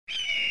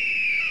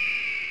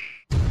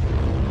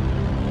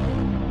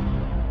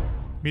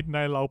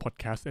Midnight Lounge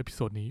Podcast เอพิโซ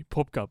ดนี้พ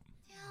บกับ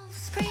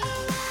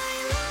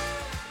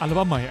อัล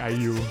บั้มใหม่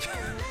IU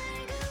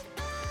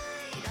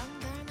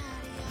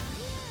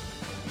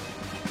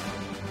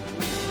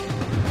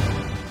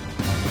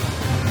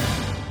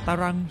ตา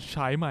รางฉ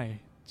ายใหม่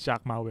จาก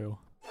Marvel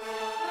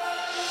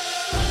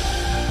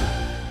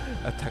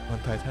Attack on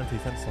Titan ซี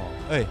ซั่น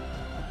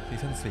2ซี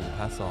ซั่น4พ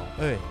าร์ท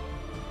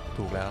2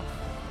ถูกแล้ว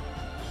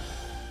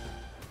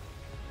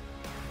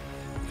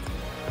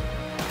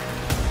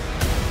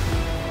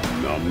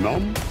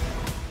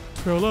เ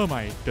ทรลเลอร์ให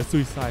ม่ The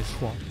Suicide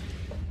Squad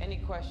Any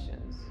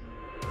questions?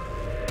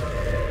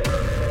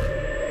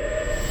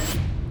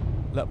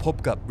 และพบ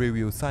กับรี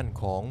วิวสั้น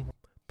ของ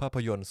ภาพ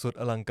ยนตร์สุด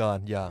อลังการ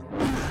อย่าง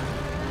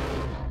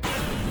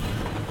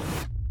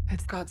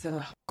It's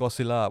Godzilla.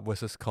 Godzilla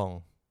vs Kong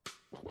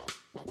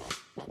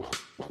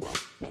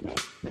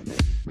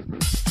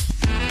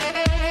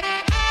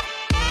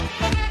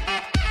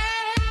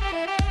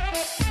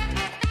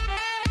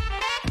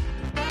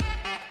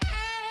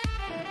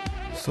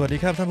สวัสดี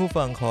ครับท่านผู้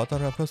ฟังขอต้อน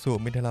รับเข้าสู่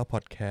Midnight Lounge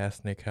Podcast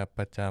นะครับ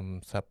ประจ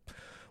ำสัป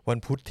วัน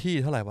พุธที่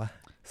เท่าไหร่วะ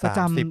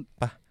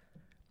30ป่ะ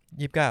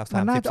29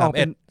 30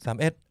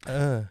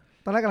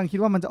 31ตอนแรกกำลังคิด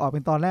ว่ามันจะออกเป็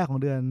นตอนแรกของ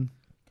เดือน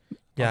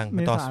อย่างเ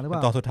ป็นต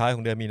อนสุดท้ายข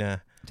องเดือนมีนา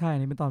ใช่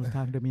นี่เป็นตอนสุดท้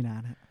ายของเดือนมีนา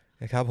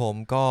นะครับผม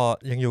ก็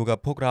ยังอยู่กับ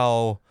พวกเรา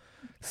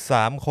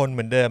3คนเห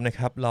มือนเดิมนะค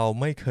รับเรา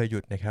ไม่เคยหยุ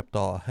ดนะครับ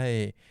ต่อให้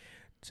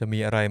จะมี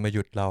อะไรมาห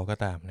ยุดเราก็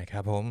ตามนะครั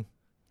บผม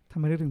ทำ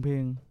ไมนึกถึงเพล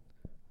ง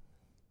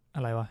อ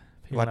ะไรวะ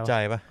วัดใจ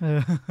ปะ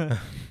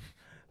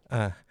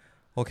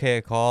โอเค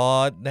ขอ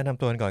แนะนำ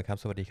ตัวกันก่อนครับ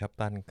สวัสดีครับ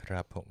ตั้นค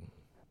รับผม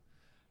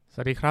ส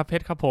วัสดีครับเพ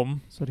ชรครับผม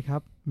สวัสดีครั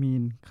บมี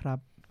นครับ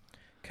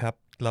ครับ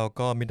เรา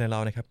ก็มิดไนท์เรา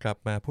นะครับกลับ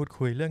มาพูด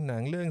คุยเรื่องหนั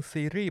งเรื่อง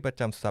ซีรีส์ประ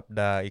จำสัป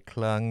ดาห์อีกค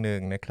รั้งหนึ่ง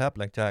นะครับ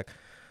หลังจาก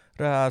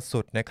ล่าสุ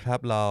ดนะครับ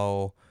เรา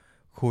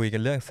คุยกั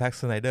นเรื่อง Zack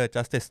Snyder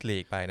Justice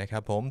League ไปนะครั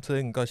บผมซึ่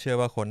งก็เชื่อ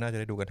ว่าคนน่าจะ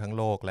ได้ดูกันทั้ง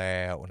โลกแล้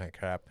วนะ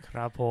ครับค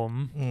รับผม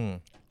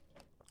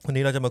วัน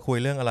นี้เราจะมาคุย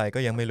เรื่องอะไรก็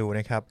ยังไม่รู้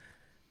นะครับ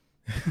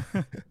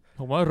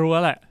ผมว่ารู้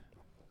แหละ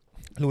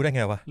รู้ได้ไ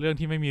งวะเรื่อง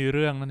ที่ไม่มีเ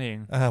รื่องนั่นเอง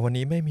วัน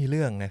นี้ไม่มีเ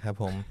รื่องนะครับ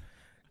ผม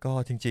ก็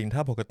จริงๆถ้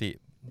าปกติ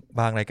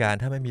บางรายการ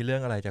ถ้าไม่มีเรื่อ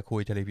งอะไรจะคุ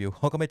ยจะรีวิวเ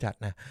ขาก็ไม่จัด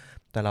นะ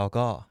แต่เรา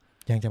ก็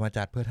ยังจะมา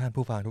จัดเพื่อท่าน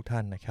ผู้ฟังทุกท่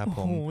านนะครับผ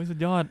มโอ้โหสุด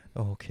ยอด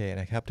โอเค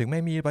นะครับถึงไ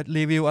ม่มี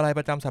รีวิวอะไร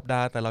ประจำสัปด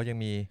าห์แต่เรายัง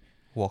มี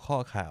หัวข้อ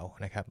ข่าว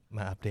นะครับม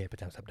าอัปเดตปร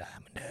ะจำสัปดาห์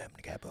เหมือนเดิมน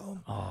ะครับผม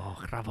อ๋อ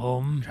ครับผ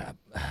มครับ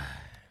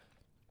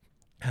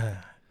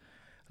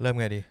เริ่ม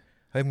ไงดี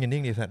เฮ้ยมึงนิ่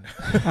งดิสัน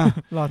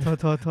รอโ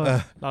ทษ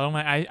เราต้องม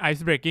าไอ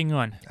ซ์เบรกกิ้ง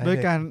ก่อนด้วย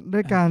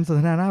การสน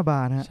ทนาหน้าบา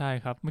ร์นะใช่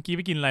ครับเมื่อกี้ไ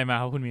ปกินอะไรมา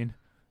ครับคุณมิน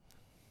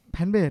แพ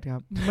นเบดครั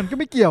บมันก็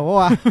ไม่เกี่ยว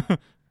วะ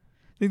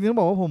จริงๆต้อง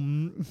บอกว่าผม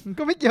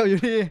ก็ไม่เกี่ยวอ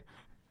ยู่ดี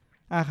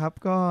ครับ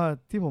ก็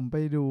ที่ผมไป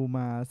ดูม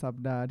าสัป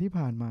ดาห์ที่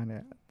ผ่านมาเนี่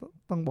ย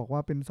ต้องบอกว่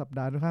าเป็นสัปด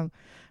าห์ค่อนข้าง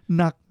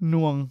หนักห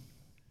น่วง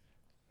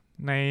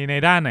ใน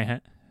ด้านไหนฮ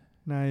ะ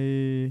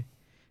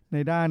ใน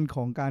ด้านข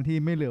องการที่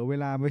ไม่เหลือเว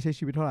ลาไม่ใช้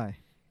ชีวิตเท่าไหร่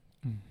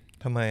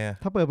ทำไม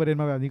ถ้าเปิดประเด็น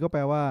มาแบบนี้ก็แป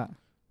ลว่า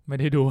ไม่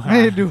ได้ดู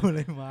เล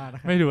ยมานะ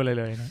ครับไม่ดูอะไร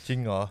เลยนะจริง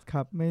เหรอค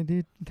รับไม่ได้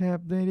แทบ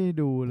ไม่ได้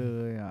ดูเล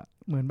ย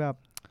เหมือนแบบ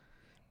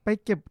ไป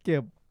เก็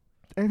บ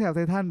ไอ้แถวไท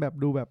ทันแบบ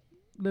ดูแบบ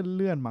เ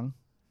ลื่อนมั้ง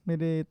ไม่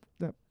ได้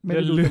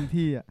ดูเต็ม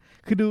ที่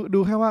คือดู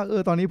แค่ว่า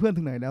ตอนนี้เพื่อน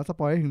ถึงไหนแล้วส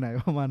ปอยได้ถึงไหน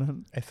ประมาณนั้น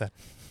ไอ้สัตว์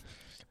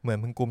เหมือน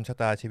มึงกุมชะ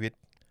ตาชีวิต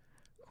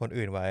คน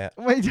อื่นไว้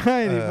ไม่ใช่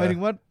หมายถึ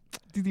งว่า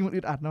จริงๆมันอึ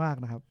ดอัดมาก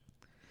นะครับ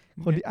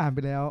คนที่อ่านไป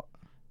แล้ว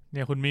เ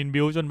นี่ยคุณมิน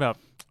บิวจนแบบ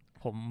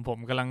ผม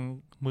กำลัง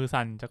มือ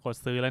สั่นจะกด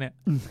ซื้อแล้วเนี่ย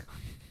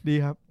ดี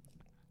ครับ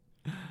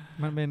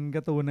มันเป็นก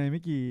าร์ตูนในไ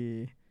ม่กี่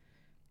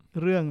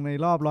เรื่องใน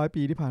รอบ100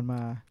 ปีที่ผ่านมา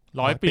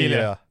100 ปีเล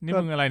ยนี่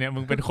มึงอะไรเนี่ยมึ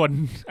งเป็นคน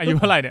อายุ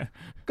เท่าไหร่เนี่ย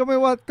ก็ไม่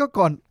ว่าก็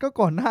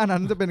ก่อนหน้านั้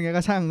นจะเป็นไง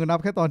ก็ช่างนับ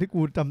แค่ตอนที่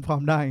กูจำควา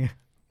มได้ไง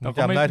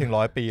จำได้ถึง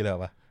100 ปีเลย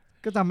ป่ะ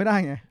ก็จำไม่ได้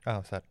ไงอ้า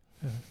วสัตว์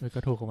ก็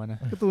ถูกของมันนะ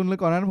การ์ตูนเลย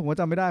ก่อนนั้นผมก็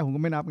จำไม่ได้ผมก็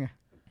ไม่นับไง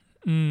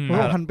เพราะ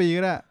1,000 ปี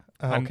ก็ได้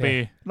1,000 ปี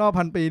รอบ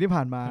1,000 ปีที่ผ่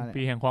านมา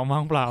ปีแห่งความว่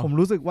างเปล่าผม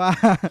รู้สึกว่า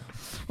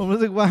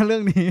เรื่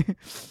องนี้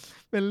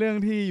เป็นเรื่อง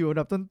ที่อยู่อัน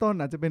ดับต้นๆ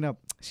อาจจะเป็นแบบ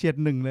เฉียด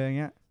1เลยอย่าง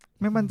เงี้ย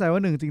ไม่มั่นใจว่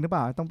า1จริงหรือเป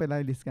ล่าต้องไปไล่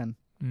ลิสต์กัน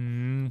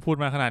พูด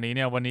มาขนาดนี้เ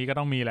นี่ยวันนี้ก็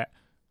ต้องมีแหละ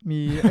มี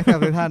ไอ้แถว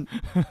ไททัน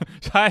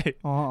ใช่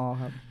อ๋อ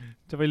ครับ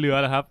จะไปเหลือ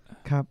เหรอครับ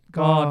ครับ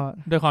ก็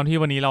ด้วยความที่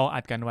วันนี้เรา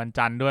อัดกันวัน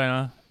จันทร์ด้วยเน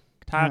าะ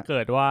ถ้าเกิ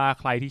ดว่า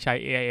ใครที่ใช้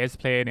AIS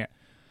Play เนี่ย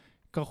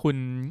ก็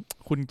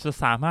คุณจะ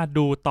สามารถ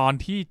ดูตอน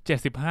ที่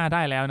75ไ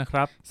ด้แล้วนะค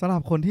รับสำหรั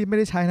บคนที่ไม่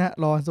ได้ใช้นะ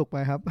รอสุกไป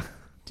ครับ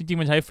จริง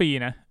ๆมันใช้ฟรี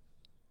นะ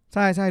ใ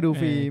ช่ดู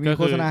ฟรีมี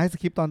โฆษณาให้ส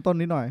คิปตอนต้น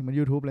นิดหน่อยเหมือน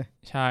YouTube เลย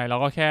ใช่เรา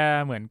ก็แค่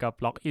เหมือนกับ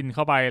ล็อกอินเ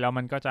ข้าไปแล้ว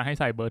มันก็จะให้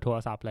ใส่เบอร์โทร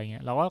ศัพท์อะไรเงี้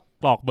ยเราก็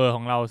กรอกเบอร์ข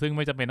องเราซึ่งไ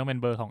ม่จำเป็นต้องเป็น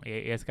เบอร์ของ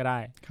AIS ก็ได้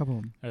ครับผ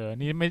ม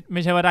นี่ไ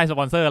ม่ใช่ว่าได้สป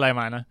อนเซอร์อะไร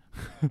มานะ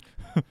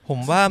ผม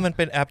ว่ามันเ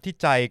ป็นแอปที่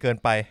ใจเกิน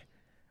ไป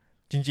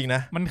จริงๆน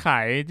ะมันขา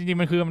ยจริง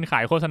ๆมันข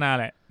ายโฆษณา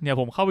แหละเนี่ย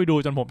ผมเข้าไปดู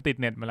จนผมติด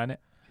เน็ตมาแล้วเนี่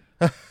ย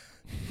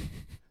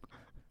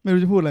ไม่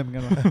รู้จะพูดอะไรเหมือน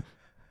กันวะ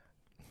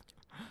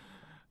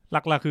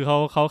หลักๆคือ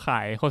เขาขา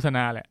ยโฆษณ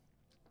าแหละ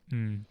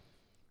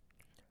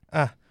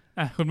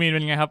คุณมีนเป็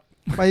นไงครับ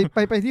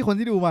ไปที่คน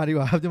ที่ดูมาดีก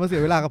ว่าครับจะมาเสี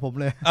ยเวลากับผม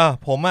เลย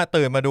ผม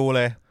ตื่นมาดูเ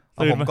ลย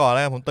ตื่น ผม มา ก่อนแล้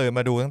วกันผมตื่น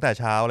มาดูตั้งแต่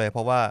เช้าเลย เพ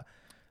ราะว่า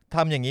ท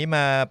ำอย่างนี้ม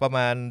าประม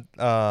าณ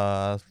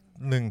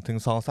1 ถึง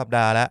 2 สัปด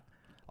าห์แล้ว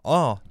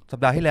สัป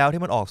ดาห์ที่แล้ว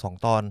ที่มันออก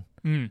2 ตอน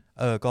อืม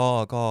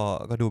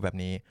ก็ดูแบบ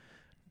นี้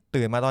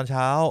ตื่นมาตอนเ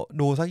ช้า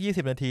ดูสัก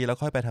20 นาทีแล้ว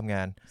ค่อยไปทำง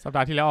าน สัปด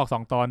าห์ที่แล้วออก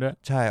2 ตอนด้วย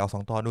ใช่ออก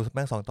2 ตอนดูแ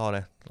ม่ง2 ตอนเล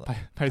ย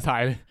ไปสา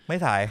ยเลย ไม่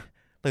สาย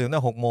ตื่นตั้งแ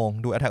ต่6 โมง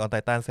ดู Attack on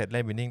Titan เสร็จเ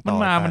ล่น Winning มัน ต่อ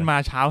มา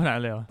เช้าขนาด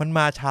นั้นเลยเหรอ มันม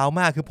าเช้า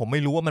มากคือผมไ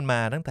ม่รู้ว่ามันมา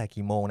ตั้งแต่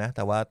กี่โมงนะแ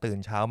ต่ว่าตื่น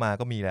เช้ามา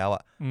ก็มีแล้วอ่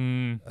ะ อื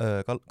ม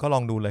ก็ล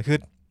องดูเลยคือ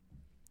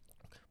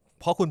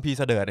เพราะคุณพีเ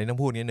สดิร์ดต้อง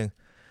พูดนิดนึง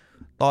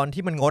ตอน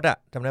ที่มันงดอ่ะ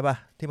จำได้ปะ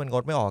ที่มันง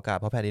ดไม่ออกอากาศ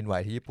เพราะแผ่นดินไหว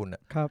ที่ญี่ปุ่นอ่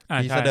ะ ครับ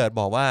พี ใช่ เสดิร์ด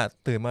บอกว่า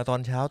ตื่นมาตอน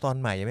เช้าตอน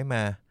ใหม่ยังไม่ม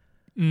า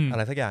อะไ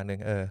รสักอย่างหนึ่ง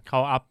เขา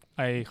อัพ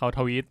เขาท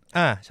วีต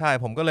ใช่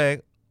ผมก็เล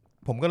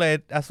ย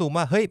อ s ซูม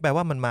ว่าเฮ้ยแปล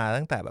ว่ามันมา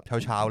ตั้งแต่แบบเ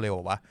ช้าเร็ว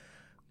วะ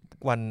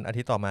วันอา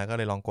ทิตย์ต่อมาก็เ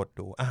ลยลองกด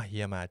ดูเฮี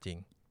ยมาจริง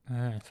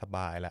สบ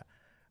ายละ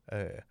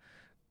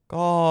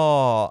ก็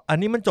อัน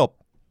นี้มันจบ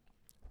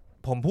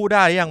ผมพูดไ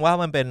ด้หรือยังว่า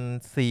มันเป็น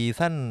ซี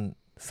ซั่น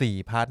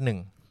4 พาร์ท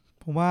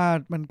 1ผมว่า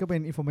มันก็เป็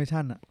นอินโฟเมชั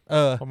นอ่ะ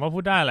ผมว่าพู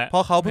ดได้แหละ เพรา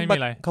ะเขาเพิ่ง ไม่มี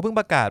อะไร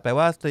ประกาศไป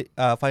ว่า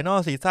Final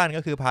Season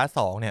ก็คือพาร์ท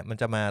 2เนี่ยมัน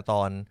จะมาต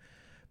อน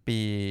ปี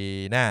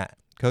หน้า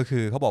ก็คื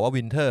อเขาบอกว่า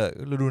วินเทอร์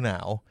ฤดูหนา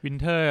ว วิน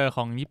เทอร์ข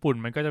องญี่ปุ่น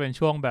มันก็จะเป็น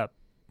ช่วงแบบ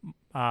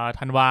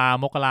ธันวา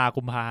มกรา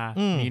กุมภา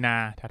มีนา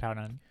แถวๆ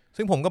นั้น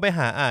ซึ่งผมก็ไปห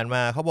าอ่านม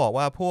าเขาบอก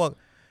ว่าพวก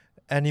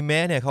แอนิเม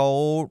ะเนี่ยเขา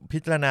พิ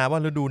จารณาว่า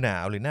ฤดูหนา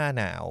วหรือหน้า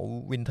หนาว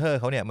วินเทอร์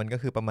เขาเนี่ยมันก็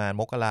คือประมาณ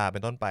มกราเป็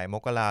นต้นไปม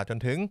กราจน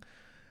ถึง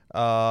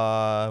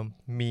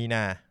มีน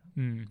า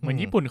เหมือน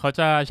ญี่ปุ่นเขา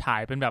จะฉา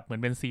ยเป็นแบบเหมือ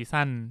นเป็นซี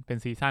ซั่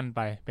นไป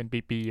เป็น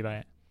ปีๆไป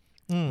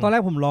ตอนแร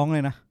กผมร้องเล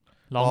ยนะ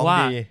ร้องว่า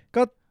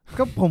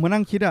ก็ผมก็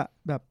นั่งคิดอ่ะ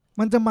แบบ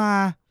มันจะมา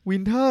วิ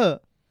นเทอร์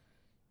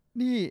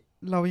นี่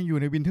เรายังอยู่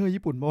ในวินเทอร์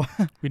ญี่ปุ่นป่าวะ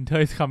Winter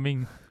is coming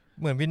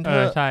เหมือนวินเทอ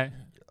ร์ใช่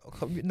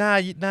ห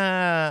น้า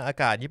อา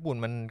กาศญี่ปุ่น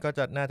มันก็จ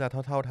ะน่าจะ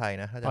เท่าไทย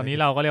นะตอนนี้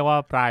เราก็เรียกว่า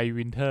ปลาย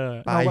วินเทอร์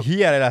ปลายเฮี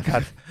ยอะไรล่ะสั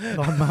ตว์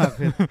ร้อนมากเ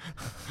ลย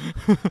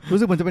รู้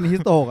สึกเหมือนจะเป็นฮิ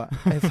สโตกอ่ะ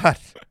ไอ้สัต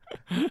ว์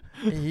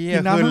ไอ้เฮีย กิ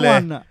นน้ำ ขึ้น ทั้ง เลย วั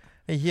นอ่ะ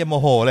ไอ้เฮียโม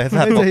โหเลย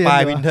สัตว์บอกปลา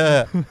ยวินเทอ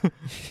ร์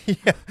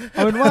เอ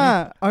าเป็นว่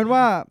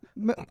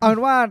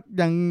า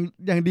อ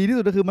ย่างดีที่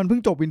สุดก็คือมันเพิ่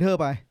งจบวินเทอร์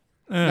ไป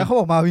แล้วเขา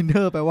บอกมาวินเท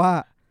อร์แปลว่า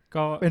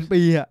ก็เป็น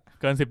ปีอ่ะ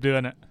เกิน10 เดือ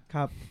นอ่ะค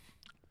รับ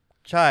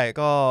ใช่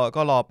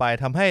ก็รอไป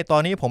ทำให้ตอ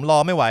นนี้ผมรอ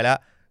ไม่ไหวแล้ว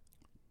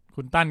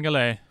คุณตั้นก็เ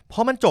ลยเพรา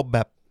ะมันจบ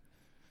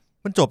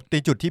ตี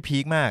จุดที่พี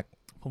คมาก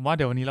ผมว่าเ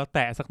ดี๋ยววันนี้เราแต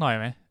ะสักหน่อย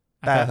ไหม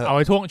แต่เอาไ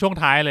ว้ช่วง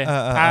ท้ายเลย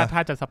ถ้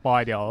าจะสปอย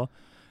เดี๋ยว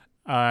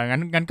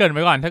งั้นเกินไ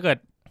ว้ก่อนถ้าเกิด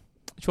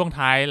ช่วง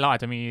ท้ายเราอา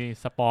จจะมี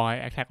สปอย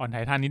Attack on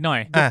Titan นิดหน่อ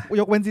ย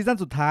ยกเว้นซีซั่น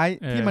สุดท้าย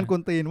ที่มันกว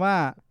นตีนว่า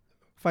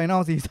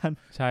Final Season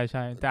ใ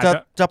ช่แต่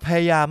จะพย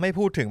ายามไม่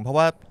พูดถึงเพราะ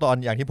ว่าตอน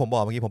อย่างที่ผมบอ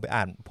กเมื่อกี้ผมไป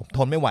อ่านผมท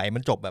นไม่ไหวมั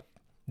นจบแบบ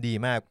ดี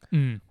มาก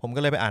ผมก็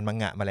เลยไปอ่านมัง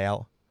งะมาแล้ว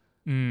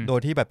โดย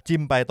ที่แบบจิ้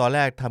มไปตอนแร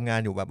กทำงา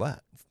นอยู่แบบว่า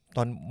ต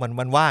อน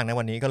มันว่างนะ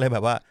วันนี้ก็เลยแบ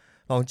บว่า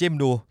ลองจิ้ม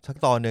ดูสัก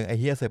ตอนนึงไอ้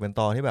เหี้ยเสร็จเป็น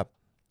ตอนที่แบบ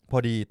พอ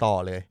ดีต่อ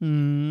เลย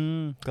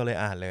ก็เลย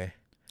อ่านเลย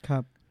ครั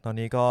บตอน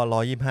นี้ก็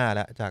125แ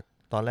ล้วจาก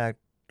ตอนแรก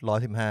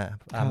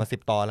115อ่านมา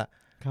10 ตอนแล้ว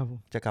ครับ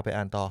จะกลับไป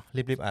อ่านต่อ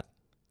รีบอัด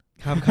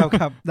ค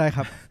รับได้ค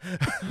รับ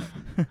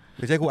ห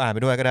รือใช่กูอ่านไป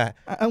ด้วยก็ได้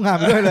เอางาน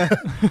ไปด้วยเลย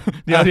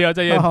เดี๋ยว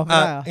จะเย็น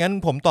งั้น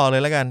ผมต่อเล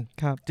ยแล้วกัน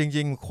ครับจ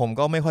ริงๆผม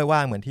ก็ไม่ค่อยว่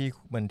างเหมือน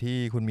ที่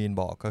คุณมีน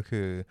บอกก็คื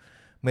อ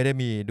ไม่ได้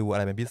มีดูอะไ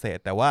รเป็นพิเศษ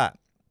แต่ว่า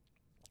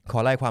ขอ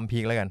ไล่ความพี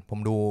คแล้วกันผม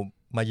ดู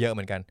มาเยอะเห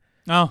มือนกัน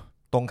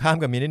ตรงข้าม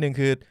กับมีนิดนึง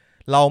คือ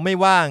เราไม่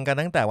ว่างกัน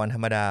ตั้งแต่วันธร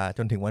รมดาจ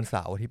นถึงวันเส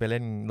าร์ที่ไปเ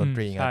ล่นดนต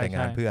รีงานแต่งง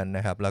านเพื่อนน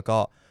ะครับแล้วก็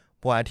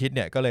วันอาทิตย์เ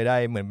นี่ยก็เลยได้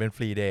เหมือนเป็นฟ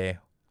รีเดย์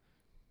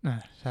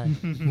ใช่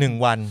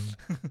1 วัน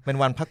เป็น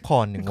วันพักผ่อ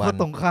น1 วัน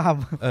ตรงข้าม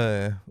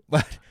ว่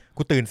า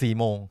กูตื่น4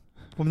 โมง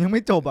ผมยังไ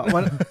ม่จบอ่ะ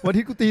วัน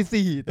ที่กูตี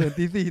 4ตื่น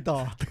ตี 4ต่อ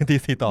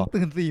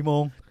ตื่น4 โม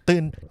งตื่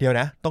นเดี๋ยว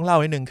นะต้องเล่า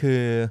นิดนึงคื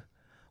อ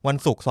วัน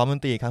ศุกร์ซ้อมด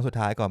นตรีครั้งสุด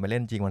ท้ายก่อนไปเล่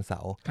นจริงวันเสา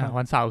ร์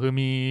วันเสาร์คือ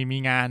มี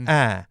งาน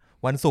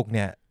วันศุกร์เ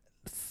นี่ย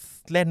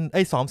เล่น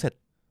ซ้อมเสร็จ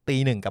ตี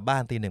 1กลับบ้า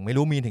นตี 1ไม่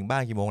รู้มีถึงบ้า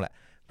นกี่โมงแหละ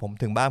ผม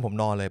ถึงบ้านผม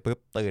นอนเลยปุ๊บ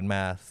ตื่นม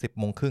า 10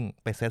 โมงครึ่ง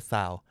ไปเซตซ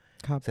าว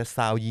เซตซ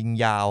าวยิง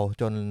ยาว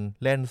จน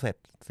เล่นเสร็จ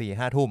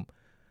 4-5 ทุ่ม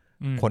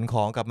ขนข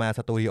องกลับมาส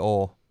ตูดิโอ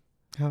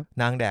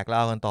นางแดกเล่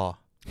ากันต่อ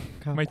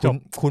ไม่จบ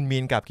คุณมี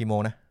นกลับกี่โม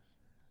งนะ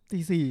ตี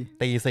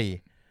 4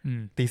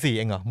ตี 4เ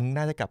องเหรอมึง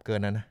น่าจะกลับเกิ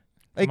นนั้นนะ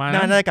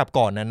น่าจะกลับ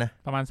ก่อนนั้นนะ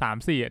ประมาณ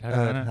 3-4 เท่า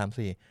นั้นนะ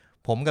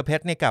 3-4ผมกับเพ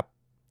ชรเนี่ยกลับ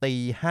ตี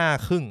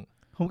 5 ครึ่ง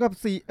ผมกลับ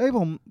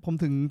4ผม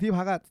ถึงที่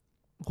พักอ่ะ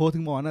โคถึ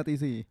งหมอนอ่ะตี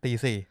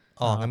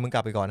 4งั้นมึงก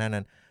ลับไปก่อน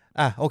นั้น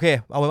โอเค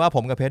เอาไว้ว่าผ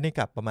มกับเพชรนี่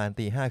กลับประมาณ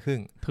ตี 5 ครึ่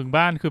งถึง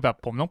บ้านคือแบบ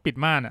ผมต้องปิด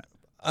ม่านอ่ะ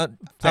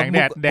แสงแด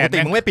ดปกติ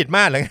มึงไม่ปิด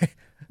ม่านเลยไง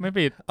ไม่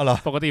ปิด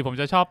ปกติผม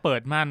จะชอบเปิ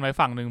ดม่านไว้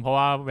ฝั่งนึงเพราะ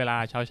ว่าเวลา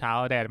เช้า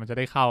แดดมันจะไ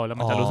ด้เข้าแล้ว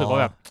มันจะรู้สึกว่า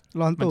แบบ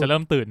มันจะเริ่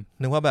มตื่น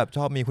นึกว่าแบบช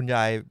อบมีคุณย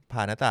ายผ่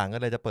านหน้าต่างก็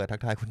เลยจะเปิดทั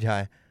กทายคุณยา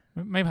ย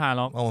ไม่ผ่านห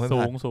รอก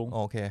สูงโ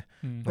อเค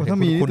ถ้า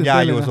มีคุณยา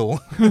ยอยู่สูง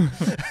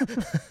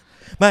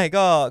ไม่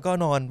ก็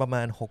นอนประม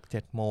าณ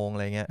 6-7 โมงอะ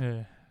ไรเงี้ย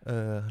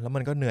แล้วมั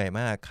นก็เหนื่อย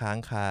มากค้าง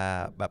คา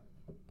แบบ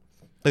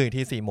ตื่น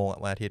ที่ 4 โมง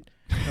วันอาทิตย์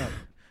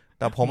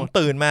แต่ผม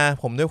ตื่นมา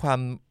ผมด้วยความ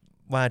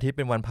วันอาทิตย์เ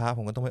ป็นวันพระผ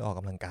มก็ต้องไปออก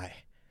กำลังกาย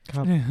ค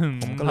รับ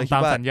ผมก็เลยคิด ทำต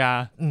าม ว่า สัญญา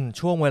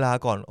ช่วงเวลา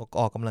ก่อน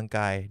ออกกำลังก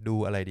ายดู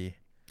อะไรดี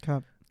ครั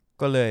บ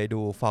ก็เลย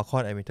ดู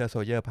Falcon and Winter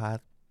Soldier Part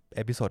เ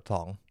อพิโซด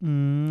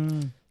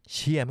2เ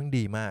ชี่ยมัน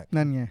ดีมาก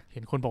นั่นไง เห็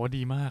นคนบอกว่า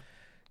ดีมาก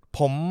ผ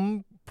ม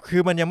คื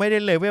อมันยังไม่ได้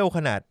เลเวลข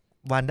นาด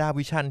วันด้า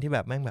วิชั่นที่แบ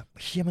บแม่งแบบ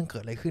เชี่ยมันเกิ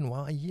ดอะไรขึ้นว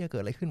ะไอ้เหี้ยเกิ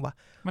ดอะไรขึ้นวะ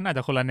มันอาจจ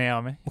ะคนละแนว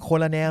ไหม คน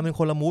ละแนวมัน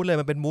คนละมูดเลย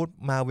มันเป็นมูด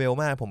มาเวล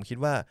มากผมคิด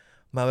ว่า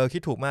มาเวลคิ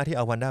ดถูกมากที่เ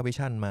อาวันด้าวิ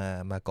ชั่น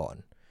มาก่อน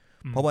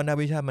เพราะวันด้า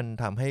วิชั่นมัน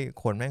ทำให้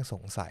คนแม่งส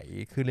งสัย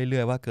ขึ้นเรื่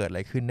อยๆว่าเกิดอะไ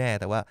รขึ้นแน่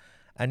แต่ว่า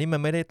อันนี้มั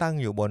นไม่ได้ตั้ง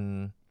อยู่บน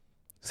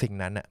สิ่ง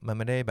นั้นอ่ะมันไ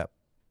ม่ได้แบบ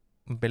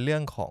มันเป็นเรื่อ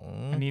งของ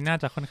อันนี้น่า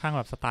จะค่อนข้างแ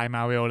บบสไตล์ม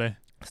าเวลเลย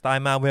สไต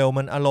ล์มาเวล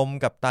มันอารมณ์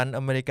กับตัน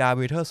อเมริกา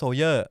วินเทอร์โซล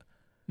เยอร์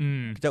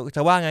จ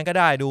ะว่างั้นก็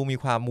ได้ดูมี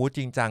ความมูดจ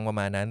ริงจังประ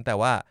มาณนั้นแต่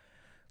ว่า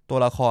ตัว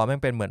ละครแม่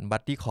งเป็นเหมือนบั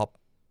ดดี้คอป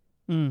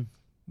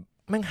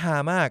แม่งฮา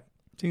มาก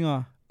จริงเหรอ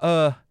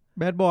แ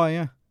บดบอย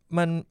อ่ะ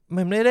มัน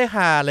ไม่ได้ฮ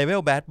าเลเว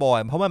ลแบดบอย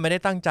เพราะมันไม่ได้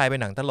ตั้งใจเป็น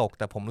หนังตลก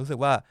แต่ผมรู้สึก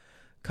ว่า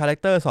คาแรค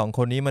เตอร์2ค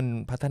นนี้มัน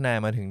พัฒนา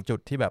มาถึงจุด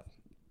ที่แบบ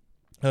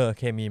เ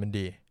คมีมัน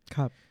ดีค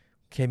รับ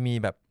เคมี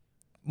แบบ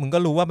มึงก็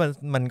รู้ว่า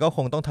มันก็ค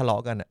งต้องทะเลา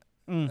ะกันอ่ะ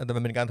แต่มั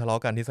นเป็นการทะเลาะ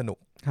กันที่สนุก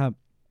ครับ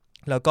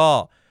แล้วก็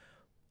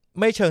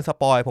ไม่เชิงส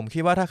ปอยผมคิ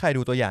ดว่าถ้าใคร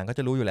ดูตัวอย่างก็จ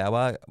ะรู้อยู่แล้ว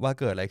ว่า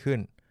เกิดอะไรขึ้น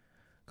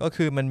ก็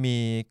คือมันมี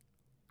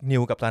นิ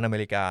วกัปตันอเม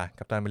ริ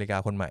กา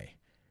คนใหม่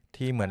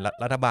ที่เหมือน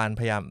รัฐบาล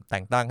พยายามแ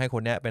ต่งตั้งให้ค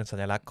นเนี้ยเป็นสั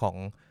ญลักษณ์ของ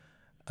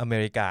อเม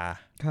ริกา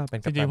เป็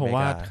นกัปตันอเมริกาจริงๆผม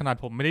ว่าขนาด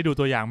ผมไม่ได้ดู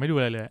ตัวอย่างไม่ดู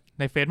อะไรเลย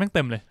ในเฟซแม่งเ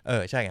ต็มเลย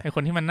ใช่ไงไอค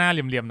นที่มันหน้าเห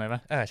ลี่ยมๆหน่อยป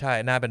ะใช่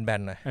หน้าเป็นแบ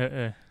นหน่อย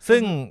ซึ่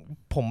ง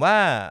ผมว่า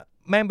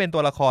แม่งเป็นตั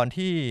วละคร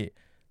ที่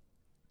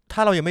ถ้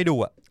าเรายังไม่ดู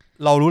อ่ะ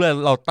เรารู้เลย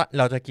เ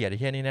ราจะเกลียดไอ้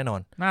เหี้ยนี่แน่นอน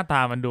หน้าต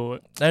ามันดู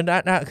แล้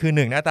วคือ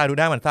1หน้าตาดู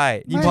หน้ามันไส้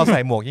ยิ่งพอใส่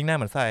หมวกยิ่งหน้า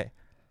มันไส้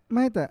ไ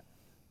ม่แต่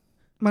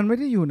มันไม่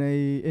ได้อยู่ใน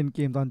เอ็นเก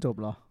มตอนจบ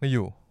หรอไม่อ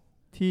ยู่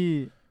ที่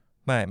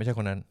ไม่ใช่ค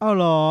นนั้นอ้าวเ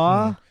หรอ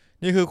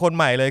นี่คือคนใ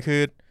หม่เลยคื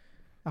อ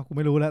กูไ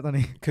ม่รู้แล้วตอน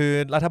นี้คือ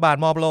รัฐบาล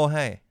มอบโล่ใ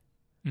ห้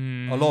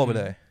เอาโล่ไป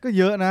เลยก็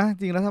เยอะนะ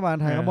จริงรัฐบาล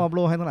ไทยก็มอบโ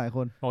ล่ให้ตั้งหลายค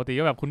นปกติ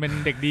ก็แบบคุณเป็น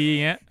เด็กดีอย่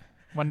างเงี้ย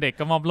วันเด็ก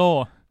ก็มอบโล่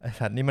ไอ้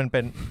สัตว์นี่มันเป็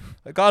น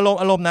ก็อ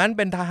ารมณ์นั้นเ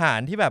ป็นทหาร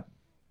ที่แบบ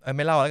ไ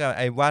ม่เล่าแล้วกัน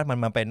ไอ้ว่ามัน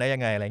มาเป็นได้ยั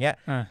งไงอะไรเงี้ย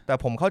แต่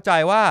ผมเข้าใจ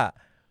ว่า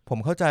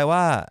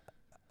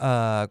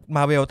ม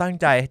าเวลตั้ง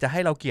ใจจะให้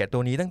เราเกลียดตั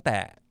วนี้ตั้งแ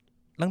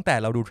ต่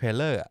เราดูเทรล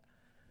เลอร์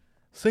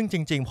ซึ่งจ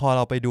ริงๆพอเ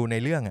ราไปดูใน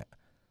เรื่อง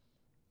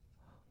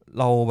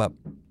เราแบบ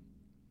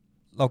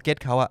เราเก็ต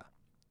เขา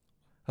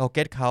เราเ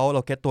ก็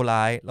ตตัว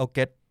ร้ายเราเ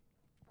ก็ต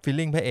ฟีล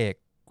ลิ่งพระเอก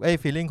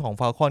ฟีลลิ่งของ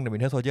Falcon กับ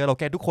Winter Soldier เรา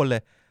เก็ตทุกคนเล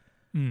ย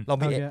เร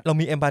า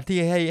มีเอมพัตตี้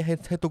ให้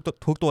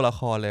ทุกตัวละ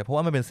ครเลยเพราะว่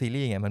ามันเป็นซี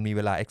รีส์ไงมันมีเ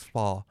วลา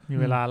explore มี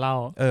เวลาเล่า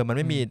มันไ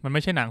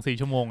ม่ใช่หนัง4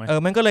 ชั่วโมงไง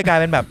มันก็เลยกลาย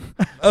เป็นแบบ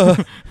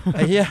ไ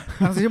อ้เหี้ย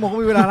หนัง4 ชั่วโมงก็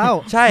มีเวลาเล่า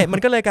ใช่มั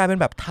นก็เลยกลายเป็น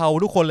แบบเทา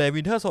ทุกคนเลย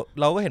Winter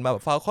เราก็เห็นแบ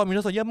บ Falcon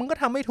Winter Soldier มึงก็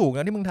ทำไม่ถูกน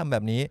ะที่มึงทำแบ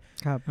บนี้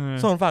ครับ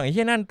ส่วนฝั่งไอ้เ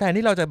หี้ยนั่นแทน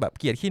ที่เราจะแบบ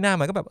เกลียดขี้หน้า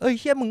มันก็แบบ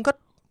เหี้ยมึง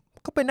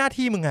ก็เป็นหน้า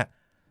ที่มึง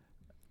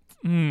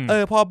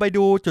พอไป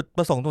ดูจุดป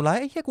ระสงค์ตัวร้าย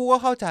ไอ้เหี้ยกูก็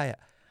เข้าใจ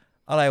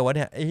อะไรวะเ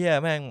นี่ยไอ้เหี้ย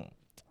แม่ง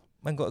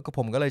มันก็ผ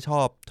มก็เลยช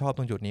อบต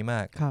รงจุดนี้ม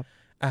ากครับ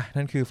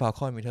นั่นคือ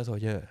Falcon Winter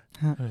Soldier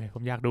ผ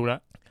มอยากดูแล้ว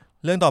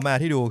เรื่องต่อมา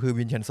ที่ดูคือ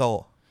วินเชนโซ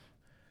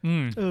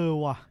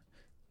ว่ะ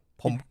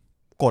ผม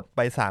กดไป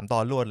3 ตอ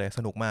นรวดเลยส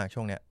นุกมาก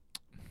ช่วงเนี้ย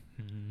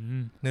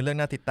เนื้อเรื่อง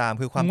น่าติดตาม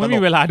คือความตลกไม่มี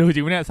เวลาดูจ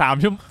ริงเนี่ย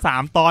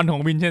3 ตอนขอ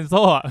งวินเชนโซ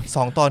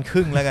2 ตอนค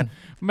รึ่งแล้วกัน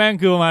แม่ง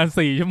คือประมาณ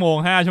4 ชั่วโมง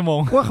5 ชั่วโมง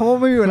ว่าคำว่า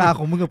ไม่มีเวลาข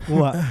องมึงกับกู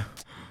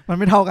มัน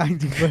ไม่เท่ากันจ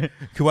ริงๆเลย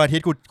คือวันอาทิต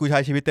ย์กูใช้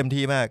ชีวิตเต็ม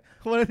ที่มาก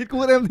วันอาทิตย์กู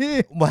เต็มที่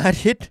วันอา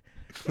ทิตย์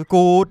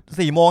กู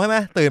4 โมงใช่ไหม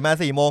ตื่นมา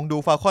4 โมงดู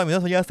Falcon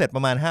Winter Soldier เสร็จป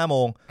ระมาณ5 โม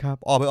ง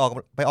ออกไป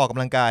ก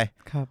ำลังกาย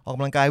ออกก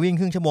ำลังกายวิ่ง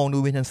ครึ่งชั่วโมงดู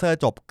Winter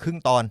จบครึ่ง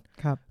ตอน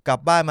กลับ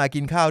บ้านมากิ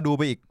นข้าวดูไ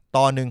ปอีกต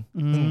อนนึง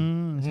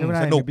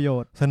สนุกประโย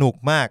ชน์สนุก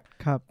มาก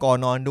ก่อน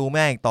นอนดูแ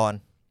ม่อีกตอน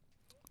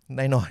ไ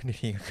ด้นอน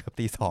ทีเกือบ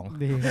ตี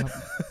 2ดีครับ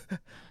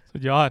สุ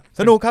ดยอด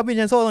สนุกครับวินเ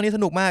ชนโซตรงนี้ส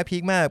นุกมากพี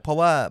คมากเพราะ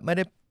ว่าไม่ไ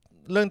ด้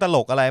เรื่องตล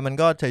กอะไรมัน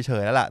ก็เฉ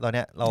ยๆแล้วล่ะตอนเ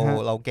นี้ยเ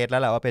ราเก็ตแล้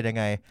วแหละว่าเป็นยัง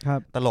ไง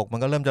ตลกมัน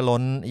ก็เริ่มจะล้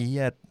นอีเ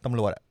หี้ยตำ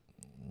รวจ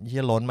เหี้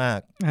ยล้นมาก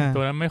ตั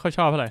วนั้นไม่ค่อยช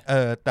อบเท่าไหร่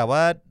แต่ว่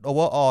า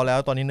overall แล้ว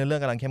ตอนนี้เนื้อเรื่อ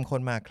งกำลังเข้มข้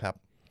นมากครับ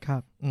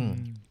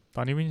ต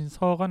อนนี้วินโซ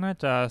ก็น่า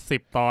จะ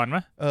10 ตอน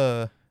มั้ย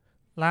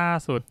ล่า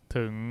สุด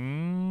ถึง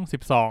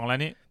12แล้ว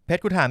นี่เพช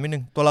รกูถามนิดนึ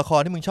งตัวละคร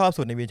ที่มึงชอบ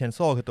สุดในวินเชนโซ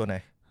คือตัวไหน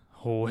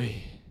โหย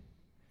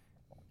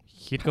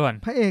คิดก่อน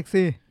พระเอก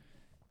สิ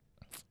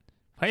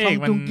พระเอก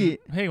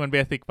มันเบ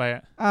สิกไป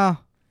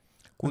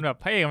คุณแบบ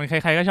พระเอกมันใ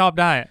ครๆก็ชอบ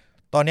ได้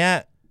ตอนเนี้ย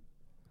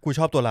กูช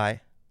อบตัวร้า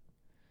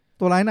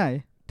ยไหน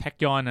แท็ก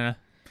ยอนนะ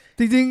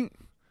จริ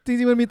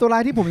งมันมีตัวร้า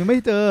ยที่ผมยังไม่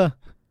เจอ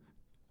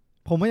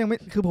ผมยังไม่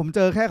คือผมเจ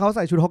อแค่เขาใ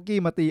ส่ชุดฮอกกี้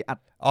มาตีอัด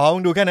มึ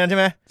งดูแค่นั้นใช่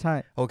ไหมใช่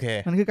โอเค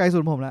นั่นคือไกลสุ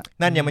ดผมแล้ว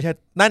นั่นยังไม่ใช่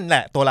นั่นแหล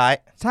ะตัวร้าย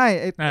ใช่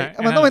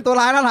มันต้องเป็นตัว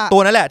ร้ายแล้วล่ะตั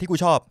วนั้นแหละที่กู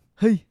ชอบ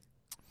เฮ้ย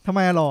ทำไม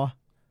หรอ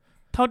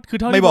เท่า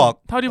ไม่บอก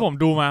เท่าที่ผม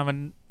ดูมามัน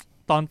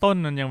ตอนต้น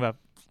มันยังแบบ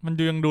มัน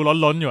ยังดู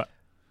ล้นอยู่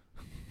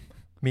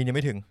มียังไ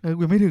ม่ถึง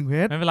กูไม่ถึงเพ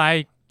ชรไม่เป็นไร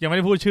ยังไม่ไ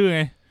ด้พูดชื่อไ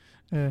ง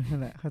นั่น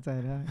แหละเข้าใจ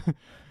ได้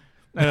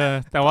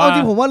แต่ว่าจ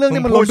ริงผมว่าเรื่อง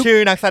นี้มันพูดชื่อ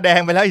นักแสดง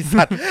ไปแล้วไอ้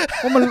สัตว์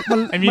ว่ามัน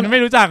ไอ้มีนไ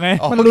ม่รู้จักไง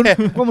มันลุ้น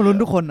ว่ามันลุ้น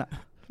ทุกคน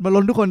มัน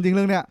ล้นทุกคนจริงเ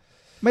รื่องเนี้ย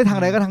ไม่ทาง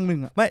ใดก็ทางหนึ่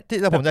งอ่ะ ไม่ที่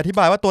แต่ผมจะอธิบ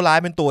ายว่าตัวร้าย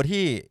เป็นตัว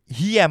ที่เ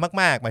ฮี้ย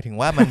มากๆหมายถึง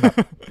ว่ามันแบบ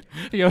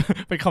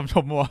เป็นคำช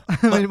มวะ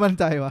ไม่มั่น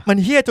ใจว่ะ มัน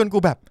เฮี้ยจนกู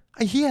แบบไ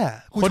อ้เฮี้ย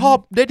กู คน ชอบ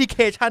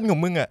dedication ของ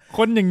มึงอ่ะ ค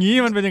นอย่างนี้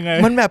มันเป็นยังไง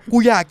มันแบบกู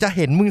อยากจะเ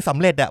ห็นมึงสำ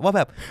เร็จอะว่าแ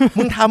บบ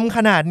มึงทำข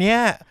นาดเนี้ย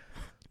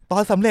ตอ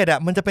นสำเร็จอะ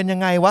มันจะเป็นยั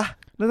งไงวะ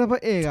แล้วถ้าพร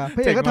ะเอกอ่ะพ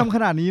ระเอกก็ทำข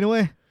นาดนี้นะเ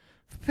ว้ย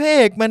พระเอ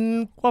กมัน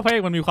ว่าพระเอ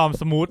กมันมีความ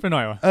สมูทไปหน่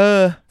อยวะ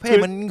พระเอก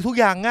มันทุก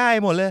อย่างง่าย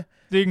หมดเลย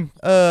จริง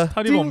เออ เท่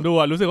าที่ผมดู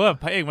อะรู้สึกว่าแบบ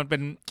พระเอกมันเ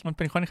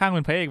ป็นค่อนข้างเ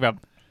ป็นพระเอกแบบ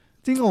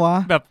จริงเหรอวะ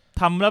แบบ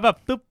ทำแล้วแบบ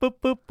ตึ๊บปึ๊บ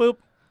ปึ๊บปึ๊บ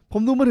ผ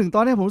มดูมาถึงต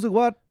อนเนี้ยผมรู้สึก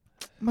ว่า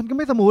มันก็ไ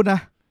ม่สมูทนะ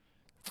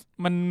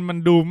มัน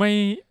ดู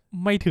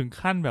ไม่ถึง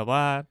ขั้นแบบว่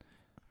า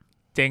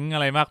เจ๊งอะ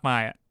ไรมากมา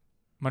ยอ่ะ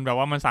มันแบบ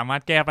ว่ามันสามาร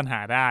ถแก้ปัญหา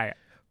ได้อะ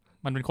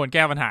มันเป็นคนแ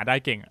ก้ปัญหาได้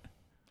เก่งอ่ะ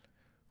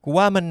กู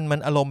ว่ามัน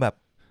อารมณ์แบบ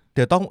เ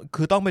ดี๋ยว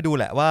ต้องไปดู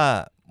แหละว่า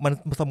มัน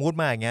สมูท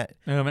มาอย่างเงี้ย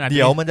มันอาจจะ เ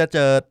ดี๋ยวมันจะเจ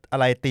ออะ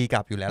ไรตีก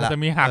ลับอยู่แล้ว อาจ ล่ะ จ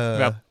ะมีหัก เออ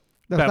แบบ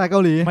แบบสไตล์เก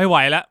าหลี ไม่ไหว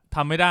แล้วท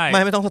ำไม่ได้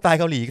ไม่ต้องสไตล์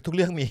เกาหลีทุกเ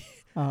รื่องมี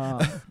อ่า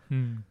อื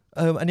ม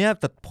อันเนี้ย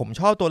แต่ผม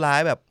ชอบตัวร้าย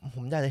แบบ ผ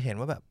มอยากจะเห็น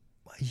ว่าแบบ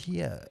เฮี้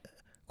ย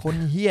คน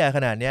เฮี้ยข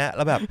นาดเนี้ยแ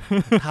ล้วแบบ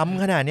ท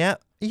ำขนาดเนี้ย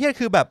เฮี้ย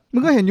คือแบบ มึ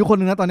งก็เห็นอยู่คนห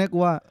นึ่งนะตอนเนี้ยกู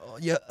ว่า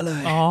เยอะเล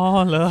ย อ๋อ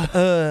เหรอ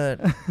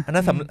อัน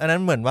นั้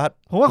นเหมือนว่า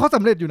ผมว่าเขาส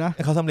ำเร็จอยู่นะ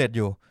เขาสำเร็จอ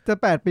ยู่ จะ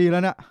8 ปีแล้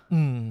วเนี่ย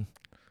อืม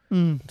อื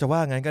ม จะว่า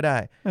งั้นก็ได้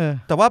เออ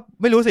แต่ว่า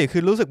ไม่รู้สิคื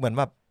อรู้สึกเหมือน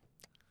แบบ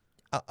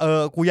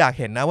กูอยาก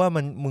เห็นนะว่า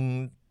มึง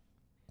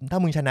ถ้า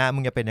มึงชนะมึ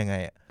งจะเป็นยังไง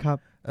อ่ะ ครับ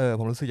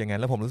ผมรู้สึกอย่างนั้น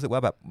แล้วผมรู้สึกว่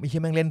าแบบไม่ใช่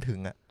แม่งเล่นถึง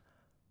อ่ะ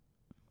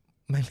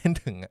แม่งเล่น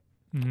ถึงอ่ะ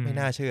ไม่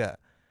น่าเชื่อ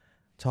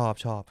ช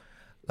อบ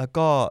แล้ว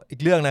ก็อี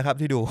กเรื่องนะครับ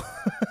ที่ดู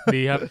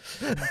ดีครับ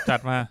จัด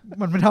มา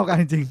มันไม่เท่ากัน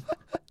จริง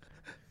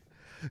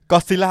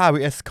Godzilla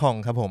vs Kong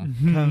ครับผม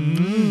ๆอื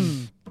ม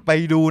ไป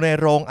ดูใน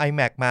โรง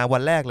IMAX มาวั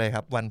นแรกเลยค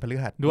รับ วันพฤ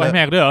หัส ดู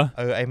iMac ด้วยเหรอ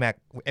IMAX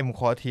M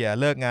Quartier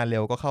เลิกงานเร็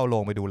วก็เข้าโร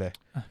งไปดูเลย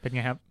เป็นไ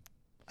งครับ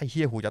ไอ้เ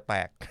หี้ยหูจะแต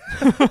ก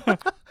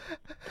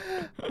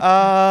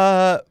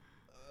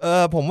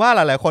ผมว่าห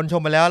ลายๆคนช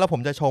มไปแล้วผ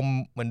มจะชม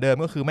เหมือนเดิม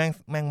ก็คือแ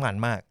ม่งมัน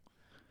มาก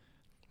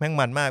แม่ง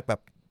มันมากแบ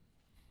บ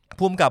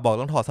พุ่มกับบอก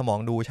ต้องถอดสมอง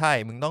ดูใช่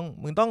มึง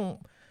ต้อง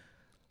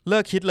เลิ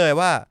กคิดเลย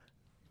ว่า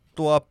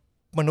ตัว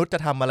มนุษย์จะ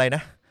ทำอะไรน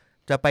ะ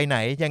จะไปไหน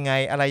ยังไง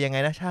อะไรยังไง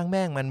นะช่างแ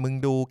ม่งมันมึง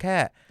ดูแค่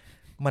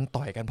มัน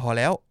ต่อยกันพอแ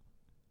ล้ว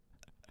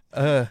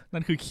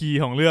นั่นคือคีย์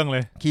ของเรื่องเล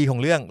ย คีย์ของ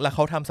เรื่องแล้วเข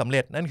าทำสำเ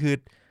ร็จนั่นคือ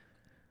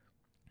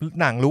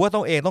หนังรู้ว่าต้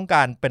องต้องก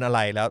ารเป็นอะไร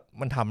แล้ว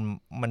มัน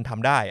ท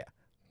ำได้อะ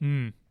อื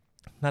ม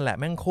นั่นแหละ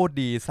แม่งโคตร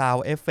ดี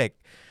sound effect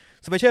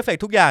special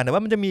effect ทุกอย่างแต่ว่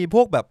ามันจะมีพ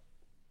วกแบบ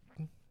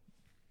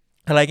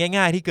อะไร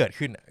ง่ายๆที่เกิด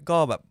ขึ้นก็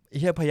แบบไอ้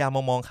เหี้ยพยายาม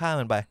มองข้าม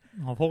มันไป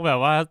พวกแบบ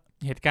ว่า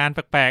เหตุการณ์แ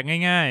ปลก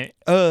ๆง่าย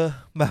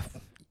แบบ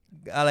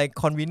อะไร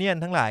convenient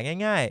ทั้งหลาย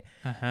ง่าย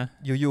ๆอ่าฮะ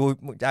ๆอยู่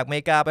จากอเม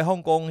ริกาไปฮ่อ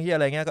งกงที่อะ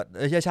ไรเงี้ยก็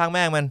เชี่ยช่างแ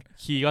ม่งมัน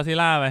ขี่ก็ซิ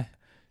ล่าไป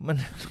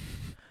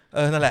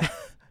นั่นแหละ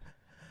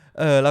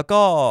แล้ว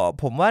ก็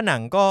ผมว่าหนั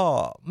งก็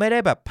ไม่ได้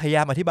แบบพยาย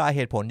ามอธิบายเ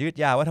หตุผลยืด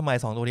ยาวว่าทำไม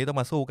2ตัวนี้ต้อง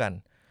มาสู้กัน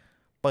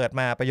เปิด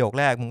มาประโยค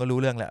แรกมึงก็รู้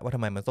เรื่องแหละว่าทำ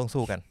ไมมันต้อง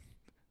สู้กัน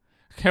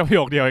แค่ประโย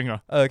คเดียวเองเหรอ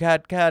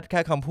แ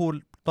ค่คำพูด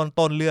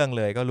ต้นเรื่อง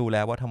เลยก็รู้แ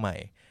ล้วว่าทำไม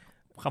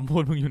คำพู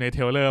ดมึงอยู่ในเท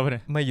รลเลอร์ป่ะเ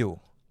นี่ย ไม่อยู่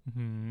แล้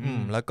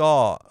ว แล้วก็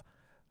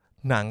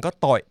หนังก็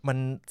ต่อยมัน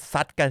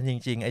ซัดกันจ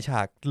ริงๆไอฉ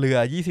ากเรือ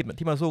20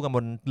ที่มาสู้กันบ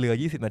นเรือ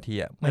20นาที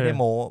อ่ะไม่ได้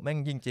โม้แม่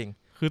งจริง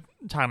คือ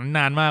ฉากนั้นน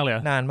านมากเลยเหร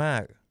อ ๆนานมา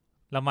ก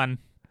แล้วมัน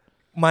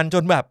มันจ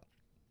นแบบ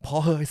พอ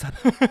เฮ้ยสัตว์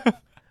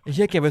ไอ้เ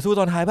หี้ยเก็บไปสู้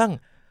ตอนท้ายบ้าง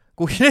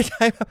กูคิดได้ใ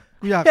ช่แบบ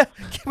กูอยาก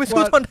เก็บไป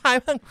สู้ตอนท้าย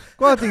บ้าง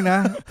ก็จริงนะ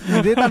อย่า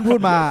งที่ตั้นพูด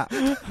มา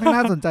ไม่น่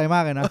าสนใจม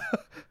ากเลยนะ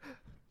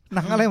ห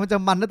นังอะไรมันจะ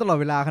มันได้ตลอด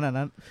เวลาขนาด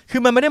นั้น คื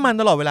อมันไม่ได้มัน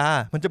ตลอดเวลา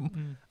มันจะ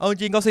เอาจ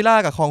ริงก็ซิล่า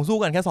กับคองสู้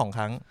กันแค่2ค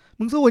รั้ง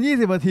มึงสู้กัน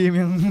20 นาที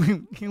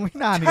ยังไม่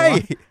นานอีก ใช่ เหร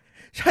อ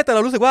ใช่แต่เร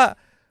ารู้สึกว่า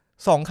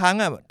2ครั้ง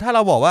อ่ะถ้าเร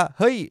าบอกว่า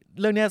เฮ้ย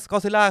เรื่องเนี้ยก็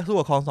ซิล่าสู้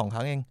กับคอง2ค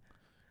รั้งเอง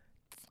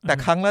แต่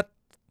ครั้งละ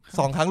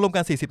2ครั้งรวมกั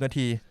น40นา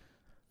ที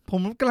ผ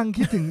มกำลัง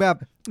คิดถึงแบบ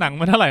หนัง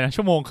มันเท่าไหร่นะ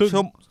ชั่วโมงครึ่ง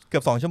เกื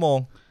อบ2ชั่วโมง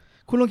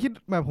คุณลองคิด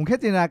แบบผมแค่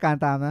จินตนาการ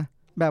ตามนะ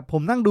แบบผ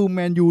มนั่งดูแม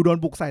นยูโดน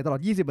บุกใส่ตลอด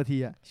20 นาที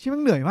อะชิมั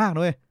นเหนื่อยมาก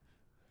เลย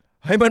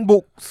ให้มันบุ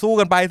กสู้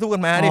กันไปสู้กั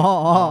นมาดิ อ๋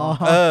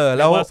อ แ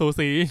ล้ว ว่าสู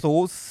สี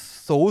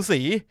สูสี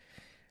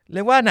เรี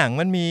ยกว่าหนัง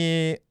มัน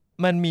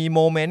มีโม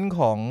เมนต์ข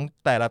อง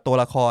แต่ละตัว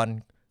ละคร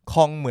ค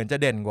องเหมือนจะ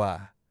เด่นกว่า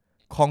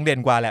คองเด่น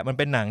กว่าแหละมัน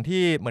เป็นหนัง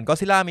ที่เหมือนก็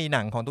ซิล่ามีห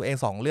นังของตัวเอง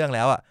2เรื่องแ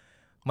ล้วอ่ะ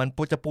มัน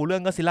จะปูเรื่อ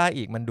งก็ซิล่า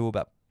อีกมันดูแบ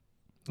บ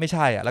ไม่ใ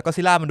ช่อ่ะแล้วก็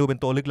ซิล่ามันดูเป็น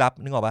ตัวลึกลับ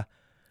นึกออกปะ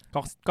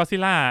ก็ซิ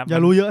ล่า อย่า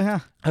รู้เยอะฮะ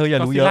อย่า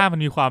รู้เย ก็ซิ อะ ล่ามั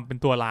นมีความเป็น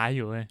ตัวร้ายอ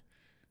ยู่เว้ย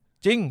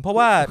จริงเพราะ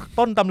ว่า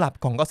ต้นตำรับ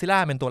ของก็ซิล่า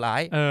เป็นตัวร้า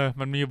ย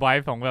มันมีไว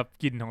ฟ์ของแบบ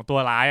กลิ่นของตัว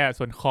ร้ายอ่ะ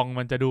ส่วนคอง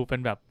มันจะดูเป็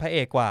นแบบ พระเอ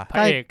กกว่า พร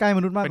ะเอก ใกล้ม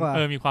นุษย์มากกว่า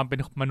มีความเป็น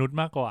มนุษย์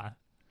มากกว่า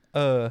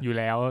อยู่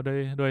แล้ว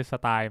ด้วยส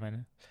ไตล์มัน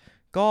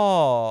ก็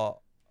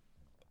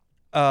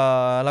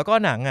แล้วก็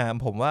หนังอ่ะ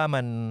ผมว่า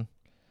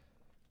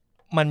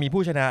มันมี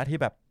ผู้ชนะที่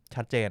แบบ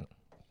ชัดเจน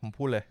ผม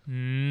พูดเลย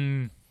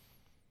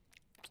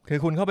คือ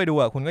คุณเข้าไปดู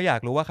อ่ะคุณก็อยา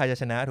กรู้ว่าใครจะ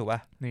ชนะถูกป่ะ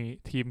นี่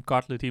ทีมก็อ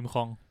ดหรือทีมค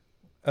อง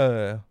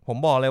ผม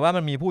บอกเลยว่า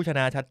มันมีผู้ชน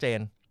ะชัดเจ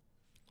น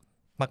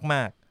ม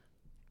าก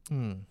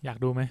ๆอยาก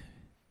ดูไหม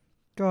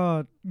ก็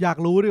อยาก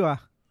รู้ดีกว่า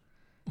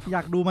อย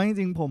ากดูไหมจ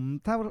ริงๆผม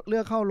ถ้าเลื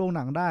อกเข้าโรงห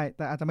นังได้ แ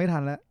ต่อาจจะไม่ทั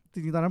นแล้วจ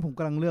ริงๆตอนนั้นผมก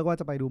ำลังเลือกว่า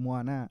จะไปดูมัว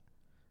น่า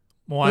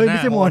มัว เอ้ย ห ไม่ น้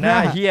า ใช่ โมนา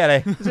เฮียอะไร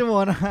ไม่ใช่มั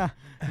วน่า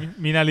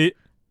มินาริ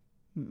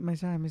ไม่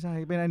ใช่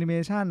เป็นแอนิเม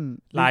ชัน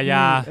ลาย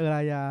า ล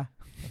ายา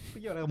ไม่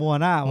เกี่ยวอะไรกับมัว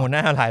น่า โมน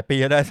าหลายปี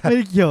แล้วได้สัต ไม่ ว์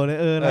ได้เกี่ยวเลย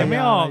ลา ยัง ยา ไม่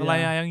ออกลา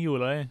ยายังอยู่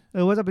เลย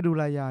ว่าจะไปดู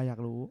ลายาอยาก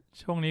รู้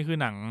ช่วงนี้คือ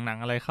หนัง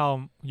อะไรเข้า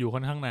อยู่ค่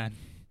อนข้างนาน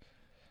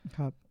ค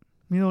รับ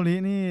มิโนริ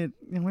นี่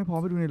ยังไม่พร้อม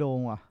ไปดูในโรง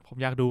ว่ะ ผม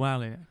อยากดูมาก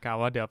เลยเนี่ยกะ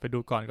ว่าเดี๋ยวไปดู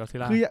ก่อนก็ซิ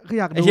ล่า คือ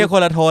อยาก ไอ้ ดู เฮียค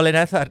นละโทนเลย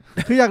นะสัตว์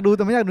คืออยากดูแ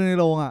ต่ไม่อยากดูใน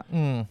โรงอ่ะ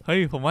เฮ้ย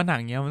ผมว่าหนัง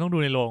เงี้ยมันต้องดู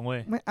ในโรงเว้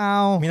ย ไม่เอา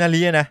มินา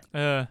รีนะ เ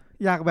ออ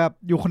อยากแบบ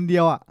อยู่คนเดี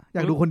ยวอ่ะอย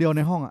ากดูคนเดียวใ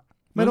นห้องอ่ะ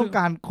ไม่ รู้สึก ต้องก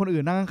ารคน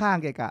อื่นนั่งข้าง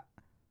ๆเกะกะ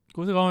กู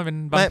รู้สึกว่ามันเป็น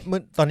บาง ไม่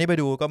ตอนนี้ไป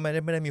ดูก็ไม่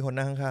ได้มีคน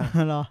นั่งข้าง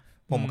เหรอ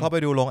ๆผมเข้าไป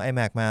ดูโรง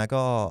iMac มา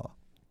ก็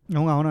เง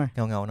าหน่อย เ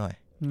งาหน่อย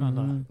อ๋อเหร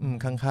อ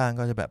ข้างๆ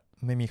ก็จะแบบ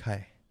ไม่มีใคร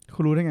คุ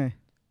ณรู้ได้ไง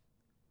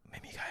ไม่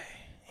มีใคร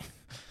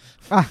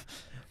อ่ะ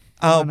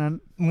เอา ตอนนั้น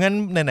งั้น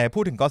ไหนๆพู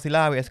ดถึง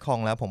Godzilla vs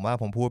Kong แล้วผมว่า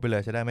ผมพูดไปเล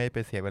ยจะได้ไม่ไป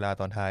เสียเวลา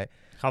ตอนท้าย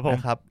ครับผม น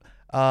ะครับ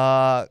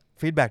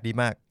ฟีดแบ็ดี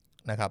มาก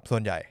นะครับส่ว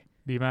นใหญ่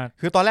ดีมาก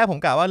คือตอนแรกผม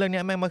กะว่าเรื่อง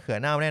นี้แม่งมะเขือ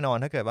เน่าแน่นอน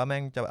ถ้าเกิดว่าแม่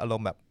งจะอาร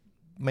มณ์แบบ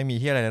ไม่มี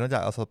ที่อะไรเลยนอกจา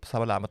กเอาซา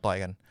บะหลามาต่อย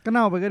กัน ก็เน่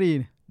าไปก็ดี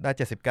นี่ ได้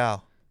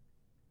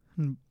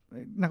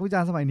นักวิจา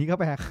รณ์สมัยนี้ก็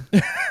แปลก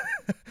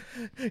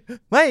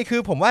 79ไม่คื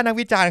อผมว่านัก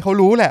วิจารณ์เขา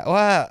รู้แหละ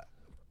ว่า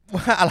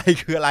อะไร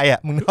คืออะไรอ่ะ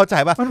มึงเข้าใจ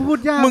ป่ะ มันพูด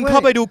ยาก มึงเข้า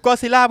ไป ว้ย ดู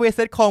Godzilla vs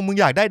Kong มึง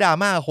อยากได้ดรา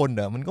ม่าคนเห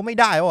รอมันก็ไม่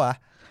ได้วะ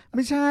ไ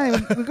ม่ใช่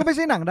มันก็ไม่ใ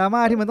ช่หนังดราม่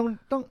าที่มันต้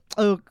อง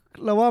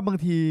เราว่าบาง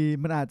ที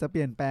มันอาจจะเป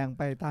ลี่ยนแปลงไ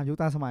ปตามยุค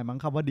ตามสมัยมั้ง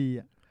คำว่าดี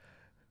อ่ะ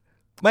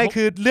ไม่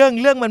คือเรื่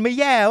องมันไม่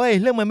แย่เว้ย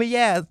เรื่องมันไม่แ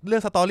ย่เรื่อ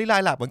งสตอรี่ไล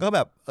น์หลักมันก็แบ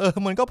บ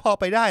มันก็พอ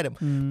ไปได้แต่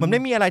มันไม่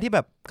มีอะไรที่แบ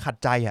บขัด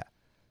ใจอ่ะ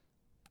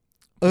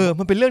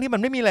มันเป็นเรื่องที่มั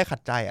นไม่มีอะไรขั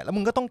ดใจอ่ะแล้วมึ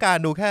งก็ต้องการ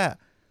ดูแค่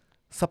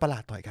สัตว์ประหลา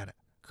ดต่อยกันอ่ะ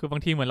คือบา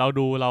งทีเหมือนเรา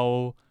ดู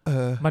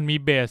มัน มี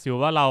เบสอยู่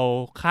ว่าเรา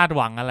คาดห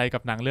วังอะไรกั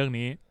บหนังเรื่อง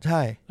นี้ ใ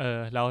ช่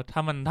แล้วถ้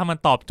ามัน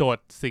ตอบโจท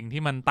ย์สิ่ง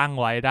ที่มันตั้ง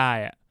ไว้ได้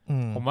อะ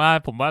ผม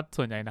ว่า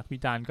ส่วนใหญ่นักวิ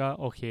จารณ์ก็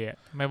โอเคอะ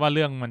ไม่ว่าเ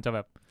รื่องมันจะแบ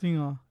บ จริงเ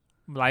หรอ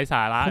ไร้ส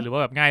าระหรือว่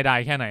าแบบง่ายดาย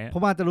แค่ไหนอะ ผ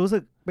มอาจจะรู้สึ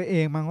กไปเอ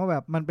งมั้งว่าแบ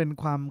บมันเป็น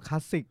ความคลา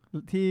สสิก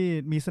ที่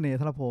มีเสน่ห์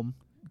สำหรับผม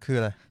คือ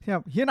อะไร ที่แบ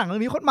บเฮียหนังเรื่อ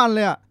งนี้โคตรมันเล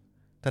ยอ่ะ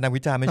แต่นัก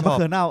วิจารณ์ไม่ แต่ ช มะ อบ เ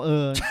ขือเน่า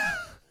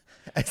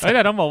แ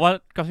ต่ต้องบอกว่า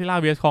Godzilla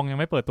vs Kong ยัง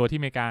ไม่เปิดตัวที่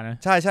อเมริกานะ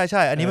ใ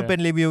ช่อันนี้มันเป็น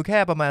รีวิวแค่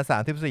ประมาณ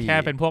34แค่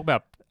เป็นพวกแบ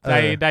บ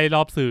ได้ร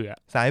อบสื่ออะ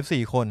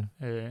 34คน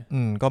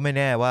ก็ไม่แ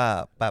น่ว่า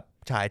แบบ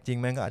ฉายจริง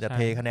แม่งก็อาจจะเท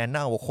คะแนนเ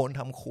น่าคนท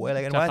ำขวยอะไร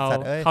กัน จะ ว่าสัต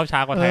ว์ เข้าช้า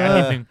กว่าไทยอา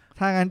ทิตย์นึง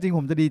ถ้างั้นจริงผ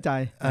มจะดีใจ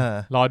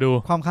รอดู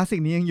ความคลาสสิ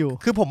กนี้ยังอยู่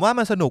คือผมว่า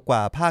มันสนุกกว่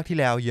าภาคที่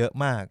แล้วเยอะ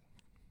มาก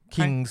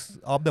Kings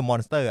of the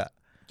Monster อ่ะ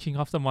King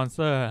of the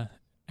Monster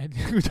ไอ้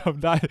ที่กูจ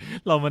ำได้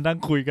เรามานั่ง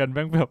คุยกันแ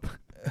ม่งแบบ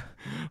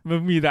มัน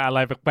มีแต่อะไร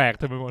แปลกๆเ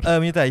ต็มไปหมด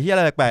มีแต่ที่อะไ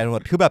รแปลกๆหม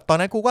ดคือแบบตอน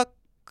นั้นกูก็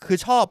คือ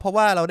ชอบเพราะ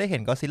ว่าเราได้เห็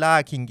น Godzilla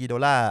King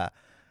Ghidorah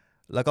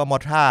แล้วก็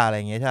Mothra อะไร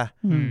อย่างเงี้ยใช่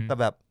แต่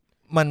แบบ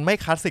มันไม่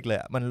คลาสสิกเลย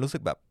อ่ะมันรู้สึ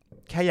กแบบ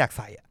แค่อยากใ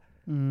ส่อ่ะ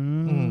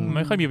ไ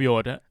ม่ค่อยมีประโย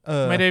ชน์อะ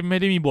ไม่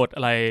ได้มีบทอ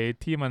ะไร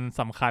ที่มัน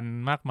สำคัญ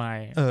มากมาย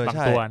บาง ใ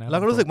ช่ ตัวนะ แล้ว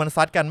ก็รู้สึกมัน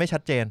ซัดกันไม่ชั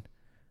ดเจน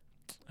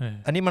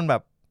อันนี้มันแบ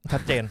บชั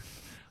ดเจน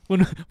คุณ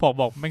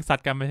บอกแม่งซัด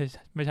กันไ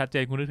ม่ชัดเจ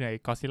นคุณนึกถึงไอ้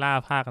Godzilla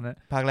ภาคนั้น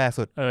ภาคแรก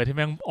สุด ที่แ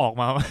ม่งออก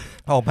มา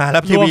แล้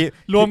วทีวี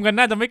รวมกัน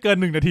น่าจะไม่เกิน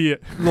1 นาที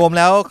รวมแ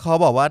ล้วเขา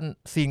บอกว่า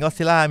ซีน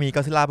Godzilla มี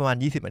Godzilla ประมาณ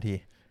20 นาที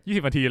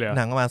 20 นาทีเลย ห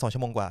นังประมาณ2 ชั่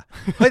วโมงกว่า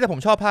เฮ้ยแต่ผม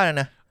ชอบภาคนั้น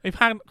นะ ไอ้ภ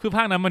า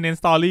คนั้นมันเน้น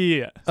สตอรี่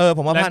อ่ะ ผ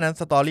มว่าภาคนั้น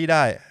สตอรี่ไ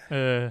ด้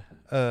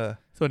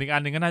ส่วนอีกอั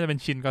นหนึ่งก็น่าจะเป็น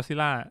ชิน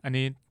Godzilla อัน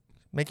นี้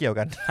ไม่เกี่ยว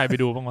กัน ใครไป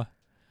ดูบ้างวะ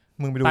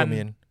มึงไปดูกับ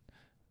มีน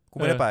กูไ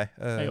ม่ได้ไป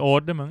ไอโอ๊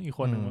ตด้วยมั้งอีก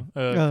คนหนึ่ง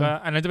ก็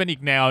อันนั้นจะเป็นอี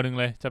กแนวหนึ่ง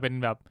เลยจะเป็น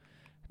แบบ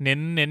เ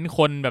น้นค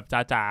นแบบ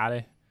จ๋าๆเล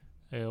ย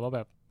ว่าแบ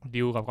บ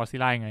ดิวกับ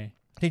Godzilla ยังไง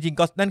จริงๆ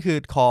ก็นั่นคือ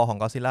คอของ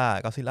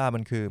Godzilla มั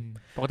นคือ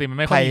ปกติมัน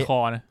ไม่ค่อยมีคอ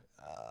นะ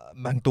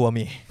บางตัว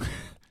มี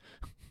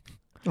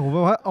โอ้โหแปล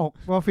ว่าออก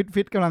ว่า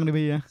ฟิตกำลัง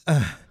ดีนะ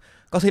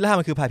Godzilla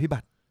มันคือภัยพิบั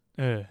ติ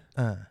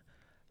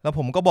แล้วผ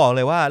มก็บอกเ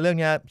ลยว่าเรื่อง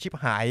นี้ชิบ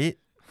หาย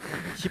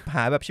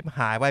แบบชิบห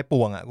ายวาย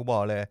ป่วงอ่ะกูบอ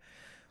กเลย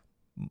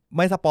ไ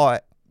ม่สปอย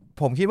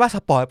ผมคิดว่าส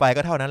ปอยไป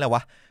ก็เท่านั้นแหละว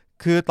ะ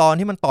คือตอน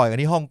ที่มันต่อยกัน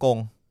ที่ฮ่องกง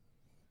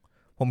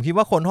ผมคิด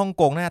ว่าคนฮ่อง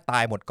กงน่าตา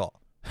ยหมดเกาะ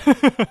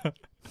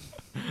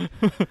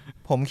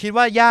ผมคิด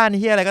ว่าย่าน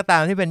ที่อะไรก็ตา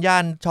มที่เป็นย่า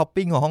นช้อป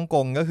ปิ้งของฮ่องก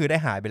งก็คือได้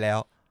หายไปแล้ว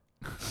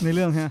ในเ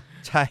รื่องฮะ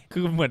ใช่คื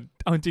อเหมือน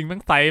เอาจริงแม่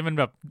งไซส์มัน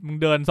แบบมึง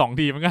เดิน2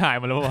 ทีมันก็หาย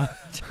หมดแล้ววะ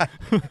ใช่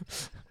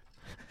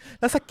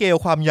แล้วสเกล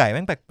ความใหญ่แ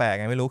ม่งแปลกๆ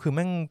ไงไม่รู้คือแ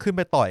ม่งขึ้นไ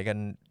ปต่อยกัน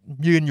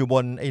ยืนอยู่บ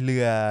นไอเรื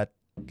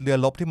อ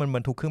รบที่มันบร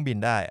รทุกเครื่องบิน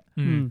ได้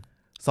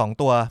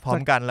2 ตัวพร้อ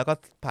มกันแล้วก็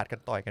ผัดกัน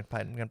ต่อยกันไ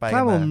ปถ้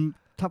าผม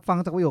ฟัง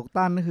จากประโยค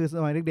ตั้นก็คือส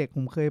มัยเด็กๆผ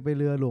มเคยไป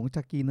เรือหลวงจ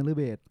ากกีนฤ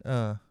เบศร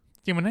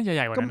จริงมันน่าจะให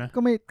ญ่กว่านั้นนะก็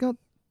ไ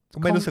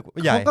ม่รู้สึก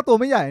ใหญ่ก็ตัว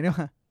ไม่ใหญ่เนี่ย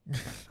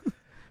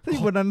ถ้าอ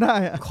ยู่บนนั้นได้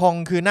อะคอง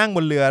คือนั่งบ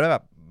นเรือแล้วแบ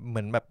บเหมื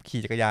อนแบบ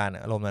ขี่จักรยาน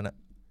อารมณ์นั้นอะ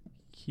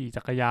ขี่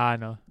จักรยาน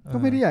เนาะก็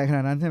ไม่ได้ใหญ่ขน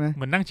าดนั้นใช่ไหมเ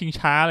หมือนนั่งชิง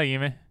ช้าอะไรอย่าง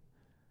งี้ไหม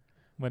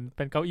เหมือนเ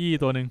ป็นเก้าอี้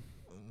ตัวนึง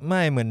ไ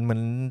ม่เหมือ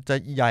นจะ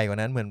ใหญ่กว่า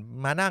นั้นเหมือน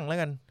มานั่งแล้ว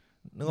กัน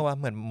นึกว่า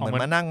เหมือน อ๋อ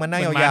มานั่ง เหมือน ย มา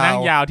าว นั่ง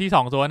ยาวที่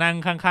2ตัวนั่ง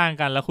ข้าง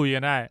ๆกันแล้วคุยกั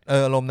นได้ ๆ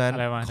อารมณ์นั้น อะ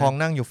ไรวะ คอง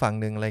นั่งอยู่ฝั่ง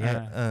นึงอะไรเงี้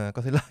ย ก็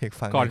ซิล่าอีก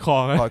ฝั่ง กอดคอ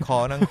กัน กอดคอ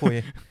นั่งคุย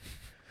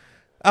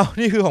อ้าว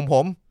นี่คือของผ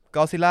ม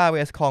Godzilla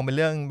vs Kong เป็นเ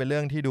รื่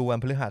องที่ดูวัน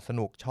พฤหัสส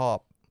นุกชอบ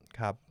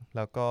ครับแ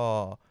ล้วก็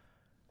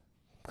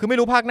คือไม่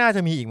รู้ภาคหน้าจ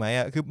ะมีอีกไหม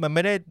อ่ะคือมันไ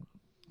ม่ได้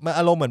มัน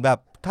อารมณ์เหมือนแบบ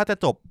ถ้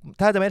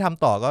าจะไม่ท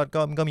ำต่อ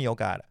ก็มีโอ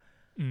กาส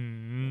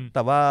แ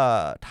ต่ว่า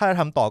ถ้า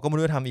ทำต่อก็ไม่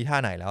รู้จะทำอีท่า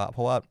ไหนแล้วอะเพ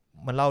ราะว่า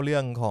มันเล่าเรื่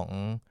องของ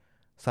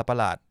สัตว์ประ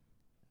หลาด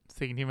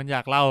สิ่งที่มันอย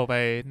ากเล่าไป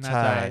น่า ใ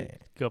ช่ จะ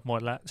เกือบหม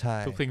ดละ ใช่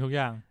ทุกสิ่งทุกอ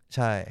ย่าง ใ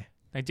ช่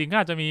แต่จริงๆก็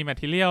อาจจะมีแมท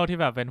ทีเรียลที่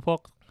แบบเป็นพวก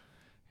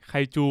ไค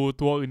จู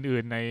ตัวอื่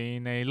น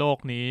ๆในโลก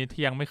นี้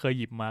ที่ยังไม่เคย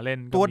หยิบมาเล่น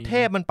ก็มี ตัวเท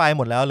พมันไปห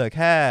มดแล้วเหลือแ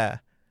ค่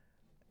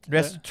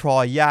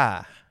Destroya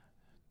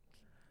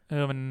แต่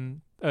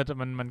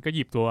มันก็ห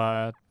ยิบตัว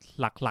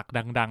หลักๆ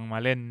ดังๆมา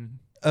เล่น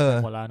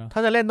หมดแล้วเนาะ ถ้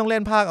าจะเล่นต้องเล่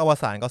นภาคอว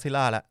สานก็ซิ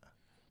ล่าละ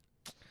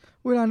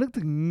เวลานึก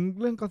ถึง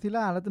เรื่องก็อดซิล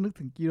ล่าแล้วจะนึก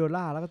ถึงกิโด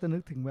ล่าแล้วก็จะนึ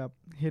กถึงแบบ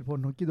เหตุผล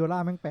ของกิโดล่า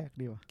แม่งแปลก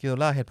ดีว่ะ กิโด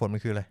ล่าเหตุผลมั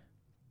นคืออะไร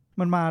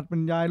มันมาเป็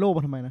นย้ายโลกม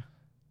าทำไมนะ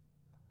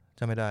จ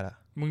ะไม่ได้ละ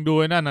มึงดู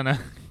ไอ้นั่นนะ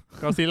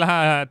ก็ซิล่า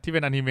ที่เป็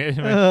นอนิเมะใ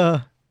ช่ไหม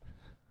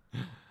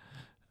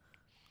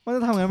มันจ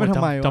ะทำงั้นไปท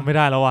ำไมวะ จำไม่ไ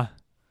ด้แล้วว่ะ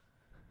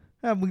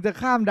มึงจะ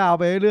ข้ามดาว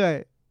ไปเรื่อย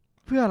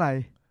ๆเพื่ออะไร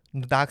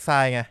ดาร์กไซ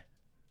ด์ไง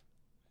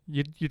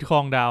ยึดครอ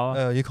งดาวอะ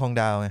ยึดครอง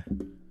ดาวไง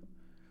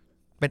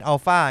เป็นอัล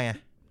ฟาไง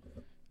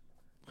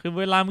คือ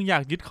เวลามึงอยา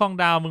กยึดครอง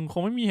ดาวมึงค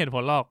งไม่มีเหตุผ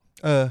ลหรอก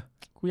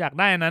กูอยาก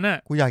ได้อันนั้นน่ะ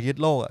กูอยากยึด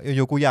โลกอ่ะอ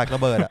ยู่ๆกูอยากร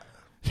ะเบิดอ่ะ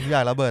กูอย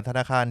ากระเบิดธน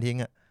าคารทิ้ง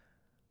อ่ะ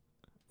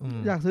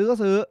อยากซื้อก็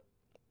ซื้อ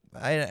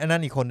ไอ้นั่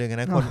นอีกคนหนึ่ง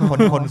นะ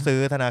คนซื้อ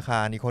ธนาคา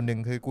รอีกคนหนึ่ง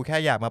คือกูแค่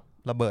อยากมา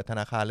ระเบิดธ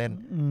นาคารเล่น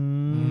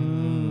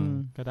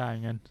ก็ได้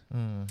งั้น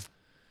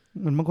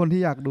เหมือนบางคน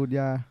ที่อยากดูดย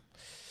า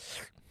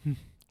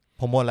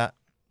ผมหมดละ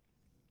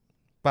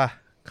ป่ะ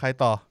ใคร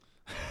ต่อ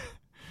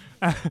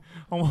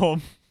ของผม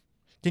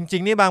จริ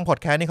งๆนี่บางพอด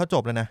แคสต์นี่เขาจ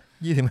บแล้วนะ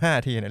25น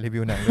าทีเนี่ยรี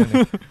วิวหนังเรื่องนึ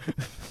ง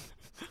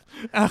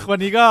วัน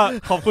นี้ก็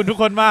ขอบคุณทุก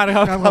คนมากนะค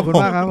รับ ขอบคุณ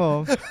มากครับผม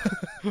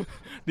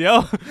เดี๋ยว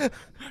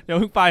อย่าเ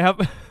พิ่งไปครับ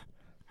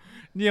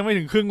นี่ยังไม่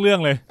ถึงครึ่งเรื่อง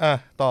เลย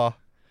ต่อ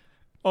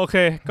โอเค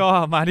ก็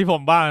มาที่ผ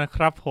มบ้างนะค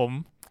รับผ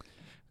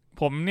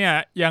มเนี่ย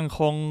ยัง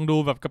คงดู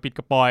แบบกระปิดก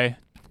ระปอย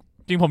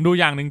จริงผมดู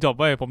อย่างหนึ่งจบ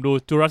เว้ยผมดู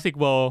Jurassic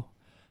World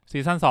ซี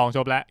ซั่น2จ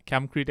บแล้ว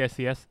Camp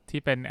Cretaceous ที่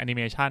เป็นแอนิเ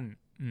มชัน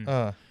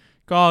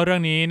ก็เรื่อ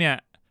งนี้เนี่ย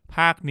ภ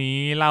าคนี้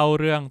เล่า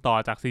เรื่องต่อ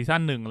จากซีซั่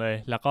น1เลย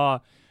แล้วก็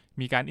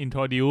มีการ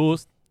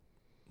introduce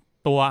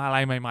ตัวอะไร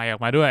ใหม่ๆออ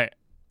กมาด้วย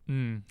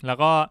แล้ว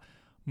ก็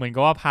เหมือนกั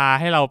บว่าพา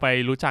ให้เราไป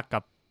รู้จักกั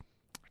บ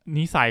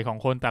นิสัยของ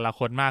คนแต่ละค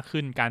นมาก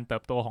ขึ้นการเติ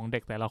บโตของเด็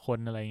กแต่ละคน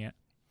อะไรเงี้ย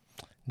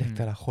เด็กแ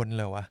ต่ละคน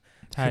เลยวะ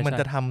ใช่ คือมัน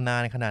จะทำนา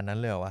นขนาดนั้น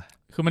เลยเหรอวะ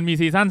คือมันมี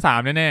ซีซั่น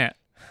3แน่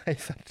ไอ้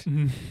สัตว์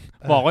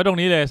ๆบอกไว้ตรง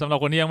นี้เลยสำหรับ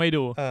คนที่ยังไม่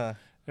ดู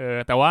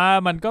แต่ว่า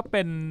มันก็เ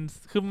ป็น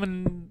คือ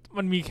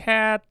มันมีแค่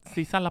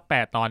ซีซั่นละ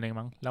8ตอนเอง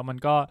มั้งแล้วมัน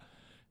ก็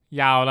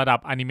ยาวระดับ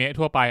อนิเมะ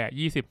ทั่วไปอ่ะ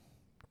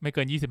20ไม่เ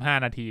กิน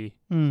25นาที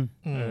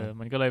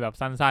มันก็เลยแบบ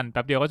สั้นๆแ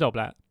ป๊บเดียวก็จบ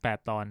ละ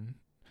8ตอน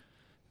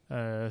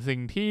สิ่ง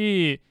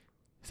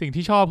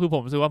ที่ชอบคือผ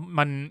มรู้สึกว่า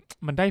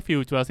มันได้ฟี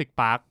ล Jurassic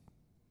Park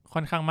ค่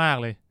อนข้างมาก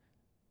เลย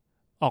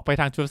ออกไป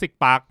ทาง Jurassic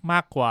Park ม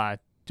ากกว่า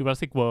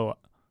Jurassic World อ่ะ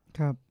ค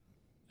รับ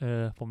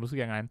ผมรู้สึก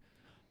อย่างนั้น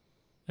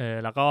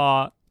แล้วก็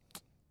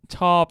ช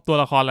อบตัว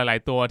ละครหลาย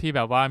ๆตัวที่แ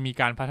บบว่ามี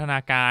การพัฒนา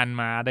การ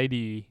มาได้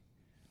ดี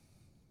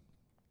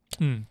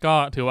ก็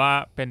ถือว่า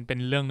เป็น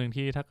เรื่องหนึ่ง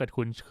ที่ถ้าเกิด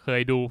คุณเค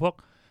ยดูพวก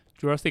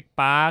Jurassic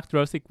Park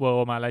Jurassic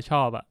World มาแล้วช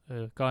อบอ่ะ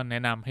ก็แน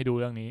ะนำให้ดู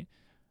เรื่องนี้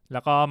แล้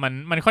วก็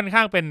มันค่อนข้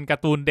างเป็นกา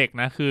ร์ตูนเด็ก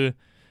นะคือ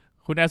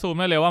คุณแอสซูม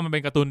ได้เลยว่ามันเป็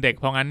นการ์ตูนเด็ก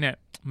เพราะงั้นเนี่ย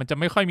มันจะ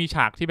ไม่ค่อยมีฉ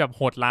ากที่แบบโ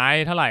หดร้าย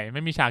เท่าไหร่ไ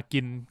ม่มีฉากกิ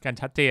นกัน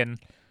ชัดเจน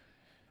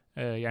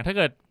อย่างถ้าเ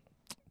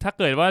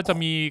กิดว่าจะ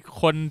มี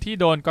คนที่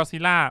โดนก็อดซิ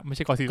ลล่าไม่ใ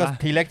ช่ก็อดซิลล่า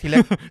ทีเล็ก ที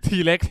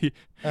เ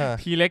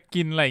ล็ก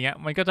กินอะไรเงี้ย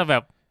มันก็จะแบ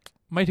บ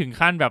ไม่ถึง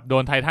ขั้นแบบโด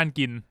นไททัน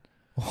กิน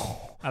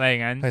อะไรอย่า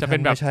งนั้นจะเป็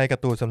นแบบไม่ใช่กา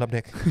ร์ตูนสำหรับเ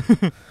ด็ก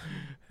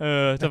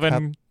จะเป็น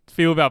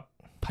ฟีลแบบ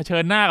เผชิ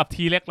ญหน้ากับ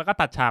ทีเล็กแล้วก็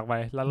ตัดฉากไป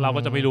แล้วเรา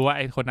ก็จะไม่รู้ว่าไ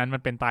อ้คนนั้นมั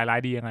นเป็นตายร้าย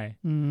ดียังไง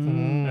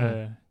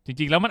จ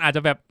ริงๆแล้วมันอาจจ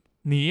ะแบบ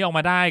หนีออกม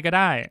าได้ก็ไ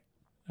ด้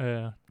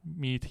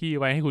มีที่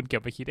ไว้ให้คุณเก็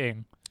บไปคิดเอง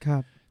ครั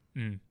บ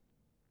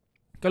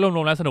ก็ร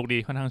วมๆแล้วสนุกดี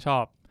ค่อนข้างชอ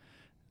บ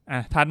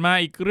ถัดมา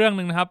อีกเรื่อง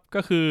นึงนะครับ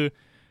ก็คือ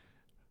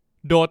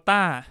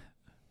Dota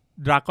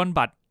Dragon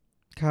Blood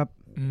ครับ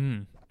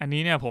อัน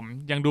นี้เนี่ยผม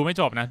ยังดูไม่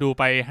จบนะดู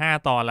ไป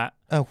5ตอนละ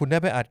คุณได้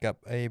ไปอัดกับ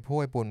ไอ้พวก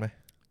ไอ้ปุณไหม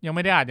ยังไ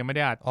ม่ได้อัด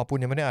ปุณ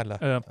ยังไม่ได้อัดเหรอ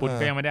ปุณ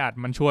ก็ยังไม่ได้อัด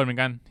มันชวนเหมือน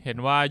กันเห็น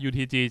ว่า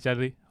UTG จะ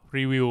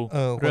รีวิว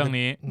เรื่อง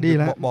นี้ดี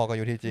แล้วบอกกับ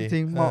UTG จ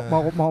ริงเหมาะ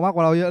มากก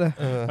ว่าเราเยอะเลย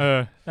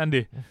นั่น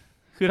ดิ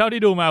คือเท่า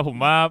ที่ดูมาผม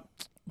ว่า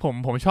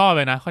ผมชอบเ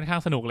ลยนะค่อนข้า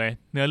งสนุกเลย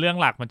เนื้อเรื่อง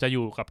หลักมันจะอ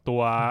ยู่กับตั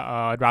ว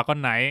Dragon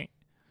Knight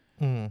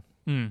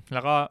แล้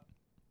วก็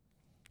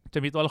จะ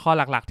มีตัวละคร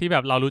หลักๆที่แบ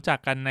บเรารู้จัก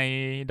กันใน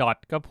ดอท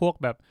ก็พวก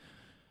แบบ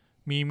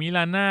มีมิล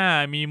าน่า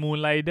มีมูน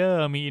ไรเดอ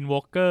ร์มีอินวอ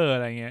ล์กเกอร์อะ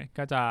ไรเงี้ย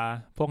ก็จะ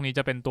พวกนี้จ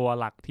ะเป็นตัว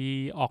หลักที่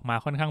ออกมา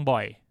ค่อนข้างบ่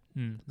อย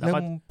แล้วก็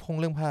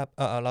เรื่องภาพ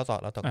เราต่อ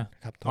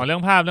ครับเรื่อ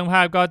งภ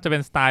าพก็จะเป็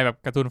นสไตล์แบบ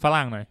การ์ตูนฝ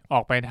รั่งหน่อยอ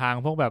อกไปทาง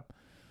พวกแบบ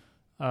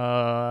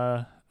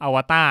อว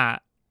ตาร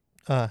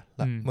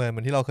เหมื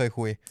อนที่เราเคย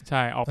คุยใ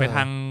ช่ออกไปท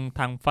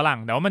างฝรั่ง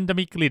แต่ว่ามันจะ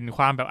มีกลิ่นค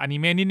วามแบบอนิ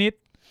เมะนิด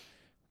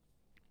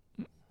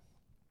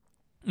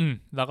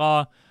ๆแล้วก็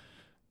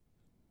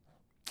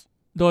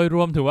โดยร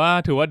วมถือ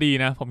ว่าดี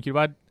นะผมคิด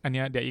ว่าอันเ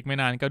นี้ยเดี๋ยวอีกไม่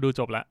นานก็ดู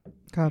จบละ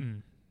ครับ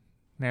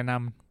แนะน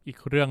ำอีก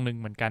เรื่องนึง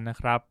เหมือนกันนะ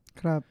ครับ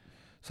ครับ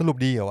สรุป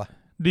ดีเหรอวะ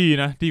ดี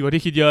นะดีกว่า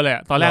ที่คิดเยอะเลย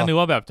ตอนแรกนึก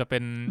ว่าแบบจะเป็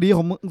นดีข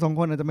องมึง2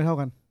คนอาจจะไม่เท่า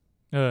กัน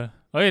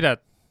เฮ้ยแต่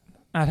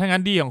ถ้างั้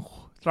นดีของ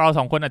เรา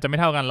2คนอาจจะไม่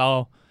เท่ากันเรา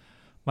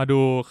มาดู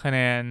คะแน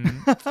น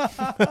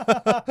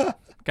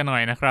กันหน่อ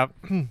ยนะครับ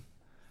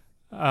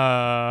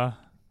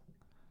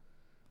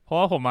เพราะ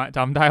ว่าผมจ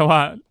ำได้ว่า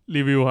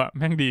รีวิวอะแ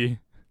ม่งดี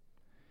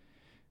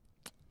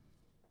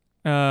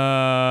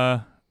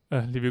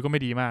รีวิวก็ไ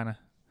ม่ดีมากนะ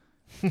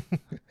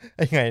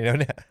ไงแล้ว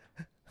เนี่ย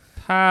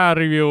ถ้า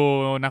รีวิว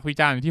นักวิ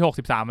จารณ์อยู่ที่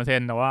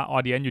 63% แต่ว่าออ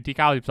เดียนอยู่ที่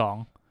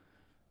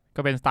 92%ก็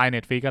เป็นสไตล์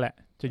Netflix ก็แหละ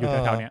จะอยู่แ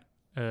ถวๆเนี้ย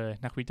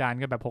นักวิจารณ์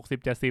ก็แบบ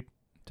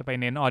60-70จะไป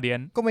เน้นออเดียน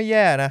ก็ไม่แ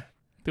ย่นะ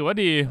ถือว่า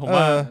ดีผม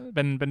ว่าเ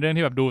ป็นเรื่อง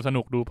ที่แบบดูส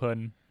นุกดูเพลิน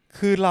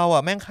คือเรา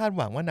แม่งคาดห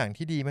วังว่าหนัง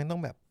ที่ดีแม่งต้อ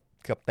งแบบ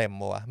เกือบเต็ม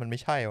วะมันไม่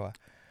ใช่วะ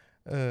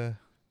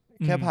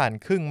แค่ผ่าน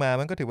ครึ่งมา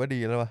มันก็ถือว่าดี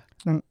แล้ววะ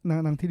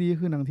หนังที่ดี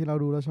คือหนังที่เรา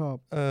ดูแล้วชอบ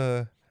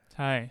ใ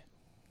ช่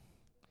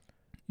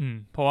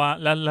เพราะว่า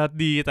แล้ว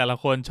ดีแต่ละ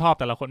คนชอบ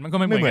แต่ละคนมันก็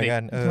ไม่เหมือนกั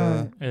น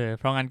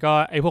เพราะงั้นก็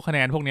ไอ้พวกคะแน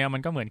นพวกนี้มั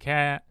นก็เหมือนแค่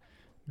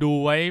ดู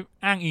ไว้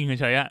อ้างอิงเ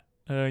ฉย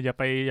ๆอย่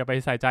าไป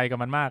ใส่ใจกับ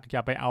มันมากอย่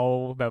าไปเอา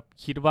แบบ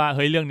คิดว่าเ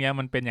ฮ้ยเรื่องนี้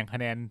มันเป็นอย่างคะ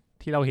แนน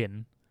ที่เราเห็น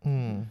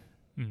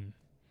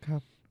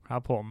ครั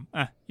บผม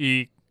อี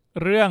ก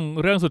เ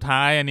รื่องสุดท้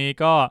ายอันนี้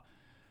ก็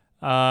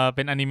เ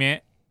ป็นอนิเมะ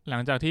หลั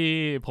งจากที่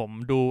ผม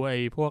ดูไอ้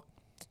พวก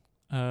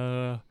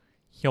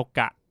เฮียวก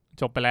ะ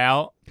จบไปแล้ว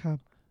ครับ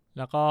แ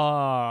ล้วก็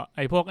ไ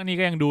อ้พวกอันนี้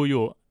ก็ยังดูอ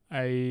ยู่ไ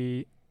อ้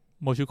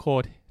โมชูโค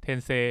เทน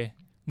เซ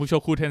มูโช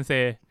คุเทนเซ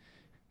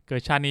เกิ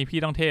ดชาตินี้พี่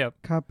ต้องเทพ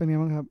ครับเป็นไง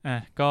บ้างครับ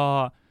ก็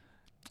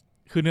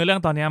คือเนื้อเรื่อ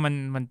งตอนนี้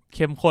มันเ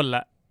ข้มข้นล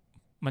ะ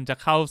มันจะ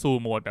เข้าสู่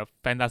โหมดแบบ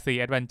แฟนตาซี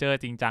แอดเวนเจอร์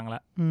จริงจังล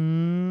ะ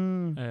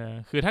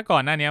คือถ้าก่อ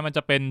นหน้านี้มันจ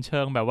ะเป็นเชิ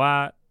งแบบว่า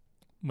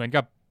เหมือน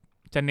กับ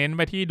จะเน้นไ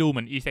ปที่ดูเห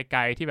มือนอิเซไก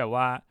ที่แบบ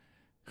ว่า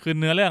คือ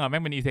เนื้อเรื่องแม่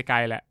งเป็นอิเซไก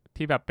แหละ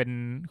ที่แบบเป็น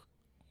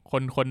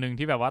คนหนึ่ง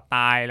ที่แบบว่าต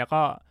ายแล้ว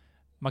ก็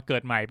มาเกิ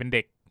ดใหม่เป็นเ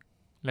ด็ก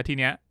และที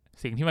เนี้ย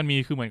สิ่งที่มันมี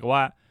คือเหมือนกับ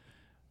ว่า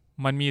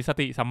มันมีส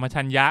ติสัมป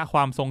ชัญญะคว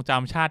ามทรงจ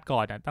ำชาติก่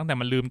อนตั้งแต่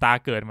มันลืมตา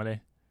เกิดมาเลย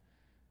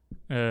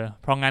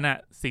เพราะงั้น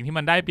สิ่งที่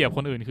มันได้เปรียบค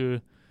นอื่นคือ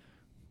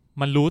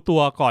มันรู้ตั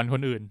วก่อนค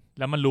นอื่น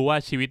แล้วมันรู้ว่า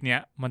ชีวิตเนี้ย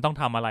มันต้อง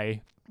ทำอะไร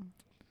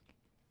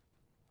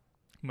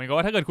เหมือนกับ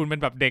ว่าถ้าเกิดคุณเป็น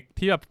แบบเด็ก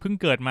ที่แบบเพิ่ง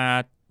เกิดมา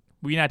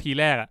วินาที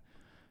แรก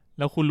แ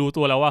ล้วคุณรู้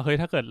ตัวแล้วว่าเฮ้ย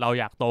ถ้าเกิดเรา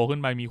อยากโตขึ้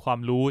นไปมีความ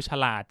รู้ฉ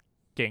ลาด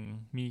เก่ง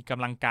มีก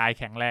ำลังกาย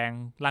แข็งแรง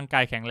ร่างกา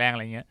ยแข็งแรงอะ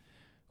ไรเงี้ย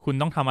คุณ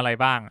ต้องทำอะไร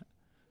บ้าง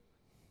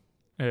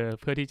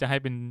เพื่อที่จะให้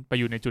เป็นไป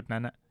อยู่ในจุดนั้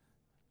น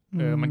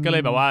มันก็เล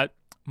ยแบบว่า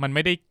มันไ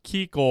ม่ได้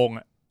ขี้โกง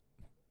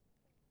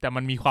แต่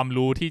มันมีความ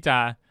รู้ที่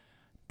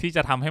จ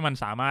ะทำให้มัน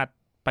สามารถ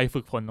ไปฝึ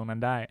กฝนตรงนั้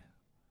นได้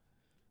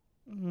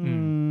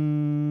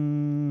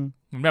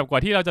เหมือนแบบกว่า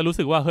ที่เราจะรู้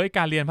สึกว่าเฮ้ยก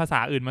ารเรียนภาษา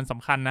อื่นมันส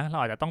ำคัญนะเรา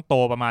อาจจะต้องโต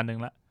ประมาณนึง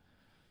ละ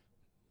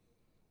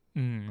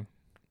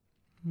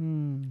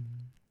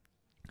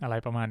อะไร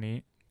ประมาณนี้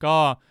ก็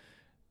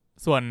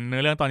ส่วนเนื้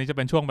อเรื่องตอนนี้จะเ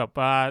ป็นช่วงแบบ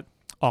ว่า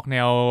ออกแน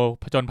ว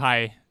ผจญภัย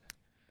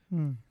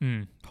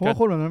เพราะว่า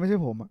คนแบบนั้นไม่ใช่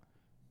ผม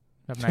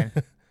แบบไหน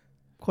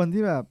คน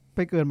ที่แบบไป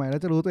เกิดใหม่แล้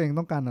วจะรู้ตัวเอง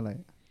ต้องการอะไร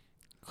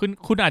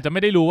คุณอาจจะไ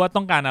ม่ได้รู้ว่า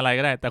ต้องการอะไร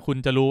ก็ได้แต่คุณ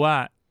จะรู้ว่า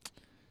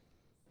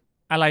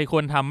อะไรค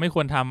วรทำไม่ค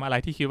วรทำอะไร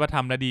ที่คิดว่าท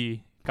ำแล้วดี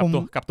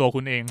กับตัว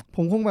คุณเองผ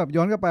มคงแบบ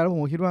ย้อนกลับไปแล้วผ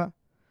มคิดว่า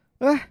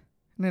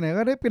ไหนๆ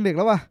ก็ได้เป็นเด็กแ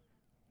ล้วว่ะ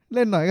เ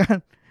ล่นหน่อยกัน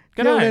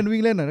ก็ได้เล่นวิ่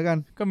งเล่นหน่อยแล้วกัน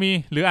ก็มี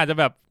หรืออาจจะ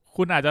แบบ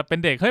คุณอาจจะเป็น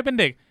เด็กเฮ้ยเป็น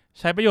เด็ก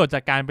ใช้ประโยชน์จา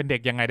กการเป็นเด็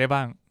กยังไงได้บ้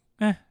าง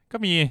ก็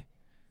มี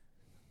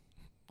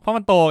เพราะ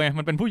มันโตไง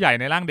มันเป็นผู้ใหญ่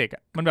ในร่างเด็ก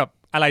มันแบบ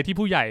อะไรที่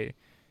ผู้ใหญ่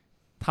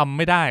ทำไ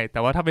ม่ได้แต่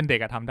ว่าถ้าเป็นเด็ก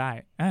ทำได้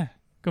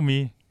ก็มี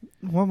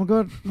ว่ามัน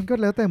ก็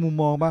แล้วแต่มุม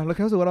มองป่ะเราแ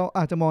ค่รู้สึกว่าเรา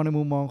อาจจะมองใน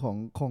มุมมอง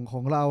ขอ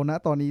งเรานะ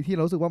ตอนนี้ที่เร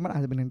ารู้สึกว่ามันอา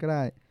จจะเป็นอย่างนั้นก็ไ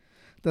ด้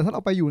แต่ถ้าเร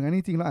าไปอยู่อย่างนั้น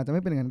จริงๆเราอาจจะไ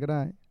ม่เป็นอย่างนั้นก็ไ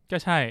ด้ก็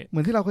ใช่เหมื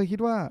อนที่เราเคยคิด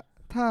ว่า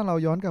ถ้าเรา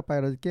ย้อนกลับไป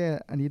เราจะแก้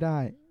อันนี้ได้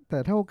แต่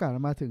ถ้าโอกาส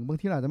มาถึงบาง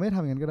ทีเราอาจจะไม่ท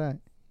ำอย่างนั้นก็ได้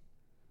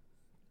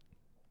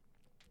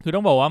คือต้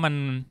องบอกว่า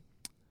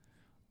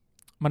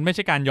มันไม่ใ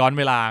ช่การย้อน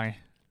เวลาไง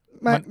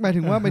หมาย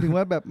ถึง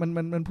ว่าแบบ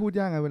มันพูด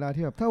ยากไงเวลา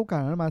ที่แบบถ้าโอกาส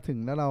นั้นมาถึง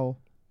แล้วเรา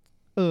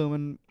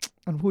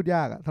มันพูดย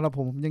ากสำหรับผ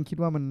มยังคิด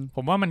ว่าผ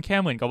มว่ามันแค่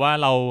เหมือนกับว่า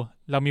เ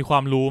รามีควา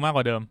มรู้มากก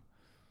ว่าเดิม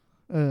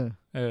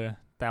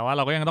แต่ว่าเ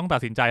ราก็ยังต้องตัด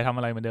สินใจทำอ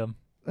ะไรเหมือนเดิม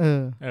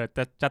แ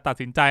ต่จะตัด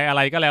สินใจอะไ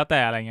รก็แล้วแต่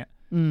อะไรเงี้ย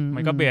มั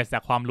นก็เบสจา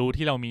กความรู้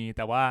ที่เรามีแ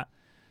ต่ว่า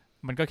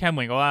มันก็แค่เห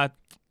มือนกับว่า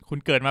คุณ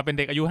เกิดมาเป็นเ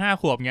ด็กอายุ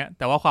5 ขวบเงี้ย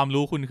แต่ว่าความ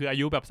รู้คุณคืออา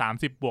ยุแบบ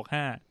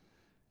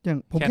30+5อย่าง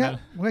ผมแ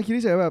ค่คิด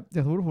เฉยแบบอย่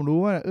างสมมติผมรู้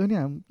ว่าเนี่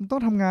ยมึงต้อ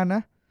งทำงานน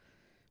ะ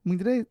มึง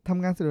จะได้ท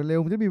ำงานเสร็จเร็ว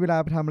มึงจะมีเวลา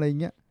ไปทำอะไรอย่า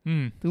งเงี้ย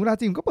ถึงเวลา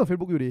จริงก็เปิด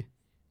Facebook อยู่ดี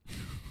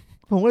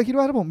ผมก็เลยคิด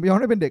ว่าถ้าผมย้อน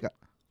ได้เป็นเด็ก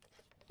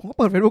ผมก็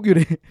เปิด Facebook อยู่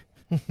ดี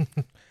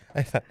ไ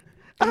อ้สัส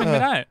ไ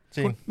ม่ได้จ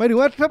ริงหมายถึง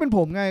ว่าถ้าเป็นผ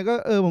มไงก็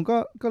ผม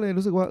ก็เลย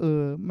รู้สึกว่า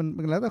มัน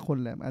แล้วแต่คน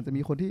แหละอาจจะ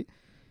มีคนที่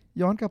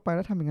ย้อนกลับไปแ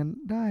ล้วทำอย่างนั้น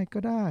ได้ก็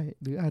ได้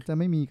หรืออาจจะ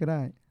ไม่มีก็ไ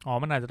ด้ อ๋อ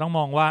มันอาจจะต้องม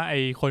องว่าไอ้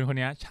คน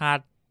เนี้ยช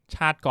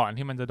าติก่อน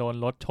ที่มันจะโดน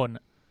รถชนอ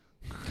ะ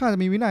เขาอาจจ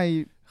ะมีวินัย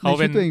ใน เขา ชี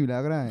เป็ วิ น ตตัวเองอยู่แล้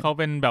วก็ได้ เขา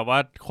เป็นแบบว่า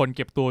คนเ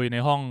ก็บตัวอยู่ใน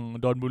ห้อง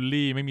โดนบูล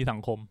ลี่ไม่มีสั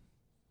งคม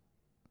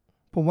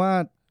ผมว่า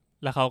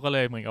แล้วเขาก็เล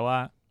ยเหมือนกับว่า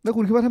แล้ว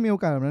คุณคิดว่าถ้ามีโอ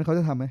กาสแบบนั้นเขา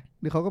จะทำไหม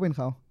หรือเขาก็เป็นเ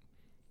ขา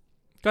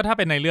ก็ถ้าเ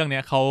ป็นในเรื่องเนี้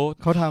ยเขา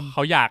ทำ เข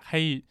าอยากใ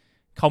ห้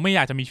เขาไม่อย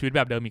ากจะมีชีวิตแ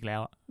บบเดิมอีกแล้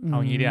วอะ เอา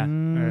งี้ดีกว่า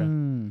เออ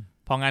ม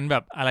เพราะงั้นแบ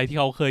บอะไรที่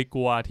เขาเคยก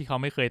ลัวที่เขา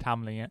ไม่เคยทำ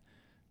อะไรเงี้ย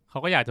เขา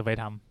ก็อยากจะไป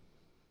ท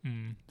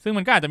ำซึ่ง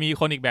มันก็อาจจะมี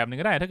คนอีกแบบหนึ่ง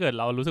ก็ได้ ถ้าเกิด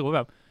เรารู้สึกว่าแ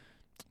บบ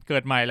เกิ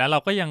ดใหม่แล้วเรา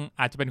ก็ยัง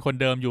อาจจะเป็นคน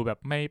เดิมอยู่แบบ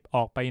ไม่อ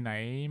อกไปไหน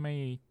ไม่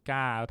ก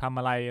ล้าทำ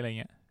อะไรอะไร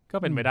เงี้ยก็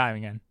เป็นไปได้เหมื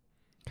อนกัน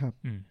ครับ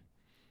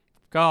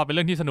ก็เป็นเ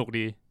รื่องที่สนุก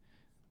ดี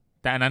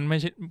แต่อันนั้นไม่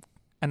ใช่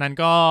อันนั้น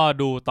ก็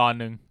ดูตอน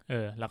หนึ่ง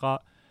แล้วก็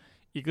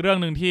อีกเรื่อง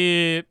หนึ่งที่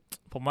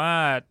ผมว่า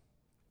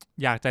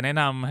อยากจะแนะ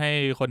นำให้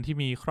คนที่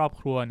มีครอบ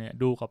ครัวเนี่ย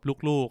ดูกับ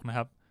ลูกๆนะค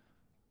รับ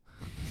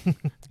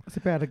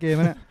 18เกม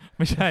นะ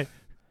ไม่ใช่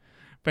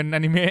เป็นอ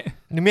นิเมะ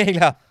นี่ไม่อีก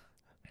แล้ว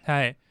ใช่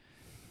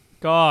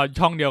ก็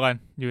ช่องเดียวกัน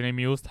อยู่ใน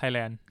Muse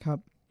Thailand ครับ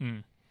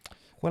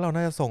ว่าเรา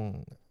น่าจะส่ง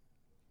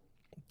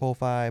โปร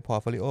ไฟล์พอร์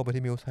ตโฟลิโอไป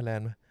ที่มิวส์ไทยแลน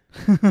ด์ไหม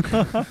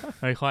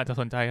เฮ้ยเขาอาจจะ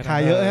สนใจก็ได้ ขา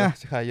ยเยอะนะ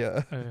ขายเยอะ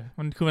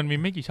มันมี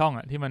ไม่กี่ช่องอ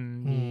ะที่มัน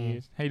มี อื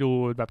ม ให้ดู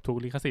แบบถูก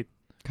ลิขสิทธิ์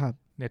ครับ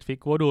Netflix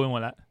กูก็ดูไปหม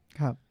ดแล้ว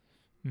ครับ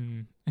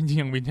จริงๆ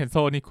อย่างวินเชนโซ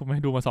นี่คุณไม่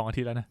ดูมา2 อา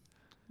ทิตย์แล้วนะ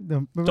เดี๋ย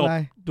วไม่เป็นไร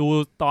ดู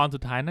ตอนสุ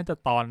ดท้ายน่าจะ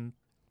ตอน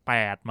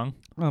8มั้ง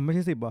ไม่ใ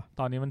ช่10บ่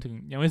ตอนนี้มันถึง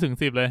ยังไม่ถึง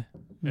10เลย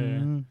เออ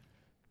ม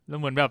แล้ว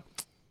เหมือนแบบ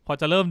พอ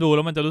จะเริ่มดูแ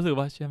ล้วมันจะรู้สึก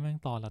ว่าเชื่อแม่ง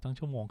ตอนละตั้ง1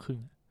 ชั่วโมง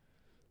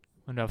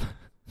มันแบบ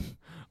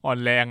อ่อน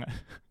แรงอะ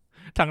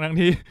ทั้ง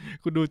ที่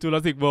คุณดูจูรา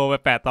สสิกเวิลด์ไป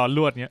8 ตอนร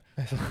วดเนี้ย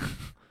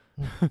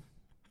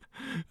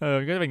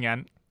ก็จะเป็นอย่างนั้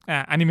น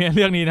อนิเมะเ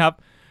รื่องนี้นะครับ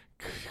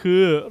คื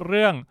อเ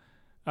รื่อง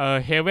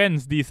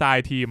Heaven's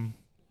Design Team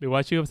หรือว่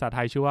าชื่อภาษาไท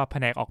ยชื่อว่าแผ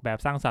นกออกแบบ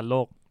สร้างสรรค์โล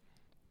ก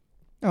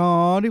อ๋อ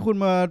ที่คุณ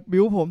มา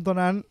บิ้วผมตอน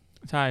นั้น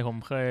ใช่ผม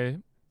เคย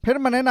เพชร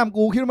มันแนะนำ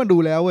กูคิดว่ามันดู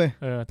แล้วเว้ย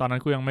ตอนนั้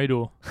นกูยังไม่ดู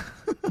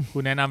กู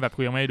แนะนำแบบ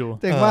กูยังไม่ดู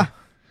เจ๋งป่ะ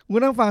กู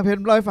นั่งฟังเพชร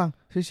เล่าให้ฟัง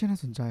เฮ้ยน่า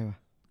สนใจว่ะ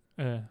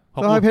พอ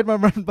แล้ว กู ให้เพชร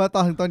มันต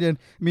อนถึงตอนเย็น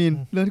มีน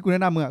เรื่องที่กูแน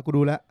ะนำมึงอ่ะกู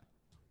ดูแล้ว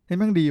เห็น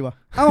แม่งดีว่ะ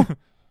เอ้า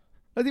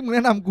แล้วที่มึงแน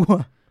ะนำกู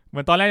อ่ะ เหมื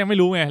อนตอนแรกยังไม่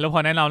รู้ไงแล้วพ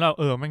อแนะนำแล้ว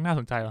แม่งน่า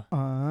สนใจว่ะ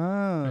อ่า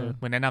เ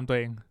หมือนแนะนำตัวเ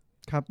อง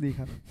ครับดีค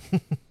รับ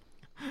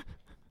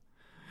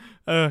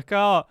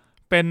ก็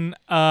เป็น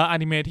อ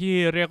นิเมะที่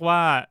เรียกว่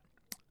า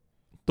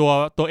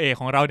ตัวเอก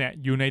ของเราเนี่ย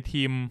อยู่ใน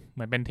ทีมเห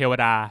มือนเป็นเทว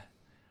ดา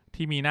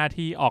ที่มีหน้า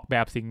ที่ออกแบ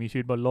บสิ่งมีชี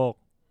วิตบนโลก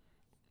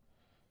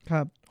ค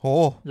รับ โห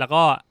แล้ว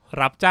ก็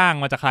รับจ้าง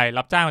มาจากใคร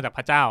รับจ้างมาจากพ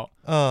ระเจ้า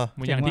เห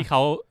มือนอย่าง เจ๋งว่ะ ที่เข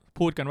า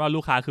พูดกันว่าลู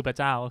กค้าคือพระ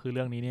เจ้าก็คือเ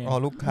รื่องนี้เนี่ย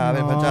ลูกค้าเ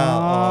ป็นพระเจ้า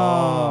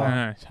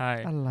ใช่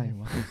อะไร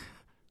วะ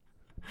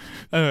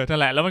นั่น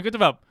แหละแล้วมันก็จะ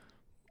แบบ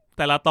แ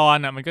ต่ละตอน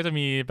อ่ะมันก็จะ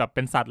มีแบบเ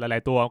ป็นสัตว์หลา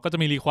ยๆตัวก็จะ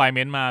มี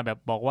requirement มาแบบ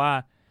บอกว่า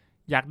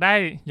อยากได้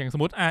อย่างสม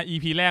มติ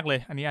EP แรกเลย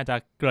อันนี้อาจจะ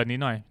เกริ่นนิด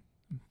หน่อย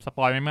สป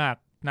อยไม่มาก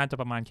น่าจะ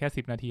ประมาณแค่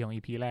10 นาทีของ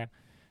EP แรก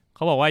เข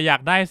าบอกว่าอยา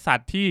กได้สัต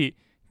ว์ที่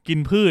กิน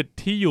พืช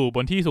ที่อยู่บ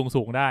นที่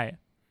สูงๆได้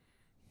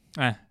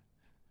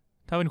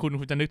ถ้าเป็นคุณ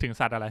จะนึกถึง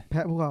สัตว์อะไร แพ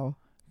ะภูเขา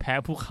แพะ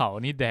ภูเขา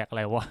นี่แดกอะไ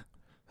รวะ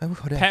เ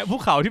ขาแดก แพะภู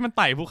เขาที่มันไ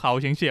ต่ภูเขา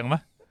เฉียงๆป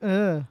ะ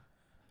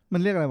มั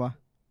นเรียกอะไรวะ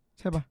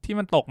ใช่ปะ ที่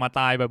มันตกมา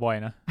ตายบ่อย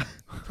ๆนะ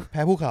แ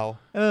พ้ภูเขา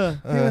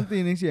ที่มันตี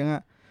นเสียงอ่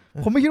ะ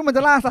ผมไม่คิดว่ามันจ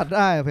ะล่าสัตว์ไ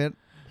ด้อะเพชร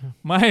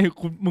ไม่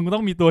มึงต้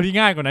องมีตัวที่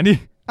ง่ายกว่านั้นดิ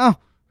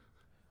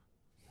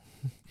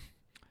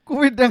กู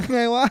ผิดยังไง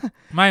วะ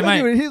ไม่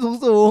อยู่ในที่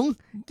สูง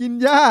ๆกิน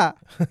หญ้า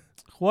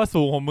เพราะว่า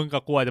สูงของมึงกั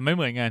บกูอาจจะไม่เ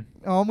หมือนกัน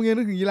อ๋อมึงยัง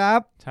นึกถึงยีรา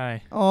ฟ ใช่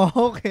อ๋อ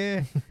โอเค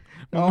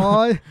อ๋อ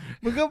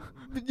มึงก็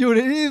อยู่ใน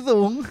ที่สู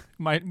ง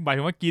หมาย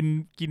ถึงว่า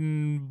กิน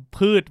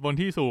พืชบน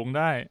ที่สูง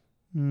ได้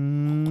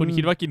คุณ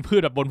คิดว่ากินพื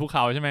ชแบบบนภูเข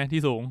าใช่ไหม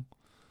ที่สูง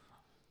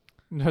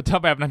ถ้า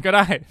แบบนั้นก็ไ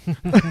ด้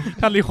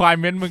ถ้า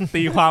requirement มึง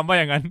ตีความว่า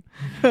อย่างนั้น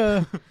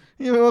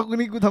นี่แปลว่า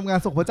กูทำงาน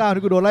ส่งพระเจ้า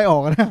นี่กูโดนไล่ออ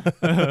กนะ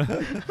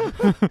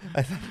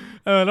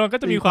แล้วมันก็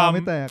จะมีความ ไ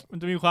ม่แตก มัน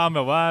จะมีความแบ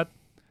บว่า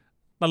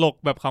ตลก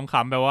แบบข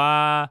ำๆแบบว่า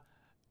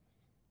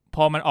พ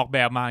อมันออกแบ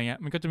บมาอย่างเงี้ย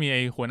มันก็จะมีไ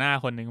อ้หัวหน้า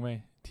คนหนึ่งเว้ย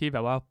ที่แบ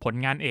บว่าผล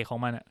งานเอกของ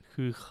มันอ่ะ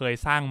คือเคย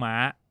สร้างม้า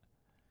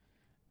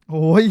โ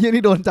อ้ย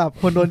นี่โดนจับ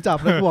คนโดนจับ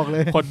แล้วบอกเล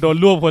ย คนโดน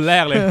รวบคนแร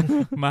กเลย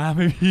มาไ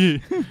ม่พี่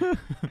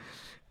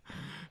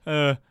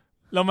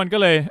แล้วมันก็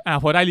เลย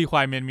พอได้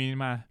requirement มี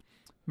มา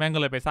แม่งก็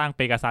เลยไปสร้างเ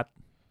ปกาซัส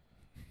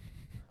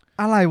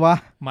อะไรวะ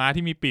ม้า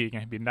ที่มีปีกไ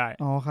งบินได้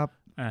อ๋อครับ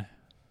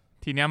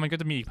ทีเนี้ยมันก็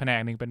จะมีอีกแผน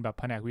กหนึ่งเป็นแบบ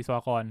แผนกวิศว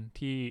กร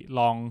ที่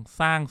ลอง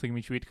สร้างสิ่ง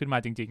มีชีวิตขึ้นมา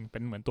จริงๆเป็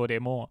นเหมือนตัวเด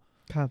โม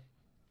ครับ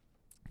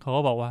เขา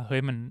ก็บอกว่าเฮ้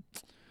ยมัน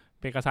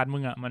เปกาซัสมึ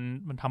งอ่ะ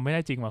มันทำไม่ไ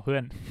ด้จริงว่ะเพื่อ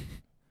น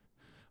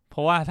เพร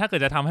าะว่าถ้าเกิ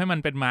ดจะทำให้มัน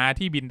เป็นม้า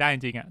ที่บินได้จ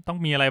ริงๆอ่ะต้อง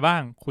มีอะไรบ้า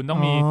ง คุณต้อง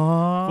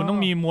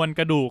มีมวล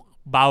กระดูก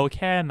เบาแ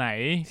ค่ไหน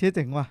เชี่ยเ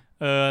จ๋งว่ะ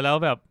แล้ว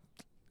แบบ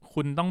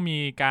คุณต้องมี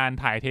การ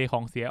ถ่ายเทข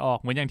องเสียออก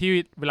เหมือนอย่างที่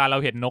เวลาเรา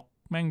เห็นนก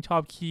แม่งชอ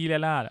บขี้เล่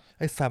ล่า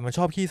ไอสัตว์มันช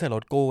อบขี้ใส่ร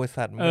ถกูไอ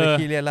สัตว์มันไม่ได้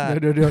ขี้เลี่ยราด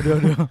เดี๋ยว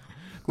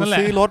กู นั่นแหละ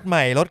ซื้อรถให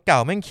ม่รถเก่า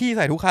แม่งขี้ใ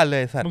ส่ทุกคันเล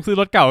ยสัต มึ ว์ งซื้อ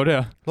รถเก่าด้วยเห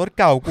รอ รถ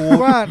เก่ากู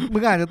ว่ามึ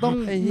งอาจจะต้อง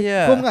ไอ้เหี้ย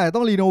พวกมึงอาจจะต้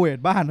องรีโนเวท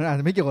บ้านมันอาจ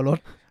จะไม่เกี่ยวกับรถ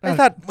ไอ้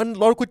สัตว์มัน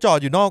รถกูจอด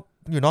อยู่น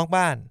อก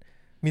บ้าน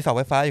มีเสาไ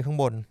ฟฟ้าอยู่ข้าง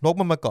บนนก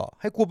มันมาเกาะ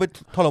ให้กูไป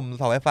ถล่ม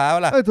เสาไฟฟ้า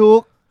ล่ะ ถู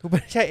ก กูไ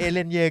ม่ใช่เอเล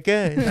นเยเกอ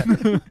ร์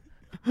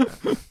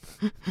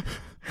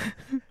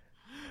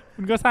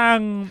มันก็สร้าง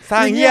สร้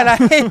างเหี้ยอะไร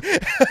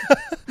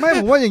ไม่ผ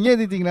มว่าอย่างเงี้ย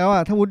จริงๆแล้วอ่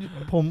ะถ้า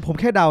ผม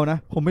แค่เดานะ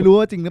ผมไม่รู้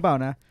ว่าจริงหรือเปล่า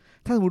นะ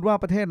ถ้าสมมติว่า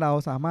ประเทศเรา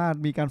สามารถ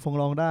มีการฟ้อง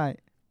ร้องได้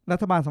รั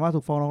ฐบาลสามารถ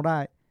ถูกฟ้องร้องได้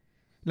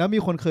แล้วมี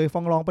คนเคยฟ้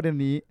องร้องประเด็น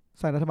นี้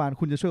ใส่รัฐบาล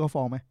คุณจะช่วยเขา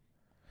ฟ้องไหม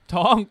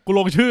ท้องกูล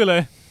งชื่อเล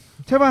ย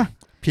ใช่ป่ะ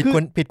ผิด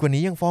กว่า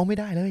นี้ยังฟ้องไม่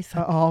ได้เลยสั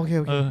ตว์ อ๋อโอเค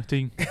โอเค จริ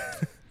ง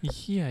อีเ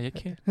หี้ยยัดแ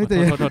ค่ เฮ้ยแต่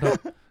โทษ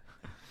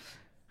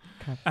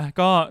ครับ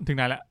ก็ถึงไ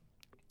หนละ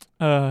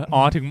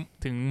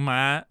ถึงม้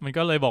ามัน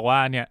ก็เลยบอกว่า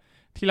เนี่ย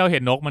ที่เราเห็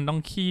นนกมันต้อง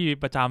ขี้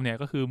ประจำเนี่ย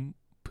ก็คือ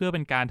เพื่อเป็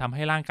นการทำใ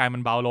ห้ร่างกายมั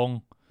นเบาลง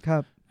ครั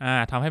บ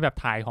ทำให้แบบ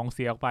ถ่ายของเ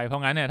สียออกไปเพรา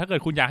ะงั้นเนี่ยถ้าเกิด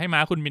คุณอยากให้ม้า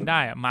คุณบินได้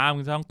อะม้ามึ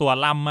งจะต้องตัว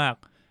ล่ำมาก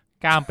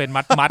กล้ามเป็น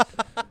มัด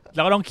แ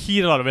ล้วก็ต้องขี้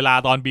ตลอดเวลา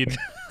ตอนบิน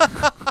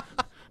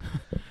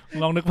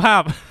ลองนึกภา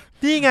พ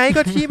นี่ไง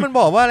ก็ที่มัน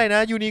บอกว่าอะไรน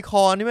ะยูนิค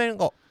อร์นที่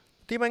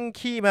มัน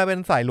ขี้มาเป็น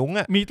สายลุง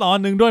อ่ะ มีตอน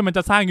หนึ่งด้วยมันจ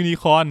ะสร้างยูนิ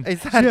คอร์น ไอ้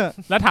สัตว์ เชื่อ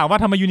แล้วถามว่า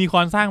ทำไมยูนิคอ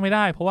ร์นสร้างไม่ไ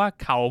ด้เพราะว่า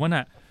เขามัน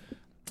อ่ะ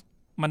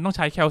มันต้องใ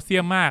ช้แคลเซี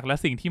ยมมากและ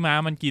สิ่งที่ม้า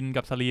มันกิน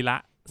กับสรีระ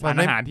สาร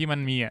อาหารที่มัน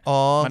มีอ่ะ อ๋อ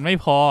มันไม่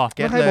พอ เ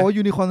ก็ต แล้วใคร เลย บอกว่า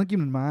ยูนิคอร์นต้องกิน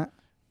เหมือนม้า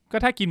ก็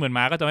ถ้ากินเหมือน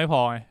ม้าก็จะไม่พ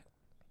อไง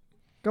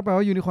ก็แปล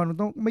ว่ายูนิคอร์นมัน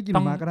ต้องไม่กินเห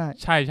มือนม้าก็ได้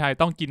ใช่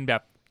ต้องกินแบ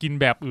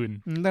บอื่น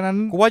ดังนั้น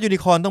กูว่ายูนิ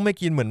คอร์นต้องไม่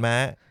กินเหมือนม้า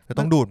แต่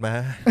ต้องดูดม้า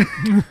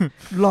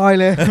ลอย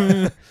เลย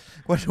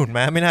ว่าดูด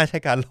ม้าไม่น่าใช่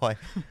การลอย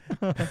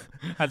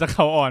อาจจะเข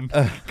าอ่อน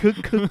คึก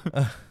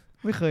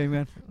ไม่เคยเหมื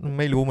อน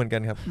ไม่รู้เหมือนกั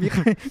นครับ มี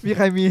ใ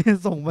ครมี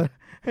ส่งมา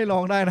ให้ลอ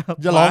งได้นะครับ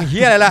จะลองเฮี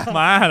ยอะไรล่ะ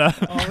ม้าเหรอ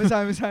อ๋อไม่ใ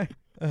ช่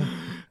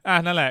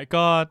นั่นแหละ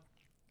ก็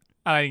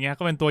อะไรอย่างเงี้ย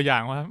ก็เป็นตัวอย่า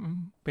งว่า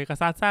เปกา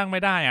ซัสสร้างไ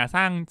ม่ได้ส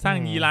ร้าง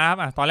ยีราฟ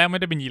ตอนแรกไม่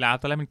ได้เป็นยีราฟ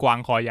ตอนแรกเป็นกวาง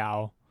คอยาว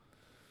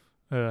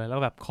แล้ว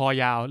แบบคอ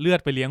ยาวเลือด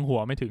ไปเลี้ยงหั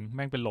วไม่ถึงแ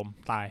ม่งเป็นลม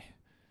ตาย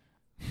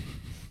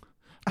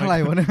อะไร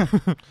วะเนี่ย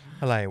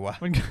อะไรวะ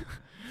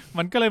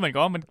มันก็เลยเหมือนกั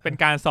บว่ามันเป็น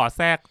การสอดแ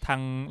ทรกทา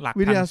งหลัก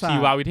วิท ทาง ยาศาสตร์ ชี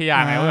ววิทยา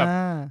ไงว่าแบบ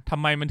อ่า ทำ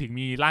ไมมันถึง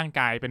มีร่าง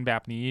กายเป็นแบ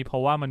บนี้ เพรา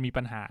ะว่ามันมี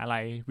ปัญหาอะไร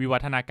วิวั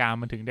ฒนาการ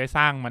มันถึงได้ส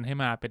ร้างมันให้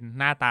มาเป็น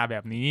หน้าตาแบ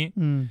บนี้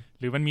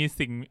หรือมัน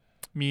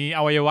มีอ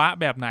วัยวะ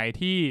แบบไหน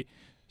ที่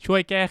ช่ว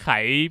ยแก้ไข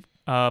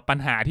ปัญ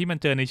หาที่มัน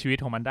เจอในชีวิต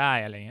ของมันได้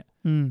อะไรเงี้ย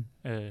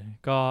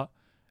ก็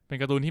เป็น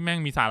การ์ตูนที่แม่ง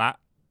มีสาระ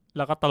แ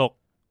ล้วก็ตลก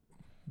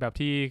แบบ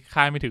ที่ค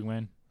าดไม่ถึงมั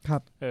น ครั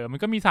บ มัน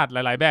ก็มีสัตว์ห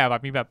ลายๆแบ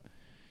บมีแบบ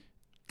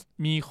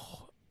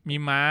มี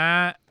ม้า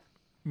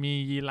มี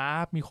ยีรา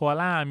ฟมีโคอา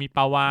ล่ามีป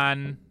ลาวาฬ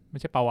ไม่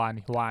ใช่ปลาวาฬ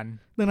นี่วาฬ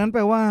ดังนั้นแป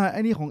ลว่าไ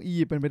อ้นี่ของอี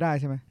ยิปต์เป็นไปได้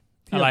ใช่ไหม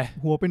ที่ อะไร แบ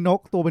บหัวเป็นนก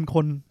ตัวเป็นค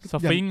น ส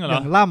ฟิงค์เหรอ อ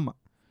ย่างล่ำอะ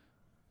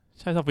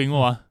ใช่สฟิงค์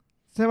วะ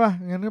ใช่ป่ะ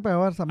งั้นก็แปล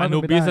ว่าสามาร อ ถ นู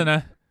เป็นไป บิส ได้ น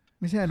ะ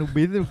ไม่ใช่อนุ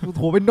บิส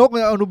หัวเป็นนกเล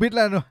ยอนุบิสแ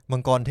ล้วเนอะ มั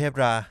งกรเทพ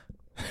รา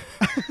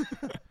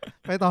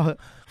ไปต่อเถอะ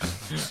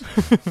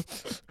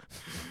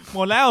หม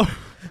ดแล้ว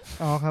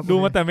อ๋อครับ ดู โอ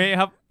เค มาแต่เมฆ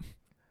ครับ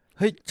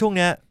เฮ้ยช่วงเ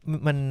นี้ย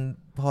มัน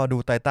พอดู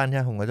ไททันใช่ไ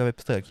หมผมก็จะไป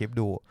เสิร์ชคลิป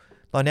ดู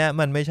ตอนเนี้ย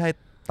มันไม่ใช่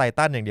ไท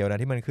ทันอย่างเดียวนะ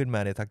ที่มันขึ้นมา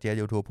ในซักเจีย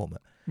YouTube ผมอ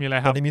ะ มีอะไร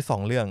ค ตอ รับ นนี้มี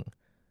2เรื่อง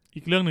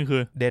อีกเรื่องหนึ่งคื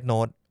อ Death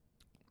Note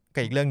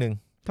กับอีกเรื่องหนึ่ง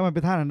ทำไมเป็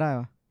นท่านั้นได้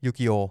วะ ยู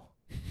กิโอ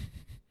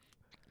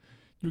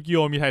ยูกิโอ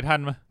มีไททัน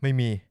ไหม ไม่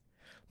มี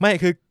ไม่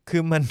คื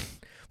อมัน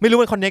ไม่รู้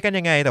มันคอนเนคกัน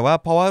ยังไง แต่ว่า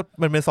เพราะว่า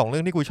มันเป็น2เรื่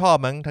องที่กูชอบ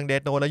มั้งทั้ง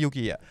Death Note และยู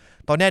กิอะ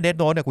ตอนเนี้ย Death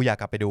Note เนี่ยกูอยาก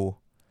กลับไปดู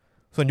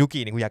ส่วนยูกิ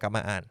เนี่ยกูอยากกลับม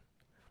าอ่าน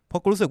เพรา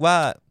ะกูรู้สึกว่า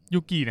ยู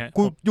กิเนี่ย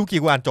ยูกิ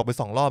กูอ่านจบไป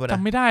2รอบแล้วนะ จ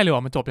ำไม่ได้เลยว่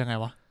ามันจบยังไง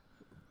วะ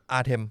อา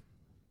ร์เทม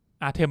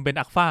อาเทมเป็น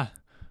อักฟา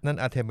นั่น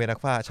อาร์เทมเบนัก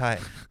ฟ้าใช่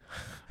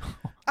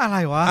อะไร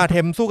วะ อาร์เท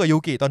มสู้กับยู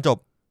กิตอนจบ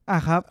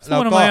ครับ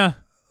สู้ทำไมอ่ะ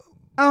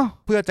เอ้า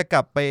เพื่อจะก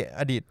ลับไป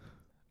อดีต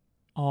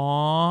อ๋อ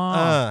เอ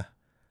อ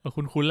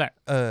คุ้นๆแหละ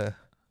เออ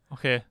โอ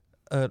เค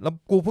แล้ว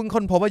กูเพิ่ง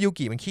ค้นพบว่ายู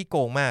กิมันขี้โก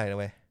งมากเลย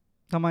เว้ย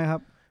ทำไมครับ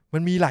มั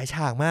นมีหลายฉ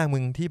ากมากมึ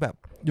งที่แบบ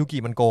ยูกิ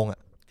มันโกงอ่ะ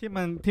ที่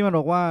มันบ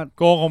อกว่า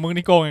โกงของมึง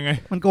นี่โกงยังไง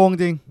มันโกง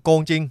จริง โก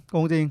งจริง โก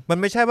งจริง มัน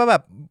ไม่ใช่ว่าแบ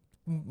บ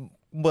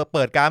เ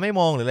ปิดการไม่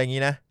มองหรืออะไรอย่าง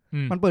งี้นะ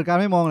มันเปิดการ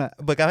ไม่มองแหละ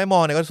เปิดการไม่มอ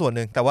งเนี่ยก็ส่วนห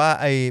นึ่งแต่ว่า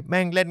ไอ้แ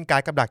ม่งเล่นการ์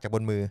ดกับดักจากบ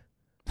นมือ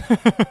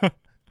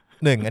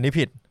 1อันนี้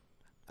ผิด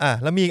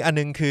แล้วมีอีกอัน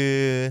นึงคือ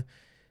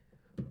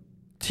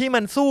ที่มั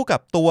นสู้กับ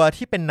ตัว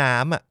ที่เป็นน้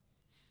ำอ่ะ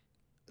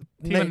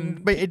ที่มัน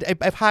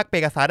ไอ้ภาคเป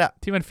กาซัสอ่ะ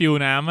ที่มันฟิว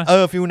น้ำอะ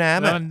ฟิวน้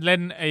ำ แล้ว อ่ะ มันเล่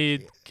น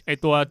ไอ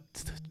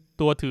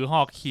ตัวถือห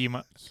อก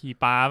ขี่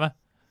ปลาปะ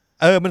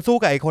มันสู้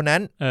กับไอ้คนนั้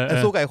น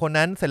สู้กับไอ้คน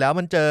นั้นเสร็จแล้ว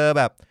มันเจอ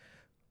แบบ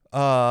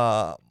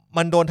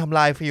มันโดนทำล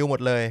ายฟิลหมด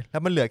เลย แล้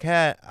วมันเหลือแค่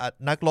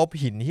นักรบ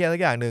หินเฮียสั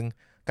กอย่างหนึ่ง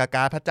กาก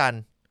าพระจันท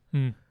ร์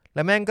แ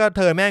ล้วแม่งก็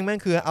แม่ง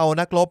คือเอา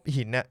นักรบ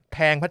หินเนี่ยแท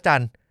งพระจัน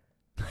ทร์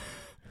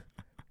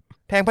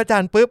แทงพระจั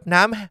นทร์ปุ๊บ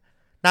น้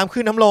ำ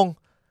ขึ้นน้ำลง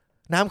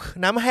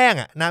น้ำแห้ง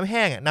อ่ะน้ำแ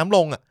ห้งอ่ะน้ำล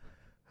งอ่ะ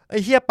ไอ้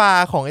เฮียปลา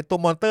ของไอ้ตัว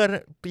มอนเตอร์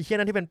ไอ้เฮีย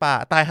นั้นที่เป็นปลา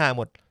ตายห่าห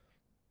มด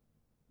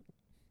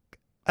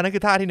อันนั้นคื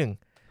อท่าที่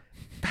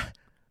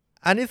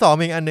 1 อันที่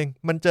2อีกอันหนึ่ง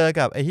มันเจอ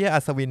กับไอ้เฮียอั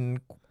ศวิน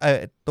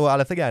ตัวอะไ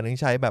รสักอย่างหนึ่ง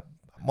ใช้แบบ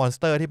มอนส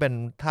เตอร์ที่เป็น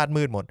ธาตุ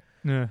มืดหมด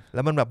แ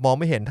ล้วมันแบบมอง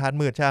ไม่เห็นธาตุ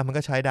มืดใช่มัน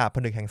ก็ใช้ดาบผ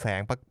นึกแห่งแสง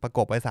ประก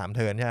บไว้3เ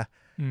ทิร์นใช่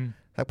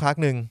สักพัก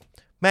หนึ่ง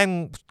แม่ง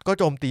ก็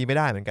โจมตีไม่ไ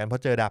ด้เหมือนกันเพรา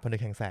ะเจอดาบผนึ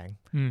กแห่งแสง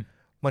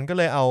มันก็เ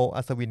ลยเอา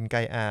อัศวินไก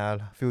อา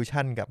ฟิว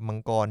ชั่นกับมัง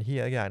กรที่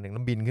อย่างหนึ่งแ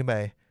ล้วบินขึ้นไป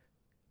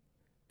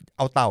เ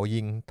อาเต่า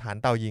ยิงฐาน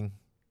เต่ายิง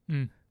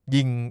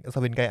ยิงอัศ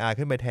วินไกอา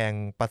ขึ้นไปแทง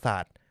ปราสา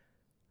ท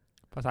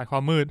ควา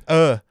มมืด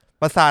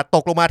ปราสาทต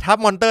กลงมาทับ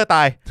มอนเตอร์ต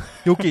าย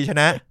ยูกิช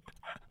นะ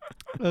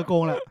โก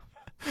งแหละ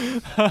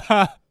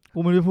กู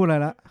ไม่ได้พูดอะไร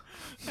ละ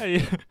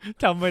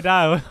จำไม่ได้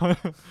ว่า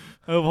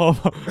พ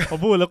อ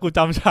พูดแล้วกูจ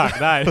ำฉาก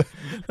ได้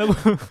แล้ว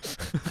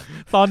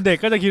ตอนเด็ก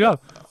ก็จะคิดว่า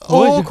โ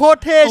อ้โคตร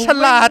เท่ฉ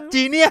ลาด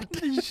จีเนียส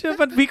เชื่อ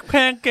มันบิ๊กแพ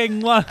งเก่ง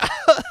ว่ะ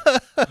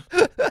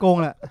โกง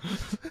แหละ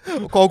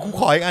โกงกู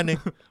ขออีกอันนึง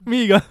มี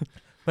อีก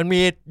มันมี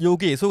ยู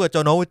กิสู้กับโจ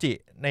โนอุจิ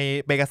ใน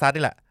เบกาซัส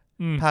นี่แหละ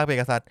ภาคเบ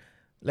กาซัส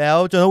แล้ว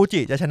โจโนอุ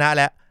จิจะชนะ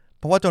แล้ว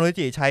เพราะว่าโจโนอุ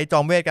จิใช้จอ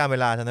มเวทการเว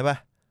ลาใช่ไหมป่ะ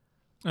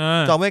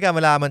จอมเวทการเ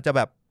วลามันจะแ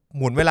บบ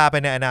หมุนเวลาไป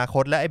ในอนาค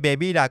ตและไอ้เบ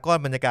บี้ดราก้อน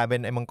มันจะกลายเป็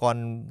นไอ้มังกร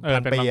พั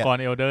นปีเป็นมังกร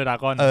เอลเดอร์ดรา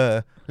ก้อน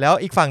แล้ว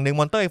อีกฝั่งหนึ่ง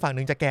มอนเตอร์อีกฝั่งห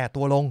นึ่งจะแก่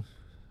ตัวลง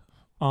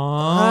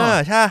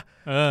ใช่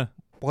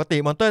ปกติ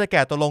มอนเตอร์จะแ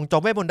ก่ตัวลงจอ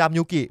มเวทมนต์ดำ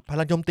ยูกิพ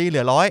ลังโจมตีเหลื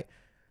อ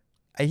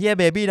100ไอ้เหี้ย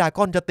เบบี้ดรา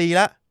ก้อนจะตีแ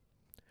ล้ว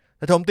แ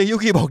ต่โจมตียู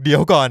กิบอกเดี๋ย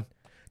วก่อน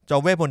จอ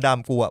มเวทมนต์ด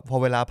ำกูพอ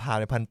เวลาผ่าน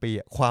ไป1,000 ปี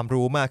ความ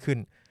รู้มากขึ้น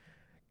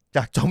จ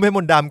ากจอมเวทม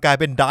นต์ดำกลาย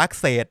เป็นดาร์ก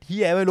เซดเ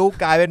หี้ยไม่รู้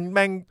กลายเป็นแ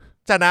ม่ง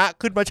ชนะ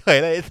ขึ้นมาเฉย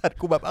เลยไอ้สัตว์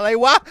กูแบบอะไร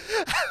วะ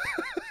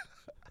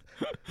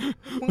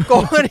มึงโก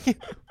งนี่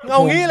เงา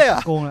งี้เลยอ่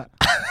ะโกงละ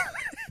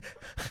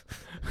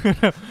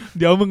เ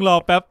ดี๋ยวมึงรอ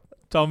แป๊บ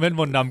จอมเวท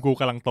มนต์ดำกู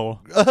กำลังโต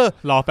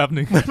รอแป๊บห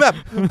นึ่งเหมือนแบบ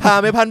ผ่าน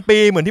ไป1,000 ปี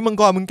เหมือนที่มัง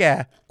กรมึงแก่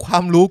ควา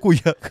มรู้กู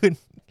เยอะขึ้น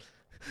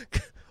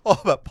โอ้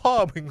แบบพ่อ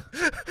มึง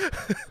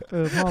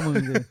พ่อมึง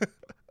จริง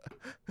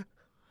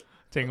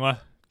เจ๋งว่ะ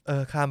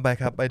ข้ามไป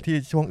ครับไปที่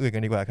ช่วงอื่นกั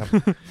นดีกว่าครับ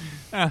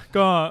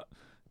ก็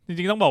จ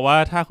ริงๆต้องบอกว่า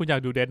ถ้าคุณอยา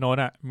กดู Death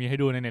Note อ่ะมีให้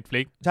ดูใน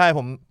Netflix ใช่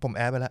ผมแ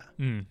อดไปแล้ว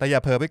แต่อย่า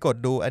เผลอไปกด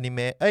ดูอนิเม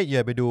ะอย่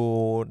าไปดู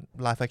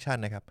Live Action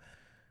นะครับ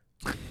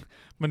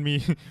มัน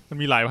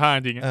มีหลายภาคจ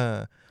ริง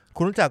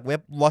คุณรู้จักเว็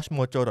บ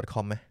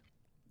watchmojo.com ไหม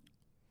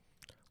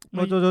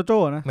Mojo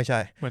นะไม่ใช่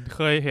เหมือนเ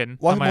คยเห็น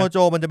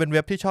Watchmojo มันจะเป็นเ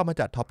ว็บที่ชอบมา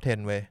จัด Top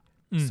 10 เว้ย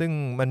ซึ่ง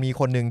มันมี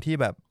คนหนึ่งที่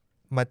แบบ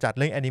มาจัดเ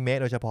รื่องอนิเมะ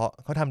โดยเฉพาะ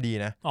เขาทำดี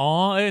นะ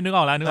นึกอ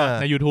อกแล้ว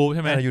ใน YouTube ใ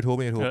ช่ไหมใน YouTube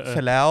เส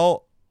ร็จแล้ว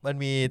มัน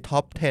มี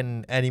Top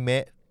 10 อนิเม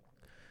ะ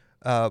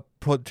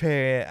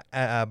portray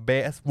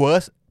best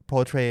worst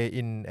portray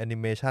in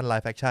animation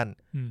live action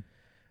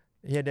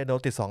เฮียเดนโน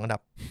ติด2 อันดั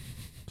บ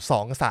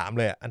 2-3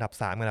 เลยอันดับ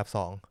3อันดับ2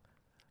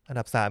อัน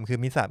ดับ3คือ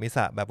มิส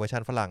ะแบบเวอร์ชั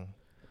นฝรั่ง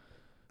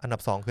อันดั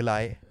บ2คือไล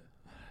ท์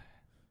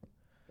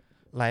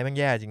แม่ง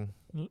แย่จริง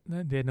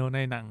เดนโนใน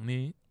หนัง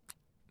นี้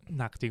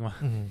หนักจริงว่ะ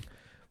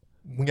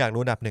มึงอยาก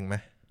รู้อันดับ1ไหม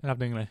อันดับ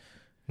1เลย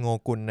โง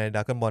กุลใน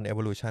Dragon Ball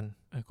Evolution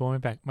ก็ไม่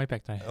แปล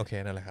กใจโอเค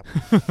นั่นแหละครับ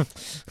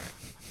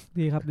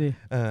ดีครับดี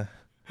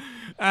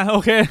โอ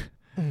เค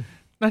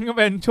นั่นก็เ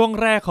ป็นช่วง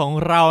แรกของ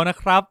เรานะ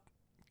ครับ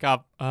กับ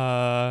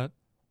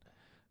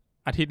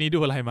อาทิตย์นี้ดู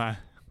อะไรมา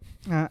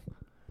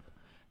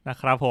นะ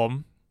ครับผม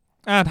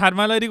ถัด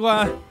มาเลยดีกว่า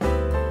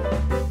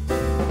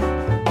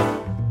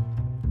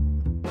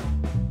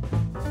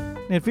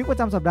Netflix ประ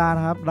จำสัปดาห์น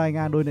ะครับรายง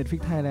านโดย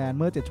Netflix Thailand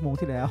เมื่อ7 ชั่วโมง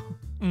ที่แล้ว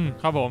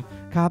ครับผม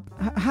ครับ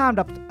5 อัน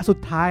ดับสุด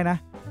ท้ายนะ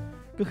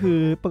ก็คือ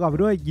ประกอบไป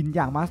ด้วยยินอ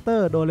ย่างมาสเตอ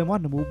ร์โดเรมอน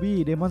เดอะมูฟวี่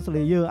เดมอนสเล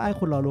เยอร์ไอ้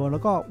คนหล่อลวงแล้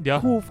วก็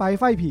คู่ไ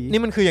ฟผี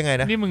นี่มันคือยังไง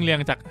นะนี่มึงเรียง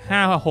จาก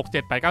5 6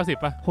 7 8 9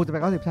 10ป่ะ6 7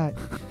 8 9 10ใช่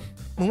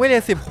มึงไม่เรี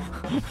ยน10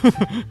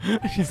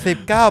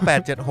 19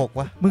 8 7 6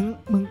วะ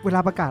มึงเวลา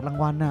ประกาศราง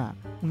วัลน่ะ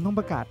มึงต้อง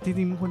ประกาศจ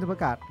ริงๆมึงควรจะปร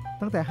ะกาศ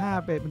ตั้งแต่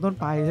5เป็นต้น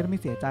ไปจะได้ไ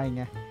ม่เสียใจ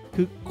ไง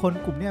คือคน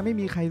กลุ่มเนี้ยไม่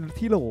มีใคร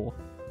ที่โหล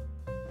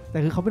แต่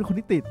คือเขาเป็นคน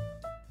ที่ติด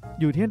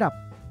อยู่ที่อันดับ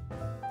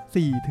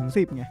4 ถึง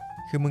 10ไง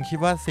คือมึงคิด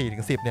ว่า4 ถึ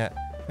ง 10เนี่ย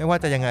ไม่ว่า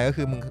จะยังไงก็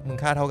คือมึง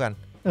ค่าเท่ากัน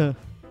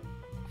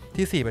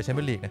ที่4ไปแชมเ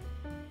ปี้ยนลีกนะ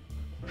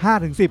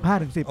5 ถึง 10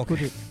 5 ถึง 10พูด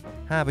ถึง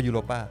5ไปยูโร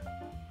ป้า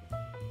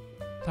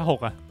ถ้า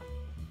6อ่ะ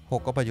6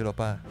ก็ไปยูโร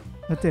ป้า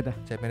แล้ว7อ่ะ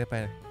7ไม่ได้ไป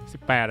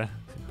18อ่ะ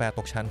18ต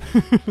กชั้น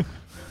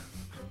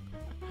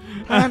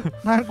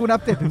ถ้ากูนับ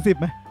7 ถึง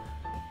 10มั้ย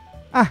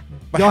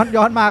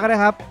ย้อนมาก็ได้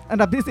ครับอัน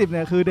ดับที่10เ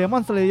นี่ยคือ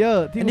Demon Slayer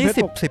ที่อันนี้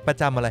10ประ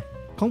จำอะไร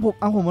ของ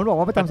ผมมันบอก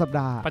ว่าประจำสัป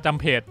ดาห์ประจ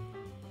ำเพจ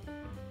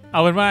เอ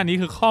าเป็นว่าอันนี้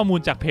คือข้อมูล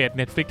จากเพจ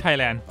Netflix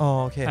Thailand โ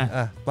อเค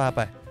ว่าไ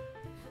ป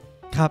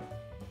ครับ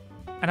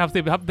อันดับ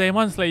10ครับ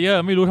Demon Slayer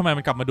ไม่รู้ทำไม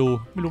มันกลับมาดู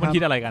ไม่รู้มันคิ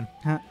ดอะไรกัน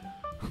ฮะ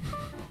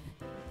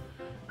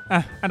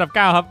อันดับ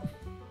9ครับ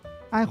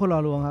ไอ้คนหล่อ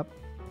ลวงครับ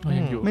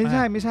ไม่ใ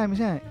ช่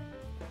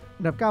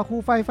อันดับ9คู่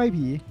ไฟผี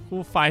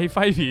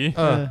ผี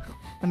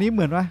อันนี้เห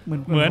มือนปะเหมือน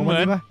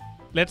ปะ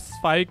Let's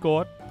Fight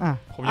Ghost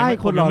ผมยั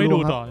งไม่ดู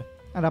ต่อ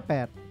อันดับ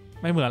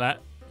8ไม่เหมือนแล้ว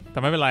แต่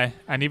ไม่เป็นไร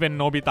อันนี้เป็น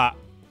โนบิตะ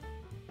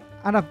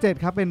อันดับ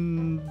7ครับเป็น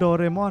โด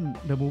เรมอน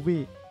เดอะมูฟ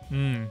วี่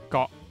เ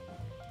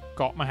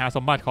กาะมหาส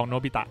มบัติของโน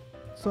บิตะ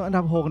ส่วนอัน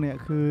ดับ6เนี่ย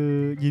คือ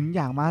หยินอ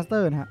ย่างมาสเตอ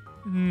ร์นะฮะ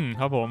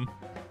ครับผม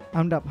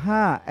อันดับ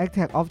5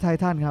 Attack of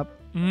Titan ครับ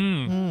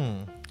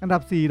อันดั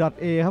บ4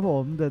 .A ครับผ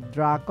ม The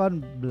Dragon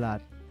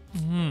Blood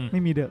ไ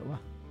ม่มีเดอะวะ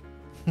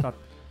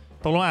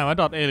ตกลงอ่านว่า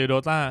 .a หรือ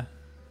Dota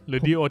หรื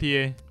อ DOTA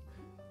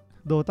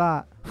โดตา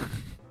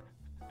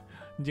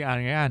จริงๆอ่าน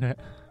ง่ายๆเถอะ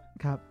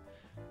ครับ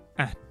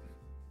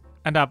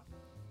อันดับ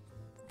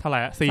เท่าไหร่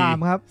อะสี่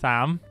 3ครับ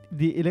 3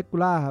 The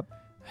Irregular ครับ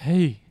เฮ้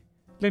ย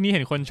เรื่องนี้เ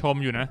ห็นคนชม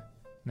อยู่นะ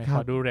ไหน ค ข รั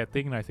อบ ดูเรต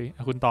ติ้งหน่อยสิ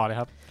คุณต่อเลย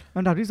ครับ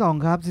อันดับที่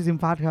2ครับ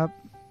Sisyphus ครับ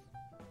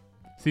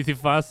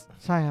Sisyphus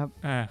ใช่ครับ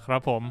ครั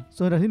บผม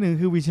ส่วนอันดับที่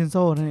1คือ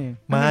Vincenzo นั่นเอง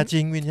มาจริ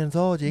งวินเชนโซ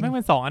จริง ไม่เ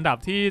ป็น2อันดับ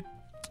ที่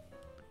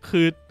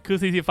คือ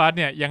Sisyphus เ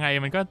นี่ยยังไง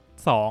มันก็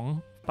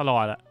2ตลอ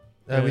ดอะ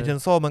วินเชน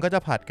โซมันก็จะ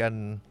ผัดกัน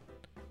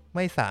ไ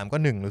ม่3ก็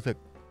1รู้สึก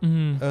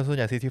ส่วนใ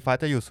หญ่ซิติฟัส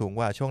จะอยู่สูง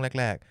กว่าช่วง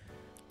แรก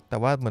ๆแต่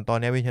ว่าเหมือนตอน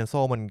นี้วินเชนโซ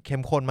มันเข้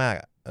มข้นมาก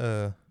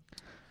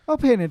ก็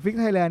เพจ Netflix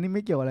Thailand นี่ไ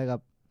ม่เกี่ยวอะไรกับ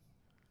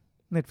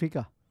Netflix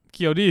อ่ะ เ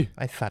กี่ยวดิ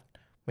ไอสัตว์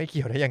ไม่เ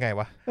กี่ยวได้ยังไง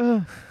วะ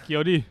เกี่ย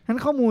วดิ งั้น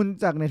ข้อมูล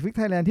จาก Netflix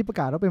Thailand ที่ประ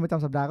กาศว่าเป็นประจ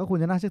ำสัปดาห์ก็ควร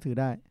จะน่าเชื่อถือ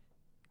ได้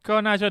ก็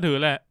น่าเชื่อถือ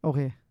แหละ โอเค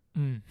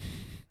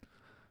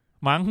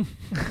มั้ง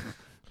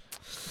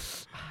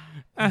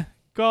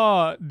ก็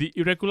The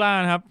Irregular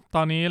นะครับ ต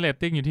อนนี้เรต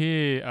ติ้งอยู่ที่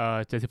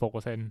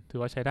76%ถือ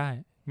ว่าใช้ได้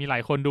มีหลา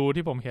ยคนดู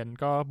ที่ผมเห็น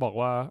ก็บอก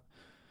ว่า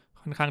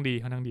ค่อนข้างดี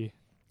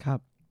ครับ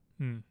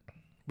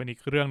เป็นอีก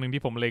เรื่องหนึ่ง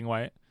ที่ผมเล็งไ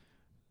ว้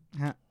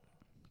ฮะ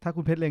ถ้า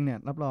คุณเพชรเล็งเนี่ย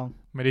รับรอง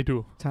ไม่ได้ดู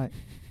ใช่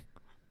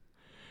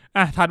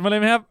ถัดมาเลย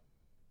ไหมครับ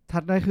ถั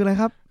ดไปคืออะไร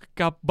ครับ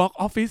กับ Box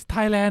Office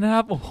Thailand นะค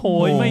รับ โอ้โห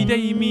ไม่ได้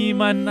มี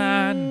มานา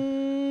น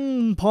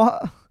เพร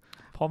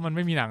าะ มันไ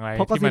ม่มีหนังอะไร เ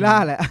พราะก็ ที่ ซิล่า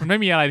แหละ มันไม่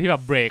มีอะไรที่แบ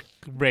บเบร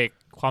ก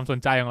ความสน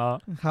ใจของเรา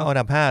ครับ เอาอัน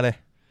ดับ5เลย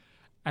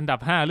อันดับ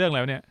5เรื่องแ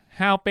ล้วเนี่ย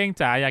ห้าวเป้ง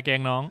จ๋าอย่าแกล้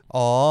งน้อง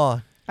อ๋อ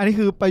อันนี้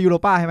คือไปยูโร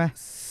ป้าใช่ไหม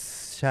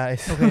ใช่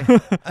โอเค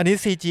อันนี้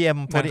CGM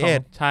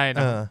 48ใช่น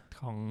ะ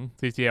ของ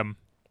CGM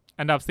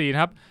อันดับ4น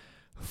ะครับ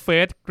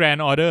Fate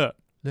Grand Order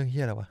เรื่องเฮี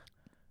ยอะไรวะ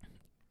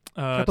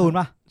การ์ตูน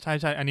ปะ ใ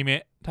ช่อนิเม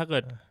ะถ้าเกิ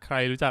ดใคร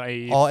รู้จักไอ้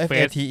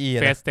FATE น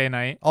ะ Fate Stay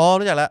Night อ๋อ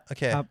รู้จักแล้วโอ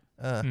เค ครับ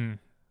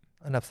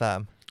อันดับ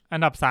3อั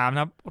นดับ3น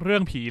ะครับเรื่อ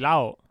งผีเล่า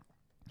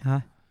ฮะ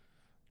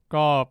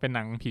ก็เป็นห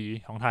นังผี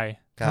ของไทย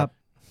ครับ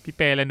พี่เ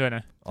ป้เล่นด้วยน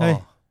ะ เฮ้ย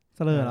เส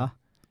ลอเหรอ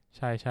ใ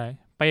ช่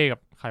เป้กับ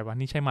ใครวะ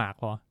นี่ใช่หมาก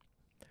พอ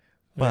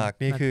หมาก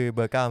นี่คือเบ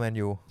อร์9แมน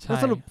ยู แล้ว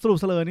สรุป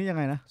เสลอนี่ยังไ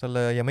งนะ สเล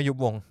อร์ยังไม่ยุบ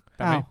วง แ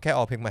ต่ไม่ แค่อ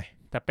อกเพลงใหม่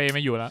แต่เป้ไ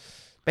ม่อยู่แล้ว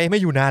เป้ไม่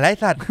อยู่นานแล้วไอ้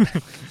สัตว์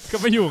ก็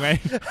ไม่อยู่ไง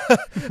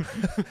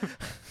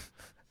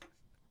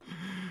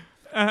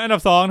อันดั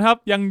บ2นะครับ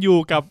ยังอยู่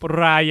กับ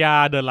รายา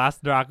The Last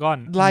Dragon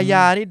ราย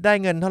านี่ได้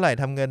เงินเท่าไหร่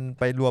ทำเงิน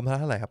ไปรวม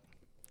เท่าไหร่ครับ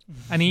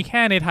อันนี้แ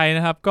ค่ในไทยน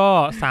ะครับก็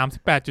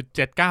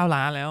 38.79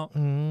 ล้านแล้ว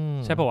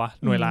ใช่ป่าวะ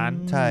หน่วยล้าน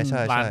ใช่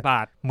ล้านบา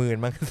ท หมื่น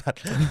มั้งสัต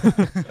ว์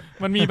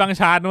มันมีบาง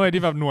ชาร์ตด้วย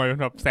ที่แบบหน่วย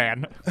แบบแสน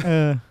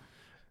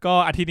ก็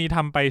อาทิตย์นี้ท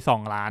ำไป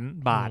2ล้าน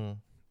บาท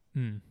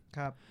ค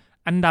รับ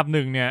อันดับ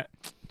1เนี่ย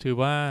ถือ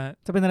ว่า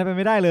จะเป็นอะไรไปไ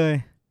ม่ได้เลย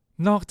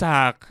นอกจา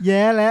กแ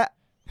ย่และ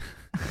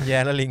แย่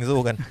และลิงสู้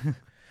กัน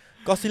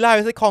ก็ซิล่า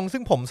วิสคองซึ่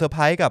งผมเซอร์ไพ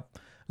รส์กับ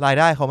ราย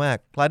ได้เขามาก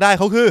รายได้เ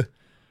ขาคือ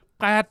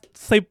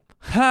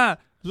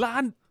85ล้า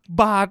น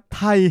บาท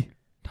ไทย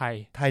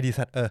ดี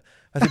สัตว์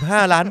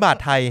85ล้านบาท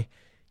ไทย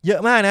เยอ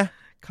ะมากนะ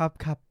ค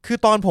รับคือ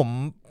ตอน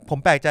ผม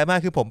แปลกใจมาก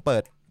คือผมเปิ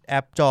ดแอ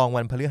ปจอง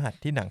วันพฤหัส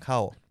ที่หนังเข้า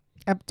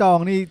แอปจอง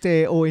นี่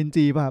JONG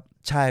ป่ะครับ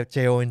ใช่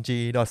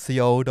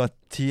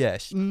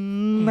jong.co.th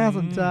น่าส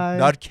นใจ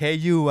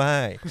 .ku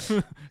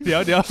เดี๋ย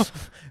ว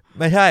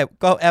ไม่ใช่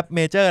ก็แอปเม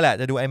เจอร์แหละ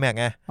จะดู iMac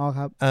ไงอ๋อค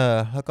รับ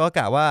แล้วก็ก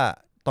ะว่า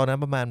ตอนนั้น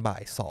ประมาณบ่า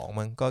ย2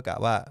มั้งก็กะ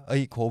ว่า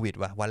โควิด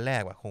ว่ะวันแร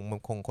กว่ะ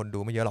คงคนดู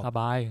ไม่เยอะหรอกส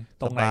บาย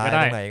ตรงไหนก็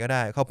ไ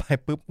ด้เข้าไป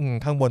ปุ๊บ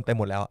ข้างบนไปห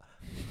มดแล้ว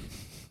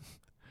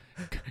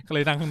ก็เล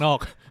ยนั่งข้างนอก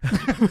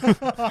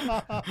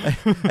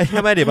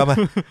ไม่ดิประมาณ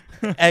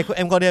เ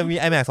อ็มก็เนี่ยมี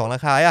iMac 2รา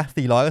คา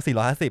400กับ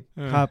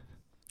450ครับ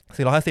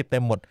450เต็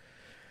มหมด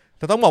แ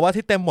ต่ต้องบอกว่า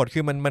ที่เต็มหมดคื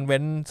อมันเว้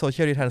น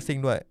social distancing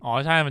ด้วยอ๋อ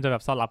ใช่มันจะแบ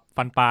บสลับ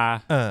ฟันปลา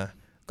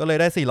ก็เลย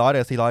ได้400แ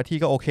ต่400ที่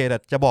ก็โอเคแต่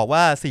จะบอกว่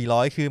า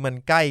400คือมัน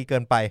ใกล้เกิ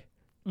นไป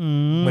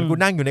เหมือนกู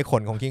นั่งอยู่ในข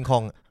นของคิงคอ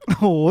ง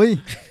โอ้ย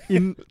อิ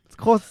น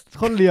โค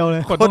ตรเลียวเล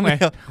ยขนตรงไหน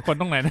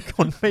นะค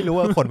นไม่รู้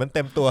ว่าขนมันเ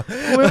ต็มตัว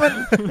ไ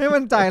ม่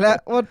มั่นใจแล้ว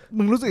ว่า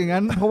มึงรู้สึกอย่าง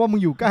นั้นเพราะว่ามึง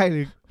อยู่ใกล้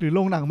หรือโร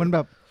งหนังมันแบ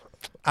บ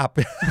อับ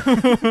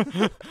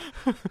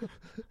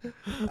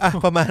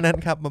ประมาณนั้น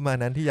ครับประมาณ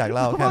นั้นที่อยากเ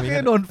ล่าแค่นี้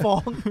โดนฟ้อ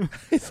ง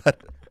สัต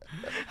ว์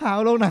หา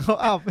โรงหนังเขา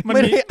อับไ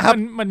ม่ได้อับ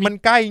มัน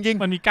ใกล้จริง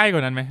มันมีใกล้กว่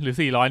านั้นไหมหรือ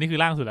400นี่คื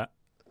อล่างสุดแล้ว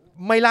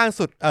ไม่ล่าง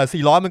สุด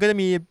400มันก็จะ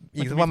มี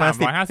อีกประมาณ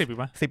350อีก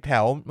ป่ะ10แถ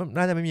ว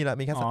น่าจะไม่มีละ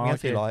มีแค่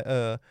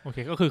400โอเค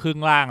ก็คือครึ่ง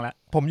ล่างแล้ว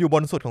ผมอยู่บ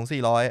นสุดของ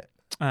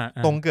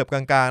400ตรงเกือบกล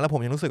างๆแล้วผ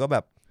มยังรู้สึกว่าแบ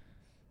บ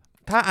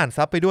ถ้าอ่าน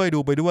ซับไปด้วยดู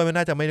ไปด้วยมัน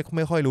น่าจะไ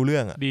ม่ค่อยรู้เรื่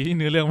องดีที่เ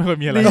นื้อเรื่องไม่ค่อย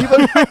มีอะไร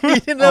ดี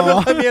ที่เนื้อไม่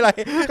ค่อยมีอะไร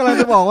กำลัง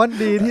จะบอกว่า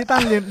ดีที่ตั้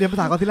งเรียนภา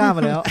ษากอซิล่าม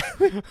าแล้ว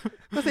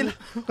กอซิ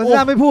ล่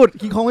าไม่พูด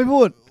คิงคองไม่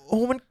พูดโอ้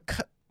มัน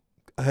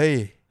เฮ้ย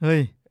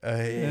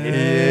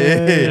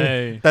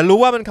แต่รู้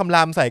ว่ามันคำร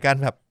ามใส่กัน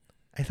แบบ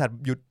ไอสัต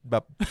ว์หยุดแบ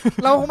บ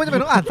เราคงไม่จำเป็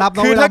นต้องอ่านซับ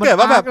คือถ้าเกิด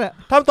ว่าแบบ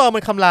ถ้าตอนมั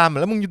นคำราม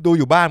แล้วมึงดู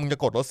อยู่บ้านมึงจะ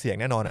กดลดเสียง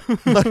แน่นอน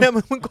ตอนนี้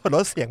มึงกดล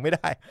ดเสียงไม่ไ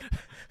ด้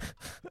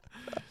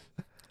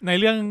ใน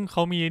เรื่องเข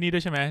ามีนี่ด้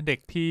วยใช่ไหมเด็ก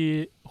ที่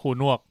หู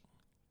หนวก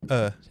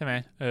ใช่ไหม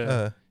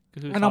ก็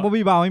คือ น้องบ๊อบ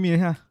บี้บราวน์ไม่มี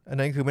ใช่ไหม อัน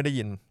นั้นคือไม่ได้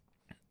ยิน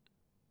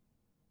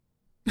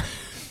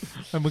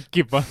มึง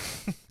กิบวะ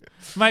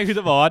ไม่คือจ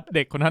ะบอกว่าเ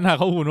ด็กคนนั้นเ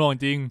ขาหูหนวก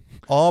จริง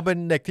อ๋อเป็น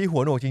เด็กที่หั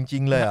วโหนกจริ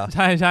งๆเลยเหรอ่ะ ใ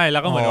ช่ใช่แล้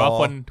วก็เหมือน อ๋อ ว่า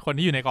คน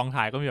ที่อยู่ในกอง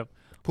ถ่ายก็มีแบบ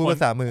พูดภ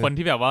าษามือ คน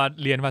ที่แบบว่า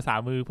เรียนภาษา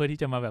มือเพื่อที่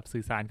จะมาแบบ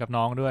สื่อสารกับ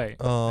น้องด้วย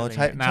อ๋อใ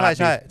ช่ น่ารั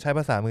ใช่ กดี ใช้ภ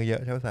าษามือเยอ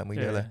ะใช้ภาษามือ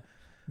เยอะเลย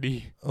ดี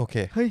โอเค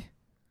เฮ้ย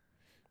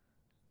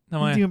ทำ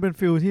ไม จริงๆมันเป็น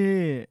ฟิลที่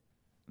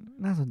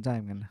น่าสนใจเห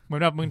มือนกันนะ เหมือ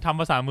นแบบมึงทำ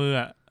ภาษามือ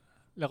อะ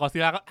แล้วก็ซิ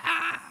ล่าก็อ้า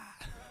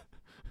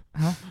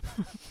ฮะ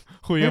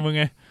คุยกับมึง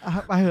ไง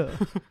ไปเถอะ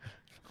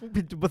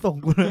ผิดจุดประสง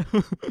ค์กูเลย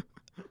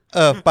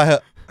ไปเหอ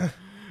ะ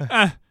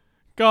อ่ะ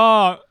ก็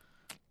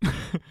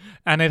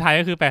ในไทย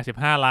ก็คือ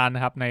85 ล้านน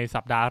ะครับใน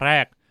สัปดาห์แร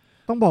ก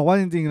ต้องบอกว่า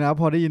จริงๆแล้ว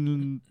พอได้ยิน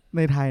ใ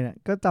นไทยเนี่ย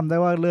ก็จำได้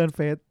ว่าเลื่อนเฟ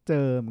ซเจ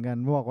อเหมือนกัน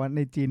บอกว่าใน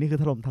จีนนี่คือ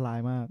ถล่มทลาย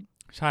มาก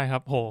ใช่ครั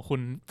บโหคุ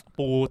ณ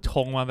ปูช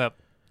งมาแบบ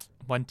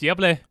หวานเจี๊ยบ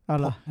เลย เอา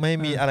ล่ะ ไม่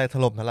มีอะไรถ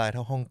ล่มทลายเท่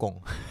าฮ่องกง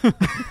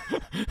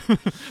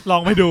ลอ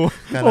งไปดู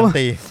การัน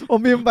ตี ผม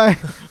พิมพ์ไป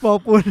บอก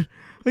ปูน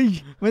เฮ้ย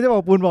ไม่ใช่บอ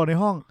กปูนบอกใน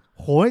ห้อง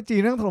โหในจี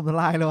นนั่งถล่มท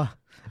ลายเลยว่ะ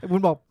ไอ้ปู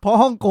นบอกเพราะ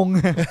ฮ่องกงไ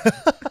ง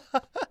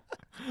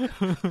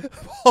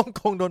ฮ่อง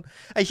กงโดน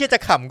ไอ้เหี้ยจะ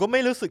ขำก็ไม่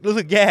รู้สึ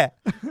กแย่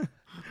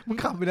มึง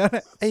ขับไปแล้วแหล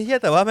ะ ไอ้เหี้ย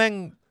แต่ว่าแม่ง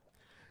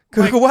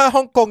คือว่าฮ่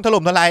องกงถ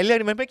ล่มทลายเรื่อง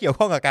นี้มันไม่เกี่ยว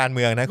ข้องกับการเ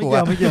มืองนะ ไม่ กู เกี่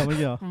ยว ว่า ไม่เกี่ยวไม่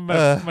เกี่ยว แบบ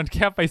มันแ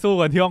ค่ไปสู้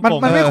กันที่ฮ่อง มัน ก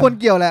ง มันไม่ควร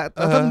เกี่ยวแหละแ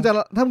ต่ เออ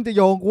ถ้ามึงจะโ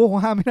ยงกูค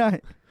งห้ามไม่ได้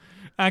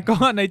ก็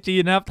ในจี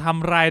นนะครับท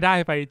ำรายได้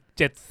ไป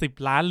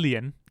70 ล้านเหรีย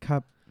ญ ครั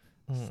บ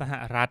สห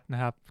รัฐน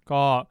ะครับ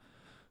ก็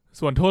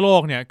ส่วนทั่วโล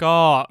กเนี่ยก็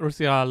รัสเ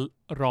ซีย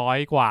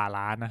100 กว่า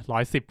ล้านนะ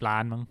110 ล้า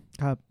นมั้ง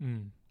ครับ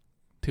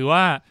ถือว่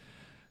า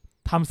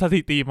ทำส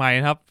ถิติใหม่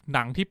นะครับ ห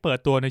นังที่เปิด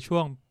ตัวในช่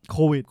วง โค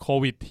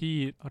วิด ที่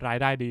ราย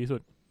ได้ดีที่สุ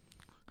ด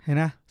เห็น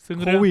นะ ซึ่ง โ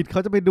ค เรื่อง วิดเข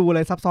าจะไปดูอะไร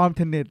ซับซ้อนเ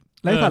ทนเน็ต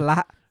ไร้สาระ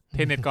เท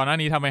เน็ตก่อนหน้า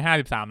นี้ทำไป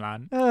53 ล้าน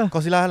ก็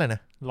ซิล่าอะไรน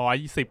ะ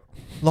 110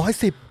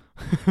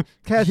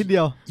 110 แค่อาทิตย์เดี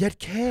ยว เย็ด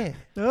แค่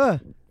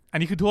อัน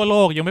นี้คือทั่วโล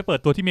กยังไม่เปิด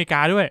ตัวที่อเมริก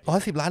าด้วย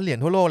 110 ล้านเหรียญ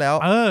ทั่วโลกแล้ว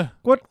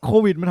ก็โค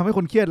วิดมันทำให้ค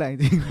นเครียดแหละจ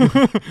ริง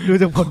ๆ ดู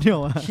จากผลที่อ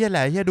อกมา เครียดแหล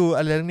ะเฮียดูอ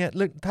ะไรเรื่องเนี้ย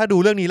ถ้าดู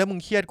เรื่องนี้แล้วมึง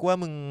เครียดกูว่า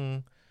มึง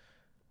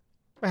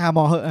ไปหาหม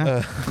อเหอะ เอ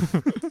อ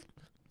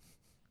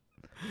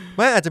ไ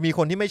ม่อาจจะมีค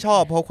นที่ไม่ชอ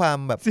บเพราะความ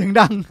แบบ เสียง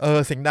ดัง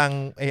เสียงดัง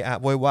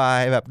โวยวา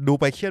ยแบบดู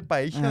ไปเครียดไป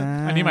เชี่ย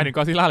อันนี้หมายถึง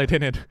ก็ซิล่าหรือเท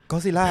เน็ต ก็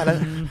ซิล่าแล้ว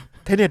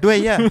เทเน็ตด้วย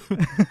เฮีย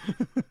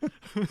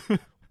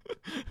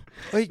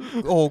เอ้ย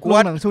โอ้กู กู ว่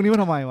า หนังช่วงนี้มั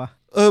นทำไมวะ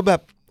แบ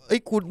บ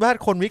กูว่า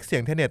คนมิกเสีย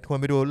งเทเน็ตควร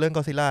ไปดูเรื่อง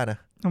ก็ซิล่านะ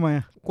ทำไมอ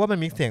ะ กูว่ามัน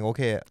มิกเสียงโอเ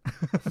คอะ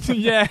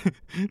แย่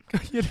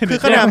เทเน็ต คือ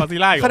ขนาด ก็ซิ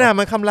ล่าอยู่ ขนาด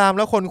มันคำรามแ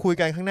ล้วคนคุย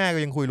กันข้างหน้าก็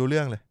ยังคุยรู้เ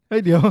รื่องเลย เฮ้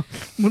ยเดี๋ยว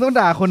มึงต้อง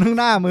ด่าคนข้าง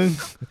หน้ามึง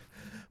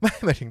ไม่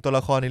หมายถึงตัวล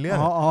ะครในเรื่อง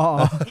อ๋อ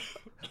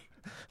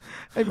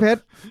ไอ้เพช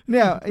รเ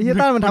นี่ยไอ้เฮีย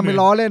ต้านมันทำเป็น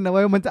ล้อเล่นนะเ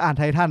ว้ยมันจะอ่าน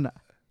ไททันอ่ะ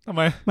ทำไ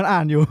ม มันอ่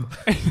านอยู่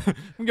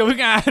มึงอย่าเพิ่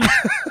งอ่าน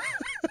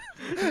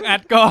มึงอ่า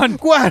นก่อน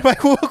กูอ่านไป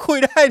กูก็คุย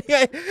ได้นี่ไง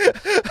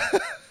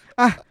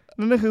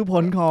นั่นก็คือผ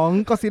ลของ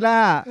ก็ซิล่า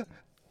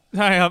ใ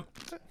ช่ครับ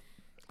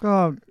ก็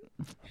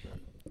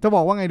จะบ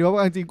อกว่าไงดีว่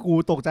าจริงๆกู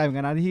ตกใจเหมือน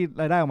กันนะที่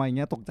รายได้ออกมาอย่างเ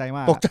งี้ยตกใจม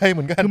าก ตกใจเห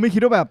มือนกัน คือไม่คิ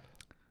ดว่า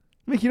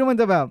มัน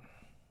จะแบบ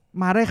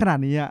มาได้ขนาด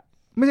นี้อ่ะ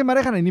ไม่ใช่มาไ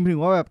ด้ขนาดนี้ถึ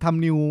งว่าแบบท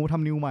ำ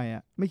นิวใหม่อ่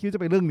ะไม่คิดว่าจ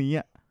ะเป็นเรื่องนี้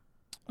อ่ะ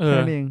แค่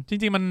นั้นเอง จ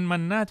ริงๆมั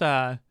นน่าจะ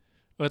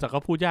แต่ก็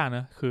พูดยากน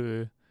ะคือ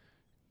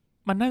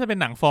มันน่าจะเป็น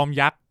หนังฟอร์ม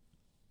ยักษ์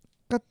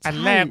ก็ อัน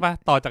แรกปะ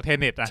ต่อจากเท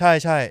เน็ตอ่ะ ใช่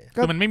ใช่ คื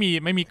อมันไม่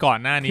มีก่อน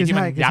หน้านี้ที่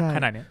มันยักษ์ข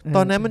นาดเนี้ย ต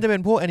อนนั้นมันจะเป็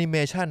นพวกแอนิเม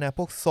ชันนะ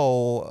พวกโซ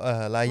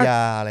ลายา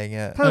อะไรเ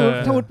งี้ย ถ้า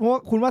เพราะว่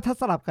าคุณว่าถ้า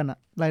สลับกันอะ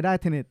รายได้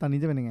เทเน็ตตอนนี้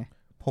จะเป็นยังไง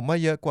ผมว่า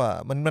เยอะกว่า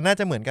มันน่า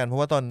จะเหมือนกันเพราะ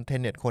ว่าตอนเท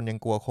นเน็ตคนยัง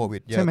กลัวโควิ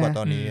ดเย ใช่ อะ ไหม กว่า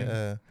ตอนนี้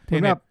เท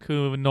เน็ตคื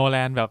อโนแล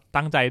นแบบ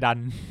ตั้งใจดัน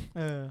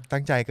ตั้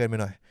งใจเกินไป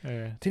หน่อย เอ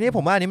อ ทีนี้ผ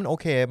มว่าอันนี้มันโอ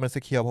เคมันส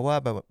เคียวเพราะว่า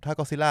แบบถ้า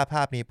ก็ซิล่าภ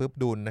าพนี้ปุ๊บ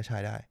ดูนะใช้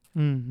ได้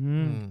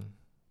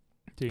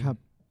จริง ครับ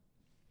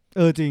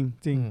จ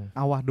ริงเ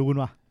อาว่ะดูน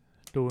ว่ะ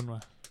ดูนว่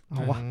ะ เอ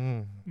าว่ะ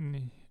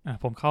นี่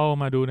ผมเข้า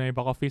มาดูใน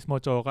Box Office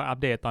Mojo ก็อัป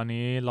เดตตอน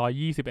นี้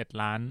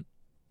121 ล้าน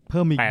เ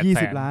พิ่มอีก 800,000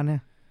 20 ล้านเนี่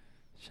ย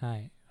ใช่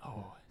โอ้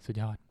สุด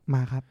ยอด ม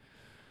าครับ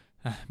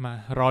มา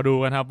รอดู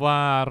กันครับว่า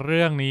เ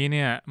รื่องนี้เ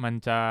นี่ยมัน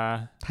จะ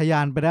ทะยา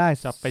นไปได้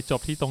จะไปจบ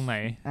ที่ตรงไหน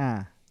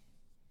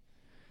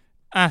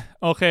โอ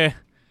โอเค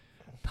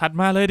ถัด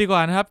มาเลยดีกว่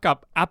านะครับกับ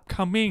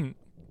upcoming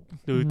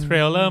หรือเทร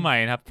ลเลอร์ใหม่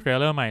นะครับเทรล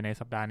เลอร์ใหม่ใน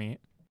สัปดาห์นี้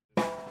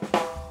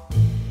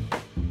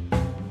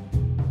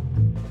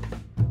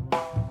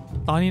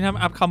ตอนนี้นะครับ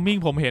upcoming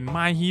ผมเห็น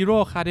My Hero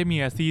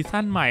Academia ซี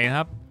ซั่นใหม่นะค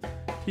รับ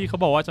ที่เขา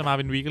บอกว่าจะมาเ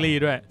ป็น weekly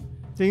ด้วย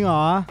จริงเหร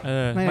อ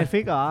ใน มัน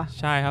Netflix เหรอ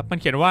ใช่ครับมัน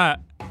เขียนว่า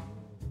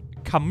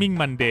coming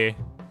Monday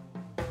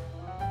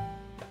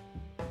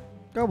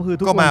ก็คือ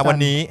ทุก ก็มาวัน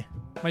นี้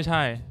ไม่ใ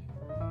ช่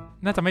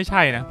น่าจะไม่ใ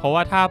ช่นะ เพราะว่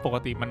าถ้าปก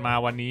ติมันมา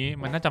วันนี้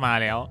มันน่าจะมา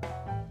แล้ว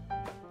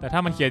แต่ถ้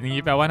ามันเขียนอย่าง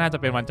นี้แปลว่าน่าจะ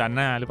เป็นวันจันทร์ห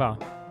น้าหรือเปล่า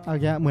เอา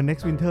แกเหมือน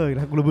Next Winter อีกแ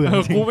ล้วกูระเบื่อจ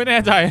ริง กูไม่แน่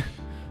ใจ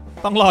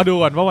ต้องรอดู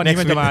ก่อนว่าวันนี้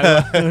มันจะมาหรือเป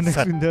ล่า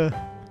Next Winter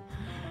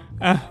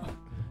อ่ะ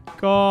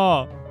ก็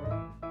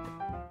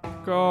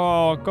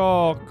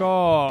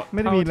ไ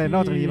ม่ได้มีอะไรน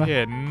อกจากนี้ปะ เ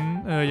ห็น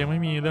ยังไม่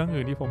มีเรื่อง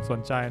อื่นที่ผมสน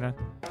ใจนะ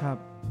ครับ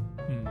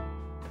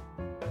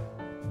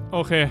โอ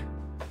เค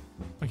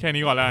แค่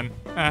นี้ก่อนแล้วกัน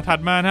ถัด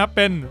มานะครับเ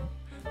ป็น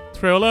เท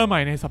รลเลอร์ให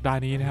ม่ในสัปดาห์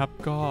นี้นะครับ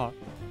ก็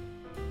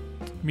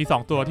มี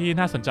2ตัวที่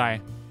น่าสนใจ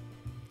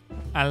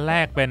อันแร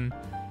กเป็น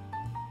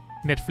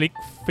Netflix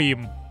ฟิล์ม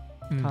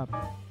ครับ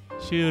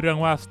ชื่อเรื่อง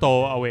ว่า Stow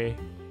Away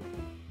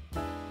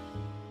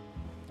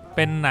เ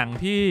ป็นหนัง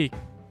ที่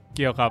เ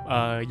กี่ยวกับ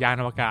ยาน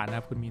อวกาศนะค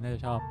รับคุณมีน่าจะ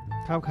ชอบ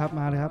ครับม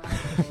าเลยครับ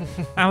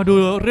มาดู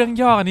เรื่อง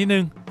ย่อกันนิดนึ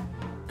ง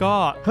ก็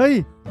เฮ้ย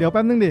เดี๋ยวแ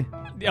ป๊บนึงดิ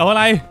เดี๋ยวอะ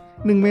ไร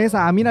 1 เมษ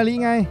ายนมินาริ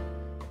ไง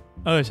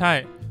ใช่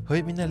เฮ้ย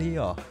มินารีเ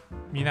หรอ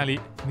มีนาริ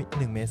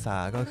 1 เมษา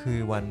ก็คือ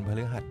วันพ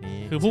ฤหัสนี้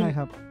คือพรุ่ง ใช่ค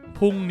รับ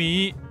พรุ่งนี้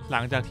หลั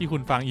งจากที่คุ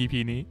ณฟัง EP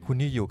นี้ คุณ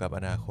นี่อยู่กับอ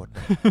นาคต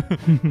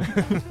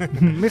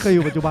ไม่เคยอ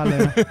ยู่ปัจจุบันเลย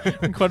นะ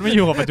คนไม่อ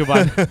ยู่กับปัจจุบัน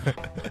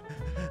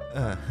เอ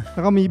อ แล้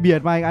วก็มีเบีย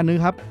ดมาอีกอันนึง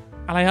ครับ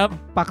อะไรครับ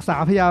ปักษา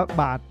พยา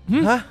บาท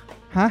ฮะ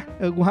ฮะ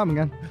กูห้ามเหมือน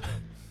กัน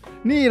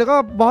นี่แล้วก็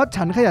บอส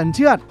ฉันขยันเ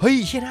ชือด เฮ้ย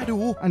เชี่ยน่าดู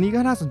อันนี้ก็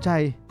น่าสนใจ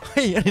เ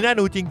ฮ้ยอันนี้น่า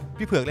ดูจริง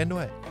พี่เผือกเล่นด้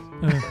วย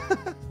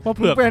ว่าเ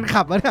ผือก แฟน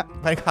ขับวะเนี่ย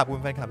แฟนคลับคุ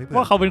ณแฟนคลับพี่เผือก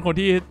ว่าเขาเป็นคน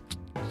ที่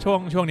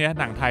ช่วงเนี้ย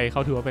หนังไทยเข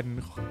าถือว่าเป็น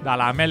ดา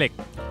ราแม่เหล็ก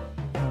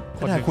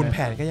ขนาดคุณแผ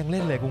นก็ยังเ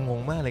ล่นเลยกูงง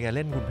มากเลยแกเ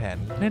ล่นคุณแผน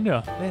เล่นเหร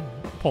อ เล่น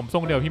ผมทร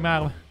งเดียวพี่มาก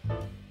ปะ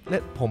เล่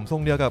นผมทร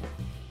งเดียวกับ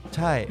ใ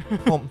ช่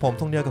ผม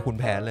ทรงเดียวกับคุณ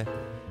แผนเลย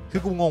คื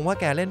อกูงงว่า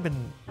แกเล่นเป็น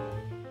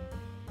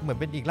เหมือน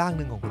เป็นอีกร่างห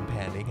นึ่งของคุณแผ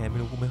นเลยไงไม่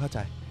รู้กูไม่เข้าใจ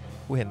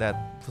กูเห็นแต่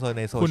ใ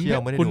นโซ คุณ เชียล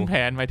ไม่ได้ คุณ ดู แผ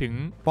นหมายถึง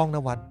ป้องน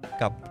วัด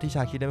กับที่ช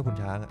าคิดได้เป็นคุณ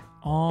ช้างอ่ะ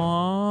อ๋อ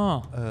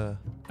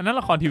อันนั้น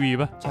ละครทีวี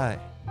ปะ ใช่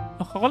แ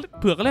ล้วเขาก็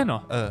เผือกก็เล่นเหร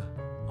อ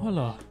อ๋อเห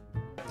รอ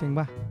จริง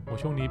ป่ะ โอ้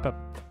ช่วงนี้แบบ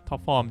ท็อป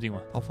ฟอร์มจริง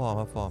ว่ะ เขาฟอ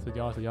ร์ม สุด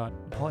ยอด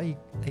เพราะ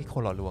ไอ้ค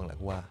นหล่อลวงแหละ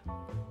กูว่า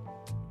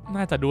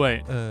น่าจะด้วย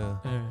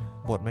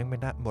บทแม่ง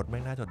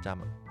น่าจดจ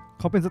ำอ่ะ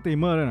เขาเป็นสตรีม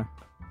เมอร์ด้วยนะ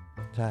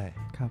ใช่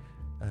ครับ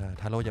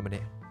ทาโร่ยามาเน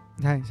ะ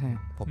ใช่ใช่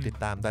ผมติด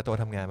ตามแต่ตัว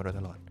ทำงานมาโดย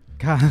ตลอด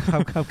ครับ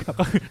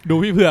ดู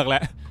พี่เผือกแหล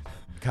ะ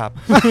ครับ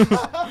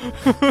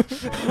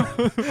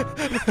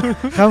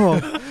ครับผม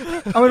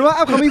เอาเป็นว่า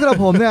อัพคัมมิ่งสำหรับ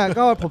ผมเนี่ย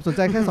ก็ผมสนใ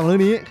จแค่2เรื่อ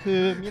งนี้ คื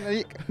อ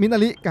มินา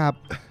ริ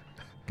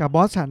กับบ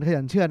อสฉันข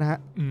ยันเชื่อดนะฮะ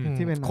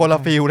ที่เป็น คนละ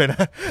ฟิลเลยน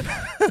ะ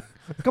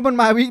ก็มัน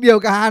มาวีคเดียว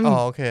กัน อ๋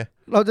อโอเค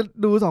เราจะ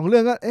ดู2เรื่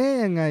องก็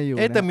ยังไงอยู่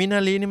แต่มินา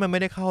รีนี่มันไม่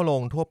ได้เข้าล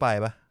งทั่วไป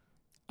ปะ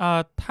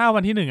ถ้าวั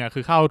นที่1คื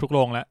อเข้าทุกโร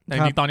งแล้วแต่จ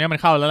ริงๆตอนนี้มัน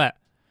เข้าแล้วแหละ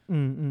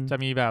จะ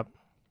มีแบบ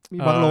มี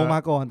บางโรงมา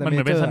ก่อนแต่ มันเห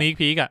มือนเป็นสนีค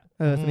พีกอ่ะ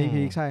สนีค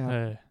พีกใช่ครับ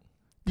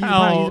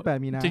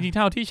 25-28 มีนา จริงๆเ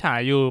ท่าที่ฉาย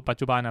อยู่ปัจ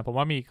จุบันอ่ะผม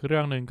ว่ามีเรื่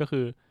องหนึ่งก็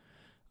คือ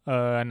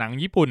หนัง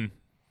ญี่ปุ่น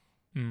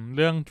เ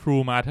รื่อง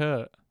True Matter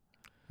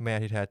แม่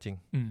ที่แท้จริง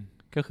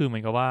ก็คือเหมื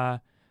อนกับว่า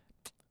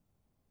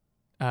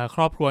ค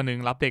รอบครัวหนึ่ง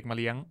รับเด็กมา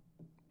เลี้ยง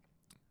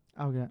เ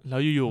อาแก แล้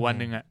วอยู่ๆวัน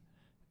หนึ่งอ่ะ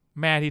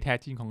แม่ที่แท้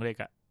จริงของเด็ก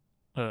อ่ะ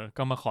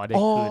ก็มาขอเด็ก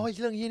คืน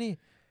เรื่องนี้นี่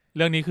เ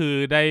รื่องนี้คือ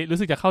ได้รู้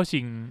สึกจะเข้าชิ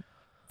ง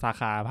สา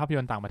ขาภาพย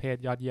นตร์ต่างประเทศ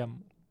ยอดเยี่ยม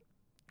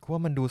กูว่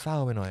ามันดูเศร้า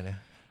ไปหน่อยนะ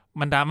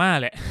มันดราม่า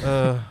แหละ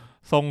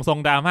ทรง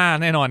ดราม่า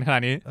แน่นอนขนา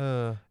ดนี้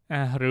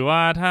หรือว่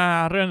าถ้า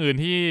เรื่องอื่น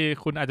ที่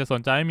คุณอาจจะส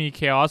นใจมี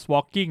Chaos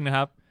Walking นะค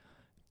รับ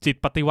จิต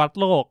ปฏิวัติ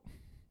โลก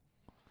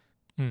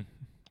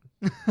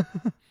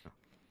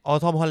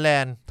ทอมฮอลแล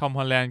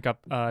นด์กับ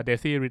เด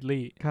ซี่ริด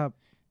ลีย์ ครับ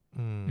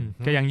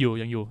ก็ยังอ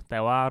ยู่แต่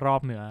ว่ารอ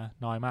บเหนือ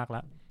น้อยมากแ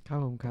ล้ว ครับ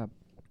ผมครับ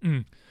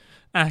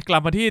กลั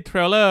บมาที่เทร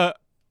ลเลอร์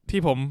ที่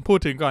ผมพูด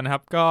ถึงก่อนนะค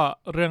รับก็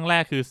เรื่องแร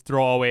กคือ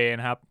Stow Away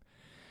นะครับ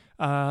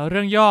เ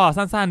รื่องย่อ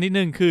สั้นๆนิด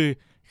นึงคือ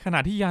ขณะ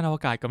ที่ยานอว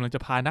กาศกำลังจะ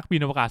พานักบิ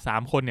นอวกาศ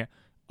3คนเนี่ย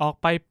ออก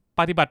ไป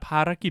ปฏิบัติภา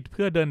รกิจเ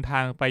พื่อเดินทา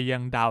งไปยั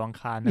งดาวอัง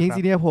คารนะ มี ครับ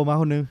ซีเนียร์โผล่มา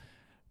คนนึง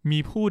มี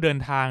ผู้เดิน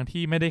ทาง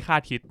ที่ไม่ได้คา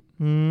ดคิด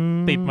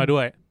ติดมาด้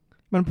วย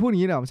มันพูดอย่า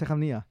งนี้เหรอใช้ค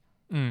ำนี้เหรอ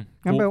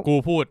งั้นแปล กู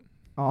พูด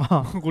อ๋อ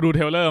กูดูเท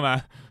รลเลอร์มา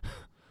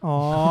อ๋อ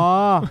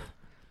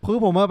คือ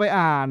ผมมาไป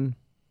อ่าน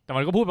แต่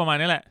มันก็พูดประมาณ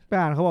นี้แหละ ไป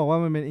อ่านเขาบอกว่า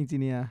มันเป็นเอนจิ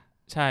เนียร์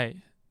ใช่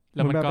แ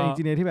ล้วมัน แบบ ก็ เป็นเอน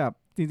จิเนียร์ที่แบบ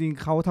จริง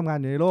ๆเขาทำงาน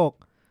อยู่ในโลก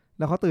แ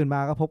ล้วเขาตื่นมา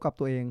ก็พบกับ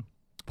ตัวเอง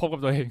พบกับ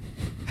ตัวเอง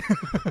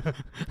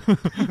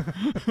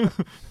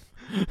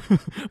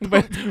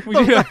มึง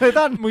ชื่ออะไร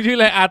มึงชื่ออ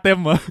ะไรอาเต็ม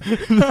เหรอ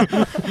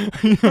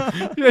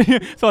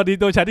สวัสดี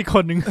ตัวฉันอีกค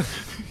นหนึ่ง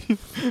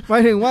หมา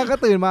ยถึงว่าก็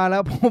ตื่นมาแล้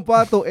วพบว่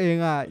าตัวเอง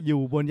อ่ะอยู่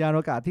บนยานอ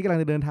วกาศที่กำลัง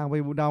จะเดินทางไป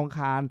ดาวอังค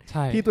าร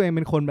ที่ตัวเองเ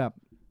ป็นคนแบบ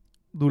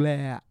ดูแล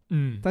อ่ะ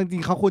แต่จริ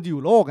งๆเขาควรจะอ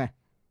ยู่โลกไง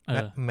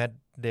แมด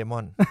เดม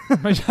อน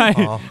ไม่ใช่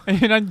ไอ้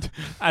นั่น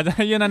อาจจะไ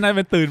อ้นั่นเ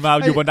ป็นตื่นมา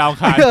อยู่บนดาวอัง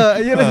คาร ไ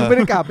อ้เหี้ยนั่นคือไม่ไ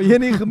ด้กลับไอ้เหี้ย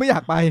นี่คือไม่อยา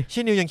กไป ชิ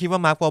นิวยังคิดว่า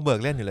มาร์ควอลเบิร์ก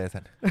เล่นอยู่เลยสั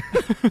ตว์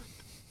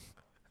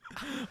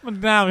มัน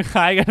หน้ามันค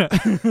ล้ายกัน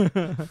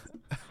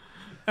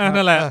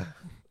นั่นแหละ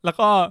แล้ว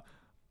ก็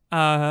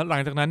หลั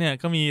งจากนั้นเนี่ย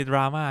ก็มีดร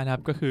าม่านะครั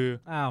บก็คือ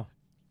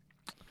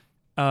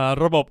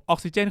ระบบออก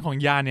ซิเจนของ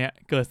ยานเนี่ย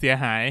เกิดเสีย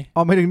หาย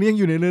หมายถึงนี่ยัง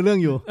อยู่ในเรื่อง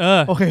อยู่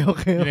โอเค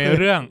อยู่ใน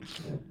เรื่อง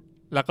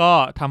แล้วก็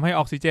ทำให้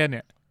ออกซิเจนเ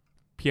นี่ย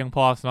เพียงพ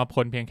อสำหรับค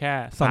นเพียงแค่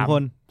3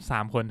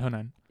 คนเท่า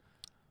นั้น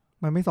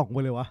มันไม่2 ค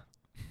นเลยวะ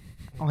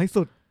เอาให้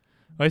สุด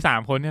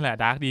3 คนนี่แหละ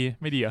ดาร์กดี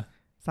ไม่ดีเหรอ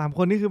3 ค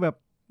นนี่คือแบบ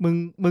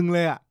มึงเล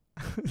ยอ่ะ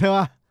ใช่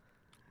ป่ะ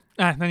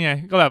นั่นไง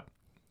ก็แบบ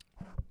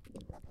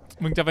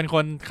มึงจะเป็นค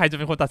นใครจะเ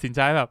ป็นคนตัดสินใจ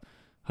แบบ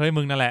เฮ้ย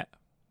มึงนั่นแหละ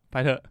ไป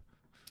เถอะ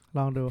ล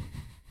องดู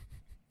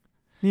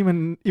นี่มัน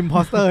อิมพอ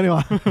สเตอร์นี่ห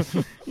ว่า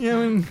เนี่ย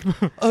มัน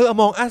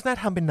Among Us น่า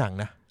ทำเป็นหนัง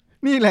นะ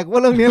นี่แหละว่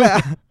าเรื่องนี้แหละ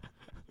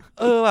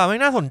ว่ะไม่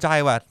น่าสนใจ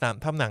ว่ะ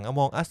ทำหนัง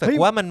Among Us แต่ เฮ้ย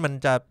ว่ามัน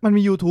จะ มัน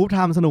มี YouTube ท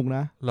ำสนุกน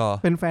ะ หรอ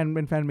เป็นแฟ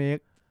นเมค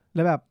แ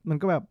ล้วแบบมัน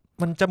ก็แบบ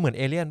มันจะเหมือนเ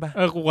อเลี่ยนป่ะ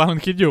กูกำลัง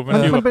คิดอยู่ มั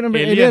นเป็นเ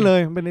อเลี่ยนเล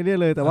ยมันเป็นเอเลี่ยน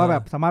เลยแต่ว่า เออ แบ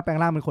บสามารถแปลง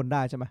ร่างเป็นคนไ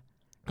ด้ใช่ไหม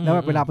แล้วแบ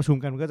บเวลาประชุม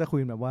กันมันก็จะคุย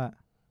แบบว่า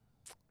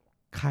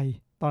ใคร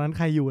ตอนนั้นใ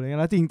ครอยู่อะไรเงี้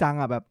ยแล้วจริงจัง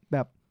อ่ะแบ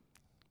บ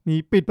มี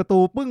ปิดประตู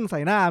ปึ้งใส่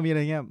หน้ามีอะไร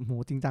เงี้ยโห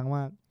จริงจังม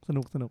ากส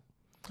นุก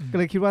ก็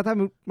เลยคิดว่าถ้า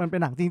มันเป็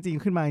นหนังจริง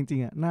ๆขึ้นมาจริ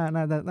งๆอ่ะ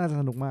น่าจะ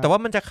สนุกมาก แต่ว่า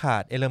มันจะขา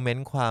ดเอลเมน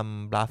ต์ความ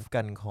บลัฟ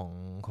กันข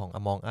อง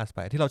Among Us ไป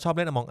ที่เราชอบเ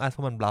ล่น Among Us เพร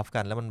าะมันบลัฟ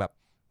กันแล้วมันแบบ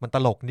มันต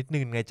ลกนิดนึ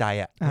งในใจ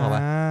อ่ะนึกออกป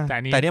ะ แต่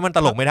แต่เนี่ยมันต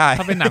ลกไม่ได้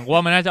ถ้าเป็นหนังว่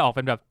ามันน่าจะออกเ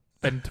ป็นแบบ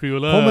เป็นทริล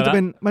เลอร์ เพราะมันจะเ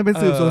ป็น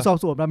สืบสวนสอบ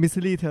สวนแบบมิสซิ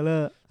ลี่เทเลอ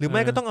ร์ หรือไ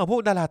ม่ก็ต้องเอาพว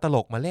กดาราตล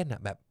กมาเล่นอ่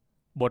ะแบบ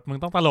บทมึง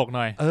ต้องตลกห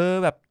น่อย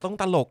แบบต้อง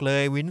ตลกเล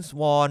ยวินส์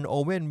วอนโอ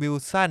เวนวิล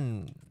สัน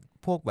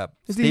พวกแบบ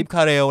สตีฟค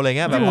าร์เรลอะไรเ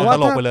งี้ยแบบเอาต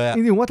ลกไปเลยอ่ะ จ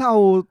ริงๆว่าถ้าเอ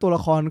าตัวล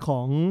ะครข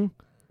อง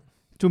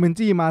จูเมน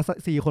จี้มา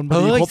4 คนพอ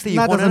ดีครบ 4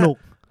 น่า คน จะสนุก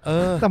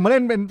แต่มาเล่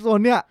นเป็นโซ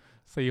นเนี้ย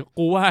สี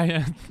กูว่า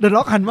เดอะล็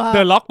อกหันมา เ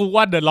ดินล็อกกู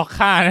ว่าเดินล็อก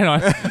ฆ่าแน่นอน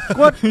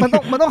ว่ามัน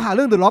ต้องหาเ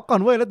รื่องเดอะล็อกก่อ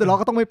นเว้ยแล้วเดอะล็อก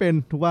ก็ต้องไม่เป็น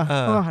ถูกป่ะ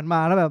ต้องหันมา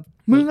แล้วแบบ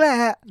มึงแหล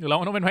ะ อยู่แล้ว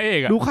มันต้องเป็นพระเอก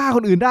อะ ดูฆ่าค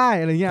นอื่นได้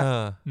อะไรเงี้ย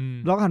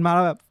ล็อกหันมาแ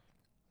ล้วแบบ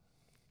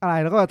อะไร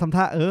แล้วก็แบบทำ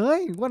ท่า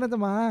ว่าน่าจะ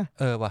มา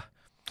ว่ะ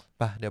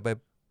ป่ะเดี๋ยวไป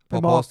ไป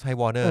บอก propose ให้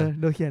วอร์เนอร์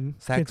เดี๋ยวเขียน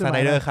แซ็กสไน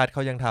เดอร์คัทเข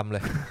ายังทำเล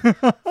ย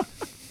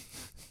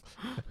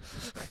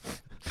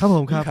ครับผ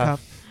มครับ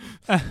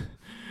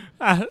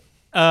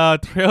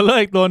เทรลเลอ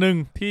ร์อีกตัวหนึ่ง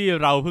ที่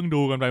เราเพิ่ง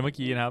ดูกันไปเมื่อ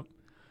กี้นะครับ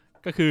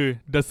ก็คือ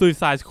The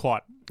Suicide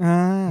Squad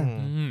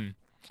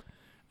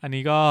อัน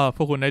นี้ก็พ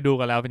วกคุณได้ดู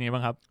กันแล้วเป็นยังไงบ้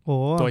างครับ โอ้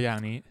ตัวอย่าง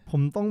นี้ ผ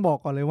มต้องบอก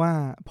ก่อนเลยว่า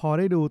พอ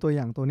ได้ดูตัวอ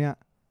ย่างตัวเนี้ย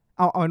เ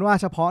อาเป็นว่า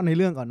เฉพาะในเ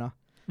รื่องก่อนเนาะ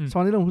เฉพ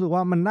าะในเรื่องผมรู้สึก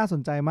ว่ามันน่าส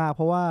นใจมากเ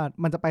พราะว่า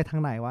มันจะไปทา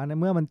งไหนวะใน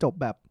เมื่อมันจบ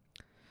แบบ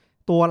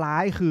ตัวร้า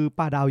ยคือ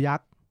ปลาดาวยัก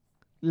ษ์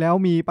แล้ว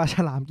มีปลาฉ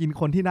ลามกิน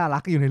คนที่น่ารั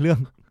กอยู่ในเรื่อง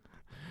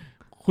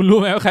คุณรู้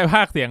ไหมว่าใครพ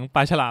ากย์เสียงปล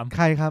าฉลาม ใ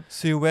ครครับ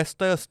ซิลเวสเ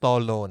ตอร์สตอล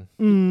โลน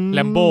แล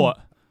มโบอ่ะ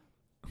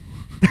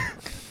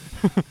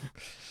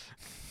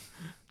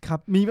ครับ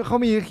เขา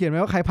มีเขียนไว้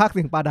ว่าใครพากย์เ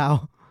สียงปลาดาว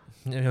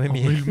ไม่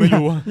มี ไม่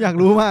รู้ อยาก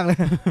รู้มากเลย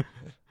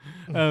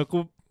กู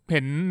เ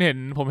ห็น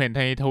ผมเห็นใ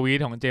นทวีต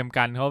ของเจมส์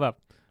กันเขาแบบ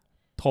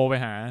โทรไป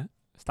หา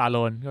สตาร์โล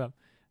นก็แบบ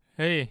เ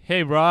ฮ้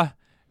ย bro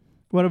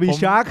Wanna be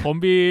shark ผม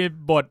มี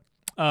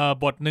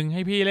บทหนึ่งใ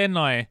ห้พี่เล่น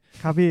หน่อย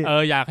ครับพี่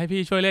อยากให้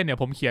พี่ช่วยเล่นเนี่ย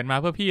ผมเขียนมา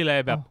เพื่อพี่เลย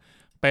แบบ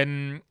เป็น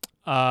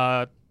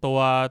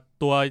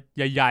ตัว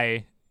ใหญ่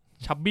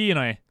ๆชับบี้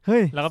หน่อย เฮ้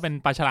ย แล้วก็เป็น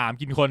ปลาฉลาม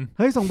กินคน เ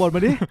ฮ้ยส่งบทม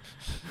าดิ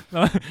แล้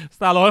วส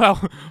ตาร์โรสแบบ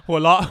หัว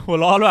เ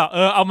ราะด้วย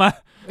เอามา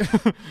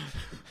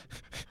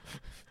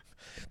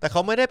แต่เข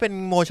าไม่ได้เป็น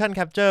motion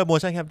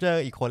capture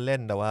อีกคนเล่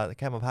นแต่ว่าแ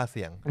ค่มาพากย์เ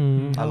สียง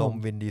อารม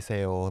ณ์วินดีเซ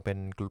ลเ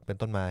ป็น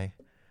ต้นไม้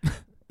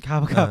ครั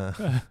บ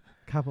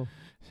ครับผม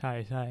ใ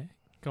ช่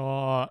ก็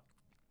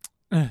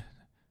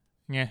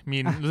ไงมี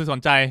รู้สึกส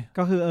นใจ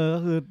ก็คื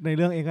อในเ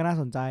รื่องเองก็น่า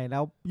สนใจแล้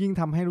วยิ่ง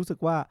ทำให้รู้สึก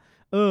ว่า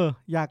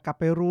อยากกลับ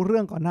ไปรู้เรื่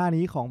องก่อนหน้า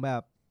นี้ของแบ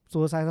บ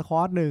Suicide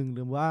Squad 1ห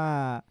รือว่า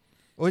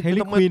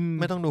Harley Quinn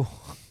ไม่ต้องดู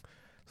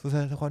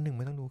Suicide Squad 1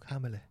ไม่ต้องดูข้าม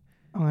ไปเลย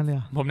เอางั้นเลยเห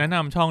รอ ผมแนะน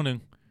ำช่องหนึ่ง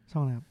ช่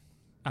องไหนครับ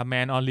A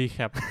Man on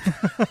Recap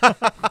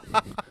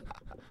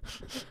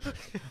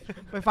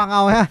ไปฟังเอ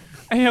าฮะ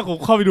ไอ้เหี้ยกู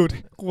เข้าไป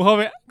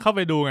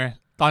ดูไง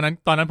ตอน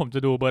นั้นผมจะ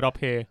ดู Bird of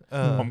Prey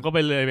ผมก็ไ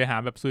ปหา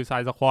แบบ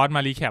Suicide Squad ม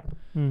า Recap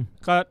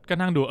ก็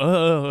นั่งดู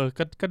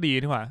ก็ดี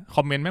นี่หว่าค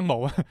อมเมนต์แม่งบอ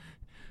กว่า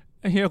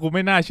ไอ้เหี้ยกูไ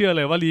ม่น่าเชื่อเ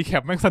ลยว่า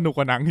Recap แม่งสนุกก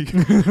ว่าหนังอีก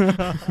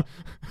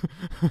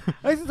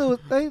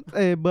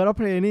Bird of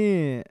Prey นี่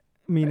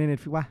มีใน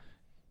Netflix ป่ะ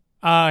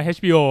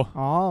HBO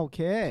อ๋อโอเค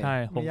ใช่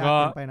ผมก็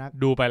ไปนัก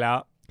ดูไปแล้ว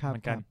ครับ เห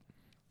มือนกัน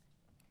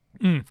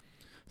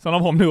สำหรั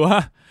บผมถือว่า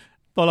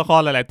ตัวละคร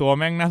หลายๆตัว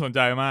แม่งน่าสนใจ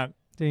มาก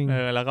จริง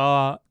แล้วก็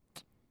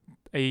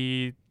ไอ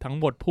ทั้ง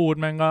บทพูด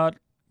แม่งก็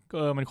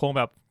มันคงแ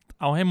บบ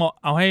เอาใ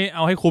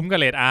ห้คุ้มกับ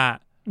เรท R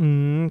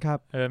ครับ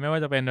ไม่ว่า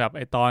จะเป็นแบบไ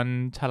อตอน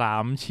ฉลา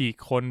มฉีก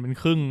คนเป็น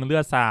ครึ่งเลื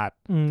อดสาด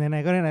ไหน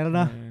ๆก็ไหนๆแล้ว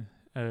นะ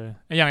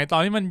อย่างไอตอ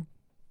นที่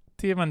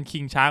มันคิ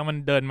งชาร์กมัน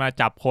เดินมา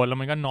จับคนแล้ว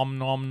มันก็นอม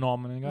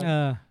มันก็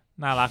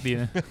น่ารักดี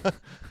นะ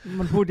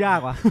มันพูดยาก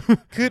ว่ะ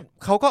คือ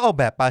เขาก็เอา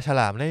แบบปลาฉ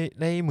ลาม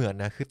ได้เหมือน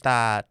นะคือต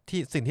าที่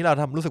สิ่งที่เรา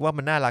ทำรู้สึกว่า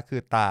มันน่ารักคื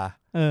อตา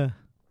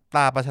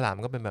ปลาฉลาม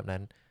ก็เป็นแบบนั้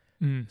น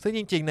ซึ่งจ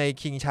ริงๆใน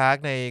คิงชาร์ก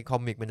ในคอ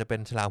มิกมันจะเป็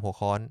นฉลามหัว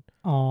ค้อน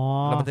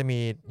แล้วมันจะมี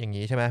อย่าง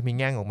นี้ใช่ไหมมี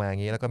แง่งออกมาอย่า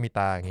งนี้แล้วก็มีต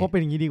าอย่างนี้ เพราะเป็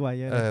นอย่างนี้ดีกว่า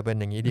เยอะเป็น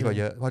อย่างนี้ดีกว่า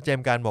เยอะเพราะเจม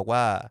ส์การบอกว่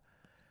า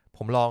ผ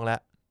มลองแล้ว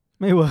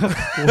ไม่เวิร์ก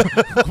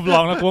ผมล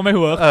องแล้วกูไม่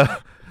เวิร์ก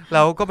แ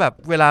ล้วก็แบบ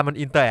เวลามัน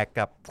อินเตอร์แอค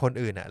กับคน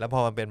อื่นอ่ะแล้วพ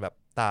อมันเป็นแบบ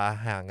ตา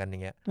ห่างกันอย่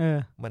างเงี้ย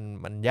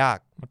มันยาก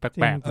มันแป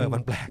ลกมั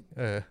นแปลก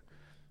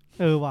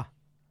ว่ะ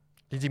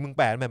จริงๆมึงแ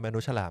ปลกแบบมนุ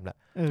ษย์ฉลามแหละ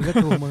ก็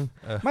ถูกมึง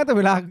ไม่แต่เ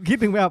วลาคิด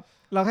ถึงแบบ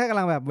เราแค่กำ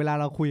ลังแบบเวลา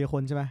เราคุยกับค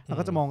นใช่ไหมเรา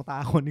ก็จะมองตา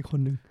คนอีกค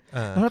นนึง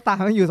แล้วตา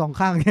ไม่อยู่สอง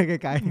ข้าง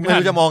ไกลๆไม่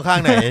รู้จะมองข้าง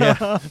ไหน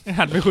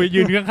หันไปคุย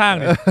ยืนข้างๆ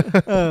เนี่ย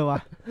ว่ะ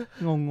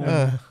งง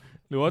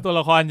หรือว่าตัว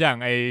ละครอย่าง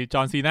ไอจ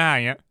อห์นซีน่าอ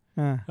ย่างเงี้ย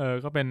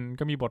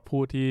ก็มีบทพู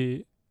ด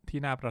ที่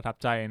น่าประทับ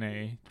ใจใน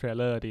เทรลเ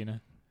ลอร์ดีนะ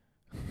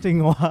จริง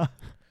วะ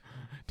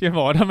ที่บ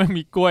อกว่าถ้าไม่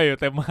มีกล้วยอยู่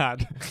เต็มหาด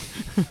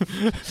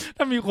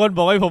ถ้ามีคนบ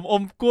อกให้ผมอ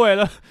มกล้วยแ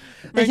ล้ว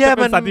ไอ้เหี้ย จะ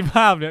เป็ มัน นสันติภ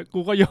าพเนี่ยกู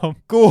ก็ยอม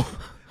กู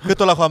คือ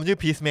ตัวละครมันชื่อ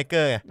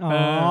Peacemaker ไง อ๋อ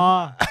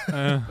เอ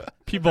อ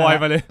พี่บอย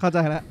มาเลย เข้าใจ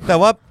แล้ว แต่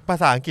ว่าภา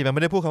ษาอังกฤษมันไ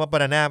ม่ได้พูดคำว่า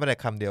banana ไม่ได้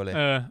คำเดียวเลย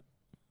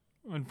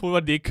มันพูดว่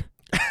าดิก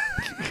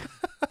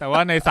แต่ว่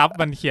าในซับ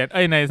มันเขียน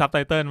ในซับไต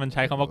เติลมันใ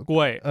ช้คำว่ากล้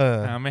วย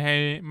ไม่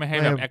ให้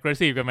แบบ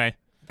aggressive กันไหม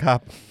ครับ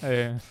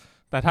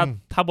แต่ถ้า อืม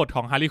ถ้าบทข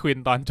องฮาร์ลีควิน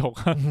ตอนจบ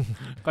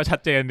ก็ชัด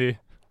เจนดี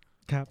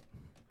ครับ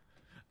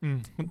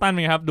คุณตั้นเป็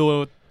นไงครับ ดู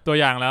ตัว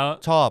อย่างแล้ว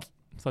ชอบ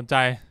สนใจ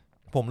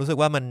ผมรู้สึก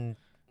ว่ามัน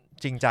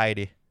จริงใจ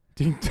ดี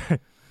จริงใจ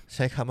ใ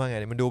ช้คำว่าไง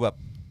ดีมันดูแบบ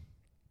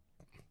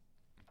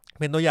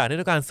เป็นตัวอย่างที่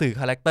ต้องการสื่อ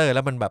คาแรคเตอร์แ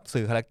ล้วมันแบบ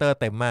สื่อคาแรคเตอร์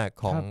เต็มมาก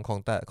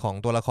ของ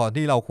ตัวละคร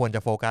ที่เราควรจ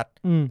ะโฟกัส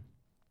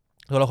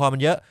ตัวละครมั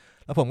นเยอะ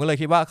แล้วผมก็เลย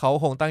คิดว่าเขา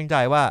คงตั้งใจ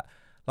ว่า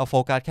เราโฟ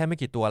กัสแค่ไม่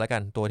กี่ตัวแล้วกั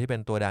น ตัวที่เป็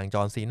นตัวดังจ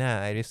อห์นซีนา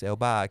ไอริสเอล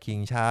บาคิง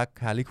ชาร์ก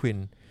ฮาร์ลีควิน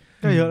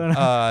ก็เยอะแล้วนะ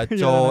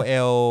โจเอ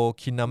ล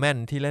คินนาแมน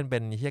ที่เล่นเป็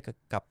นเฮีย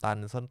กัปตัน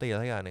ส้นตีนอะ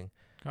ไรอย่างหนึ่ง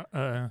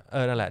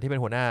นั่นแหละที่เป็น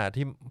หัวหน้า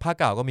ที่ภาค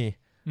เก่าก็มี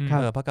ครับ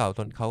ภาคเก่า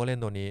เขาก็เล่น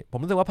ตัวนี้ ผม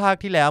รู้สึกว่าภาค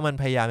ที่แล้วมัน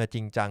พยายามจะจ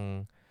ริงจัง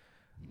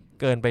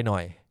เกินไปหน่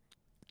อย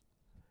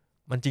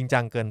มันจริงจั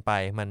งเกินไป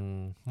มัน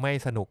ไม่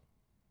สนุก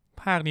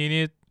ภาคนี้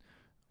นี่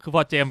คือพ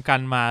อเจมส์กั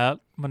นมาแล้ว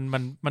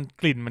มัน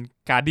กลิ่นมัน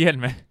การเดียน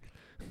ไหม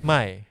ไ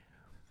ม่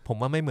ผม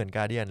ว่าไม่เหมือนก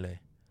ารเดียนเลย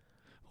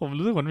ผม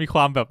รู้สึกมันมีค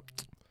วามแบบ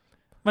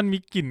มันมี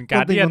กลิ่นกา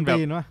รเดียนแบบ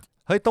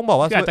เฮ้ยต้องบอก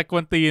ว่า คืออาจจะก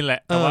วนตีนแหล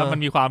ะ แต่ว่า เออ มัน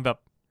มีความแบบ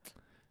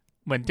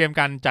เหมือนเจมส์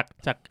กันจ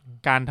าก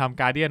การทำ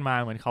การเดียนมา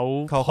เหมือนเขา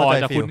เขา พ เข้า อ ใจ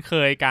จะ ฟีล คุ้นเค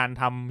ยการ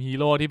ทำฮี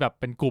โร่ที่แบบ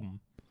เป็นกลุ่ม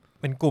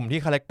เป็นกลุ่มที่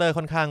คาแรคเตอร์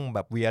ค่อนข้างแบ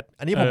บเวียด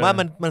อันนี้ผม เออ ว่า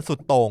มันสุด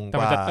โต่ง แต่ ก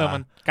มัน ว่า จะมั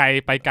นไกล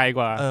ไปไกลก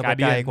ว่า ไป การเ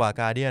ดี ไก ย ล น กว่า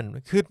การเดียน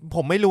คือผ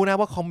มไม่รู้นะ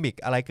ว่าคอมิก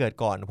อะไรเกิด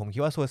ก่อน ผมคิ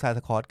ดว่า Suicide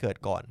Squad เกิด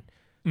ก่อน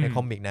ในค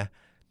อมิกนะ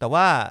แต่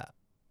ว่า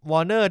วอ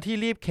ร์เนอร์ที่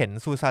รีบเข็น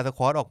Suicide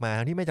Squad ออกมา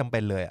ทั้งที่ไม่จำเป็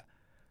นเลยอะ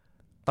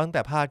ตั้งแต่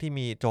ภาคที่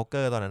มีโจ๊กเก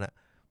อร์ตอนนั้นอะ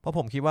เพราะผ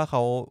มคิดว่าเข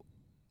า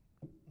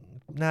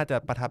น่าจะ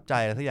ประทับใจ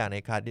อะไรสักอย่าง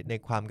ใน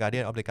ความ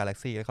Guardian of the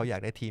Galaxy แล้วเขาอยา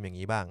กได้ทีมอย่าง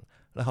นี้บ้าง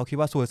แล้วเขาคิด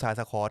ว่า Suicide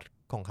Squad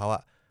ของเขาอ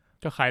ะ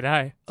ก็ขายได้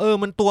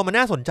มัน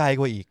น่าสนใจ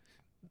กว่าอีก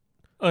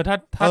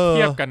ถ้าเ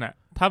ทียบกันอะ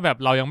ถ้าแบบ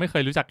เรายังไม่เค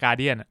ยรู้จักการเ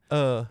ดียนอะ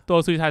ตัว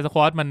ซูซายสคว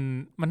อต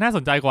มันน่าส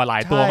นใจกว่าหลา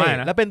ยตัวมาก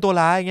นะ แล้วเป็นตัว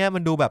ร้ายเงี้ยมั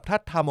นดูแบบถ้า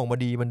ทำออกมา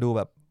ดีมันดูแ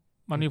บบ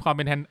มันมีความเ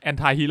ป็นแอน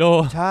ตี้ฮีโร่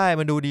ใช่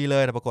มันดูดีเล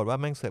ยแต่ปรากฏว่า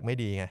แม่งเสือกไม่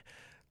ดีไง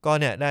ก็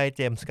เนี่ยได้เ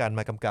จมส์กัน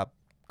มากำกับ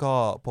ก็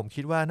ผม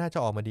คิดว่าน่าจะ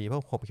ออกมาดีเพรา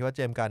ะผมคิดว่าเจ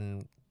มส์กัน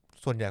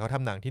ส่วนใหญ่เขาท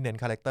ำหนังที่เน้น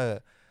คาแรคเตอร์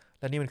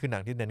และนี่มันคือหนั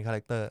งที่เน้นคาแร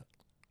คเตอร์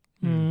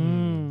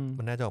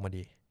มันน่าจะออกมา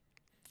ดี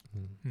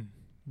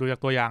ดูจาก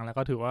ตัวอย่างแล้ว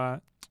ก็ถือว่า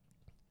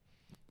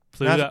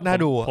ซื้อ น่า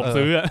ดู ผม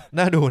ซื้อ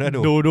น่าดู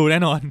ดูแน่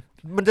นอน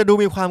มันจะดู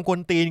มีความกวน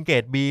ตีนเกร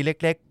ด B เ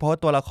ล็กๆเพราะ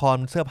ตัวละคร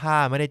เสื้อผ้า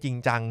ไม่ได้จริง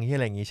จังที่อ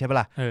ะไรอย่างงี้ใช่ปะ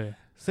ล่ะ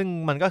ซึ่ง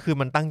มันก็คือ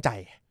มันตั้งใจ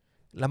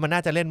แล้วมันน่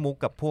าจะเล่นมุก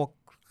กับพวก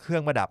เครื่อ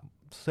งประดับ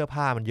เสื้อ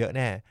ผ้ามันเยอะแ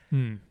น่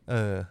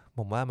ผ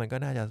มว่ามันก็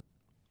น่าจะ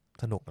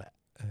สนุกแหละ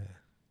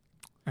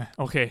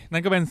โอเคนั่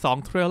นก็เป็น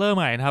2เทรลเลอร์ใ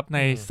หม่นะครับใน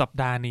สัป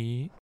ดาห์นี้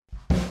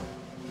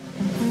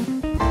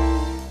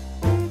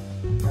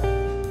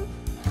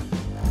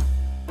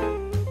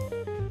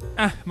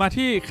มา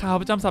ที่ข่าว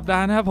ประจำสัปดา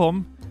ห์นะครับผม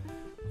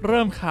เ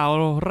ริ่มข่าว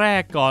แร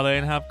กก่อนเลย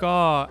นะครับก็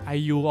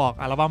IU ออก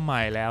อัลบั้มให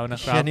ม่แล้วนะ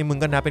ครับ เชี่ยนี่มึง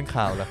ก็นับเป็น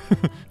ข่าวแล้ว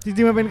จ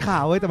ริงๆมันเป็นข่า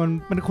วเว้ยแต่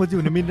มันควรอ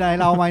ยู่ในมิดไนท์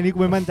เราไหมนี่กู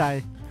ไม่มั่นใจ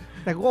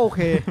แต่ก็โอเ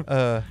ค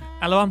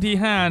อัลบั้มที่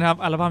5นะครับ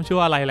อัลบั้มชื่อ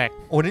ว่าไลแลก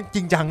โอ้นี่จ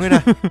ริงจังด้วยน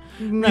ะ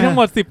มีทั้งห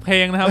มด10เพล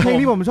งนะครับ เพลง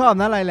ที่ผมชอบ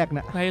นะไลแลกเ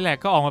นี่ย ไลแลก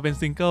ก็ออกมาเป็น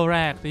ซิงเกิลแร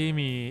กที่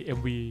มี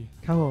MV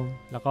ครับผม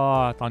แล้วก็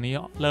ตอนนี้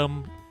เ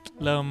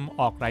ริ่ม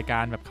ออกรายกา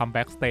รแบบคัมแ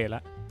บ็กสเตจแ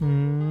ล้ว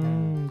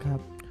ครับ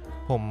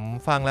ผม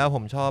ฟังแล้วผ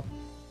มชอบ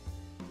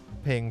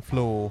เพลง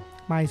Flu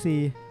My C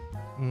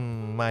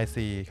My C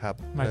ครับ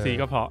My C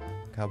ก็เพราะ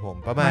ครับผม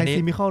ประมาณนี้ My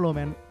Chemical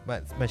Romance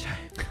ไม่ใช่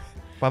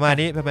ประมาณ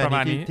นี้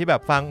ที่แบ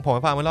บฟังผม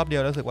ฟังมารอบเดีย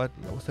วแล้วรู้สึก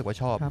ว่า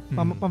ชอบ ครับ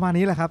ประมาณ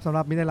นี้แหละครับสำห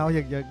รับมิดไนท์เราอ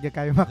ย่าไก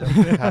ลมาก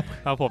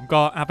ครับผม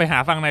ก็ไปหา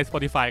ฟังใน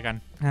Spotify กัน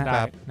ฮะ ไ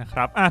ด้นะค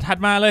รับถัด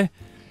มาเลย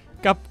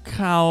กับ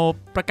ข่าว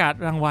ประกาศ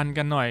รางวัล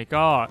กันหน่อย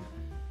ก็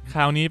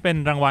ข่าวนี้เป็น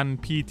รางวัล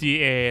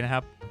PGA นะค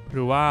รับห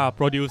รือว่า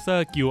Producer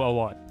Guild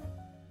Award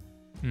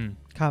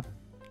ครับ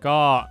ก็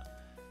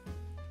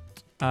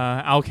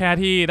เอาแค่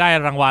ที่ได้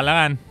รางวัลแล้ว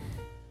กัน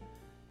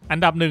อัน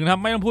ดับ1นะครั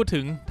บไม่ต้องพูดถึ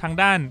งทาง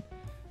ด้าน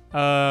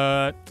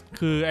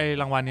คือไอ้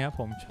รางวัลเนี้ย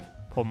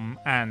ผม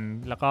อ่าน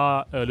แล้วก็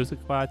รู้สึก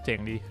ว่าเจ๋ง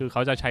ดีคือเข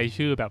าจะใช้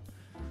ชื่อแบบ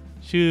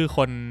ชื่อค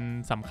น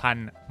สำคัญ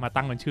มา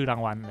ตั้งเป็นชื่อรา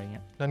งวัลอะไรเ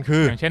งี้ย นั่นคื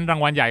อ อย่างเช่นรา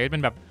งวัลใหญ่ก็เป็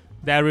นแบบ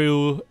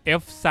Daryl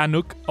F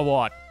Zanuck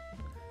Award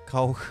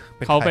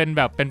เขา เป็นแ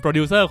บบเป็นโปร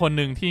ดิวเซอร์คนห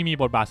นึ่งที่มี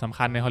บทบาทสำ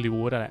คัญในฮอลลี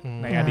วูดอะไร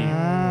ในอดีต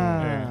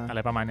อะไร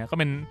ประมาณเนี้ยก็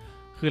เป็น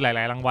คือหล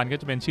ายๆรางวัลก็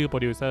จะเป็นชื่อโปร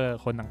ดิวเซอร์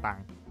คนต่าง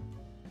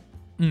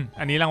ๆ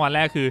อันนี้รางวัลแ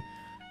รกคือ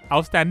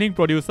Outstanding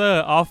Producer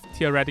of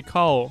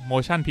Theatrical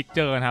Motion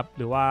Picture นะครับ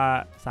หรือว่า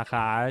สาข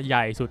าให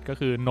ญ่สุดก็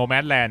คือ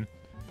Nomadland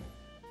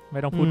ไม่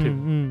ต้องพูดถึง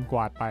กว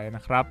าดไปน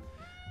ะครับ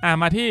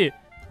มาที่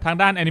ทาง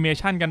ด้านแอนิเม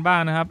ชันกันบ้า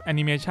งนะครับแอ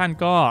นิเมชัน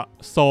ก็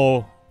โซ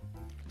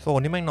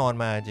นี่แม่งนอน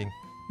มาจริง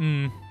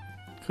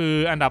คือ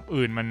อันดับ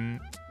อื่น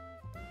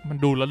มัน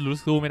ดูแล้วรู้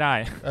สู้ไม่ได้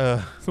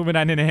สู้ไม่ไ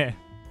ด้แน่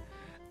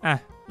ๆอ่ะ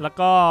แล้ว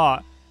ก็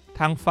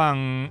ทางฝั่ง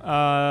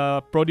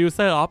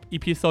producer of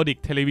episodic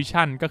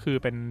television ก็คือ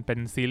เป็น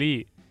ซีรี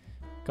ส์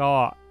ก็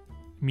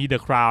มี The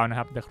Crown นะ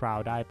ครับ The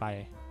Crown ได้ไป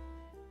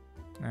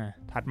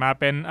ถัดมา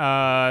เป็น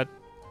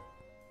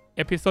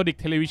episodic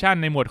television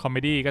ในหมวดคอมเม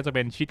ดี้ก็จะเ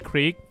ป็น Schitt's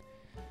Creek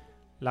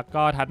แล้ว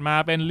ก็ถัดมา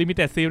เป็น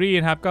limited series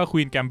นะครับก็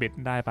Queen Gambit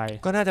ได้ไป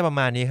ก็น่าจะประ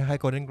มาณนี้คล้า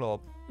ยๆ Golden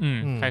Globe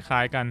คล้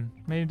ายๆกัน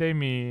ไม่ได้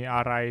มีอ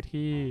ะไร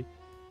ที่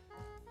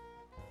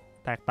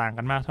แตกต่าง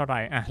กันมากเท่าไหร่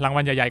ราง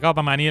วัลใหญ่ๆก็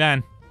ประมาณนี้แหละ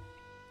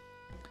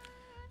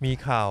มี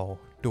ข่าว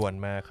ด่วน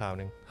มาข่าวห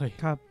นึ่งเฮ้ย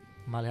ครับ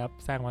มาเลยครับ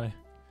แทรกมาเลย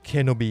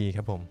Kenobi ค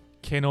รับผม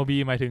Kenobi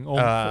หมายถึง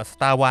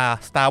Star Wars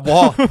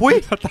หุ้ย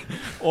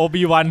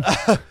Obi-Wan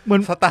เหมือ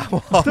น Star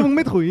Wars ถ้ามึงไ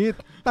ม่ถุย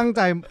ตั้งใ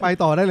จไป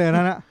ต่อได้เลยน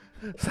ะ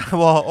Star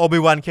Wars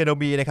Obi-Wan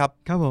Kenobi นะครับ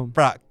ครับผมป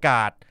ระก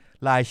าศ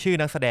รายชื่อ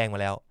นักแสดงมา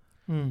แล้ว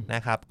น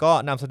ะครับก็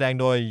นำแสดง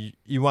โดย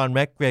อีวานแ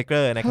ม็กเกรเก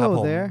อร์นะครับ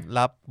ผม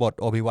รับบท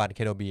Obi-Wan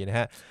Kenobi นะ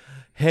ฮะ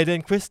เฮเด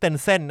นคริสเตน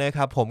เซนนะค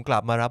รับผมกลั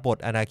บมารับบท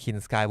อนาคิน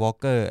สกายวอล์ก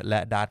เกอร์และ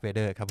ดาร์ธเวเด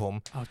อร์ครับผม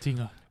เอาจริงเ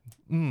หรอ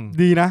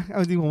ดีนะเอา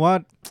จริงผมว่า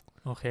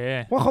โอเค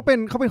ว่าเขาเ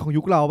ป็นของ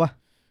ยุคเราปะ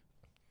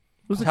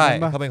รู้สึกใช่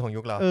เขาเป็นของ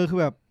ยุคเราคือ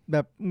แบ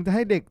บมึงจะใ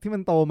ห้เด็กที่มั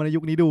นโตมาในยุ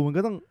คนี้ดูมัน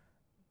ก็ต้อง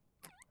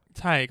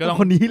ใช่ก็ต้อง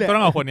คนนี้แหละก็ต้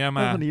องเอาคนนี้ม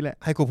าคนนี้แหละ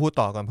ให้กูพูด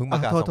ต่อก่อนเพิ่งประ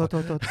กาศโ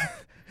ทษ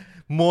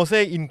โมเซ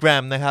อินแกร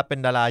มนะครับเป็น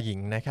ดาราหญิง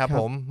นะครับผ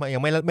มยั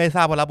งไม่ทร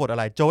าบว่ารับบทอะ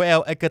ไรโจเอ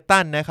ลเอเกอร์ตั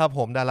นนะครับผ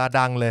มดารา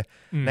ดังเลย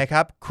นะค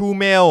รับคู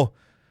เมล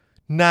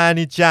นา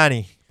นิจา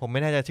นีผมไม่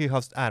แน่ใจชื่อเขา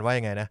อ่านว่า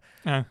ยังไงนะ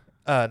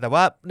แต่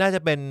ว่าน่าจะ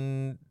เป็น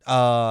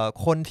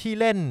คนที่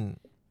เล่น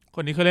ค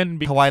นนี้เขาเล่น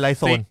Big Twilight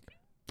Zone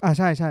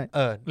ใช่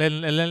เ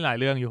ล่นหลาย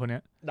เรื่องอยู่คนเนี้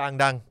ยดั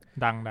ง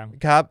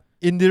ครับ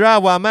อินดิรา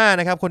วาม่า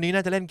นะครับคนนี้น่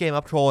าจะเล่นเกม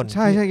อัพโทนใ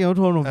ช่เกมอัพ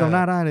โทนผมจำห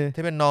น้าได้เลย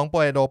ที่เป็นน้องโป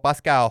เอโดปาส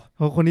กาล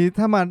คนนี้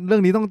ถ้ามาเรื่อ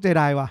งนี้ต้องเจไ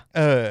ดว่ะ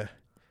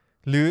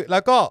หรือแล้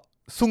วก็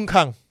ซุง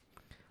คัง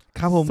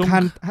ครับผมฮั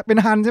นเป็น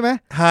ฮันใช่ไหม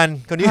ฮัน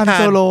คนนี้ฮัน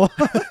โซโล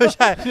ใ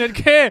ช่เชียน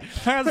เค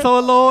ฮันโซ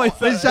โล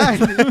ไม่ใช่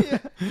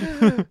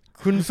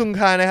คุณซุง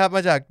คังนะครับม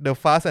าจาก The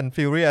Fast and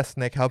Furious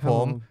นะครับผ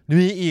ม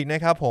มีอีกน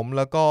ะครับผมแ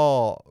ล้วก็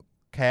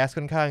แคส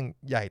ค่อนข้าง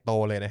ใหญ่โต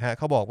เลยนะฮะเ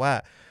ขาบอกว่า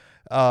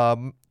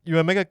ยูเ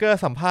อ็นแมคเกอ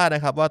ร์สัมภาษณ์น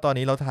ะครับว่าตอน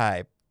นี้เราถ่าย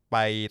ไป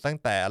ตั้ง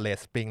แต่เลท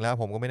สปริงแล้ว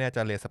ผมก็ไม่แน่ใจ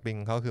เลทสปริง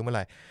เขาคือเมื่อไห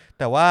ร่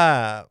แต่ว่า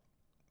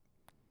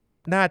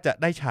น่าจะ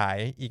ได้ฉาย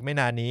อีกไม่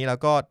นานนี้แล้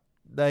วก็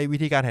ได้วิ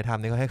ธีการถ่ายทำ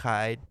เนี่ยก็คล้า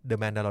ยๆ The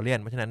Mandalorian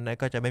เพราะฉะนั้น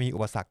ก็จะไม่มีอุ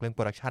ปสรรคเรื่องโป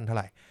รดักชันเท่าไ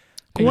หร่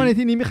คุณว่าใน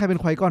ที่นี้มีใครเป็น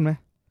ไควก้อนไหม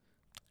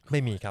ไ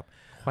ม่มีครับ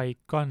ไคว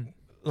ก้อน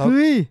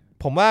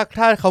ผมว่า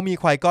ถ้าเขามี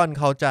ไควก้อน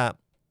เขาจะ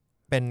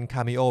เป็นค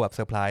าเมโอแบบเซ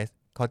อร์ไพรส์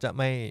เขาจะ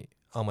ไม่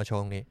เอามาโช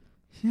ว์ตรงนี้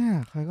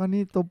ไควก้อน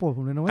นี่ตัวโปรดผ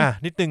มเลยนะเว้ย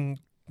นิดนึง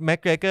แม็ก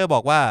เกรเกอร์บ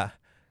อกว่า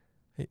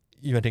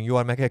อยู่ถึงยู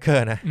นแม็กเกรเกอ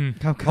ร์นะ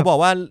เขาบอก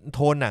ว่าโท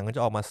นหนังมันจ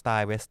ะออกมาสไต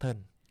ล์เวสเทิร์น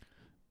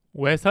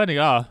อีก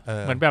แล้ว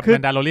เหมือนแบบแม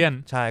นดาโลเรียน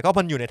ใช่ก็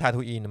มันอยู่ในทา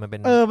ทูอินมันเป็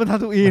นเป็นทา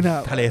ทูอิน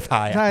ทะเลทร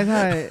ายใ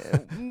ช่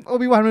โอ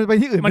บิวันมันไป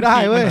ที่อื่นไม่ได้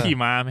เว้ยขี่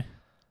ม้าไหม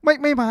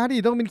ไม่ม้าดิ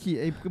ต้องเป็นขี่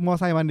ไอ้มอ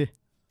ไซค์มันดิ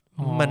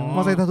มันม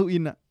อไซค์ทาทูอิ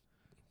นอ่ะ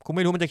กูไ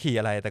ม่รู้มันจะขี่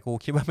อะไรแต่กู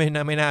คิดว่าไม่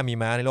น่ามี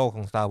ม้าในโลกข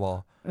อง Star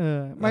Wars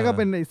ไม่ก็เ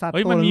ป็นไอ้สัตว์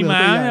มันมีม้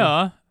าเหรอ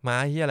ม้า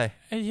เหี้ยอะไร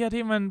ไอ้เหี้ย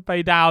ที่มันไป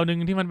ดาวนึง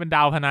ที่มันเป็นด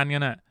าวพนันกั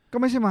นอ่ะก็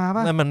ไม่ใช่ม้าป่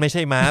ะมันไม่ใ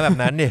ช่ม้าแบบ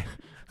นั้นดิ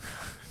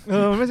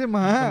มันไม่ใช่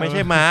ม้ามันไม่ใ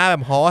ช่ม้าแบ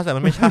บฮอสแต่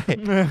มันไม่ใช่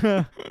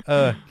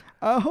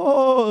โฮ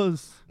ส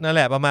นั่นแห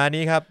ละประมาณ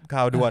นี้ครับข่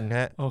าวด่วนฮ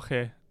ะโอเค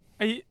ไ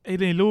อ้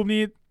ในรูป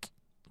นี้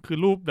คือ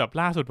รูปแบบ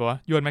ล่าสุดป่ะ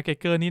ยูนแม็กเกร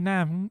เกอร์นี่หน้า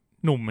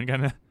หนุ่มเหมือนกัน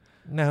นะ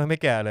หน้าไม่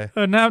แก่เลย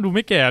หน้าดูไ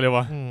ม่แก่เลยว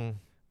ะ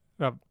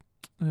แบบ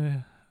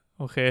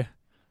โอเค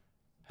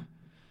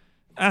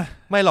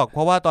ไม่หรอกเพ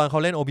ราะว่าตอนเขา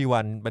เล่น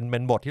Obi-Wan เป็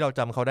นบทที่เราจ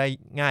ำเขาได้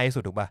ง่ายที่สุ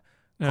ดถูกป่ะ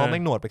เขาไม่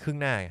หนวดไปครึ่ง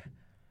หน้า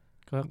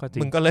ก็จริ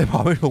งมึงก็เลยบอ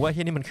กไม่ถูกว่า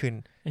ที่นี่มันคืน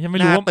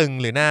หน้าตึง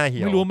หรือหน้าเหี่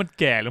ยวไม่รู้ว่ามัน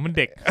แก่หรือมัน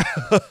เด็ก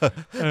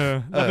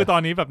แล้วคือตอ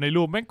นนี้แบบใน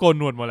รูปแม่งโกน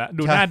หนวดหมดแล้ว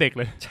ดูหน้าเด็ก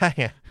เลยใช่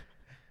ไง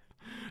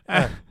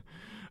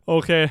โอ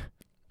เค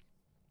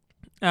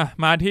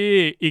มาที่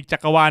อีกจั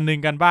กรวาลหนึ่ง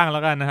กันบ้างแล้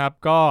วกันนะครับ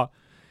ก็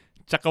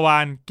จักรวา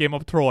ล Game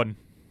of Thrones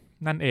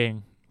นั่นเอง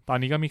ตอน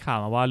นี้ก็มีข่าว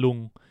มาว่าลุง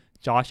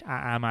จอร์จ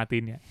R.R. มาร์ติ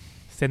นเนี่ย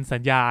เซ็นสั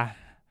ญญา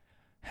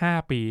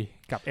5 ปี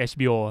กับ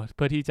HBO เ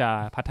พื่อที่จะ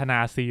พัฒนา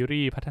ซี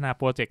รีส์พัฒนาโ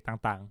ปรเจกต์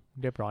ต่าง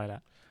ๆเรียบร้อยแล้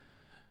ว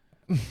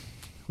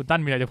คุณตั้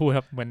นมีอะไรจะพูดค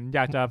รับเหมือนอย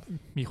ากจะ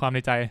มีความใน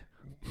ใจ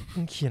มึ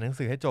งเขียนหนัง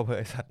สือให้จบเถอะ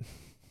ไอ้สัตว์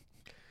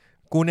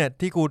กูเนี่ย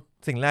ที่กู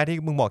สิ่งแรกที่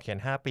มึงบอกเขียน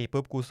5 ปี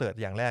ปุ๊บกูเสิร์ช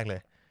อย่างแรกเล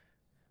ย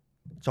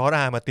จอร์จ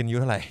R.R. มาร์ตินอายุ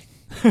เท่าไหร่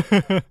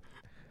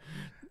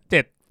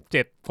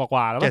7ก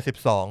ว่าๆแล้ว72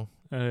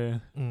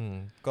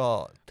ก็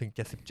ถึง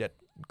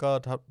77ก็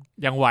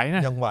ยังไหวน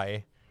ะยังไหว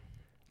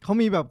เขา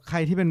มีแบบใคร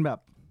ที่เป็นแบบ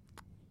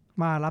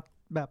มารับ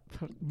แบบ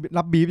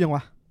รับบีฟยังว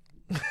ะ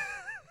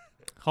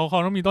เขา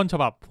ต้องมีต้นฉ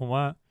บับผม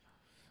ว่า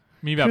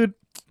มีแบบ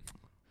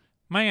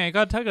ไม่ไง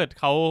ก็ถ้าเกิด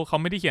เขา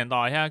ไม่ได้เขียนต่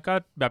อใช่ไหมก็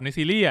แบบใน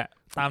ซีรีส์อ่ะ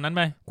ตามนั้นไห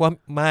มกว่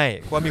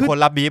ามีคน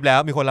รับบีฟแล้ว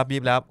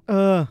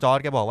จอร์จ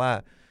แกบอกว่า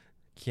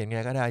เขียนไง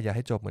ก็ได้อย่าใ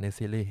ห้จบเหมือนใน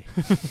ซีรีส์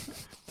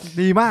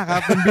ดีมากครั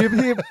บเป็นบีฟ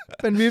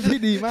ที่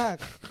ดีมาก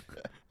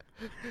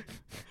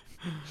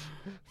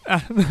อ่ะ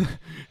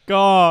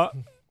ก็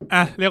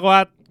เรียกว่า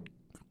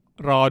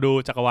รอดู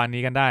จักรวาล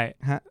นี้กันได้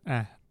ฮะ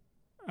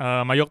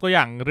มายกตัวอ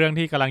ย่างเรื่อง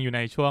ที่กำลังอยู่ใน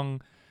ช่วง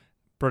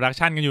โปรดัก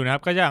ชันกันอยู่นะครั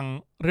บ ก็อย่าง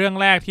เรื่อง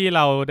แรกที่เ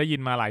ราได้ยิ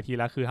นมาหลายที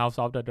แล้วคือ House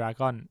of the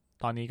Dragon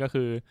ตอนนี้ก็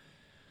คือ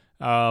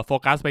โฟ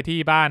กัสไปที่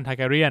บ้าน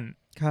Targaryen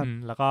ครับ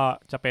แล้วก็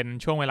จะเป็น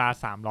ช่วงเวลา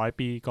300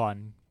ปีก่อน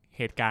เ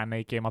หตุการณ์ใน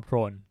Game of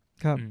Thrones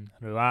ครับ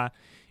หรือว่า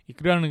อีก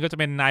เรื่องหนึ่งก็จะ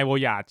เป็น Night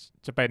Voyage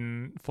จะเป็น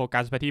โฟกั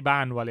สไปที่บ้า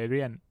น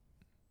Valerian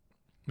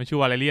มันชื่อ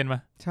Valerian มั้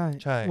ย ใช่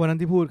ใช่ วันนั้น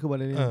ที่พูดคือวันอ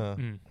ะไร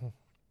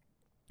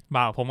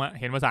บ่าวผม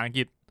เห็นภาษาอังก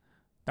ฤษ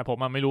แต่ผม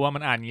ไม่รู้ว่ามั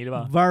นอ่านงี้หรือเป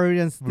ล่า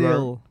Varian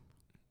Steel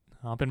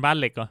เป็นบ้าน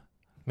เหล็กเหรอ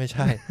ไม่ใ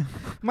ช่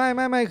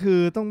ไม่คือ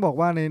ต้องบอก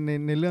ว่า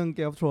ในเรื่อง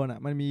Game of Thrones อ่ะ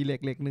มันมีเห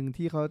ล็กหนึ่ง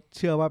ที่เขาเ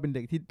ชื่อว่าเป็นเ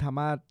ด็กที่สา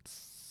มารถ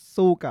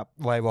สู้กับ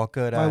White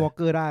Walker ได้ White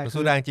Walker ได้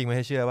สู้ได้จริงไม่ใ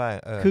ห้เชื่อว่า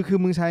คือ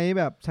มึงใ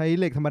ช้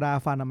เหล็กธรรมดา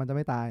ฟันอะมันจะไ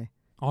ม่ตาย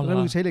แล้ว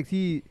มึงใช้เหล็ก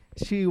ที่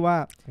ชื่อว่า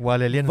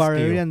Valerian Steel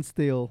Varian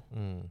Steel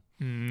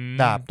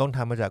ดาบต้องท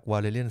ำมาจาก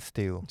Valerian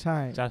Steel ใช่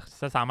จะ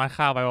สามารถ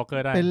ฆ่าไวท์วอล์กเกอ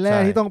ร์ได้ เป็นแร่ ใ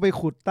ช่ ที่ต้องไป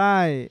ขุดใต้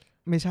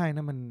ไม่ใช่น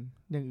ะมัน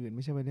อย่างอื่นไ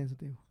ม่ใช่ Varian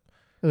Steel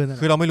นั่นแหละ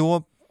คือเราไม่รู้ว่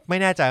าไม่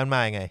แน่ใจมันม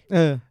ายังไง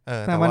แต่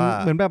แต่ มัน ว่า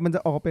เหมือนแบบมันจ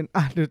ะออกเป็น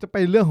เดี๋ยวจะไป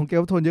เรื่องของ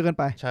Game of Thrones เยอะเกัน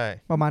ไป ใช่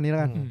ประมาณนี้แล้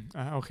วกัน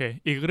โอเค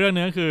อีกเรื่องนึ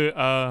งก็คือ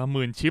ห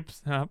มื่นชิป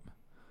ส์นะครับ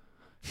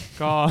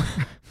ก็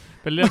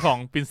เป็นเรื่องของ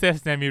Princess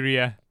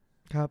Nymeria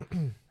ครับ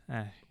อ่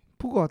า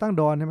ผู้ก่อตั้ง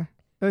ดอนใช่ไหม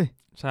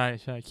ใ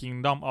ช่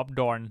Kingdom of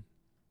Dorne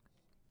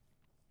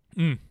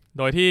โ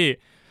ดยที่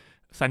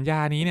สัญญา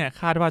นี้เนี่ย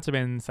คาดว่าจะเ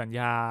ป็นสัญญ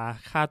า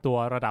ค่าตัว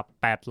ระดับ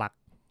8หลัก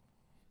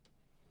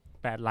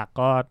8หลัก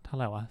ก็เท่าไ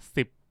หร่วะ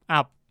10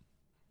อัพ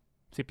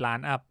10ล้าน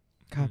อัพ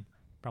ครับ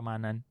ประมาณ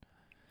นั้น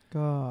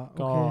ก็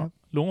โอ ก็ เคครับ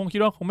ลุงคงคิด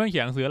ว่าคงไม่ต้องเขี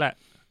ยนหนังสือแหละ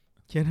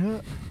เขียนเถอ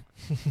ะ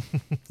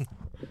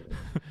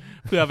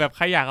เผื่อแบบใค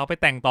รอยากเอาไป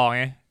แต่งต่อไ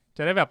ง จ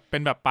ะได้แบบเป็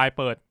นแบบปลายเ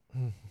ปิด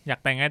อยาก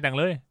แต่งไงแต่ง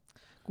เลย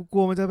กูกลั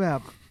วมันจะแบบ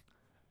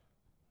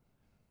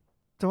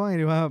จะว่าไง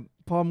ดีว่า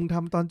พอมึงท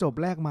ำตอนจบ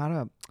แรกมาแล้ว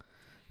แบบ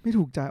ไม่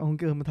ถูกใจองค์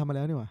เกินมันทำมาแ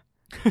ล้วนี่หว่า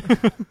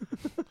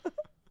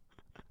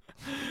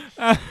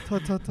โท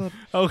ษ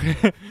โอเค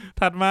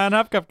ถัดมานะค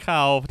รับกับข่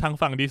าวทาง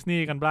ฝั่งดิสนี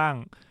ย์กันบ้าง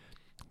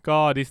ก็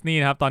ดิสนีย์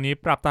นะครับตอนนี้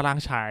ปรับตาราง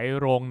ฉาย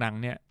โรงหนัง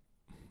เนี่ย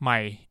ใหม่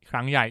ค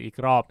รั้งใหญ่อีก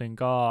รอบหนึ่ง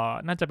ก็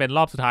น่าจะเป็นร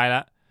อบสุดท้ายแ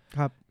ล้ว ค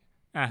รับ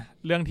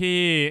เรื่องที่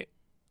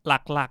ห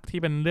ลักๆที่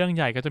เป็นเรื่องใ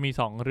หญ่ก็จะมี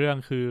2เรื่อง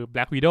คือ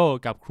Black Widow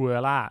กับ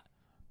Cruella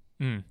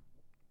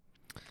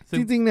ซึ่ง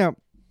จริงๆเนี่ย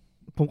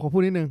ผมขอพู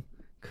ดนิดนึง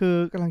คือ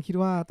กำลังคิด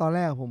ว่าตอนแร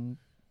กผม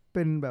เ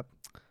ป็นแบบ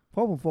เพรา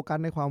ะผมโฟกัส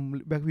ในความ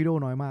แบ็กวิดีโอ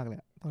น้อยมากเลย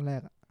ตอนแร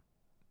กอะ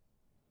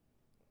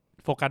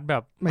โฟกัสแบ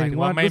บหมายถึง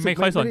ว่าไม่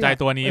ค่อยสนใจ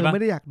ตัวนี้ป่ะ ไ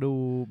ม่ได้อยากดู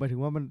หมายถึง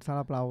ว่ามันสำห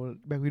รับเรา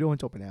แบ็กวิดีโอมัน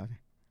จบไปแล้ว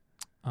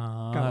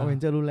กับอเวน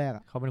เจอร์รุ่นแรกอ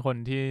ะ เขาเป็นคน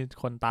ที่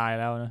คนตาย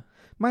แล้วนะ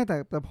ไม่แต่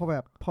พอแบ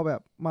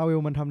บมาเวล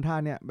มันทำท่า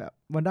เนี่ยแบบ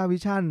วันด้าวิ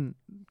ชั่น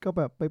ก็แ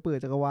บบไปเปิด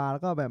จักรวาลแล้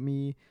วก็แบบมี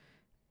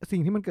สิ่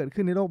งที่มันเกิด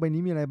ขึ้นในโลกใบ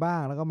นี้มีอะไรบ้า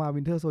งแล้วก็มา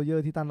วินเทอร์โซเยอ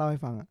ร์ที่ตั้นเล่าให้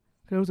ฟังอะ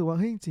ก็รู้สึกว่า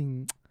เฮ้ยจริง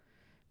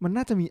มัน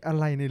น่าจะมีอะ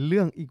ไรในเ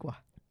รื่องอีกว่ะ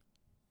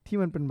ที่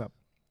มันเป็นแบบ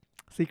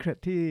ซีเครต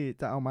ที่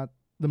จะเอามา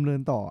ดำเนิน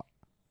ต่อ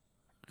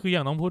คืออย่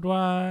างต้องพูดว่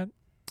า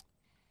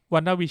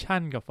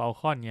WandaVision กับ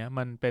Falcon เนี้ย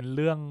มันเป็นเ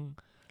รื่อง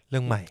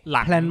ใหม่ ห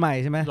ลัง แพลนใหม่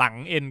ใช่ไหม หลัง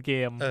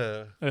Endgame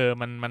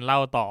มันเล่า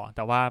ต่อแ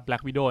ต่ว่า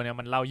Black Widow เนี่ย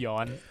มันเล่าย้อ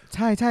น ใ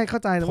ช่เข้า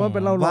ใจแต่ ผม ว่าเ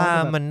ป็นเรา ว่า แ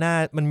บบ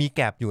มันมีแ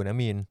กลบอยู่นะ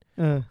มีน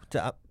เออ จะ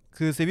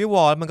คือ Civil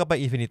War มันก็ไป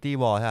Infinity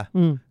War ใช่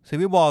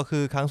Civil War คื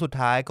อครั้งสุด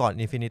ท้ายก่อน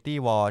Infinity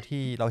War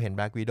ที่เราเห็น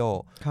Black Widow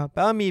ครับ แป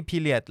ลว่ามี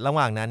period ระห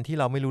ว่างนั้นที่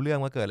เราไม่รู้เรื่อง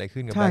ว่าเกิดอะไร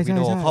ขึ้นกับ ใช่ Black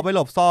Widow ใช่ เขาไปห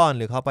ลบซ่อน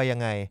หรือเขาไปยัง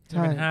ไง ใ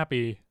ช่ เป็น5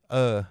 ปี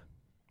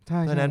ใ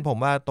ช่ เพราะฉะนั้นผม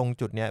ว่าตรง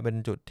จุดเนี้ยเป็น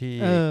จุดที่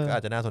ก็อา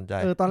จจะน่าสนใจ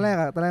ตอนแรก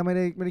ไม่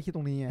ได้คิดต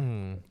รงนี้ไง อื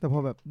ม แต่พอ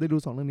แบบได้ดู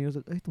2เรื่องนี้รู้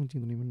สึกตรงจริง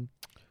ตรงนี้มัน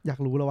อยาก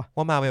รู้แล้ววะ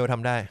ว่ามาเวลท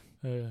ำได้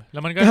แล้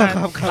วมันก็น่า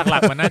หลั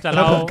กๆมันน่าจะเ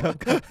ล่า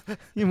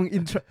นี่มึง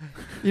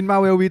in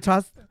Marvel we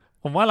trust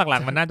ผมว่าหลั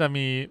กๆมันน่าจะ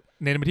มี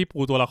เน้นไปที่ปู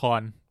ตัวละค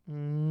ร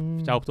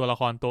จะเอาตัวละ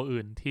ครตัว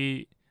อื่นที่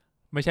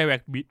ไม่ใช่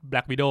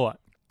Black Widow อ่ะ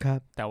ครับ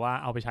แต่ว่า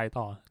เอาไปใช้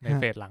ต่อใน ฮะ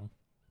เฟสหลัง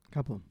ค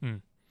รับผม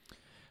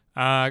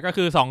ก็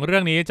คือ2เรื่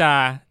องนี้จะ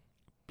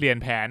เปลี่ยน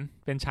แผน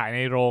เป็นฉายใน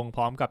โรงพ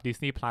ร้อมกับ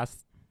Disney Plus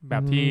แบ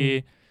บที่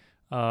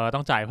ต้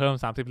องจ่ายเพิ่ม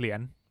30เหรีย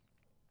ญ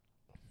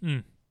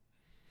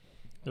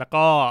แล้ว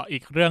ก็อี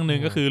กเรื่องหนึ่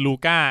งก็คือลู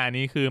ก้าอัน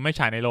นี้คือไม่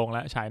ฉายในโรงแ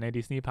ล้วฉายใน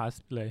Disney Plus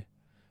เลย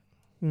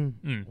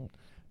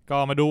ก็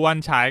มาดูวัน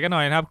ฉายกันหน่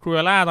อยนะครับ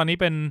Cruella ตอนนี้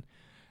เป็น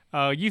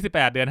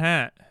28 เดือน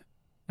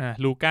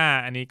5ลูก้า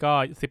อันนี้ก็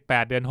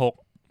18 เดือน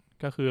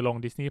6ก็คือลง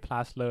Disney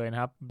Plus เลยนะ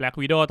ครับ Black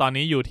Widow ตอน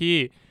นี้อยู่ที่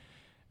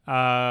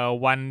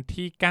วัน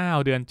ที่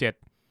9 เดือน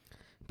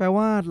7แปล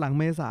ว่าหลัง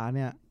เมษาเ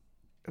นี่ย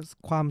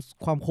ค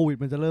วามโควิด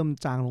มันจะเริ่ม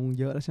จางลง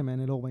เยอะแล้วใช่ไหม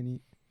ในโลกใบนี้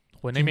โ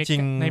หในอเ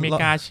มริ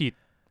กาฉีด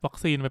วัค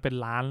ซีนไปเป็น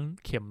ล้าน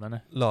เข็มแล้วน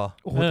ะ หรอ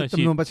โอ้โหจ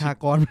ำนวนประชา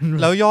กรมัน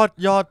แล้ว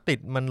ยอดติด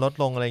มันลด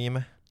ลงอะไรอย่างงี้ไห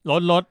ม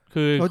ลด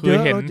คือ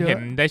เห็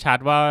นได้ชัด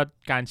ว่า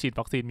การฉีด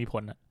วัคซีนมีผ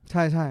ลอ่ะ ใ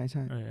ช่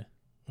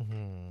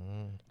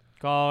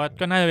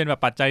ก็น่าจะเป็นแบ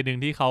บปัจจัยหนึ่ง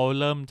ที่เขา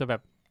เริ่มจะแบ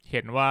บเ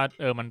ห็นว่า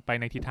มันไป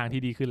ในทิศทาง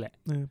ที่ดีขึ้นแหละ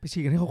ไปฉี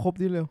ดกันให้เขาครบ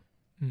ดิเร็ว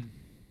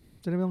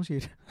จะได้ไม่ต้องฉี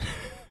ด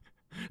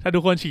ถ้าทุ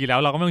กคนฉีดแล้ว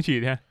เราก็ไม่ต้องฉีด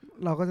ใช่ไหม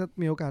เราก็จะ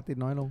มีโอกาสติด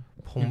น้อยลง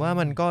ผมว่า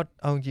มันก็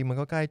เอาจริงๆมัน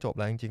ก็ใกล้จบ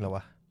แล้วจริงๆแล้วว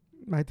ะ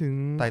หมายถึง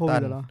ไท โค ทั วิ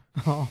น ดเหรอ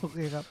อ๋อโอเค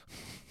ครับ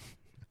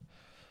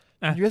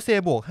USA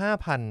บวก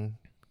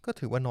 5,000 ก็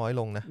ถือว่าน้อย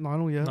ลงนะ น้อย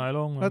ลงเยอะ น้อยล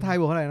ง แล้วไทย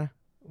บวกเท่าไหร่นะ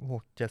บว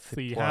ก70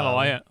 400-500 ก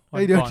ว่า อ่ะวัน เ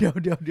ฮ้ยเดี๋ยว ก่อน เดี๋ยว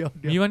เดี๋ยวเดี๋ยว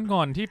เดี๋ยว มีวันก่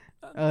อนที่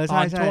ใช่ ต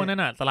อน ใช่ ช่วงนั้น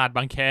น่ะตลาดบ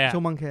างแค ช่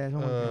วงบางแคช่ว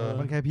งบางแค เออ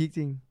บางแคพีคจ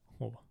ริง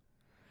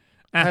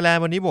ไทยแลน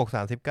ด์วันนี้บวก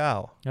 39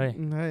 เฮ้ย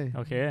เฮ้ย โ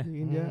อเค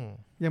กินเยอะ อืม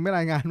ยังไม่ร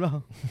ายงานเปล่า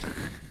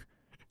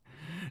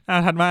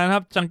ถัดมานะค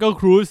รับ Jungle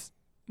Cruise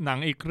หนัง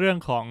อีกเรื่อง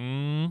ของ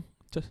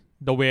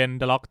เดเวน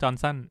เดอะล็อกจอห์น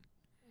สัน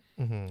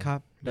อื้อหือ ครับ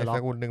เดี๋ยวสั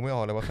กคนนึงไม่อ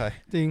อกเลยว่าใคร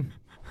จริง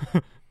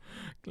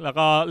แล้ว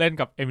ก็เล่น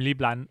กับเอมิลี่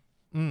บลันต์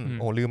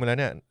โอ้ลืมมาแล้ว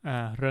เนี่ย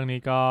เรื่องนี้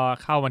ก็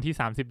เข้าวันที่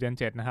30เดือน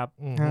7นะครับ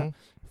อืม ฮะ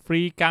ฟ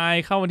รีกาย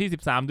เข้าวันที่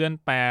13เดือน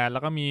8แล้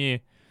วก็มี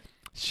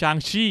ชาง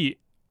ชี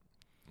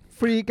ฟ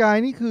รีกาย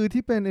นี่คือ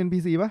ที่เป็น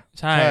NPC ป่ะ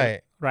ใช่ ใช่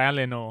ไรอันเ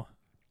ลโน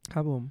ค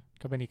รับผม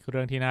ก็เป็นอีกเ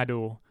รื่องที่น่าดู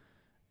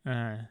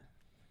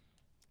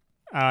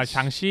ช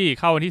างชี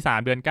เข้าวันที่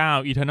3เดือน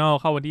9 Eternal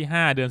เข้าวันที่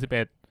5เดือน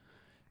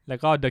11แล้ว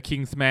ก็ The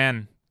Kingsman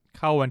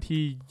เข้าวัน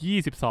ที่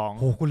22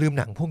 โหกูลืม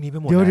หนังพวกนี้ไป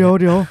หมด เดี๋ยว แล้ว เดี๋ยว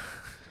เดี๋ยว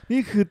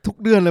นี่คือทุก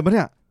เดือนเลยปะเ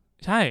นี่ย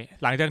ใช่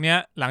หลังจาก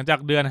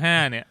เดือน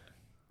5เนี่ย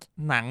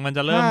หนังมันจ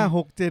ะเริ่ม 5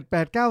 6 7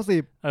 8 9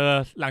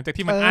 10หลังจาก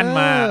ที่มันอั้น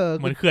มา เออ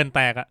เหมือนเขื่อนแต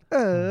กอะ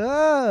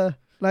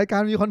รายกา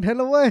รมีคอนเทนต์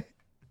แล้วเว้ย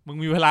มึง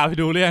มีเวลาไป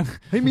ดูเรื่อง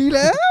เฮ้ยมีแ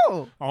ล้ว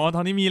อ๋อต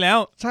อนนี้มีแล้ว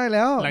ใช่แ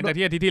ล้ว หลังจาก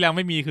ที่อาทิตย์ที่แล้วไ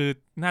ม่มีคือ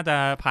น่าจะ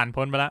ผ่าน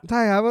พ้นไปแล้ว ใ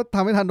ช่ครับว่าท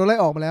ำให้ทันโดนไล่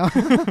ออกมาแล้ว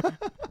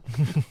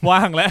ว่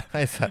างแล้ว ไ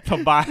อ้สัตว์ ส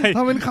บาย ท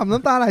ำเป็นขำน้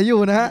ำตาไหลอยู่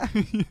นะฮะ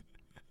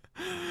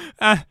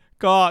อ่ะ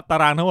ก็ตา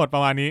รางทั้งหมดปร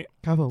ะมาณนี้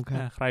ครับผมครับ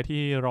ใคร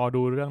ที่รอ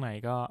ดูเรื่องไหน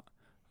ก็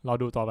รอ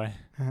ดูต่อไป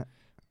ฮะ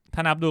ถ้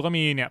านับดูก็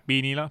มีเนี่ยปี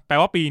นี้แล้วแปล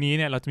ว่าปีนี้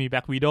เนี่ยเราจะมี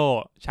Black Widow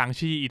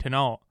Shang-Chi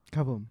Eternal ค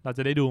รับผม เราจ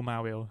ะได้ดู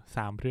Marvel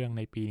 3 เรื่องใ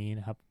นปีนี้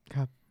นะครับ ค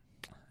รับ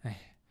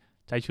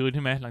ใจชื้นใ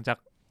ช่ไหมหลังจาก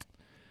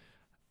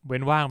เว้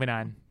นว่างไปนา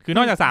น คือน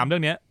อกจาก3เรื่อ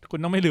งเนี้ยคุณ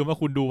ต้องไม่ลืมว่า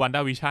คุณดู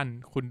WandaVision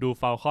คุณดู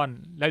Falcon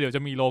แล้วเดี๋ยวจ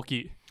ะมีโลกิ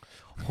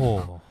โห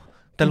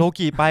แต่โล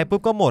กิไปปุ๊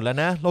บก็หมดแล้ว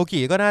นะโลกิ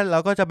ก็น่าเรา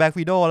ก็จะแบ็ค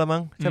วิดโอแล้วมั้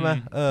งใช่ไหม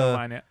ประ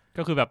มาณเนี้ย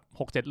ก็คือแบบ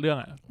 6-7 เรื่อง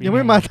อ่ะ ยังไ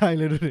ม่มาไทย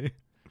เลยดูดิ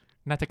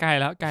น่าจะใกล้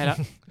แล้ว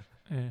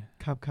เออ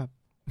ครับครับ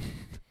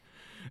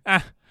อ่ะ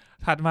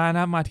ถัดมาน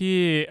ะมาที่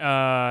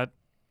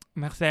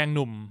นักแสดงห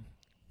นุ่ม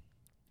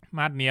ม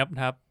าดเนียบ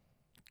ครับ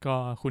ก็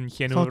คุณเ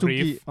คียนู ซอจุ รี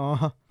ฟ กิอ๋อ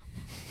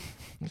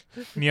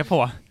เนียบปะ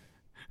วะ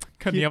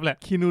ก็เนียบแหละ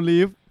คีนูรี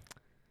ฟ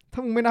ถ้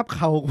ามึงไม่นับเ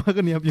ขา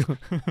ก็เนียบอยู่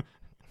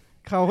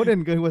เขาเด่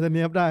นเกินกว่าจะเ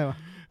นียบได้วะ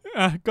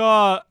อ่ะก็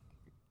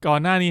ก่อน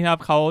หน้านี้ครับ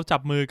เขาจั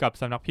บมือกับ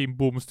สำนักพิมพ์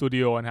บูมสตูดิ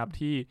โอนะครับ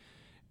ที่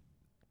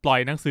ปล่อย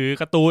หนังสือ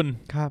การ์ตูน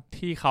ครับ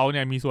ที่เขาเ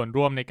นี่ยมีส่วน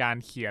ร่วมในการ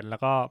เขียนแล้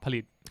วก็ผลิ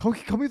ต เ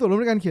ขามีส่วนร่ว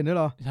มในการเขียนด้วยเ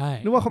หรอ ใช่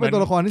นึกว่าเขาเป็นตั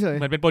วละครเฉย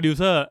เหมือนเป็นโปรดิว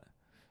เซอร์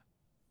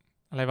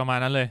อะไรประมาณ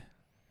นั้นเลย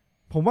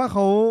ผมว่าเข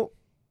า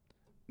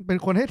เป็น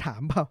คนให้ถา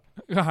มเปล่า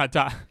ก็อาจจ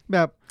ะ แบ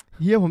บ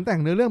เฮียผมแต่ง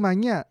เนื้อเรื่องมา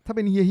เงี้ยถ้าเ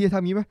ป็นเฮียท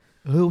ำงี้ไหม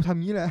ท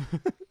ำงี้แหละ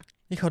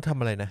นี่เขาทำ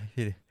อะไรนะ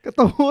พี่ดิ การ์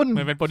ตูน เห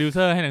มือนเป็นโปรดิวเซ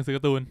อร์ให้หนังสือก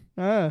าร์ตูน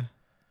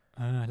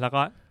แล้ว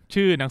ก็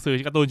ชื่อหนังสือ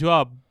การ์ตูนชื่อว่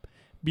า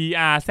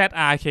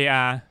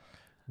BRZRKR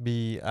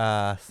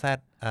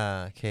BRZRKR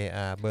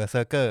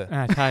Berserker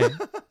ใช่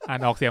อ่าน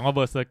ออกเสียงว่า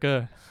Berserker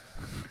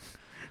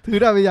ถือ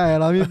ดาบใหญ่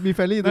เหรอมีแฟ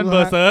รี่ตัว นั่น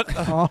Berserk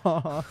อ๋อ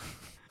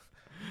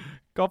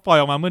ก็ปล่อย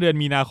ออกมาเมื่อเดือน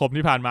มีนาคม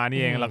ที่ผ่านมานี่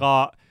เอง อืม แล้วก็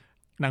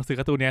หนังสือ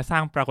การ์ตูนเนี้ยสร้า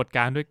งปรากฏก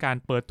ารณ์ด้วยการ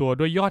เปิดตัว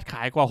ด้วยยอดข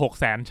ายกว่า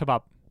 600,000 ฉบับ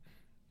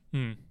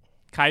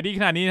ขายดีข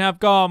นาดนี้นะครับ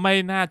ก็ไม่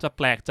น่าจะแ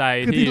ปลกใจ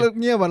คือ ที่ ที่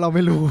เงียบเราไ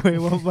ม่รู้เลย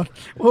ว่า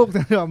พวกแ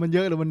ต่มันเย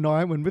อะหรือมันน้อ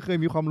ยเหมือนไม่เคย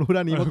มีความรู้ด้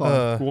านนี้มาก่อน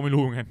กูก็ไม่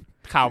รู้เหมือนกัน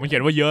ข่าวมันเขีย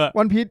นว่าเยอะ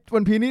วัน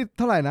พีนี่เ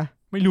ท่าไหร่นะ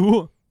ไม่รู้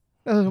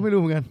ไม่รู้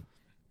เหมือนกัน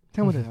ช่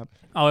างมันเถอะครับ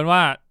เอาเป็นว่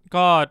า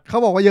ก็ เขา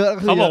บอกว่าเยอะก็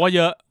คือ เขาบอกว่าเ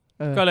ยอะ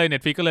เออ ก็เลย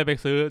Netflix ก็เลยไป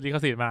ซื้อลิข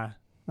สิทธิ์มา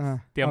อ่ะ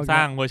เตรียมสร้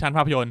างเวอร์ชันภ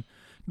าพยนตร์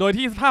โดย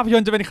ที่ภาพย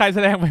นตร์จะเป็นใครแส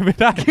ดงไปไม่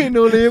ได้ คี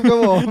นูรีฟครับ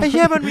ผม ไอ้เ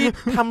หี้ยมันมี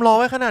ทำรอ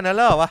ไว้ขนาดนั้นแ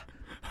ล้วเหรอวะ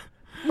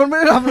มันไม่ไ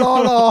ด้ทำรอ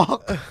หรอก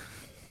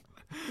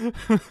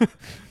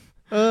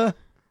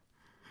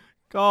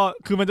ก็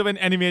คือมันจะเป็น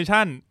แอนิเม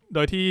ชันโด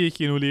ยที่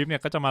คีนูรีฟเนี่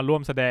ยก็จะมาร่ว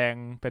มแสดง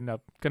เป็นแบบ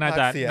ก็น่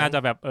าจะ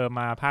แบบม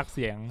าพากย์เ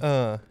สียง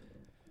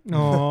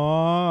อ๋อ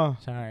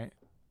ใช่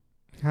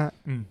ฮะ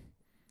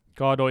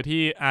ก็โดย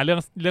ที่เ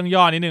รื่อง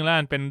ย่อนิดนึงแล้ว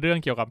กันเป็นเรื่อง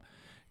เกี่ยวกับ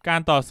กา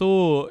รต่อสู้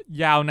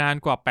ยาวนาน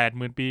กว่า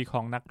 80,000 ปีข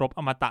องนักรบ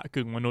อมตะ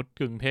กึ่งมนุษย์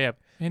กึ่งเทพ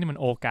นี่มัน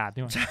โอกาส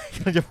นี่มัน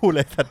เราจะพูดเล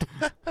ยสัตว์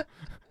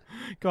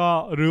ก็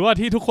หรือว่า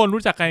ที่ทุกคน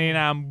รู้จักกันใน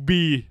นาม B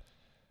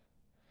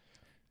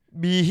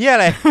บีเหี้ยอ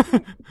ะไร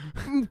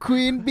ค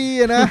วีนบี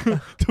นะ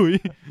ถุย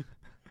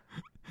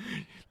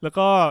แล้ว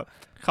ก็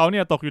เขาเนี่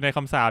ยตกอยู่ในค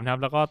ำสาปนะครั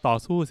บแล้วก็ต่อ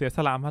สู้เสียส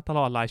ละมาตล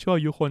อดหลายชั่วอ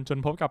ายุคนจน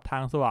พบกับทา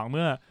งสว่างเ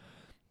มื่อ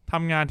ท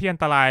ำงานที่อัน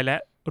ตรายและ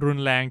รุน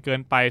แรงเกิ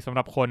นไปสำห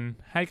รับคน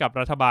ให้กับ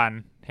รัฐบาล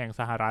แห่ง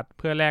สหรัฐเ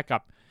พื่อแลกกั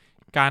บ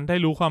การได้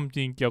รู้ความจ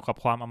ริงเกี่ยวกับ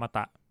ความอมต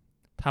ะ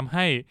ทำใ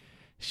ห้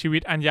ชีวิ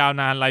ตอันยาว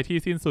นานไร้ที่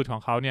สิ้นสุดขอ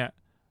งเขาเนี่ย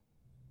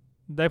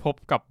ได้พบ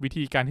กับวิ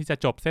ธีการที่จะ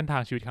จบเส้นทา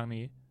งชีวิตครั้ง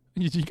นี้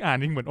จริงๆอ่าน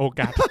นี่เหมือนโอ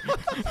กาส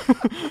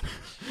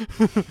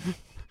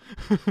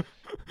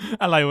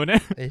อะไรวะเนี่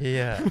ย ไอ้เหี้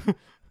ย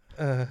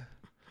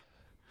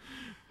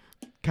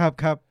ค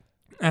รับ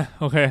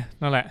โอเค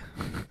นั่นแหละ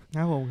ค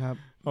รับผมครับ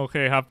โอเค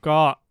ครับก็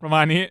ประม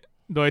าณนี้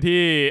โดย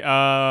ที่เ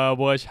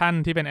วอร์ชั่น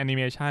ที่เป็นแอนิเ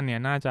มชันเนี่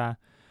ยน่าจะ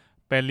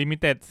เป็นลิมิ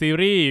เต็ดซี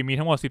รีส์มี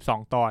ทั้งหมด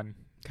12 ตอน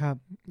ครับ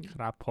ค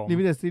รับผม ลิ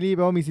มิเต็ดซีรีส์แป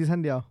ลว่ามีซีซั่น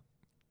เดียว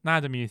น่า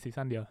จะมีซี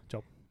ซั่นเดียวจ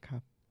บ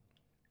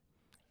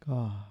ก็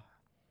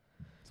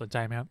สนใจ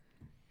ไหมครับ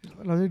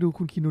เราได้ดู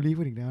คุณคินูรีฟ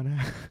กันอีกแล้วนะ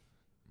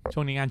ช่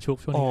วงนี้งานชุก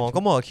ช่วง อ๋อ นี้งาน ก็ ชุ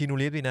ก เหมาะกับคีนู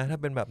รีฟดีนะถ้า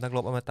เป็นแบบนักร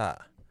บอมตะ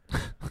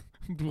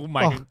หม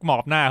ายถึงหมอ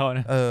บหน้าเขา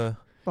นะ เออ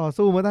ต่อ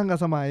สู้มาตั้งแต่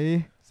สมัย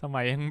ส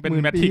มัยยังเป็น หมื่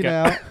น แมท ปี ริก แ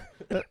ล้ว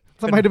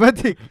สมัยเดอะแม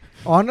ทริก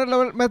อ๋อนั่นแล้ว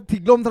แมทริ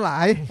กล่มสลา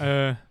ย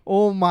โอ้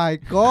my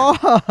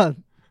god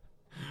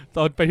ต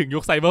อนไปถึงยุ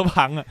คไซเบอร์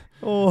พังอ่ะ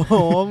โอ้โห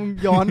มึง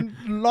ย้อน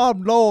รอบ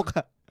โลกอ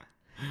ะ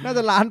น่าจ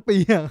ะล้านปี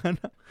อย่างนั้น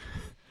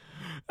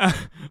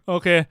โอ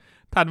เค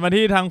ถัดมา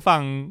ที่ทางฝั่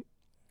ง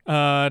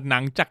หนั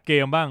งจากเก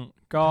มบ้าง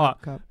ก็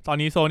ครับ ตอน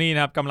นี้โซนี่น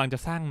ะครับกำลังจะ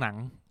สร้างหนัง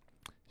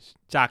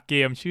จากเก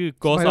มชื่อ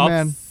Ghost of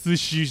Spider-Man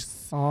Tsushima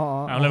อ๋อ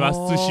เอาเลยว่า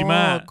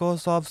Tsushima ก็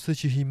ซอฟซู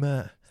ชิมะ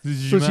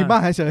ซูชิมะ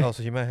เฉย อ๋อ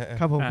ซูชิมะ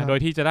ครับผมครับ โดย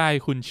ที่จะได้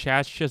คุณแช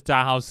ชสตา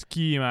ร์ฮาวส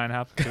กี้มานะค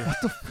รับ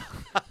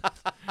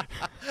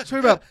ช่ว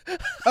ยแบบ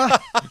อ่ะ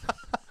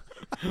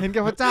เห็นแ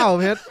ก่พระเจ้า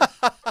เพชร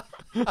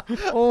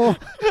โอ้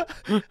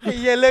ไอ้เ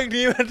หี้ยเรื่อง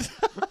นี้มัน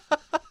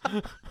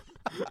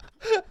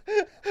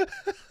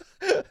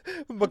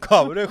ประกอ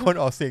บไปด้วยคน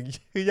ออกเสียง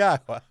ชื่อยาก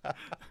ว่ะ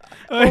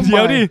เดี๋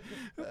ยวดิ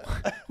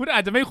คุณอา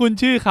จจะไม่คุ้น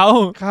ชื่อเขา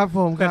ครับผ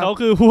มค แต่ รับ เขา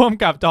คือผู้ก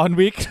ำกับจอห์น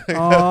วิก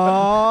อ๋อ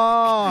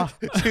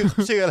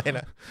ชื่ออะไรน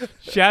ะ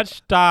แชช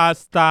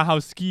สตาร์ฮาว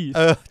สกี้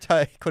ใช่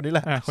คนนี้แห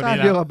ละ คน ชา นี้ ติ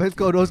แห เดียว ละ กับเพสโ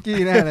กโดสกี้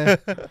แน่เลย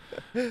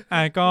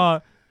ก็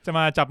จะม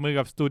าจับมือ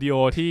กับสตูดิโอ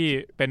ที่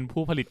เป็น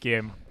ผู้ผลิตเก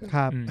ม ค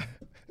รับ อืม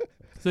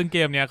ซึ่งเก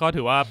มเนี้ยก็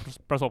ถือว่า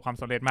ประสบความ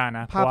สำเร็จมากน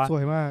ะเพ ภาพ ราะว่า ส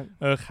วยมาก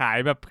ขา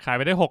ยไ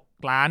ปได้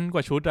6 ล้านก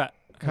ว่าชุดอ่ะ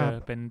ครับ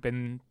เป็น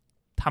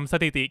ทำส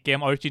ถิติเกม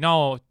ออริจินอล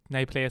ใน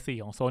Play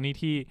 4 ของ Sony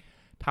ที่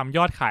ทำย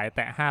อดขายแต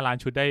ะ5 ล้าน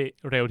ชุดได้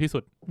เร็วที่สุ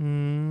ด อื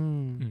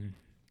ม อืม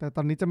แต่ต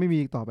อนนี้จะไม่มี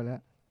อีกต่อไปแล้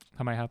ว ท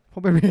ำไมครับ เพรา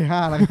ะเป็น P5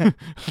 แล้วไง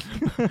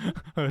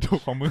ถู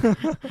กของมึง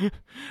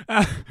อ่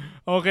ะ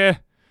โอเค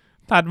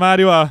ถัดมา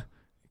ดีกว่า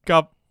กั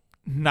บ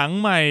หนัง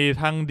ใหม่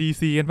ทาง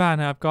DC กันบ้าง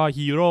นะครับ ก็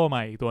ฮีโร่ให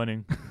ม่อีกตัวหนึ่ง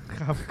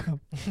ครับครับ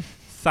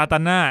ซาตา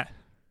น่า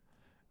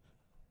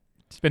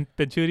เ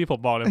ป็นชื่อที่ผม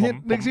บอกเลย เฮ้ย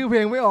นึกชื่อเพล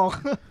งไม่ออก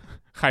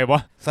ใครว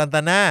ะ ซันต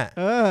าน่า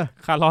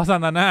คาร์ลอสซา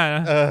ตาน่าน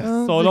ะ เออ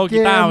โซโล่กี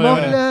ตาร์ เล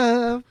เลย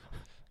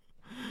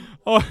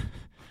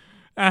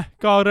ย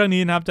ก็เรื่อง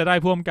นี้นะครับจะได้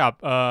พ่วงกับ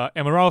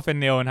Emerald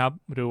Fennell นะครับ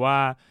หรือว่า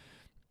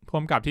พ่ว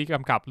งกับที่ก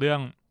ำกับเรื่อง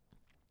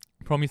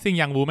Promising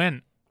Young Woman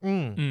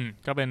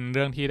ก็เป็นเ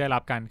รื่องที่ได้รั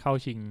บการเข้า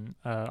ชิง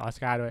ออส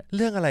การ์ด้วย เ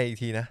รื่องอะไรอีก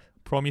ทีนะ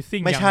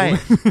Promising ไม่ Young ใช่ Woman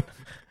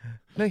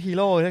เรื่องฮีโ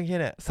ร่เรื่องแค่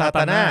เนี่ย ซาต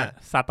าน่า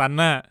ซาตา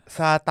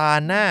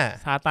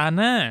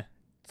น่า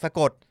สะ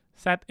กด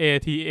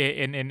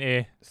ZATANNA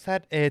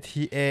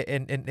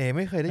ZATANNA ไ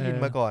ม่เคยได้ยิน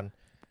มาก่อน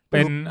เ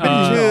ป็น เป็น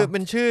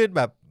ชื่อแ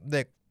บบเ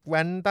ด็กแ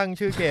ว้นตั้ง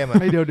ชื่อเกมอ่ะ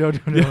เดี๋ยว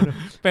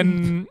เป็น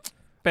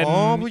อ๋อ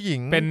ผู้หญิ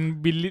ง เป็น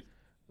บิลลี่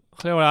เข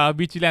าเรียกว่า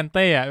วิจิแลนเ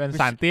ต้อะเป็น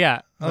สารเตี้ย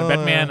เหมือนแบ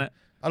ทแมนอะ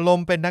อารม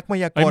ณ์เป็นนักมา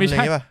ยากล ไม่ อะไร ใช่ อย่า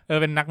งเงี้ยป่ะ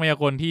เป็นนักมายา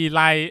กลที่ไ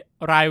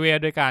ล่เวท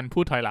ด้วยการพู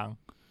ดถอยหลัง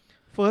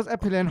First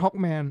Appearance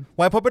Hawkman ไ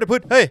วพบไปพื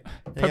ชเฮ้ย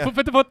พุ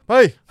ท เ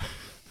ฮ้ย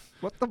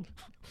What the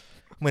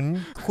เหมือน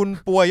คุณ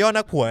ปัวยอด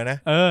นักผัวนะ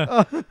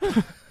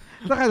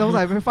ถ้าใครสง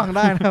สัยไปฟังไ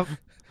ด้นะครับ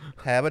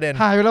แถประเด็น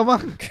หายไปแล้วมั้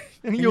ง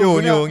ยังอยู่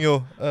อยู่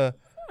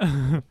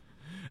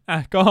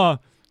ก็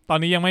ตอน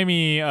นี้ยังไม่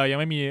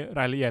มีร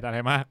ายละเอียดอะไร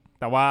มาก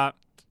แต่ว่า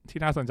ที่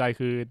น่าสนใจ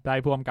คือได้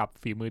พ่วงกับ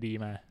ฝีมือดี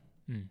มา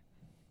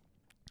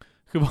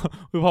คื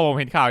อพอผม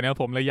เห็นข่าวเนี่ย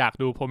ผมเลยอยาก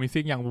ดู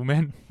Promising Young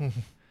Woman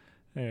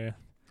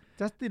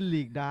Justice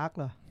League Dark เ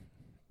หรอ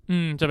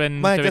จะเป็น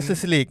ไม่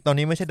Justice League ตอน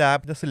นี้ไม่ใช่ดาร์ฟ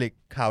Justice League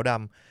ขาวด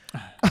ำ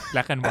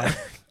Black and White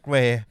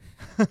Gray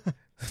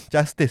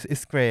Justice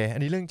is Gray อั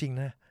นนี้เรื่องจริง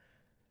นะ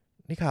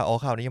นี่ข่า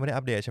วนี้ยังไม่ได้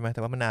อัปเดตใช่ไหมแ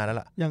ต่ว่ามันนานแล้ว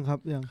ล่ะ ยังครับ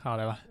ยัง ข่าวอะ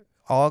ไรวะ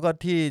ก็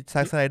ที่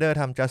Zack Snyder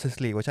ทำ Justice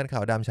League เวอร์ชันขา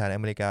วดำฉายใน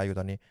อเมริกาอยู่ต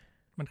อนนี้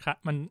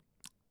มัน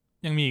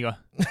ยังมีเหรอ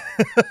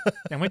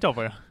ยังไม่จบเ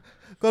ลย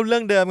ก็เรื่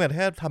องเดิมกันแ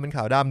ค่ทำเป็นข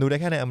าวดำดูได้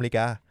แค่ในอเมริก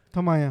า ท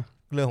ำไมอ่ะ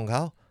เรื่องของเข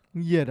า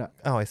เหยียดอ่ะ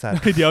อ้าวไอ้สัตว์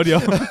เดี๋ยว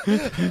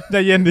ใจ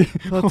เย็นดิ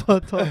โท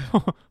ษ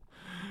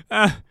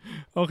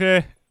โอเค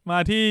มา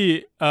ที่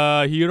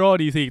ฮีโร่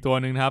ดีซีอีกตัว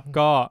หนึ่งนะครับ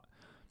ก็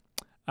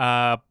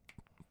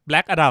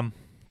Black Adam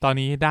ตอน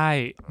นี้ได้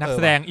นักแส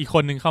ดงอีกค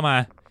นหนึ่งเข้ามา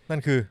นั่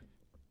นคือ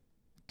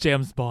เจม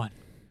ส์บอนด์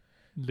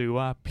หรือ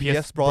ว่า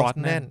Pierce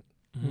Brosnan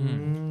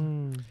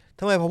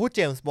ทำไมพอพูดเจ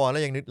มส์บอนด์แล้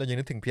วเรายัง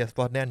นึกถึง Pierce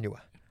Brosnan อยู่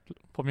อ่ะ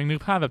ผมยังนึก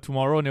ภาพแบบ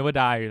Tomorrow Never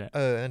Die อยู่เลย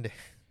นั่นเด็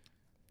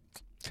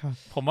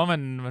ผมว่ามั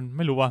นไ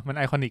ม่รู้ว่ามันไ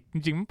อคอนิกจ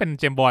ริงๆมันเป็น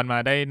เจมส์บอนด์มา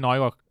ได้น้อย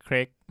กว่าเคร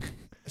ก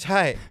ใ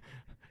ช่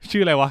ชื่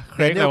ออะไรวะเค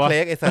รกอะไรวะ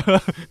ไอ้สัตว์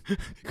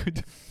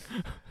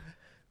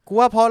กู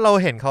ว่าเพราะเรา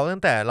เห็นเขาตั้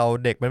งแต่เรา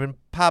เด็กมันเป็น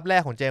ภาพแร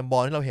กของเจมส์บอ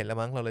นด์ที่เราเห็นแล้ว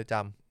มั้งเราเลยจ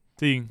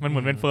ำ จริงมันเหมื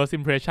อนเป็น first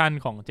impression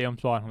ของเจม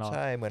ส์บอนด์ของเรา ใ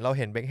ช่เหมือนเราเ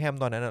ห็นเบ็คแฮม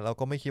ตอนนั้นเรา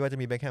ก็ไม่คิดว่าจะ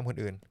มีเบ็คแฮมคน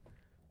อื่น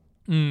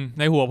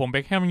ในหัวผมเบ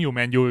คแฮมยังอยู่แม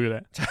นยูอยู่เล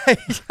ย ใช่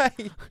ใช่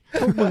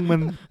พวกมึงมั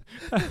น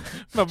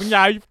แบบมัน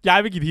ย้าย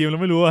ไปกี่ทีมแล้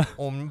วไม่รู้อะ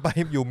ผมไป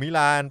อยู่มิล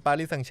านปา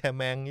รีสแซงต์แชร์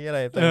แมงนี่อะไร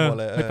เต็มหมด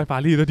เลย ไปปา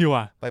รีสแล้วดี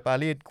ว่ะ ไปปา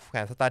รีสแขว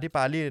นสตาร์ที่ป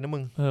ารีสนะมึ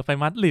ง ไป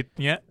มาดริด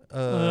เงี้ย เอ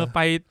อ ไป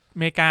อ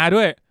เมริกา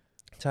ด้วย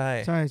ใช่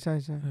ใช่ใช่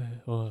ใช่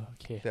โอ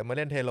เค เดี๋ยวมาเ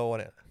ล่นเทโล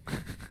เนี่ย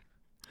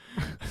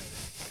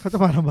เขาจะ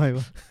มาทำไมว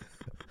ะ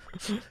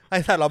ไอ้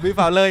สัตว์ล็อบบี้ฟ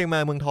าวเลอร์ยังมา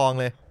เมืองทอง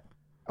เลย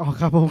อ๋อ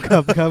ครับผมครั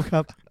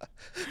บ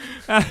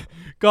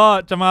ก็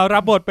จะมารั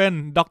บบทเป็น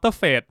ด็อกเตอร์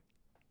เฟด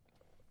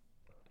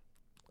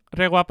เ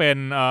รียกว่าเป็น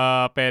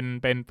เ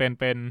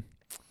ป็น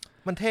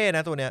มันเท่น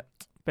ะตัวเนี้ย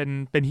เ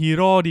ป็นฮีโ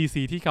ร่ดี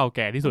ซีที่เก่าแ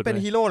ก่ที่สุด เป็น เล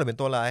ย ฮีโร่หรือเป็น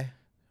ตัวร้าย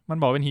มัน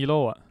บอกเป็นฮีโร่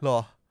อะ หรอ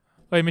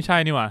เอ้ยไม่ใช่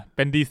นี่หว่าเ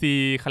ป็นดีซี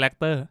คาแรค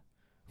เตอร์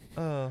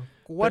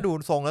กูว่าดู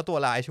ทรงแล้วตัว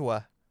ร้ายชัวร์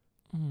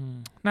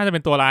น่าจะเป็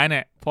นตัวร้ายเ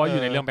นี่ยเพราะอ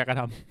ยู่ในเรื่องแบ็กกระ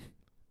ท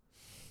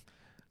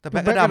แต่แบ็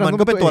คอดัมมัน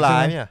ก็เป็นตัวร้า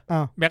ยเนี่ย อ้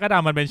าว ำแบ็กกระท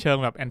ำมันเป็นเชิง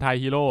แบบแอนตี้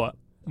ฮีโร่อะ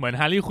เหมือน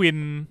ฮาร์ลีย์ควิน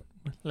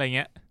อะไรเ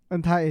งี้ย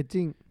anti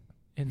aging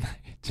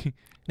จริง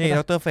นี่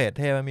ดรเฟดเ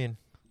ท่ไหมมิน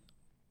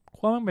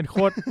ว่ามันเป็นโค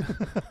ตร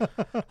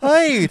เ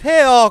ฮ้ยเท่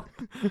ออก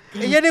ไ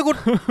อ้เหี้ยนี่กู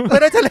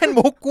ได้จะเล่น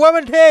มุกกูว่า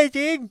มันเท่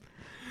จริง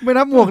ไม่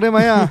นับหมวกได้ไหม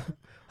อ่ะ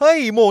เฮ้ย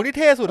หมวกนี่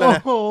เท่สุดเลยน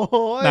ะ โอ้โห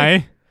ไหน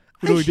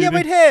ไอ้เชี่ยไ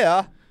ม่เท่เหร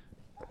อ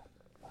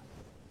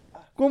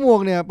กูหมว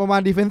กเนี่ยประมา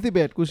ณ defensive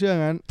base กูเชื่อ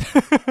งั้น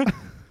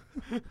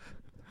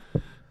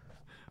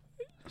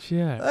เ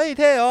ชี่ย เฮ้ย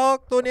เท่ออก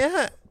ตัวเนี้ย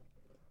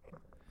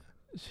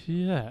เ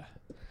ชี่ย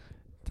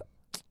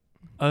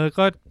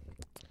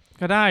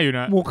ก็ได้อยู่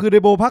นะ หมวกคือเด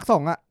โบภาค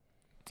 2อ่ะ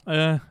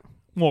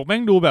หมวกแม่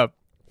งดูแบบ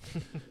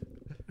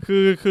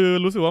คือ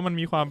รู้สึกว่ามัน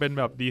มีความเป็น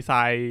แบบดีไซ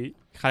น์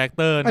คาแรคเ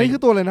ตอร์ อันนี้คื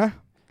อตัวเลยนะ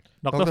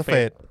ด็อกเตอร์เฟ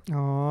ด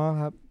อ๋อ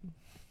ครับ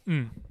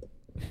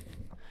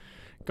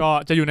ก็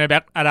จะอยู่ในแบล็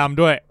กอดัม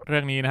ด้วยเรื่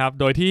องนี้นะครับ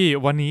โดยที่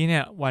วันนี้เนี่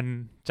ยวัน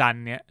จันท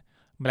ร์เนี่ย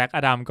แบล็กอ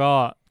ดัมก็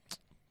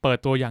เปิด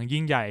ตัวอย่าง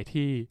ยิ่งใหญ่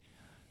ที่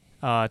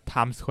ไท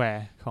ม์สแคว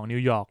ร์ของนิ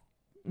วยอร์ก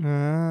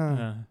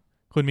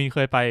คุณมินเค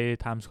ยไป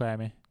ไทม์สแควร์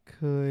ไหม เ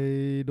คย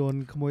โดน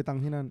ขโมยตัง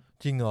ค์ที่นั่น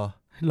จริงเหรอ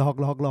หลอก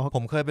ผ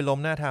มเคยไปล้ม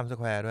หน้าไทม์ส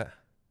แควร์ด้วย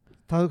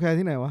ทาวน์สแควร์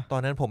ที่ไหนวะ ตอ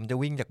นนั้นผมจะ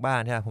วิ่งจากบ้า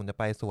นใช่ไหมผมจะ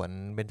ไปสวน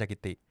เบญจกิ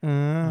ติ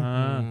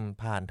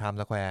ผ่านไทม์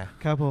สแควร์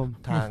ครับผม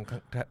ทาง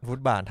ฟุต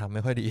บาททำไ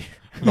ม่ค่อยดี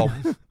ล้ม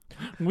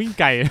วิ่ง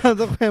ไก่ ทาวน์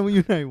สแควร์มันอ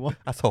ยู่ไหนวะ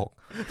อโศก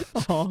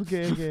อ๋อโอเค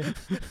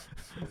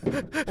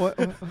โอ้ย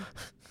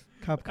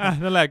ครับ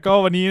นั่นแหละก็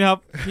วันนี้นะครับ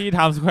ที่ไท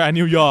ม์สแควร์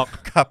นิวยอร์ก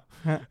ครับ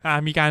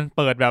มีการเ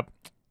ปิดแบบ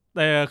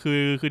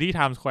คือที่ไท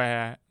ม์สแคว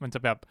ร์มันจะ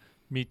แบบ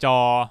มีจอ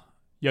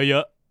เยอ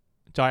ะ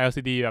ๆจอ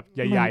LCD แบบใ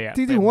หญ่ๆอ่ะ จ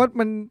ริงๆผมว่า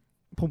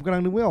ผมกำลั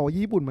งนึกไม่ออกว่า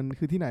ญี่ปุ่นมัน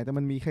คือที่ไหนแต่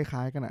มันมีคล้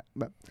ายๆกันอะ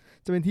แบบ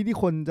จะเป็นที่ที่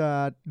คนจะ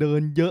เดิ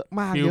นเยอะ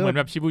มาก ฟิล เยอะ เหมือน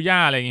แบบชิบูย่า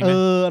อะไรอย่างงี้ เอ ไหม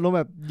ออารมณ์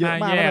แบบเยอะ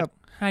มาก 5 แย แล้ว ก แบบ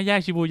 5 แยก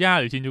ชิบูย่า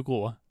หรือชินจูกุ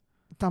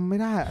จำไม่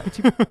ได้อะ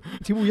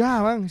ชิบูย่า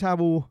มั้งชา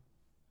บู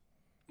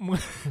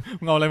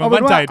มึงเอาอะไรมา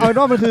มั่นใจดิ เอาเป็น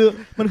ว่ามันคือ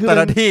แต่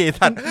ละที่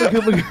สัตว์ มั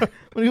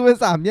นคือเป็น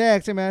3 แยก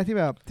ใช่ไหมที่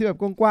แบบ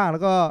กว้างๆแล้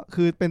วก็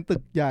คือเป็นตึ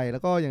กใหญ่แล้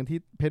วก็อย่างที่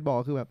เพชรบอ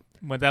กคือแบบ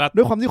เหมือนแต่ละ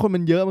ด้วยความที่คนมั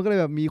นเยอะมันก็เลย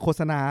แบบมีโฆ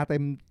ษณาเต็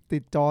มติ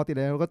ดจอติดอะ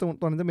ไรแล้วก็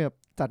ตอนนั้นจะมีแบบ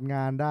จัดง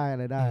านได้อะ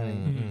ไรได้อะไรอย่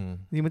างเงี้ย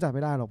นี่มันจัดไ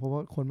ม่ได้หรอกเพราะว่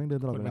าคนแม่งเดิ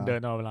นตลอดเว มัน ลา เดิ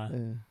นเอาเวลา เอ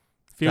อ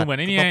ฟิลเหมือน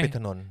ไอ้นี่ ต้ ไง องปิดถ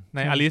นน ใน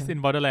Alice in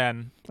Borderland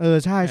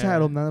ใช่อ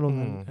ารมณ์นั้น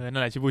นั่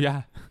นแหละชิบูย่า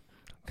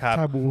ครับ ช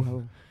าบูครับ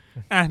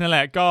นั่นแหล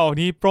ะก็วัน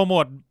นี้โปรโม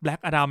ท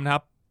Black Adam นะค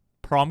รับ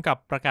พร้อมกับ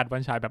ประกาศวั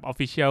นฉายแบบ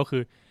Official คื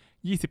อ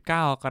 29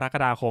 กรก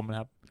ฎาคมนะ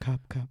ครับ ค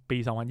รับ ปี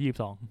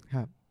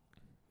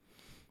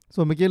 2022 ส่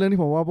วนเมื่อกี้เรื่องที่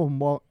ผมว่าผม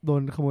บอกโด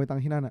นขโมยตัง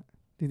ค์ที่นั่นอ่ะ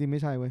จริงๆไ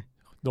ม่ใช่เว้ย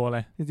โดนอะไร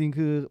จริงๆ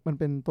คือมัน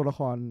เป็นตัวละค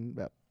รแ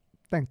บบ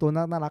แต่งตัว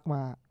น่ารักม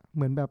าเ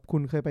หมือนแบบคุ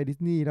ณเคยไปดิส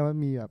นีย์แล้วมัน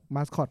มีแบบม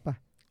าสคอตป่ะ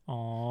อ๋อ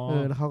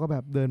แล้วเขาก็แบ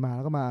บเดินมาแ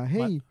ล้วก็มาเ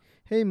ฮ้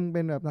ยมึงเ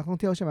ป็นแบบนักท่อง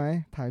เที่ยวใช่ไหม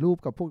ถ่ายรูป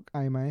กับพวกไอ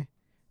ไหม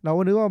เรา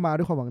ก็นึกว่ามา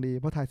ด้วยความหวังดี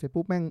พอถ่ายเสร็จ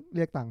ปุ๊บแม่งเ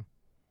รียกตังค์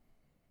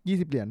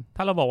20 เหรียญ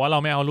ถ้าเราบอกว่าเรา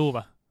ไม่เอารูป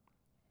อ่ะ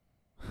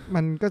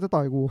มันก็จะต่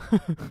อยกู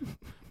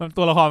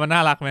ตัวละครมันน่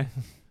ารักไหม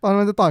ตอน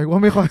มันจะต่อยกูว่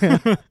าไม่ค่อย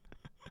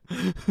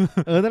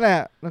นั่นแหล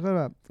ะแล้วก็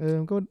แบบ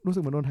มันก็รู้สึ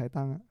กเหมือนโดนถ่าย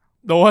ตังค์อะ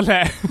โดนแหล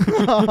ะ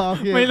โอ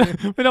เค ไ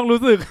ม่ต้องรู้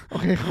สึก โอ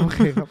เคค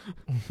รับ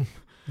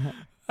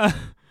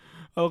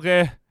โอเค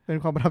เป็น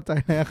ความประทับใจ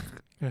แรก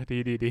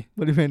ดี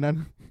บริเวณนั้น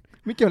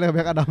ไม่เกี่ยวอะไรกับแ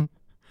บ็คอดัม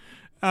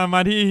มา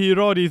ที่ฮีโ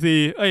ร่ดีซี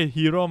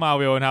ฮีโร่มา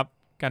เวลนะครับ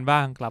กันบ้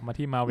างกลับมา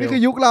ที่มาเวล นี่คื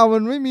อยุคเรามั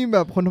นไม่มีแบ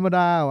บคนธรรมด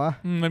าเหรอวะ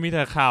มันมีแ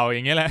ต่ข่าวอ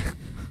ย่างเงี้ยแหละ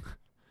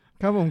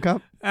ครับผมครับ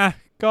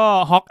ก็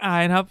ฮอกอา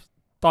ยนะครับ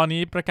ตอน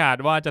นี้ประกาศ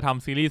ว่าจะท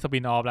ำซีรีส์สปิ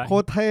นออฟแล้ว โค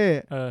ตรเท่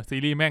ซี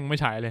รีส์แม่งไม่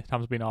ฉายเลยท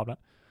ำสปินออฟแล้ว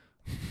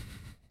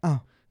อ้าว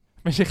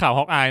ไม่ใช่ข่าวฮ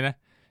อกอายนะ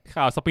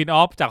ข่าวสปินอ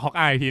อฟจากฮอก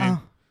อายทีนึง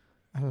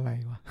อะไร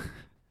วะ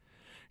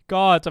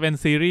ก็จะเป็น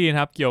ซีรีส์น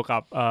ะครับเกี่ยวกั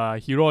บ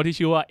ฮีโร่ที่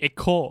ชื่อว่า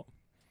Echo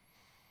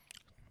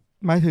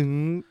หมายถึง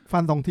ฟั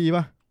น2 ที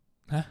ป่ะ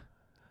ฮะ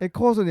เอ็กโค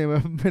ส่วนใหญ่แบ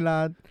บเวลา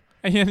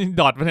ไอ้เหี้ยนี่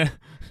ดอทปะเนี่ย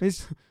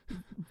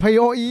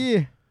POE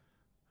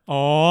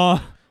อ๋อ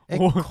เอ็ก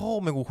โค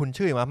มันกูคุ้น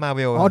ชื่อมาเว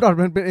ล ดอท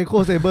มันเป็นเอ็กโค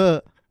เซเบอ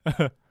ร์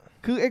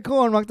คือเอ็กโค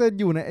มันมักจะ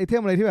อยู่ในไอเท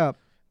มอะไรที่แบบ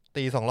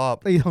ตี2 รอบ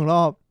ตี2 ร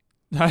อบ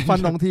ฟัน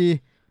2 ที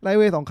ไล่เ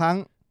วท2 ครั้ง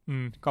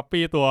ก๊อป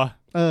ปี้ตัว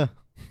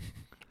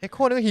เอ็กโค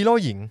นี่ก็ฮีโร่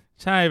หญิง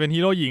ใช่เป็นฮี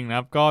โร่หญิงนะค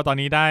รับ ก็ตอน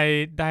นี้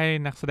ได้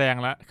นักแสดง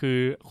ละคือ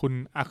คุณ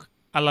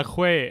อาราเค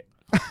ว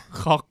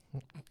คอก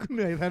เห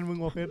นื่อยแทนมึง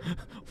โอเพชร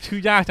ชื่อ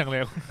ยากจังเล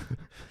ย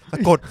สะ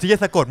กดที่จะ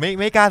สะกด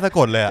ไม่กล้าสะก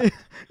ดเลยอะ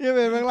ยังเ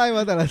ป็นแม่งไล่ม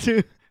าแต่ละชื่อ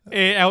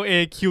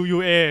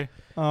ALAQUA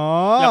อ๋อ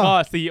แล้วก็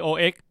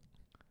COX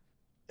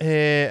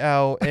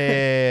ALA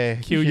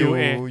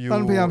QUA ตอ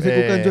นพยายามใช้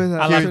Google ช่วย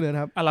อะไร ช่วยเหลือน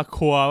ะครับ อารา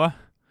คัวปะ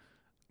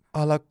อ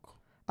ารา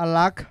อ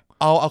ลัก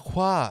เอาอะค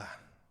วา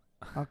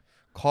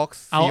คอก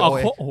ซ์ เอาอ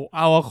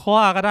ะคว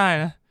าก็ได้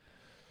นะ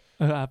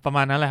ประม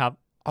าณนั้นแหละครับ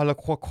อารา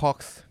ควาคอก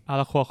ซ์ อา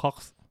ราคัวคอก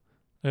ส์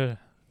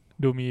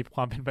ดูมีค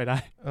วามเป็นไปได้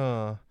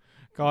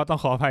ก็ต้อง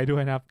ขออภัยด้ว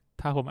ยนะครับ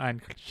ถ้าผมอ่าน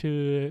ชื่อ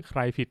ใคร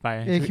ผิดไป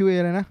AQA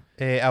เลยนะ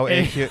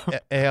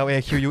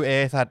ALAQUA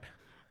สัตว์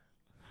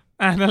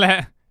นั่นแหละ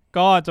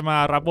ก็จะมา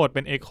รับบทเ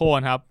ป็น Echo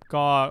นะครับ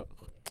ก็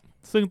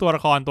ซึ่งตัวล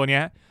ะครตัวเนี้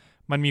ย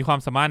มันมีความ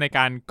สามารถในก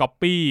าร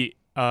copy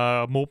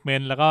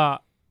movement แล้วก็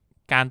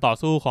การต่อ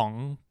สู้ของ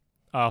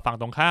ฝั่ง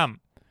ตรงข้าม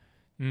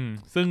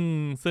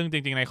ซึ่งจ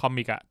ริงๆในคอ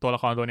มิกอะตัวละ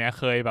ครตัวเนี้ย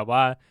เคยแบบว่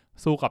า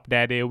สู้กับ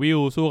Daredevil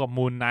สู้กับ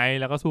Moon Knight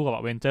แล้วก็สู้กับ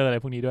Avenger อะไร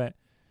พวกนี้ด้วย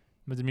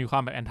มันจะมีควา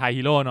มแบบ anti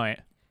hero หน่อย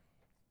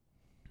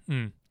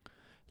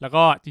แล้ว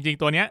ก็จริง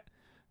ๆตัวเนี้ย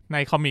ใน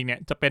คอมิกเนี่ย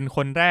จะเป็นค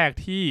นแรก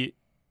ที่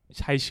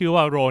ใช้ชื่อ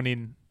ว่าโรนิ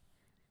น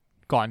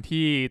ก่อน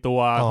ที่ตัว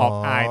ฮอก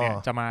อายเนี่ย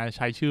จะมาใ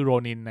ช้ชื่อโร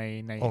นิน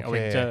ใน โอเค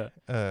Avenger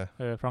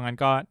เพราะงั้น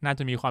ก็น่าจ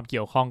ะมีความเ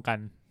กี่ยวข้องกัน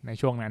ใน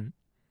ช่วงนั้น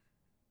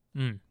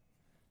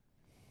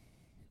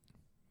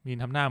มีน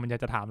ทำหน้ามันอยา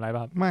กจะถามอะไร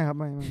บ้าง ไม่ครับ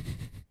ไม่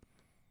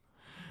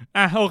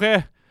โอเค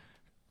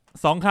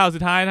2ข่าวสุ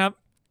ดท้ายนะครับ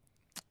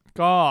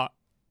ก็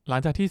หลั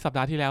งจากที่สัปด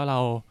าห์ที่แล้วเรา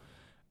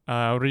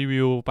รี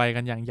วิวไปกั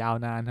นอย่างยาว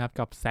นานนะครับ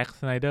กับ Zack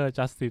Snyder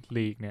Justice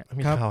League เนี่ย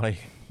มีข่าวอะไร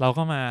เรา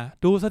ก็มา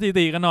ดูสถิ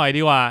ติกันหน่อย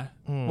ดีกว่า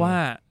ว่า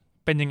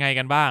เป็นยังไง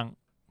กันบ้าง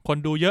คน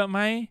ดูเยอะไหม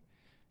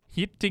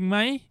ฮิตจริงไหม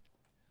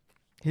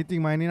ฮิตจริ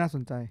งไหมนี่น่าส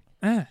นใจ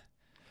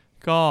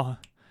ก็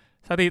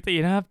สถิติ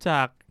นะครับจ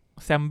าก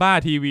Samba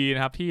TV น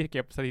ะครับที่เ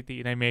ก็บสถิติ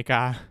ในอเมริก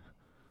า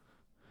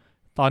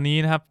ตอนนี้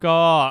นะครับก็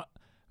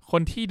ค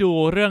นที่ดู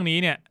เรื่องนี้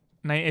เนี่ย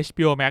ใน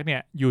HBO Max เนี่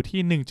ยอยู่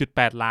ที่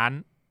 1.8 ล้าน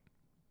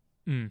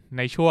ใ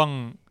นช่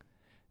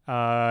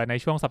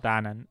วงสัปดา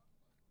ห์นั้น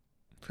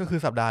ก็คือ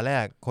สัปดาห์แร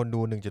กคน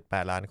ดู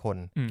 1.8 ล้านคน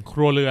ค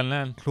รัวเรือน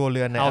นั่น ครัวเ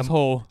รือนใน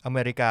household อเม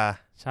ริกา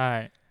ใช่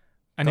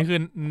อันนี้คือ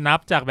นับ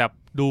จากแบบ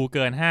ดูเ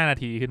กิน5นา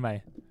ทีขึ้นไป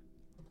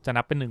จะ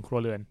นับเป็น1ครัว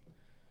เรือน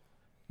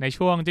ใน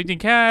ช่วงจริง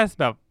ๆแค่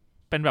แบบ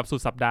เป็นแบบสุ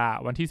ดสัปดาห์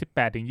วันที่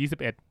18ถึง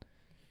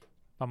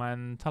21ประมาณ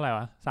เท่าไหร่ว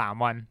ะ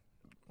3วัน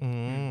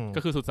ก็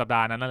คือสุดสัปด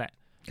าห์นั้นนั่นแหละ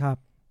ครับ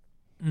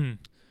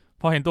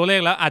พอเห็นตัวเลข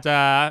แล้วอาจจะ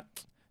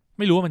ไ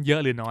ม่รู้ว่ามันเยอ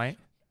ะหรือน้อย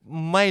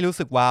ไม่รู้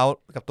สึกว้าว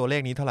กับตัวเล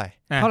ขนี้เท่าไหร่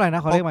นะ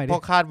ขอเลขใหม่ดิเพรา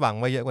ะคาดหวัง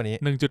ไว้เยอะกว่านี้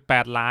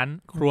 1.8 ล้าน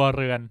ครัวเ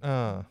รือน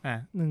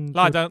เร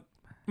าอาจจะ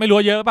ไม่รู้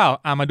เยอะเปล่า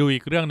มาดูอี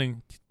กเรื่องนึง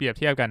เปรียบ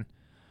เทียบกัน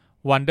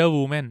Wonder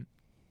Woman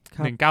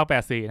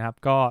 1984นะครับ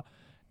ก็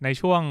ใน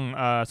ช่วง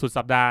สุด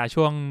สัปดาห์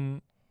ช่วง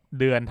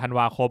เดือนธันว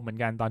าคมเหมือน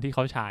กันตอนที่เข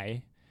าฉาย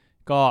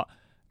ก็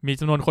มี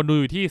จำนวนคนดู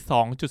อยู่ที่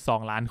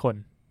 2.2 ล้านคน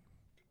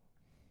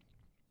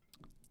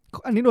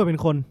อันนี้หน่วยเป็น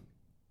ค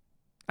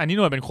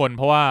นเ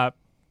พราะว่า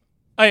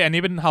อัน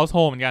นี้เป็น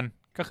household เหมือนกัน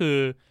ก็คือ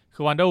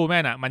Wonder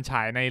Woman อ่ะมันฉ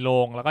ายในโร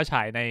งแล้วก็ฉ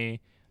าย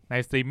ใน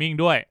สตรีมมิ่ง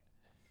ด้วย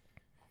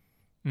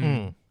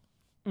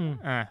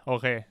โอ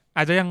เคอ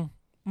าจจะยัง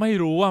ไม่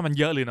รู้ว่ามัน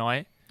เยอะหรือน้อย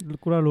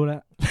กูรู้แล้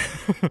ว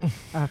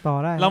ต่อ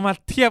ได้เรามา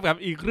เทียบกับ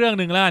อีกเรื่อง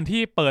นึงแล้วกัน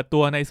ที่เปิดตั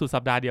วในสุดสั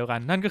ปดาห์เดียวกัน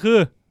นั่นก็คือ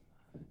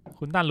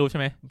คุณตั้นรู้ใช่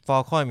ไหม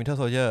Falcon Winter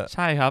Soldier ใ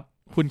ช่ครับ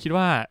คุณคิด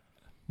ว่า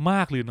ม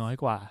ากหรือน้อย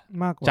กว่า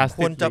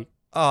ควรจะ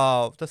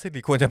Justice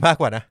League ควรจะมาก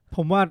กว่านะผ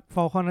มว่า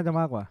Falcon น่าจะ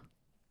มากกว่า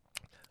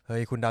เฮ้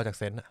ยคุณเดาจาก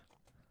เซนส์อ่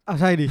ะ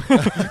ใช่ดิ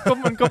ก็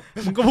มัน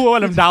ก็พูดว่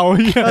าเดา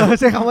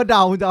ใช่คำว่าเด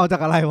าจะเอาจา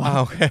กอะไรวะ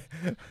โอเค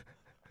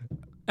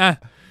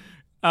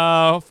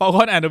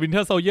Falcon and the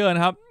Winter Soldier น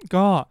ะครับ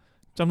ก็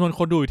จำนวนค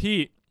นดูที่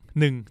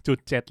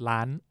 1.7 ล้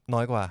านน้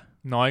อยกว่า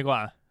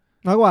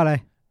อะไร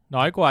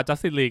น้อยกว่า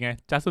Justice League ไง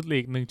Justice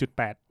League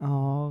 1.8 อ๋อ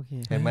โอเค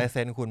เห็นไหมเซ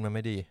นส์คุณมันไ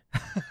ม่ดี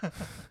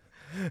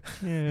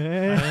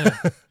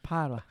พล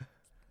าดว่ะ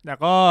แต่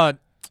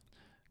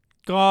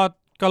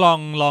ก็ลอ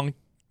ง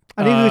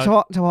อันนี้คือเฉ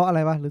พาะอะไร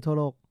ป่ะหรือทั่ว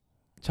โลก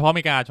เฉพาะอเม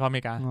ริกา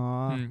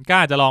ก็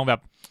อาจจะลองแบบ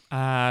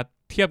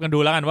เทียบกันดู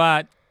แล้วกันว่า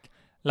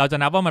เราจะ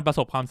นับว่ามันประส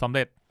บความสำเ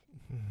ร็จ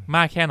ม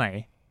ากแค่ไหน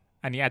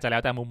อันนี้อาจจะแล้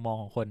วแต่มุมมอง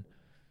ของคน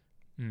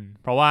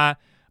เพราะว่า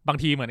บาง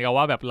ทีเหมือนกับ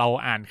ว่าแบบเรา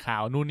อ่านข่า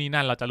วนู่นนี่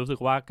นั่นเราจะรู้สึก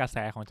ว่ากระแส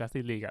ของ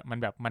Justice League อ่ะมัน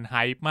แบบมันไฮ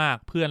ป์มาก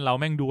เพื่อนเรา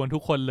แม่งดูกันทุ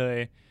กคนเลย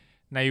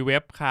ในเว็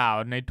บข่าว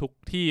ในทุก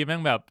ที่แม่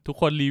งแบบทุก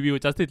คนรีวิว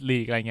Justice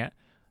League อะไรเงี้ย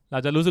เรา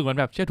จะรู้สึกเหมือน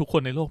แบบเชื่อทุกค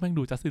นในโลกแม่ง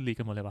ดู Justice League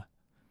กันหมดเลยป่ะ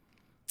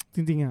จ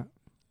ริงๆอ่ะ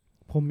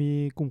ผมมี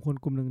กลุ่มคน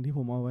กลุ่มนึงที่ผ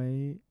มเอาไว้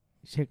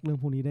เช็คเรื่อง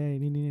พวกนี้ได้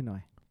นิดๆหน่อ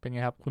ยๆเป็นไง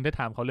ครับคุณได้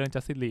ถามเขาเรื่อง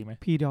Justice League มั้ย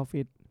พี่ดอฟ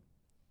ฟิศ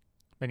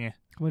เป็นไง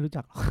เขาไม่รู้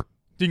จักหรอก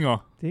จริงเหรอ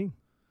จ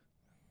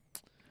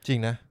ริง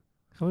นะ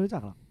เขาไม่รู้จั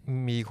กหรอก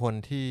มีคน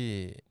ที่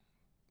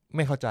ไ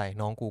ม่เข้าใจ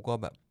น้องกูก็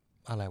แบบ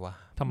อะไรวะ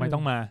ทำไมต้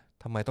องมา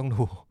ทำไมต้อง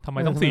ดูทำไม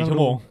ต้อง4 ชั่ว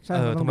โมง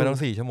ทำไมต้อง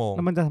4 ชั่วโมงแ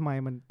ล้วมันจะทำไม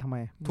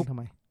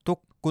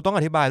กูต้องอ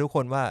ธิบายทุกค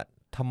นว่า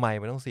ทำไม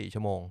มันต้อง4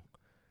 ชั่วโมง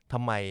ท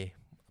ำไม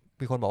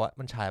มีคนบอกว่า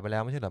มันฉายไปแล้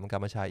วไม่ใช่เหรอมันกลั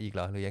บมาฉายอีกเห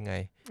รอหรือยังไง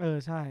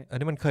ใช่อัน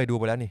นี้มันเคยดู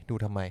ไปแล้วนี่ดู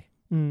ทำไม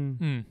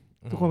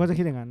ทุกคนก็จะ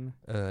คิดอย่างนั้น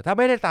ถ้าไ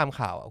ม่ได้ตาม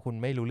ข่าวคุณ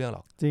ไม่รู้เรื่องหร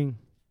อกจริง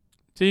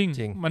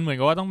มันเหมือน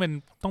กับว่าต้องเ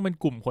ป็น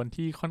กลุ่มคน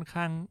ที่ค่อน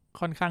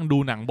ข้างดู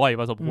หนังบ่อย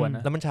พอสมควรน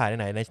ะแล้วมันฉาย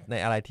ใน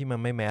อะไรที่มัน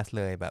ไม่แมส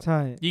เลยแบบใช่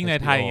ยิ่งใน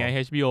ไทยไง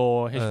HBO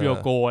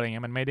Go อะไรเ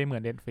งี้ยมันไม่ได้เหมือ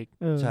น Netflix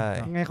ใช่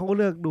ไงเขาก็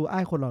เลือกดูอ้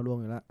ายคนหล่อลวง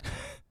อยู่แล้ว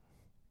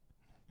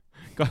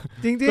ก็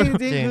จริง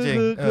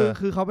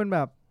คือเขาเป็นแบ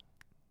บ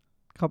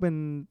เขาเป็น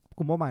ก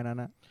ลุ่มเป้าหมายนั้น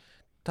นะ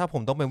ถ้าผ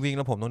มต้องไปวิ่งแ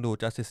ล้วผมต้องดู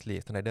Justice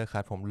League Snyder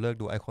Cut ผมเลิก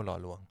ดูไอ้คนหล่อ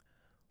ลวง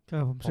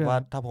เพราะว่า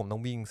ถ้าผมต้อ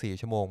งวิ่ง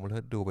4 ชั่วโมงผมเลิ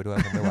กดูไปด้วย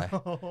ผมไม่ไหว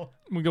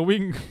มึงจะวิ่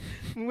ง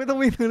มึงไม่ต้อง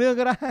วิ่งถึงเรื่อง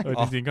ก็ได้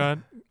จริงๆก็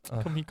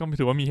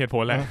ถือว่ามีเหตุผ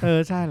ลแหละ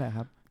ใช่แหละค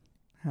รับ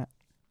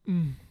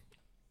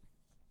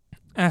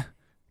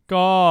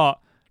ก็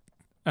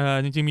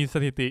จริงๆมีส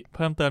ถิติเ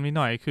พิ่มเติมนิด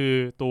หน่อยคือ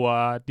ตัว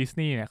ดิส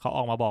นีย์เนี่ยเขาอ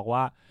อกมาบอกว่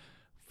า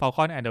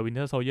Falcon and the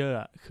Winter Soldier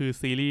คือ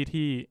ซีรีส์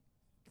ที่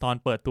ตอน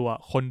เปิดตัว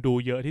คนดู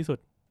เยอะที่สุด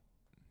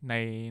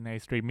ใน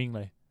สตรีมมิ่งเ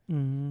ลย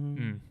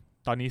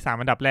ตอนนี้3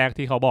อันดับแรก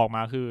ที่เขาบอกม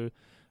าคือ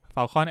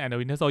Falcon and the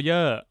Winter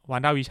Soldier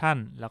WandaVision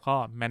แล้วก็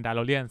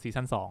Mandalorian ซี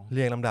ซั่น2เ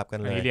รียงลำดับกัน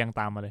เลยอันนี้เรียง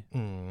ตามมาเลย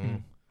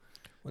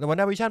แต่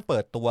WandaVision เปิ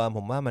ดตัวผ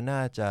มว่ามันน่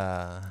าจะ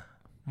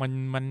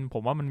มันผ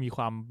มว่ามันมีค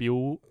วามบิ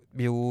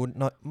ว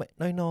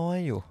น้อย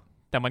อยู่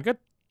แต่มันก็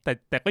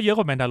แต่ก็เยอะก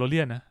ว่า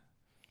Mandalorian นะ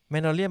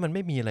Mandalorian มันไ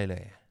ม่มีอะไรเล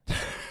ย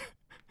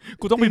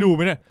กูต้องไปดูไห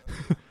มเนี่ย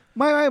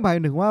ไม่หมาย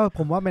ถึงว่าผ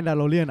มว่า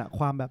Mandalorian อะ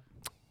คว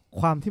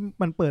ามที่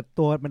มันเปิด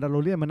ตัว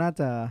Mandalorian มันน่า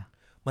จะ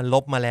มันล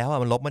บมาแล้วอ่ะ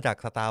มันลบมาจาก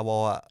Star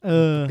Wars อ่ะ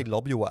ติดล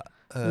บอยู่อ่ะ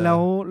แ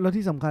ล้ว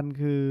ที่สำคัญ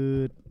คือ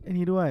ไอ้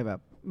นี่ด้วยแบบ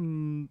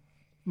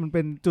มันเ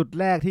ป็นจุด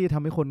แรกที่ท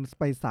ำให้คน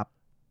ไปสับ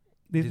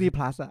Disney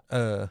Plus อ่ะ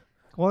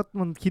เพราะ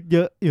มันคิดเย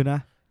อะอยู่นะ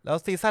แล้ว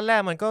ซีซั่นแร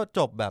กมันก็จ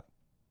บแบบ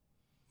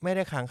ไม่ไ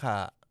ด้ค้างคา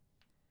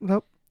แล้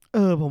ว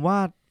ผ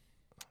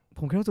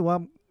มแค่รู้สึกว่า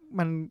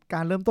มันก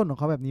ารเริ่มต้นของ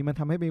เขาแบบนี้มัน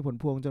ทำให้มีผล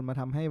พวงจนมา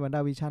ทำให้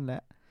WandaVision แล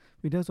ะ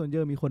Winter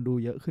Soldier มีคนดู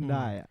เยอะขึ้นไ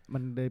ด้อ่ะมั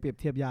นเลยเปรียบ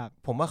เทียบยาก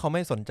ผมว่าเขาไ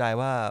ม่สนใจ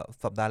ว่า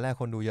สัปดาห์แรก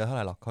คนดูเยอะเท่าไห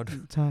ร่หรอก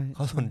ใช่ เข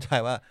าสนใจ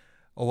ว่า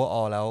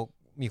overall แล้ว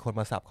มีคน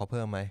มาสับเขาเ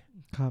พิ่มไหม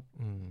ครับ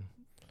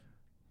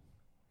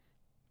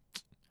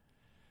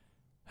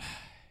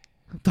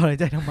ต่อ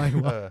ใจทำไม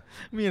วะ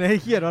มีอะไรให้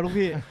เครียดวะลุง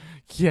พี่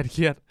เครี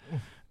ยด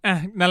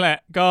นั่นแหละ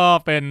ก็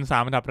เป็น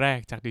3อันดับแรก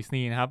จากดิส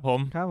นีย์นะครับผม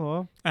ครับผม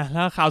แ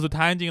ล้วข่าวสุด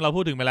ท้ายจริงๆเรา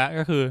พูดถึงไปแล้ว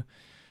ก็คือ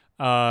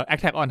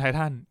Attack on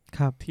Titan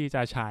ที่จ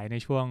ะฉายใน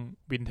ช่วง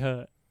Winter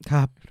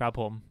ครับ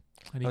ผม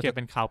อันนี้เก็บเ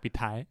ป็นข่าวปิด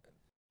ท้าย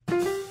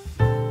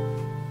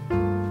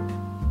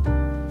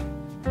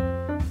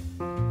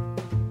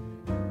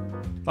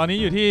ตอนนี้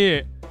อยู่ที่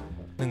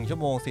1 ชั่ว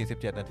โมง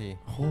 47 นาที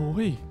โอ้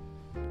ย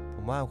ผ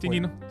มว่าจริ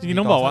งๆ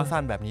ต้องบอกว่า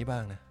สั้นๆแบบนี้บ้า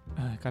งนะ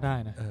ก็ได้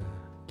นะ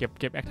เ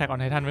ก็บ Attack on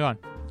Titan ไว้ก่อน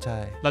ใช่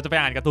เราจะไป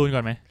อ่านการ์ตูนก่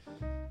อนไหม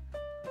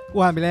กู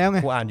อ่านไปแล้วไง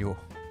กูอ่านอยู่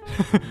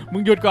มึ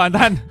งหยุดก่อน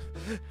ท่าน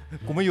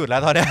กูไม่หยุดแล้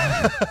วตอนนี้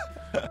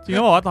จริงๆ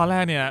ต้องบอกว่าตอนแร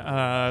กเนี่ย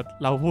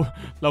เ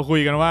ราคุย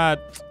กันว่า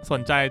ส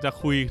นใจจะ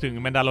คุยถึง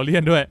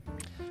Mandalorian ด้วย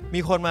มี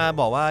คนมา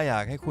บอกว่าอยา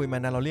กให้คุย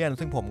Mandalorian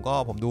ซึ่งผ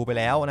มดูไป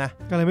แล้วนะ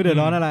ก็เลยไม่เดือด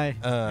ร้อนอะไร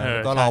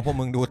ก็รอพวก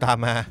มึงดูตาม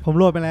มาผมโ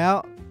หลดไปแล้ว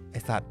ไอ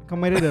สัตว์ก็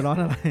ไม่ได้เดือดร้อน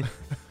อะไร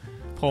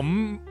ผม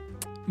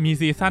มี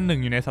ซีซั่น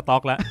1อยู่ในสต็อ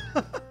กแล้ว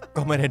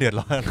ก็ไม่ได้เดือด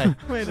ร้อนอะไร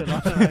ไม่เดือดร้อ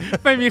น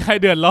ไม่มีใคร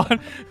เดือดร้อน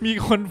มี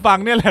คนฟัง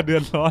เนี่ยแหละเดื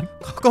อดร้อน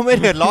ก็ไม่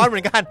เดือดร้อนเหมื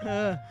อนกัน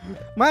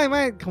ไม่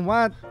ผมว่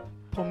า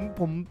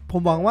ผ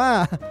มหวังว่า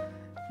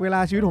เวลา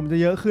ชีวิตผมจะ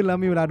เยอะขึ้นแล้ว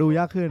มีเวลาดู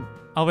ยากขึ้น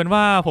เอาเป็นว่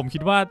าผมคิ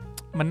ดว่า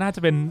มันน่าจะ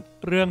เป็น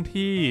เรื่อง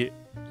ที่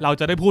เรา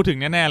จะได้พูดถึง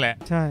แน่ๆแหละ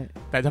ใช่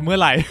แต่จะเมื่อ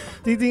ไหร่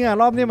จริง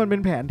ๆรอบนี้มันเป็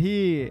นแผนที่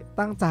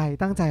ตั้ง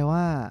ใจว่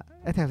า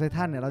ไอ้แท็กไท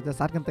ทันเนี่ยเราจะ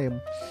ซัดกันเต็ม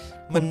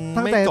มัน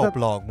ไม่จบ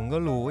หรอกมึงก็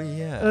รู้ไอ้เ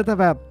หี้ยแต่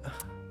แบบ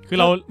คือ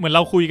เราเหมือนเร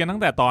าคุยกันตั้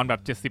งแต่ตอนแบ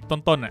บ70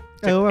ต้นๆอ่ะ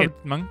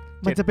71มั้ง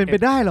มันจะเป็นไป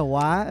ได้เหรอว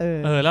ะ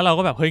แล้วเรา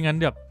ก็แบบเฮ้ยงั้น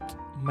แบบ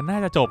มันน่า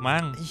จะจบมั้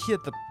งไอ้เหี้ย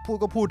แต่พูด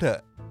ก็พูดเถอะ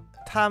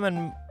ถ้ามัน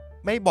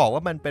ไม่บอกว่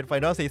ามันเป็นไฟ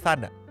นอลซีซั่น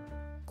อ่ะ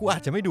กูอา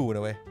จจะไม่ดูน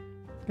ะเว้ย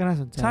ก็น่า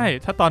สนใจใช่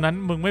ถ้าตอนนั้น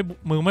มึง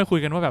ไม่คุย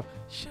กันว่าแบบ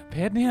เพ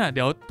ชรเนี่ยเ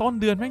ดี๋ยวต้น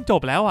เดือนแม่งจ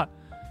บแล้วอ่ะ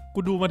กู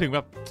ดูมาถึงแบ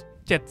บ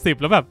70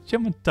แล้วแบบเชื่อ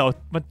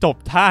มันจบ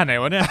ท่าไหน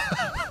วะเนี่ย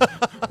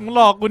มึงหล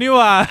อกกูนี่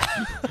ว่า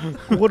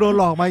กูก็โดน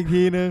หลอกมาอีก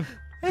ทีนึง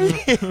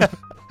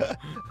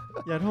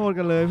อย่าโทษ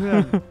กันเลยเพื่อน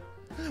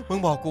มึง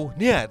บอกกู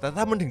เนี่ยแต่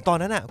ถ้ามันถึงตอน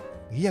นั้นอ่ะ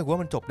เฮียกูว่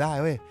ามันจบได้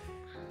เว้ย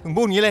มึง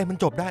พูดอย่างนี้เลยมัน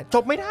จบได้จ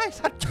บไม่ได้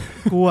สัตว์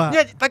กูเ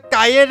นี่ยตะไ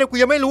ก่เนี่ยกู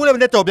ยังไม่รู้เลยมั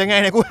นจะจบยังไง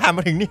เนี่ยกูอ่านม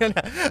าถึงนี่แล้วเ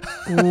นี่ย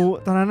กู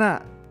ตอนนั้นอ่ะ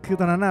ที่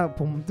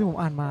ผม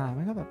อ่านมา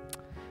มันก็แบบ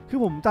คือ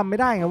ผมจำไม่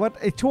ได้ไงว่า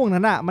ไอ้ช่วง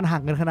นั้นอ่ะมันห่า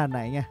งกันขนาดไหน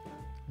ไง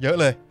เยอะ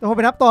เลยแต่พอไ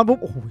ปนับตอนปุ๊บ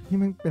โอ้โหนี่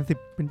มันเ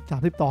ป็น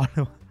30ตอนเล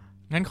ย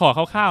งั้นขอค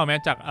ร่าวๆไหม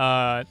จ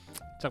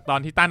ากตอน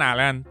ที่ต้านอ่านแ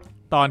ล้ว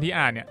ตอนที่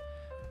อ่านเนี่ย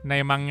ใน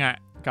มังงะ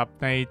กับ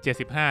ใน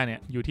75เนี่ย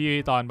อยู่ที่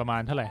ตอนประมา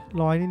ณเท่าไหร่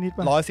100นิดๆ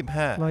ป่ะ115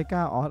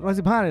 109อ๋อ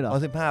115เลยเหรอ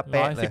115เ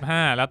ป๊ะเลย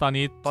115แล้วตตอ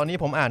นนี้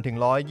ผมอ่านถึง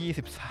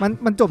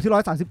123มันจบที่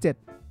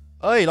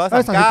137เอ้ย139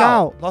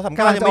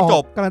ยังไม่จ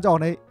บกำลังจะออก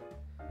ใน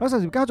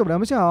139จบแล้ว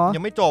ไม่ใช่หรอ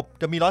ยังไม่จบ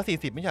จะมี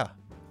140ไม่ใช่หรอ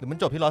รือมัน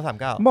จบที่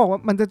139บอกว่า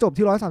มันจะจบ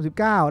ที่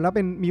139แล้วเ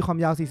ป็นมีความ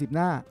ยาว40ห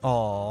น้าอ๋อ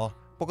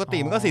ปกติ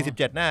มันก็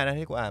47หน้านะ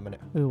ที่กูอ่านมันเ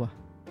นี่ยว่ะ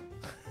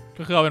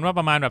ก็คือเอาเป็นว่า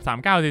ประมาณแบบ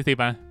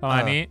39-40อ่ะประมา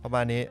ณนี้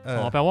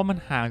แปลว่ามัน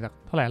ห่างจาก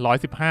เท่าไหร่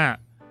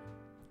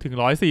115ถึง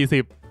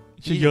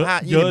140เยอ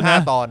ะนะ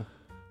ตอน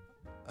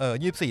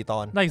24ตอ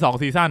นได้อีก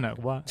2ซีซั่นอ่ะ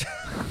กูว่า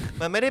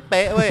มันไม่ได้เ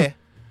ป๊ะเว้ย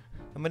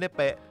มันไม่ได้เ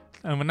ป๊ะ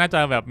มันน่าจะ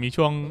แบบมี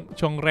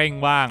ช่วงเร่ง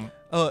ว่าง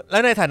แล้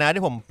วในฐานะ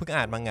ที่ผมเพิ่ง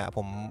อ่านมังงะผ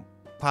ม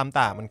ความ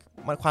ต่างมั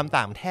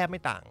นแทบไ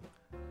ม่ต่าง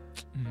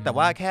แต่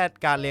ว่าแค่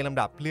การเรียงล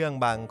ำดับเรื่อง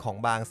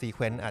บางซีเค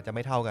วนต์อาจจะไ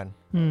ม่เท่ากัน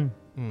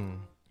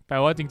แปล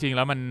ว่าจริงๆแ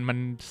ล้วมัน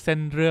เส้น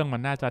เรื่องมั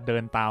นน่าจะเดิ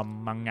นตาม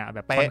มังงะแบ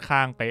บค่อนข้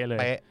างเป๊ะเลย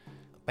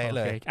เป๊ะเ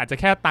ลยอาจจะ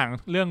แค่ต่าง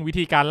เรื่องวิ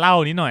ธีการเล่า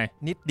นิดหน่อย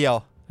นิดเดียว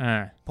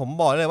ผม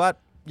บอกเลยว่า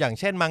อย่าง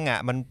เช่นมังงะ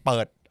มันเปิ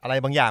ดอะไร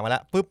บางอย่างมาแล้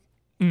วปุ๊บ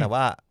แต่ว่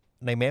า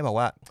ในเมะบอก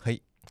ว่าเฮ้ย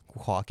กู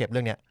ขอเก็บเ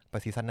รื่องเนี้ยไป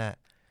ซีซั่นหน้า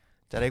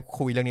จะได้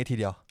คุยเรื่องนี้ที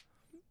เดียว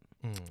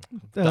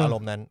จะอาร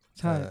มณ์นั้น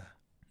ใช่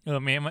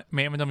เม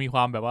ะมันจะมีคว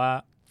ามแบบว่า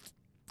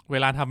เว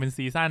ลาทำเป็น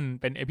ซีซั่น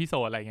เป็นเอพิโซ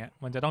ดอะไรเงี้ย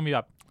มันจะต้องมีแบ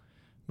บ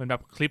เหมือนแบ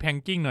บคลิปแฮง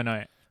กิ้งหน่อ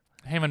ย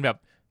ๆให้มันแบบ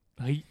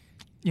เฮ้ย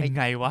ยัง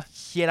ไงวะ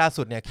เชี่ยล่า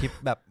สุดเนี่ยคลิป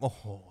แบบโอ้โ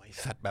ห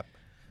สัตว์แบบ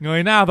เง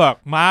ยหน้าแบบ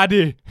มา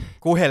ดิ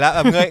กูเห็นแล้วแบ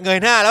บเงย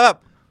หน้าแล้วแบบ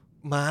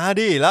มา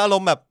ดิแล้วอาร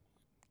มณ์แบบ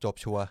จบ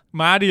ชัวร์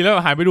มาดิแล้ว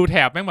หันไปดูแถ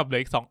บแม่งแบบเหลื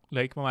ออี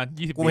กประมาณ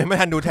20กูไม่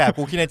ทันดูแถบ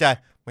กูคิดในใจ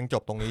มันจ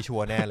บตรงนี้ชัว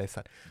ร์แน่เลย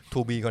สัตว์ to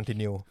be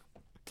continue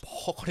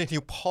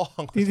continue พ่อ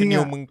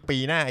continue มึงปี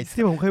หน้าไอ้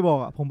ที่ผมเคยบอก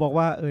อ่ะผมบอก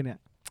ว่าเนี่ย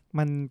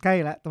มันใกล้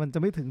แล้วแต่มันจะ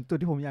ไม่ถึงจุด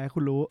ที่ผมอยากให้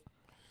คุณรู้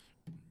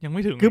ยังไ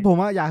ม่ถึงคือผม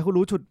ว่าอยากให้คุณ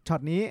รู้ช็อ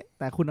ตนี้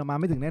แต่คุณออกมา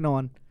ไม่ถึงแน่นอ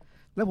น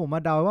แล้วผมมา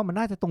เดาว่ามัน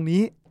น่าจะตรง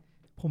นี้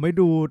ผมไป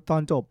ดูตอ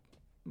นจบ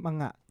มัง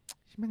อ่ะ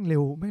แม่งเร็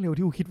ว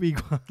ที่กูคิดวี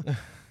กว่า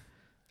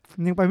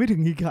ยังไปไม่ถึ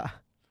งอีกอ่ะ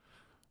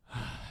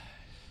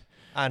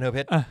อ่านเถอะเพ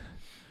ชร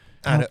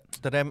อ่านเถอะ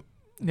จะได้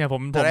เนี่ยผ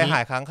มจะได้ห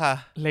ายค้างค่ะ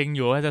เล็งอ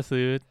ยู่ว่าจะ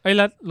ซื้อแ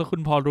ล้วคุ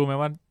ณพอรู้ไหม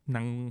ว่าห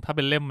นังถ้าเ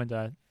ป็นเล่มมันจะ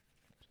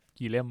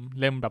กี่เ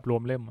ล่มแบบรว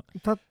มเล่ม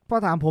ถ้าพอ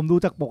ถามผมดู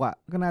จากปกอ่ะ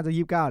ก็น่าจะ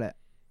29แหละ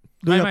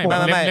ดูจากปก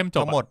เล่มจ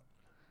บหมด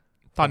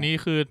ตอนนี้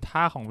คือท่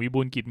าของวิ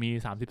บูลย์กิจมี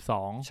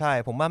32ใช่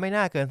ผมว่าไม่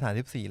น่าเกิน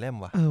34เล่ม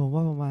ว่ะผมว่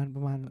าประ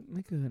มาณไ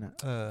ม่เกินอ่ะ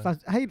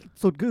ให้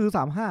สุดคือ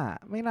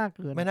35ไม่น่าเ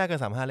กิน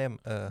35เล่ม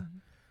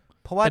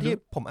เพราะว่าที่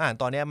ผมอ่าน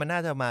ตอนนี้มันน่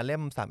าจะมาเล่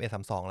ม31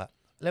 32แล้ว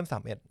เล่ม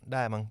31ไ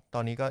ด้มั้งต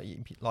อนนี้ก็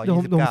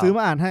129ผมซื้อม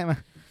าอ่านให้มา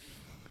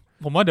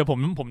ผมว่าเดี๋ยวผม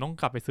ต้อง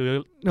กลับไปซื้อ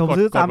ผม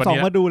ซื้อ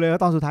32มาดูเลยว่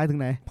าตอนสุดท้ายถึง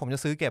ไหนผมจะ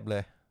ซื้อเก็บเล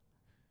ย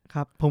ค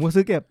รับผมก็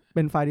ซื้อเก็บเ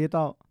ป็นไฟล์ดิจิต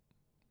อล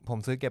ผม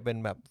ซื้อเก็บเป็น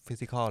แบบฟิ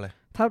สิกอลเลย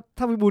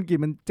ถ้าวิบูลย์กิจ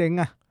มันเจ๊ง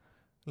อะ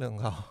เรื่องขอ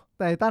งเขาแ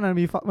ต่ต้านมัน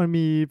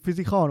มีฟิ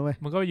สิกอลด้วย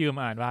มันก็ยืม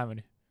อ่านบ้านมา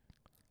ดิ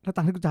แล้ว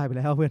ตังค์ที่กูจ่ายไปแ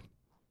ล้วเพื่อน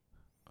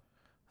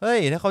เฮ้ย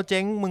ถ้าเขาเจ๊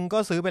งมึงก็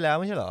ซื้อไปแล้ว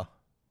ไม่ใช่เหรอ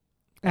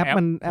แอป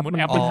มัน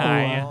หา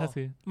ยถ้า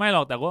ซื้อไม่หร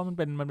อกแต่ว่ามัน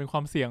เป็นคว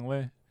ามเสี่ยงเว้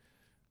ย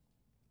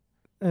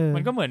มั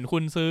นก็เหมือนคุ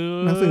ณซื้อ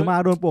หนังสือมา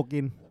โดนปลวก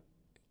กิน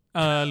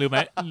หรือ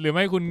ไ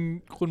ม่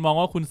คุณมอง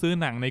ว่าคุณซื้อ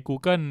หนังใน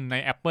Google ใน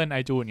Apple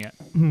iTunes เนี่ย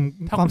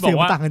ถ้าความเสี่ยง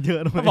ต่างกันเยอ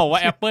ะถ้าบอกว่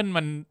า Apple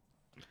มัน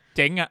เ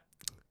จ๊งอ่ะ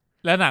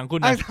แล้วหนังคุ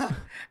ณ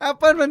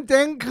Apple มันเ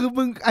จ๊งคือ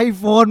มึง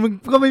iPhone มึง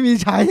ก็ไม่มี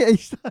ใช้ไอ้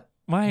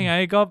ไม่ไง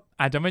ก็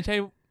อาจจะไม่ใช่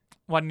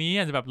วันนี้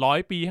อาจจะแบบ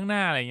100 ปีข้างหน้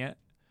าอะไรเงี้ย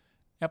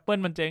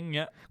Apple มันเจ๊งอย่างเ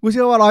งี้ยกูเ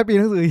ชื่อว่า100 ปี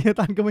หนังสือเฮีย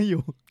ตันก็ไม่อ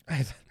ยู่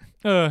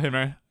เห็นไหม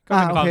ก็เ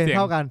ป็นความเสี่ยง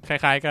ค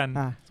ล้ายๆกัน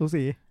สู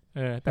สี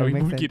แต่วิ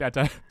บูลย์กิจอาจจ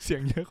ะเสีย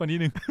งเยอะกว่านี้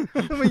นึง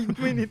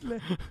ไม่นิดเลย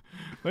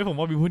ผม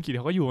ว่าวิบูลย์กิจเ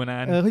ขาก็อยู่มานา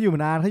นเขาอยู่มา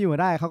นานเขาอยู่มา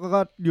ได้เขาก็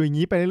อยู่อย่าง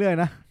นี้ไปเรื่อย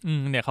ๆนะ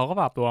เนี่ยเขาก็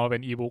ปรับตัวมาเป็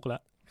นอีบุ๊กแล้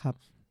วครับ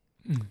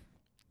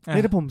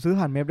นี่ถ้าผมซื้อ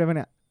ผ่านเมฟได้ไหมเ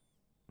นี่ย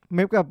เม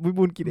ฟกับวิ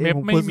บูลย์กิจเองผ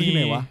มไม่มี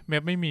เม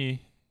ฟไม่มี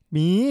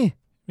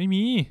ไม่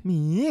มี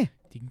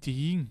จริงจ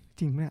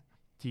ริงไหม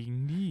จริง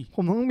ดิผ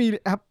มต้องมี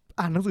แอป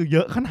อ่านหนังสือเย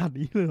อะขนาด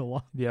นี้เลยเหรอว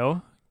ะเดี๋ยว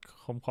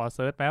ผมขอเ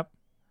ซิร์ชแป๊บ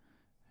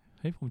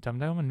เฮ้ยผมจำ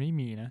ได้ว่ามันไม่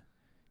มีนะ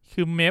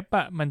คือเมฟ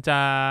อ่ะมันจะ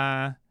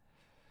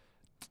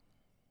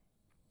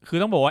คือ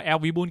ต้องบอกว่าแอป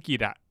วิบูลย์กิจ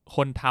อ่ะค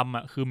นทำอ่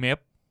ะคือเมฟ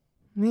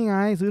นี่ไง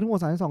ซื้อทั้งหมด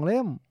32เ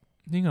ล่ม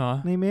จริงเหรอ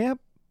ในเมฟ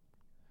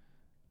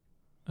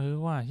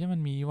ว่ะใช่มั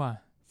นมีว่ะ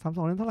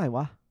32เล่มเท่าไหร่ว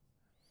ะ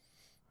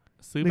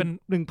ซื้อเป็น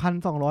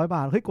 1,200 บ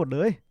าทเฮ้ยกดเล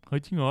ยเฮ้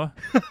ยจริงเหรอ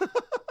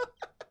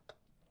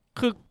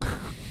คือ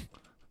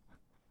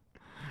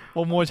โป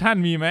รโมชั่น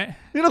มีไหม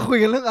นี่เราคุย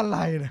กันเรื่องอะไร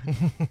เนี่ย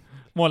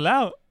หมดแล้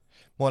ว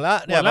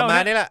เนี่ยประมา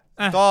ณนี้แหละ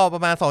ก็ปร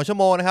ะมาณ2ชั่ว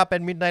โมงนะครับเป็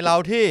นมิดไนท์เรา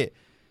ที่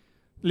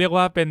เรียก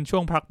ว่าเป็นช่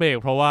วงพักเบรก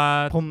เพราะว่า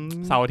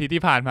เสาร์อาทิตย์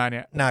ที่ผ่านมาเ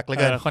นี่ยหนักเหลือ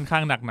เกินค่อนข้า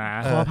งหนักหนา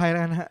ขออภัยแล้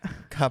วนะฮะ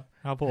ค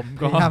รับผม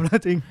ก็ทำแล้ว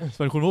จริง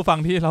ส่วนคุณผู้ฟัง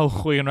ที่เรา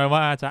คุยกันไว้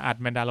ว่าจะอัด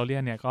แมนดาโลเรี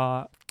ยนเนี่ยก็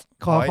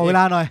ขอเว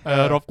ลาหน่อย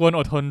รบกวนอ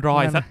ดทนรอ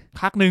ยสัก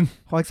พักนึง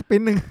ขออีกสปิ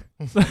นนึง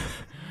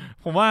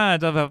ผมว่า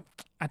จะแบบ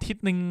อาทิต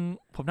ย์นึง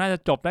ผมน่าจะ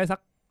จบได้สัก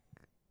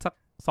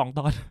2 ต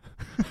อน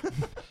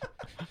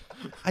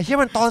ไอ้เหี้ย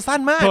มันตอนสั้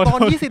นมากตอน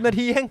20 นา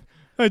ทีเอง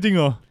จริงเ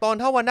หรอตอน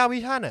เท่าวันด้าวิ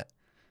ชั่นอ่ะ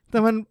แต่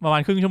มันประมา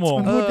ณครึ่งชั่วโมง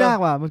มันพูดยาก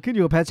ว่ะมันขึ้นอ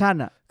ยู่กับแพชชั่น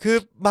อ่ะคือ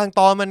บาง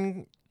ตอน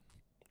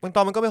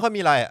มันก็ไม่ค่อย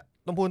มีอะไรอ่ะ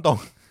ต้องพูดตรง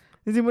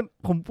จริงๆมัน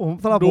ผม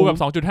สำหรับดูแบบ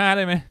 2.5 ไ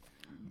ด้ไหม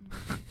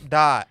ไ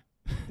ด้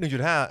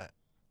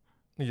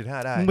 1.5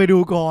 1.5 ได้ มึงไปดู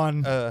ก่อน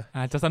อ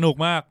าจจะสนุก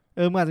มาก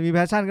มึงอาจจะมีแพ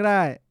ชชั่นก็ไ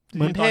ด้ เห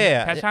มือนเท่อ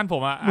ะ แพชชั่นผ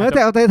มอะ เหมือนแ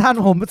ต่เอาไททัน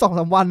ผมไป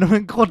2-3 วันมั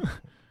นโคตร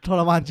ท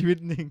รมานชีวิต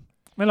จริง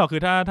ไม่หรอกคื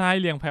อถ้าให้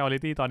เรียง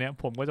priority ตอนเนี้ย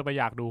ผมก็จะไป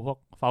อยากดูพวก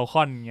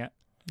Falcon อย่างเงี้ย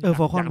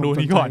ฟอลคอน อยากดู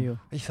นี้ก่อน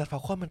ไอ้สัตว์ฟา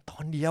คอนมันตอ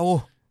นเดียว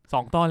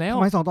 2 ตอนแล้ว ท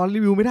ำไม2 ตอนรี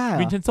วิวไม่ได้อะ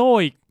วินเชนโซ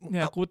อีกเ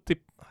นี่ยกู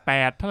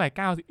18เท่าไหร่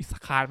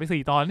9ขาดไป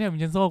4 ตอนเนี่ยวิ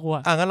นเชนโซกูอ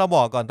ะ งั้นเราบ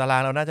อกก่อนตารา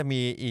งเราน่าจะ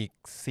มีอีก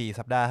4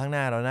 สัปดาห์ข้างหน้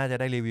าเราน่าจะ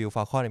ได้รีวิวฟ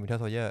าคอนและวินเทอ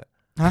ร์โซลเยอร์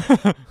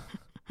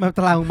มันต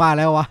ารางมึงมา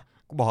แล้ววะ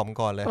กูบอกมึง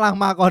ก่อนเลย ตาราง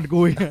มาก่อน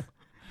กูอีก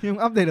ยัง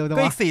อัปเดตเดี๋ยวแต่ ก็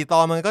ว่า อีก4 ตอ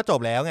นมันก็จบ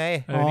แล้วไง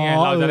นี่ไง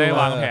เราจะได้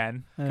วางแผน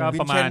เออ ก็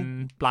ประมาณ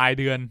ปลาย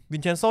เดือน วิ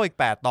นเชนโซอีก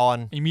8 ตอน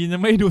ไอมีนยั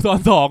งไม่ดูตอน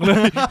2เล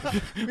ย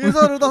วินโซ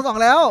ดูตอน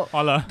2แล้ว อ๋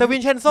อเหรอ แต่วิ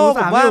นเชนโซ ดู ผ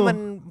สาม มว่า อยู่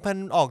มัน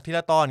ออกทีล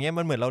ะตอนเงี้ย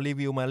มันเหมือนเรารี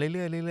วิวมาเรื่อยๆเ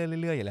รื่อ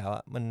ยๆเรื่อยๆอยู่แล้วอ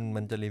ะมั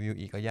นจะรีวิว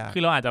อีกก็ยาก คื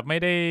อเราอาจจะไม่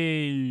ได้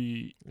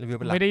รีวิวเ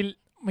ป็นหลัก ไม่ไ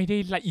ด้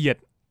ละเอียด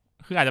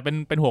คืออาจจะเ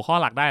ป็นหัวข้อ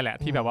หลักได้แหละ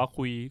ที่แบบว่า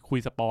คุย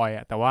สปอยอ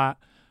ะแต่ว่า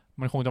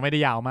มันคงจะไม่ได้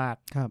ยาวมาก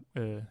ครับ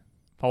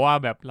เพราะว่า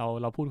แบบเ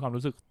ราพูดความ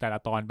รู้สึกแต่ละ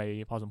ตอนไป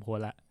พอสมควร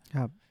แล้ว ค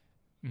รับ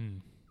อืม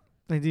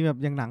แต่จริงๆแบบ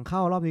อย่างหนังเข้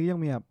ารอบนี้ก็ยั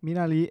งมีแบบมิน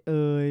าริ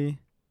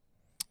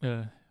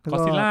แล้ว กอ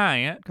ซิล่าอ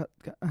ย่างเงี้ย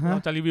ฮะ เร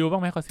าจะรีวิวบ้า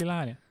งไหมกอซิล่า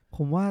เนี่ย ผ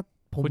มว่า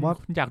คุณ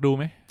อยากดูไ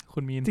หมคุ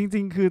ณมีน จ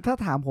ริง ๆ คือถ้า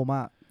ถามผมอ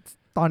ะ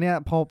ตอนเนี้ย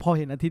พอเ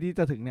ห็นอาทิตย์ที่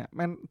จะถึงเนี่ยแ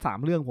ม่ง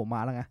3 เรื่องผมม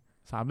าแล้วไง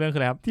 3 เรื่องคือ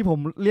อะไรครับ ที่ผม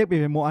เรียกเป็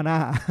นโมอาน่า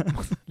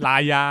ลา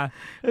ยา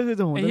ก็คือ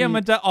ผม ไอ้ จะ เหี้ย มี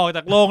มันจะออกจ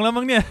ากโรงแล้ว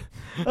มั้งเนี่ย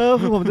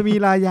คือผมจะมี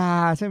ลายา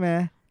ใช่ไหม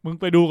มึง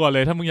ไปดูก่อนเล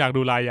ยถ้ามึงอยาก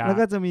ดูลายา แล้ว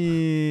ก็จะมี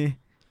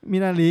มิ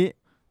นาริ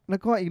แล้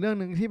วก็อีกเรื่อง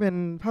หนึ่งที่เป็น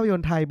ภาพยน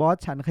ตร์ไทยบอส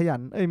ฉันขยั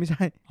นไม่ใ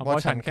ช่ เพรา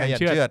ะฉันแค่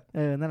เชื่อด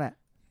นั่นแหละ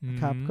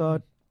ครับ อืม ก็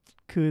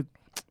คือ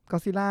ก็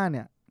ซิล่าเ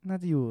นี่ยน่า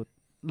จะอยู่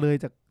เลย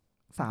จาก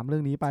3 เรื่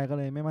องนี้ไปก็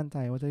เลยไม่มั่นใจ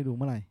ว่าจะได้ดูเ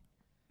มื่อไหร่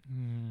อื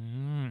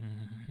ม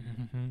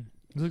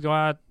รู้สึก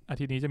ว่าอา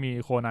ทิตย์นี้จะมี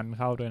โคนัน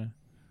เข้าด้วยนะ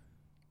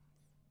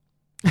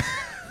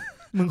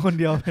มึงคน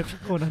เดียวเป็น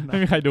คนนั้น ไม่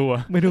มีใครดูอ่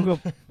ะ ไม่ดูกับ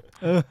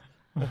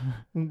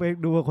มึงไป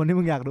ดูกับคนที่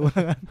มึงอยากดูแ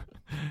ล้วกัน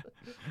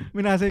ไ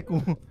ม่น่าใช่กู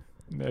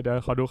เดี๋ยว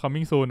ขอดู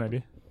coming soon หน่อยดิ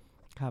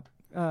ครับ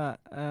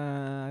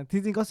จ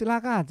ริงๆก็ซิล่า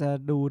ก็อาจจะ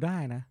ดูได้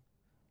นะ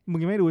มึง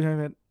ยังไม่ดูใช่ไหม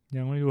เพชร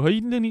ยังไม่ดูเฮ้ย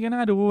เรื่องนี้ก็น่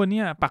าดูวันเ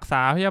นี้ยปักษ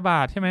าพยาบา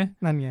ทใช่ไหม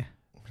นั่นไง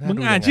มึง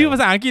อ่านชื่อภา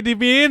ษาอังกฤษดิ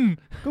บิน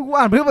ก็กู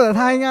อ่านเพื่อภาษา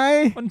ไทยไง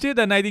มันชื่อแ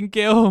ต่ไนติงเก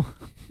ล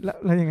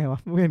แล้วยังไงวะ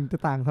ไม่เห็นจะ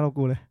ต่างสำหรับ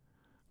กูเลย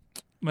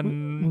มัน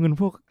มึงเป็น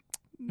พวก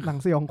หนัง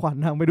สยองขวัญ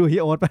นะไปดูฮี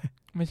โอ๊ตไป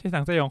ไม่ใช่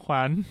สังสยองข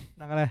วัญ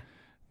หนังอะไร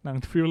หนัง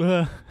ทริลเลอ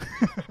ร์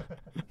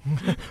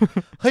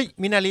เฮ้ย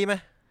มินารีไหม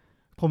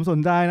ผมสน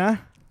ใจนะ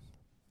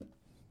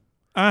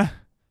อ่ะ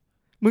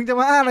มึงจะ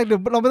มาอ้างอะไรเดี๋ย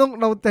วเราไม่ต้อง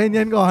เราใจเ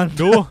ย็นก่อน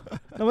ดู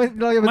เ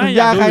ราอย่าไป ไม่ ถึง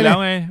อยาย าก ดู ใคร อยู่ เล แล้ ยว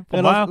ไงผม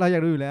เรา ว่า เราอยา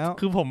กดูอยู่แล้ว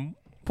คือผม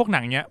พวกหนั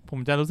งเนี้ยผม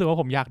จะรู้สึกว่า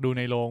ผมอยากดูใ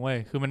นโรงเว้ย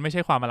คือมันไม่ใ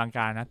ช่ความอลังก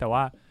ารนะแต่ว่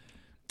า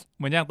เ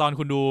หมือนอย่างตอน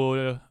คุณดู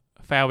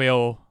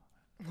Farewell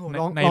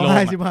ร้อง ใน ร้อง โรง ไ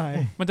ห้ อะ ชิบหาย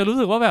มันจะรู้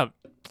สึกว่าแบบ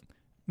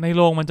ในโ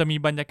รงมันจะมี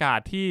บรรยากาศ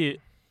ที่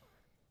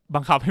บั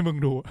งคับให้มึง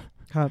ดู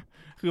ครับ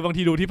คือบาง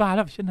ทีดูที่บ้านแ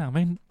ล้วแบบเช่นหนัง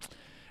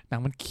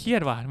มันเครีย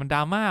ดว่ะมันดร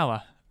าม่าว่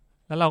ะ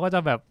แล้วเราก็จะ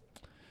แบบ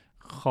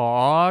ข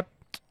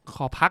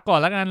อพักก่อน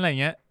แล้วกันอะไร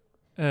เงี้ย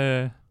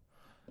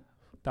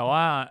แต่ว่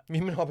า มี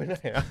มันออกไปไหน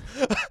อะ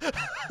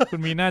คุณ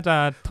มีน่าจะ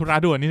ธุระ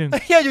ด่วนนิดนึง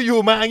เฮียอยู่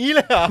ๆมาอย่างนี้เ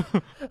ลยเหรอ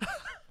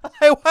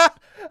ไอ้วะ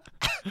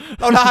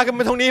เราลากันไ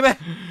ปตรงนี้ไหม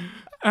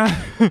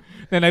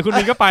ไหนๆคุณ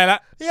มีนก็ไปละ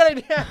เฮียอะไร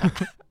เนี่ย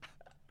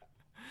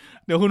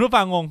เดี๋ยวคุณผู้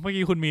ฟังงงเมื่อ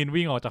กี้คุณมีน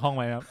วิ่งออกจากห้องไ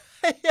ปครับ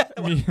เฮียอะไร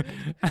วะ มี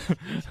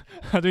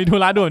อาจจะมีธุ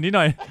ระด่วนนิดห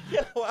น่อย เฮี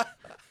ยอะไรวะ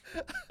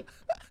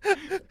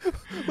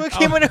เมื่อ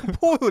กี้มันยัง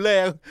พูดอยู่เลย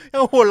ยั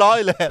งหัวเราะอ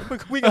ยู่เลยมัน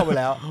วิ่งออกไป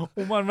แล้ว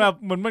มันแบบ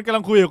เหมือนมันกำลั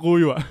งคุยกับกู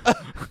อยู่อะ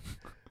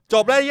จ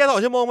บแล้วเฮีย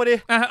2 ชั่วโมงมาดิ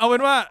เอาเป็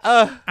นว่า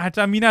อาจจ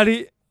ะมีนาริ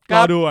ค ร รั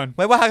อบ ดูก่อน ไ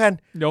ว้ว่ากัน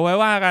เดี๋ยวไว้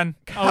ว่ากัน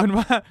เอาเป็น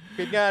ว่า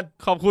ปิดงาน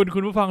ขอบคุณคุ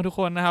ณผู้ฟังทุก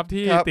คนนะครับ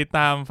ที่ ครับ ติดต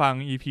ามฟัง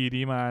EP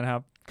นี้มานะครั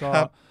บ ก็ ค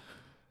รับ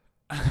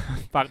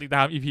ฝากติดต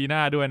าม EP หน้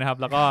าด้วยนะครับ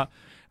แล้วก็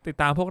ติด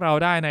ตามพวกเรา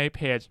ได้ในเพ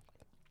จ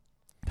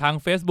ทาง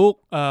Facebook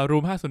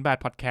Room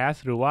 508 Podcast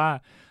หรือว่า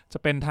จะ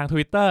เป็นทาง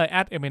Twitter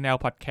 @MNL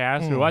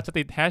Podcast หรือว่าจะ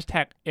ติด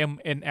hashtag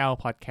MNL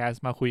Podcast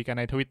มาคุยกัน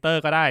ใน Twitter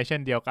ก็ได้เช่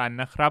นเดียวกัน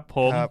นะครับผ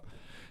ม ครับ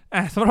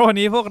สำหรับวัน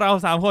นี้พวกเรา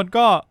3คน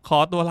ก็ขอ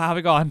ตัวลาไป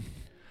ก่อน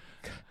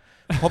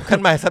พบกัน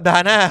ใหม่สัปดา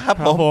ห์หน้าครับ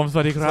ผม ส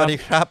วัสดีค ส รับ วัสดี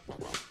ครับ